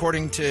one,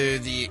 according to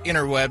the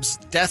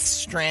interwebs. Death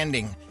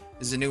Stranding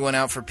is a new one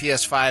out for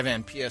PS5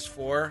 and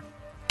PS4.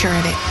 Sure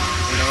of it.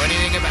 Don't know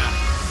anything about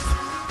it.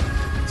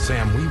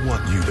 Sam, we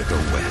want you to go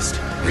west.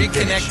 and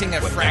Reconnecting finish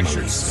a what fractured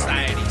Emily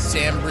started. society.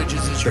 Sam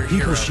Bridges is The your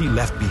people hero. she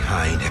left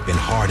behind have been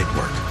hard at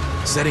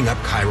work, setting up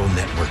chiral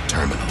network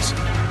terminals.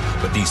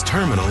 But these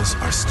terminals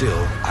are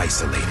still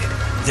isolated.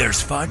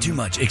 There's far too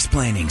much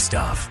explaining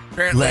stuff.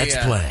 Apparently, Let's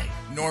play.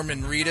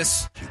 Norman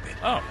Reedus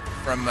Oh,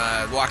 from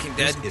Walking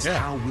Dead. This is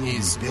how we'll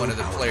He's rebuild one of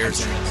the our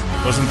players in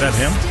it. wasn't that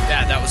him?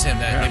 Yeah, that was him.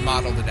 Yeah. They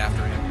modeled it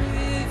after him.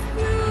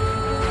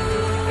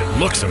 It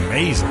looks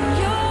amazing.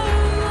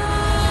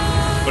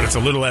 But it's a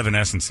little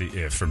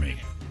Evanescence-y for me.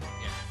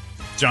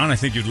 John, I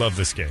think you'd love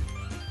this game.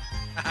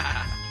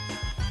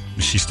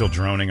 Is she still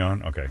droning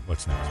on? Okay,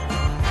 what's next?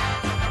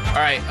 All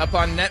right, up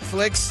on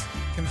Netflix,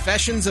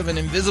 Confessions of an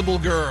Invisible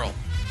Girl.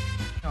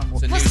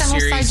 It's a new Você não sai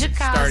series de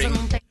casa, starting,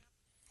 não tem.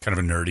 Kind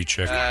of a nerdy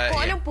chick.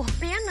 Olha por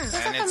pena.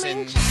 and it's in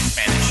Exatamente.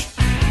 Spanish.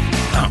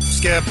 Oh,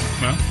 skip.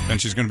 Well, then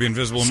she's going to be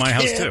invisible in my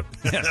house, too.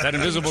 Skip. Yeah, that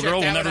invisible Check girl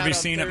will that never one be out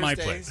on seen at my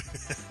Thursdays.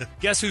 place.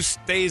 Guess who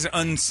stays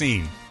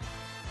unseen?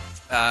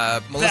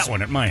 That Melissa,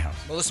 one at my house.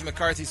 Melissa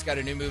McCarthy's got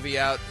a new movie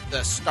out.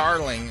 The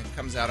Starling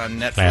comes out on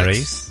Netflix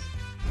Clarice?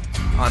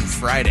 on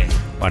Friday.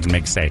 What did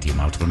Meg say to you?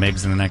 Multiple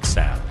Megs in the next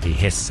cell. He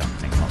hissed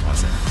something. What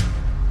was it?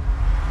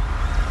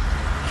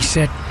 He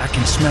said, I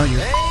can smell your...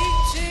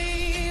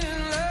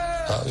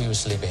 How are you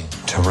sleeping?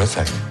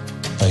 Terrific.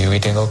 Are you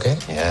eating okay?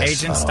 Yes.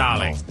 Agent I don't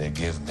Starling. know if they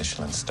give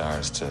Michelin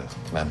stars to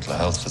mental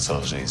health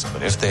facilities,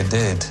 but if they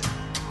did,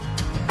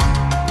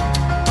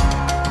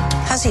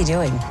 How's he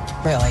doing,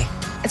 really?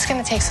 It's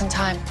going to take some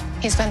time.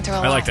 He's been through a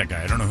lot. I like that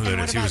guy. I don't know who that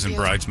And is. what He was in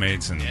about you?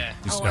 Bridesmaids and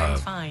he's, Oh, I'm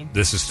fine.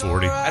 This is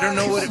 40. I don't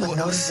know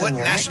what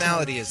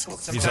nationality is.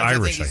 Sometimes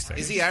Irish, I I think.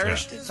 Is he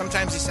Irish? Yeah.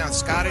 Sometimes he sounds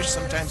Scottish.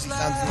 Sometimes he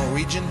sounds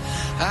Norwegian.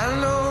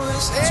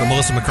 So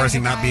Melissa McCarthy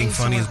not being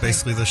funny is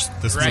basically this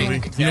Right.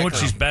 movie? You know what?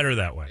 She's better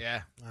that way.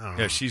 Yeah.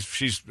 Yeah,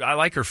 she's. I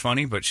like her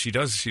funny, but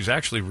she's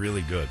actually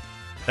really good.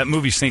 That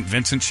movie St.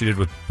 Vincent she did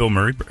with Bill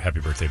Murray. Happy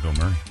birthday, Bill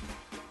Murray.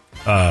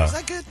 Is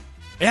that good?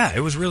 Yeah,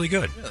 it was really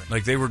good.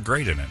 Like they were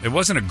great in it. It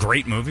wasn't a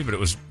great movie, but it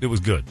was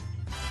good.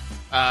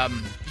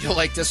 You'll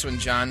like this one,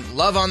 John.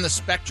 Love on the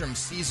Spectrum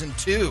Season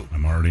 2.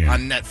 I'm already in. On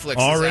Netflix.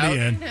 Already is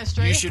out. in.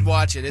 History. You should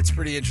watch it. It's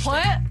pretty interesting.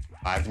 What?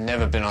 I've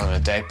never been on a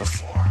date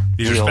before.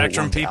 These are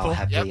Spectrum people.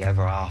 Happily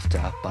ever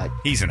after, but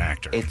He's an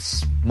actor.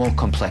 it's more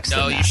complex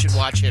No, than you that. should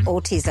watch him.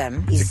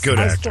 Autism He's is a good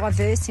as actor.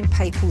 diverse in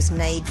people's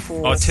need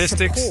for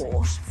Autistics,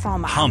 support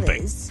from humping.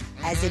 others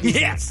as it is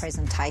Yes. in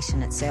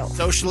presentation itself.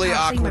 Socially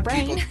Can't see my awkward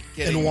brain. people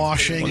getting And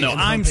washing. Well, no,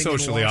 and I'm humping and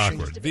socially washing.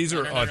 awkward. These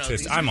are No, autistic.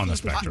 these I'm are- on the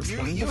spectrum.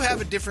 You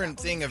have a different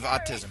thing of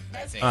autism,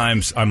 I think.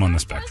 I'm on the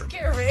spectrum.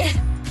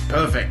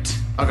 Perfect.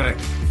 I gotta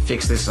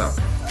fix this up.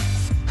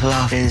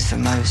 Love is the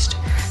most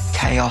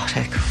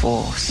chaotic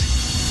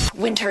force.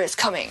 Winter is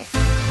coming.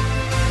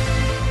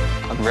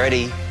 I'm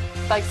ready.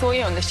 Like saw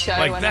you on the show.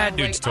 Like and that I'm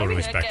dude's like,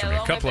 totally I'm gonna get spectrum. A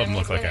along couple with of them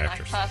look him. like He's a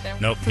actors. really nice person.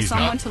 Nope, For he's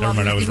someone not. to Never love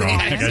mind, I you was wrong.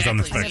 even That guy's on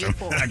the more. spectrum.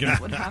 I get it.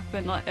 Would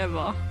happen like ever.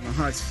 My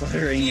heart's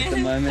fluttering at the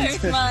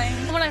moment.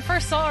 When I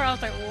first saw her, I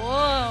was like,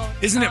 whoa.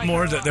 Isn't it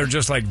more that they're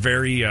just like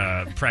very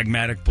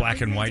pragmatic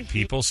black and white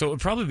people? So it would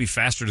probably be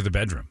faster to the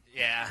bedroom.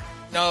 Yeah.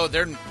 No,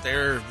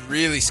 they're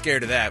really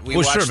scared of that. We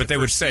Well, watched sure, the but they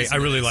would first say, season "I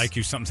of really this. like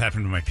you. Something's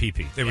happened to my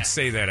pee-pee." They would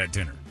say that at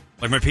dinner.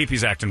 Like, my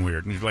pee-pee's acting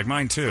weird. And you'd be like,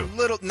 mine too.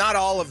 Not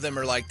all of them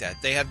are like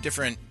that. They have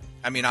different.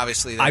 I mean,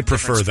 obviously, they I have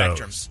prefer different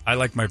those. spectrums. I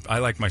like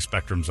my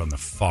spectrums on the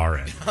far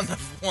end. On the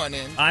one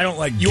end. I don't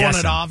like You want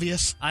guessing. it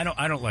obvious? I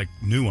don't like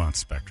nuanced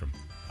spectrum.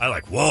 I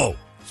like, whoa,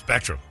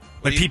 spectrum.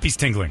 My Well, pee-pee's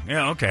tingling.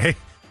 Yeah, okay.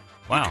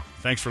 Wow,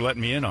 thanks for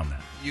letting me in on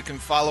that. You can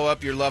follow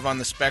up your love on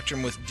the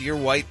spectrum with Dear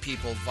White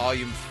People,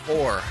 Volume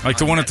 4. Like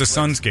the on one at the Netflix.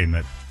 Suns game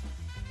that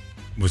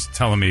was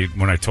telling me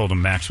when I told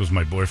him Max was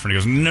my boyfriend. He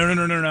goes,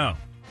 no.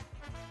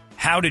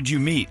 How did you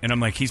meet? And I'm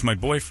like, he's my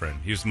boyfriend.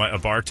 He was a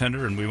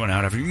bartender, and we went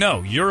out.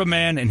 No, you're a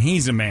man, and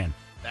he's a man.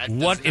 That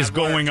What does is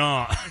not work. going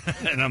on?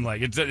 And I'm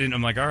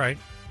like, all right.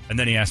 And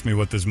then he asked me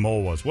what this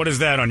mole was. What is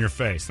that on your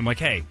face? I'm like,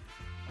 hey,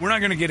 we're not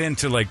going to get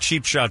into like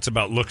cheap shots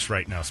about looks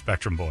right now,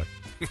 Spectrum Boy.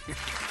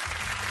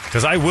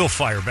 Because I will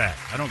fire back.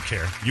 I don't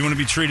care. You want to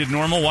be treated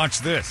normal? Watch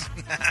this.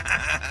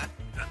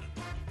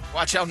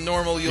 Watch how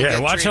normal you'll get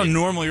watch treated. how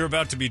normal you're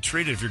about to be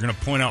treated if you're going to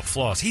point out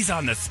flaws. He's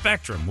on the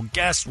spectrum. Well,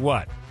 guess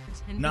what?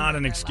 Not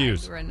an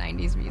excuse. We're a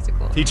 90s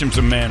musical. Teach him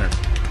some manners.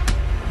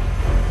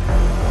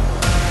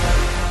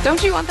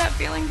 Don't you want that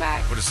feeling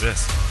back? What is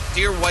this?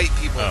 Dear White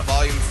People,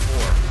 Volume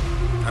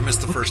 4. I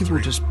missed the first People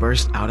 3. just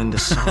burst out into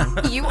song.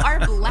 You are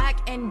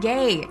black and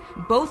gay.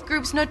 Both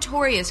groups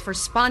notorious for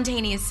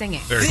spontaneous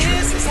singing. Very true.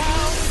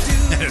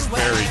 That is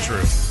very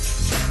true.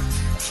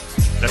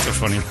 That's a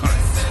funny line.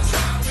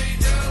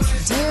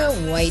 Dear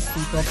white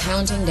people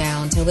counting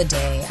down till the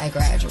day I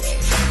graduate.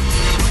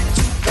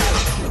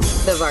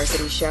 The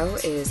Varsity Show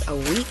is a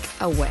week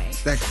away.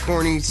 That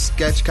corny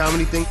sketch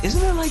comedy thing,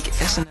 isn't it like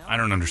SNL? I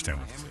don't understand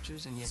what this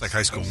is. It's like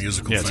High School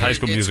Musical. Yeah, it's thing. High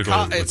School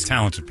Musical with it's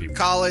talented people.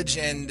 College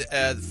and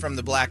from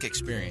the black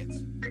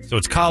experience. So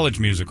it's college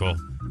musical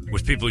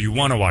with people you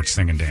want to watch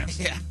sing and dance.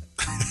 Yeah.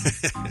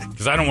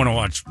 Because I don't want to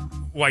watch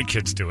white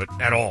kids do it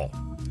at all.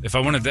 If I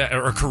wanted that,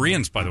 or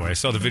Koreans, by the way, I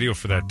saw the video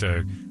for that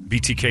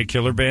BTK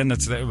killer band.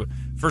 That's that.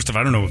 First of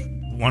all, I don't know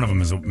if one of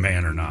them is a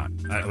man or not.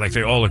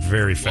 They all look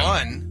very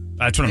feminine. One?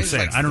 That's what I'm There's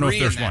saying. like I don't know if 3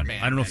 there's in that one.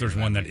 band I don't know if that there's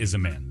you're one that is a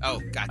man. Oh,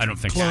 gotcha. I don't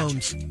think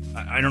Clones. so.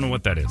 I don't know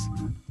what that is,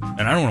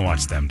 and I don't want to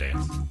watch them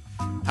dance.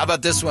 How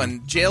about this one?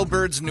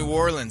 Jailbirds New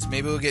Orleans.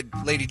 Maybe we'll get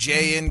Lady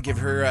J in, give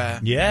her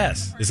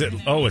Yes. Is it?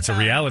 Oh, it's a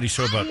reality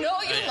show about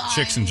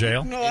chicks in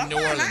jail. in New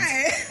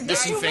Orleans.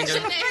 Missing finger.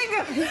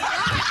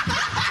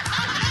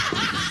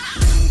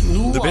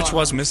 The bitch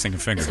was missing a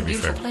finger, to be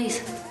fair.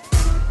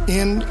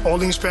 In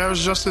Orleans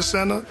Parish Justice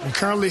Center, we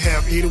currently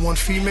have 81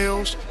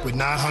 females with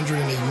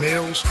 908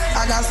 males.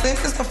 I got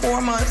sentenced to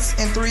 4 months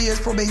and 3 years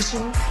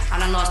probation. I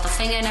done lost a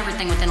finger and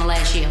everything within the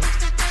last year.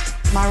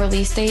 My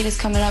release date is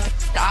coming up.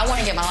 I want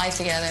to get my life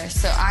together,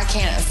 so I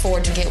can't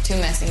afford to get too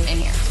messy in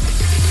here.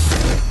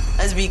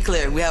 Let's be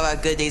clear, we have our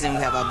good days and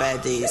we have our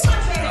bad days.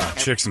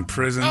 Chicks in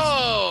prison.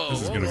 Oh,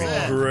 This is going to be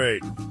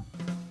great.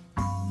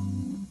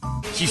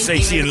 She say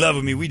she in love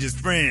with me. We just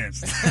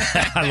friends.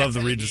 I love the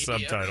read the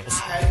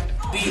subtitles.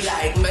 Be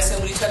like messing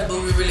with each other,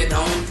 but we really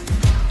don't.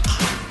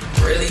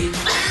 Really?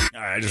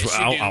 All right, Yes, you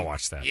do. I'll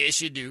watch that.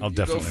 Yes, you do. I'll You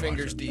definitely go watch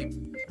fingers it. deep.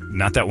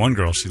 Not that one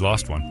girl. She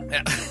lost one.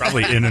 Yeah.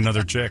 Probably in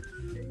another chick.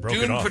 Broke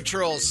it Doom off.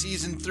 Patrol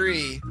Season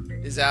 3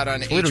 is out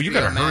on Toledo, HBO you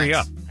gotta hurry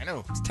Max. up. I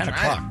know. It's 10 Trying.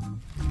 o'clock.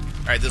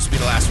 All right, this will be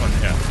the last one.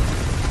 Yeah.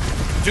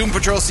 Doom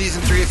Patrol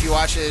Season 3, if you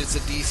watch it, it's a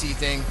DC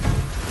thing.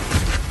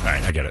 All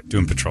right, I get it.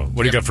 Doom Patrol.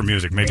 What do you got for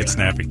music? Make it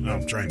snappy. Oh,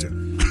 I'm trying to.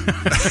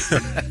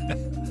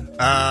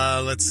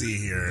 Let's see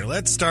here.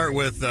 Let's start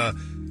with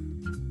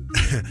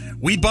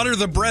We Butter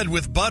the Bread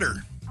with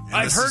Butter. And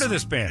I've heard of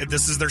this band.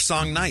 This is their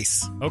song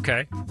Nice.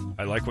 Okay.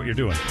 I like what you're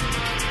doing.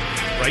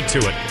 Right to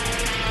it.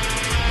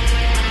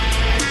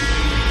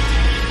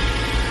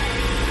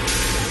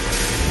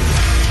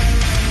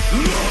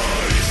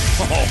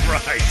 All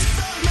right.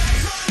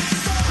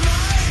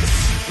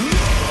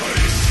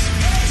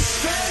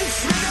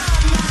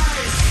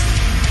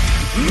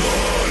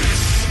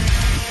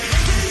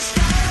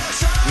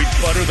 We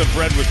butter the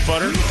bread with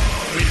butter?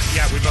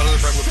 We butter the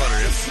bread with butter,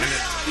 yes. And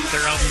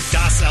their album,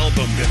 Das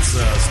Album, gets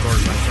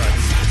stores on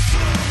Friday.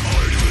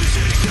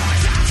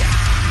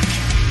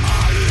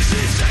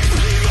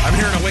 I'm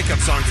hearing a wake-up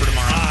song for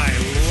tomorrow. I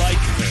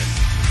like this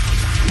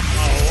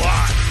a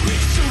lot.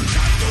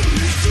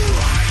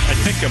 I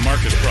think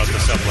Marcus brought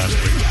this up last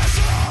week.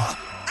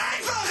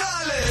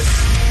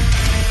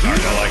 All right,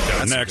 I like that.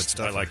 That's Next, good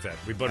stuff. I like that.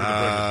 We butter the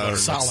bread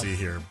with butter. Let's see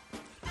here.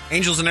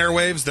 Angels and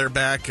Airwaves, they're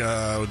back.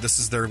 This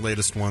is their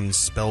latest one,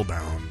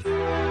 Spellbound. It's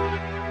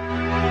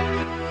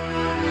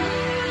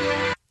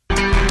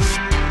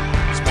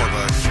more of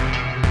a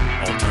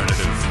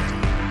alternative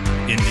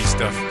indie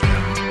stuff.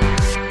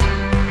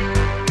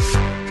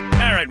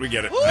 All right, we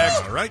get it.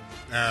 Next. All right.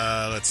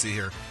 Let's see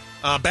here.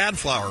 Bad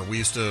Flower.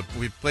 We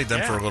played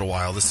them for a little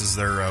while. This is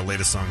their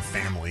latest song,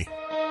 Family.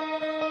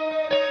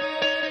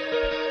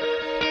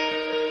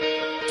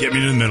 Get me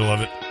to the middle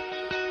of it.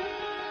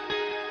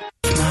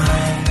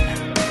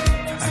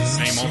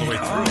 Same all the way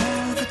through.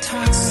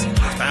 That's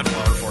Bad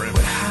Flower for you.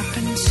 What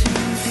happened to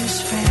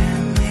this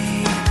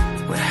family?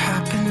 What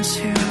happened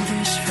to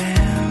this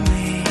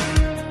family?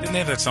 Didn't they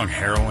have that song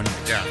Heroin?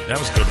 Yeah. That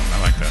was good.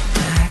 I like that.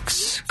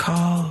 Text,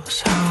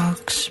 calls,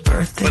 hugs,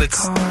 birthday But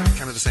it's cards.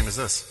 kind of the same as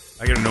this.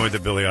 I get annoyed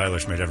that Billie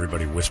Eilish made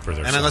everybody whisper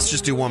their And then song. let's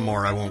just do one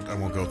more. I won't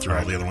go through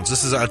all the other ones.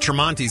 This is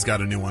Tremonti's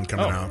got a new one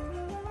coming out.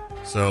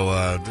 So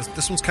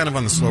this one's kind of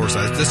on the slower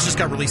side. This just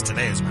got released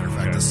today, as a matter of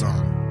fact, this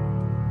song.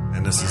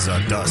 And this is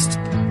Dust.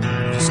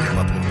 Just scale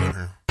up a little bit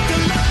here.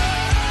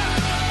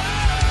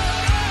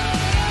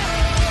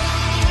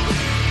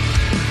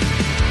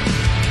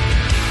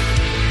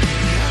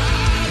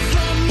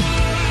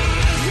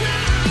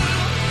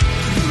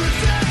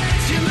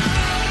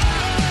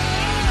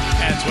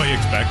 That's what you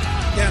expect.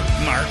 Yeah.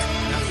 Mark.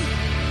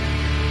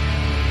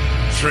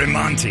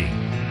 Tremonti.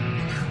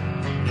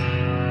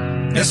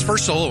 His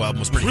first solo album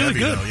was pretty really heavy,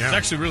 good. though. Yeah. It's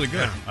actually really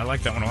good. I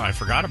like that one a lot. I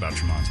forgot about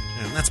Tremonti.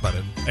 Yeah, that's about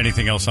it.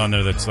 Anything else on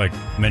there that's like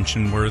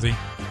mention worthy?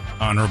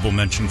 honorable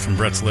mention from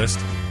Brett's list.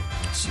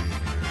 Let's see.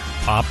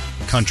 Pop,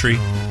 country,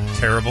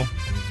 terrible.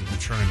 I'm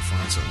trying to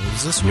find something. What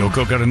was this one?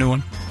 Yoko got a new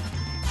one.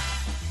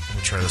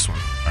 We'll try this one.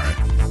 All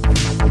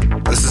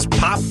right. This is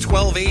Pop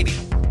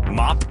 1280.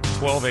 Mop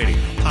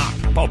 1280. Pop.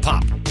 Oh,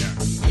 pop.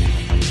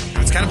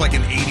 Yeah. It's kind of like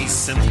an 80s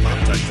synth pop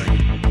type thing.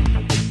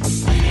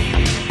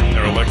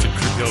 They're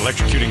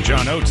electrocuting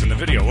John Oates in the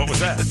video. What was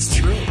that? That's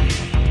true.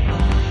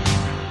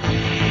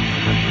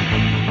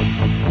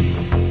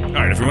 All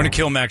right, if you want to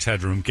kill Max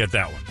Headroom, get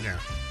that one. Yeah.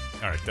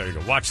 All right, there you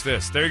go. Watch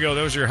this. There you go.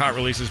 Those are your hot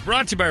releases.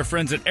 Brought to you by our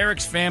friends at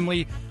Eric's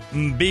Family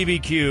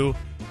BBQ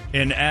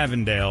in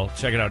Avondale.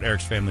 Check it out,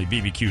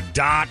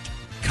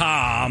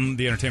 ericsfamilybbq.com.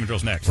 The Entertainment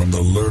Girl's next. From the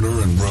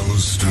Lerner and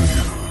Rose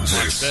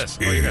Studios, this is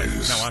you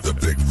guys now watch the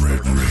this. Big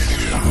Red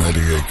Radio,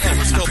 98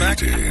 we're still back?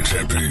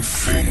 Tempe,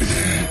 Phoenix.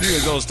 You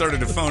guys all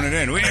started to phone it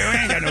in. We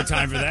ain't got no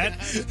time for that.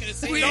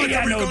 We ain't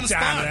got no time for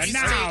that. He's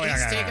No,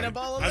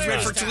 I was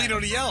waiting for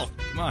Toledo to yell.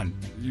 Come on.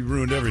 You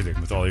ruined everything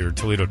with all your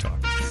Toledo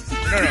talk. No,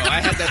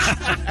 I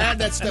had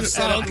that stuff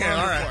set up. Okay,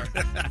 all right.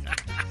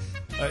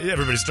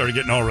 Everybody started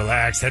getting all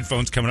relaxed.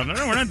 Headphones coming up. No,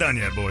 we're not done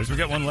yet, boys. We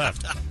got one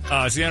left.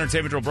 It's the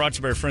Entertainment Drill brought to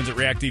you by our friends at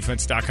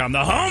ReactDefense.com,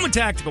 the home of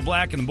Tactical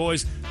Black, and the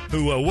boys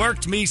who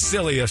worked me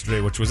silly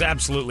yesterday, which was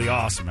absolutely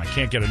awesome. I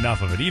can't get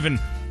enough of it. Even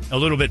a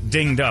little bit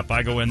dinged up,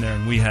 I go in there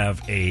and we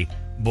have a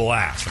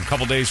blast. I'm a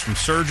couple days from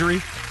surgery,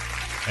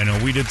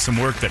 and we did some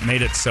work that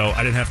made it so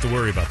I didn't have to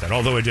worry about that.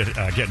 Although I did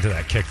get into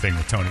that kick thing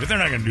with Tony, but they're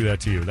not going to do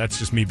that to you. That's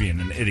just me being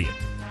an idiot.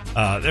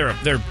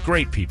 They're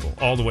great people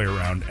all the way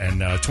around,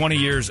 and 20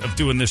 years of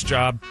doing this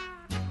job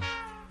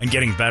and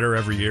getting better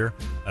every year.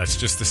 It's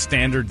just the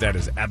standard that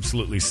is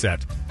absolutely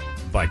set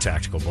by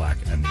Tactical Black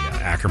and the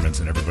Ackermans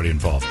and everybody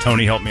involved.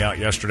 Tony helped me out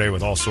yesterday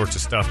with all sorts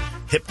of stuff,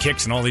 hip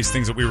kicks and all these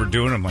things that we were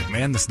doing. I'm like,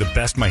 man, this is the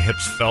best my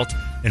hips felt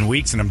in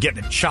weeks, and I'm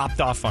getting it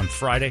chopped off on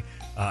Friday.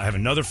 I have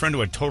another friend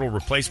who had total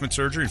replacement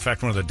surgery. In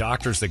fact, one of the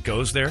doctors that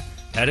goes there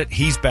had it.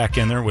 He's back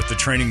in there with the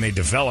training they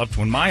developed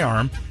when my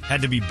arm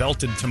had to be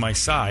belted to my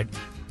side.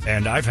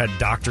 And I've had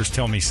doctors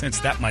tell me since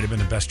that might have been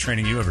the best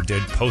training you ever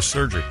did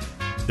post-surgery.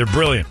 They're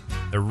brilliant.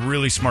 They're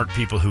really smart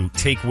people who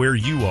take where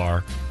you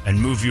are and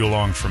move you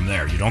along from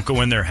there. You don't go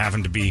in there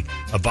having to be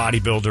a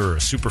bodybuilder or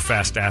a super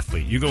fast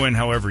athlete. You go in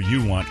however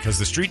you want, because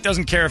the street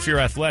doesn't care if you're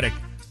athletic.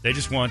 They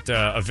just want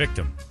a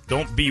victim.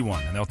 Don't be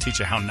one, and they'll teach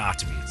you how not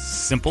to be. It's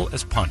simple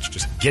as punch.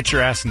 Just get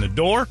your ass in the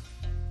door,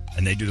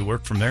 and they do the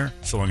work from there,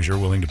 so long as you're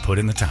willing to put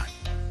in the time.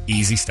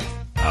 Easy stuff.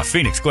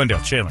 Phoenix, Glendale,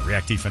 Chandler,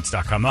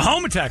 ReactDefense.com. The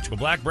home of Tactical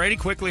Black. Brady,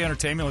 quickly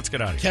entertainment. Let's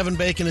get out of here. Kevin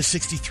Bacon is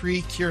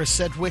 63. Kira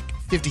Sedgwick,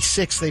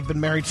 56. They've been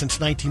married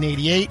since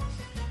 1988,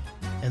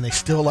 and they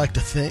still like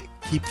to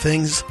keep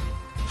things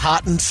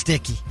hot and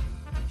sticky.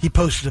 He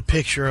posted a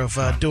picture of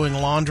doing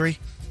laundry,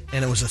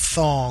 and it was a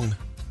thong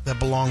that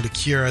belonged to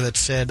Kira that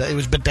said it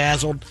was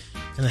bedazzled,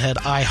 and it had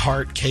I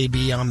Heart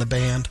KB on the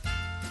band.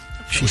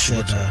 She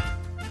said,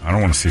 I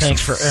don't want to see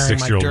thanks some for airing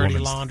my 6-year-old dirty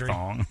woman's laundry.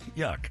 thong.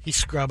 Yuck. He's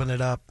scrubbing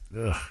it up.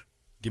 Ugh.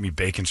 Give me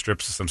bacon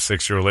strips to some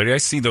 6-year-old lady. I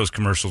see those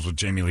commercials with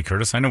Jamie Lee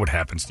Curtis. I know what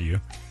happens to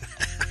you.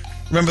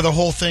 Remember the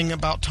whole thing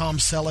about Tom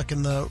Selleck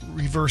and the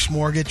reverse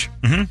mortgage?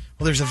 Mm-hmm.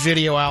 Well, there's a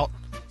video out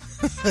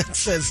that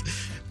says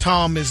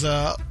Tom is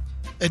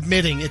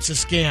admitting it's a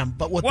scam.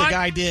 But what the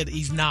guy did,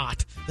 he's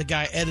not. The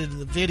guy edited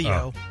the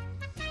video,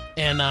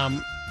 and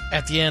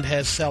at the end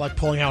has Selleck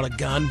pulling out a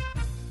gun.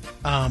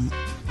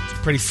 It's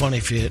pretty funny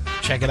if you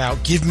check it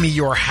out. Give me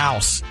your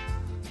house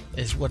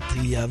is what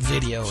the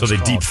video So is they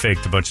called. deep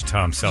faked a bunch of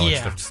Tom Selleck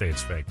Yeah. stuff to say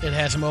it's fake. It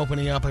has him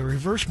opening up a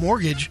reverse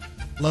mortgage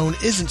loan.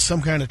 Isn't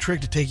some kind of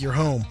trick to take your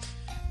home.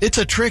 It's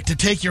a trick to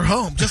take your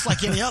home, just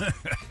like any other.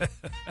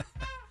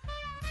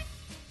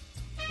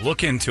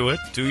 Look into it.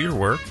 Do your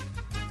work.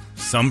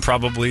 Some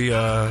probably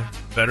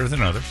better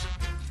than others.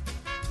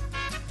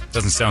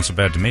 Doesn't sound so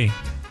bad to me.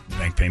 The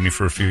bank paid me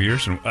for a few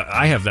years, and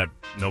I have that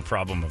no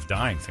problem of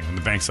dying thing. When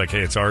the bank's like,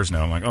 hey, it's ours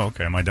now, I'm like, oh,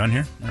 okay, am I done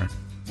here? All right.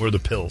 Where are the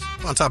pills?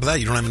 Well, on top of that,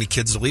 you don't have any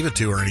kids to leave it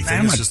to or anything.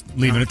 I'm It's not just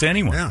leaving it to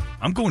anyone. Yeah.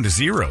 I'm going to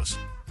zeros.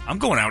 I'm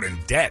going out in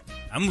debt.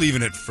 I'm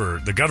leaving it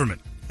for the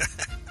government.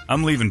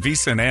 I'm leaving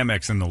Visa and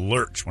Amex in the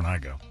lurch when I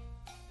go.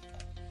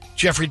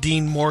 Jeffrey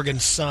Dean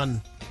Morgan's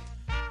son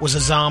was a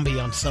zombie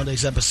on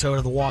Sunday's episode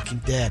of The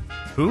Walking Dead.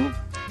 Who?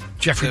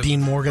 Jeffrey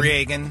Dean Morgan.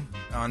 Reagan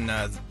on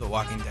The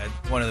Walking Dead,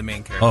 one of the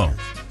main characters.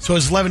 So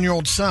his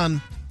 11-year-old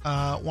son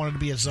wanted to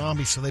be a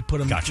zombie, so they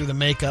put him through the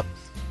makeup.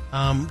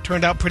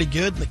 Turned out pretty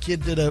good. The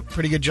kid did a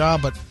pretty good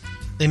job, but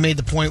they made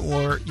the point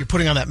where you're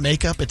putting on that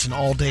makeup. It's an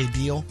all-day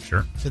deal.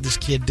 Sure. So this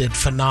kid did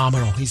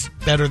phenomenal. He's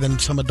better than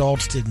some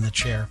adults did in the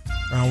chair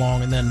for how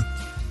long, and then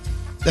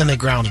they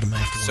grounded him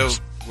afterwards.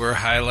 So we're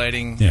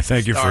highlighting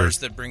thank you stars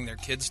for, that bring their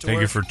kids to thank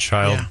work. you for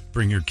Child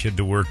Bring Your Kid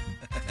to Work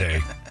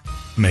Day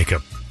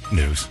makeup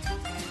news.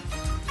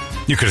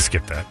 You could have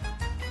skipped that.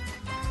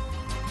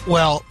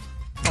 Well,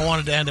 I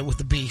wanted to end it with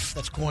the beef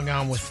that's going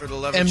on with For the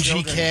love of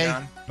MGK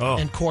children,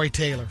 and Corey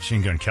Taylor.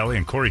 Machine Gun Kelly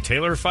and Corey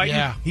Taylor are fighting?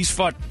 Yeah. He's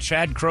fought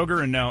Chad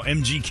Kroger and now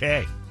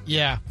MGK.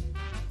 Yeah.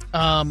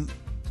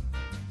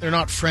 They're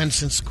not friends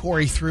since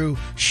Corey threw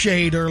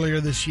shade earlier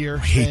this year. I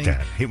hate saying, that.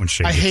 I hate when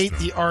shade I gets hate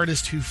thrown. the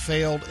artist who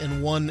failed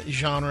in one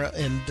genre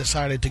and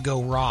decided to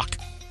go rock.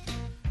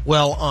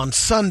 Well, on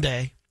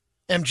Sunday,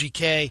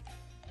 MGK,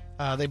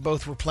 they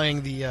both were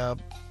playing the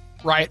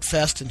Riot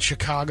Fest in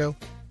Chicago.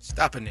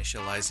 Stop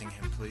initializing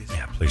him, please.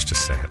 Yeah, please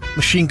just say it.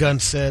 Machine Gun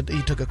said,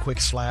 he took a quick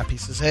slap. He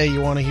says, hey,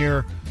 you want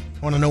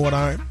to know what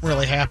I'm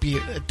really happy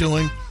at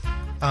doing?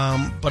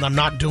 But I'm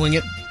not doing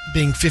it.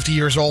 Being 50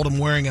 years old, I'm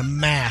wearing a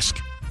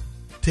mask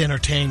to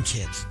entertain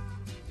kids.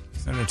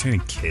 It's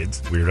entertaining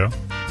kids, weirdo.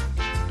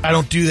 I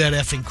don't do that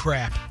effing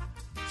crap.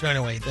 So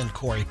anyway, then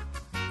Corey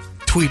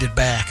tweeted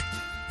back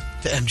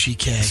to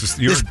MGK.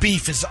 This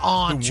beef is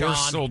on, the John.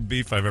 worst sold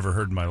beef I've ever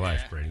heard in my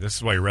life, Brady. This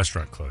is why your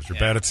restaurant closed. You're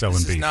bad at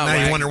selling beef.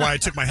 Now you wonder why I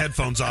took my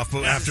headphones off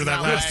after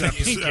that last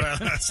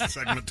episode,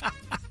 segment.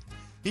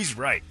 He's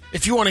right.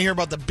 If you want to hear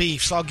about the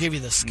beefs, I'll give you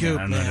the scoop,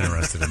 I'm man. not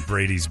interested in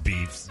Brady's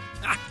beefs.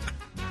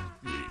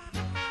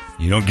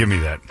 You don't give me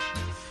that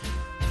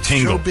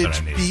tingle that I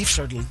Showbiz need. beefs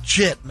are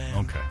legit,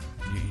 man. Okay.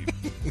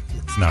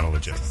 It's not a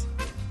legit.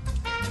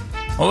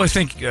 Well, I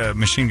think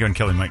Machine Gun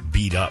Kelly might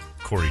beat up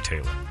Corey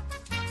Taylor.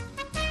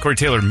 Corey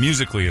Taylor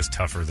musically is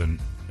tougher than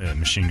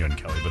Machine Gun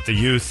Kelly, but the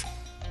youth,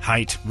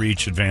 height,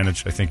 reach,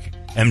 advantage, I think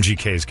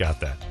MGK's got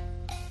that.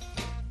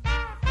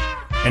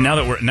 And now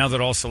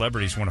that all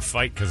celebrities want to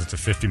fight because it's a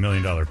 $50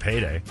 million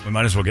payday, we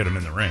might as well get them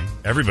in the ring.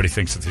 Everybody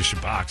thinks that they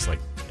should box like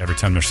every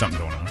time there's something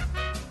going on.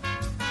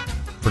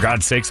 For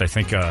God's sakes, I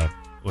think,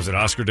 was it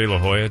Oscar De La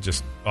Hoya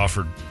just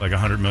offered like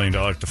 $100 million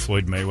to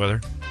Floyd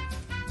Mayweather?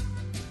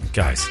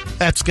 Guys.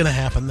 That's going to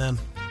happen then.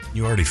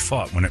 You already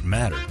fought when it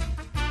mattered.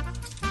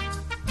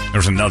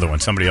 There's another one.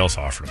 Somebody else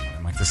offered him.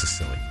 I'm like, this is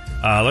silly.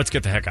 Let's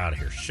get the heck out of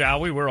here, shall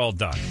we? We're all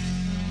done.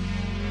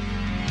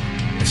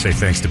 I say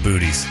thanks to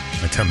Booties.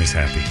 My tummy's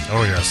happy.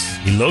 Oh, yes.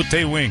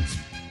 Elote Wings.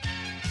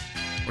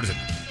 What is it?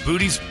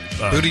 Booties?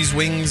 Booties,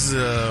 Wings,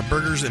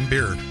 Burgers, and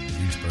Beer.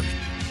 Wings, Burgers.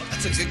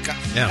 That's a good guy.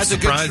 Yeah, That's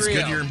Surprise, a good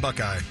trio. Goodyear, and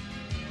Buckeye.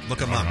 Look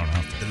them up.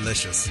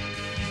 Delicious.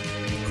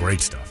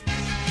 Great stuff.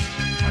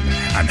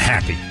 I'm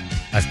happy.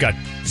 I've got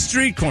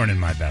street corn in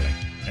my belly.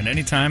 And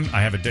anytime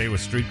I have a day with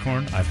street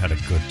corn, I've had a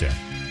good day.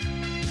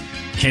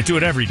 Can't do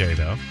it every day,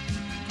 though,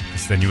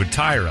 because then you would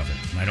tire of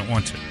it, and I don't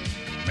want to.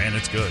 Man,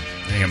 it's good.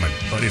 I got my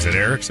buddies at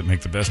Eric's that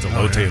make the best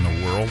elote in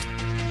the world.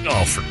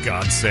 Oh, for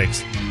God's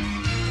sakes.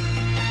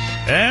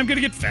 And I'm going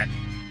to get fat.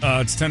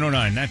 It's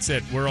 10:09. That's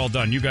it. We're all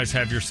done. You guys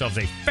have yourselves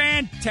a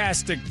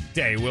fantastic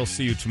day. We'll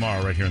see you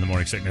tomorrow right here in the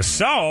Morning Sickness.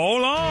 So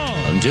long.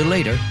 Until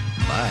later.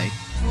 Bye.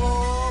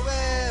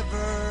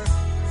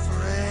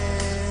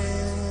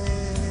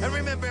 And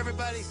remember,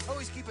 everybody,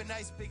 always keep a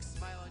nice big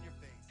smile on your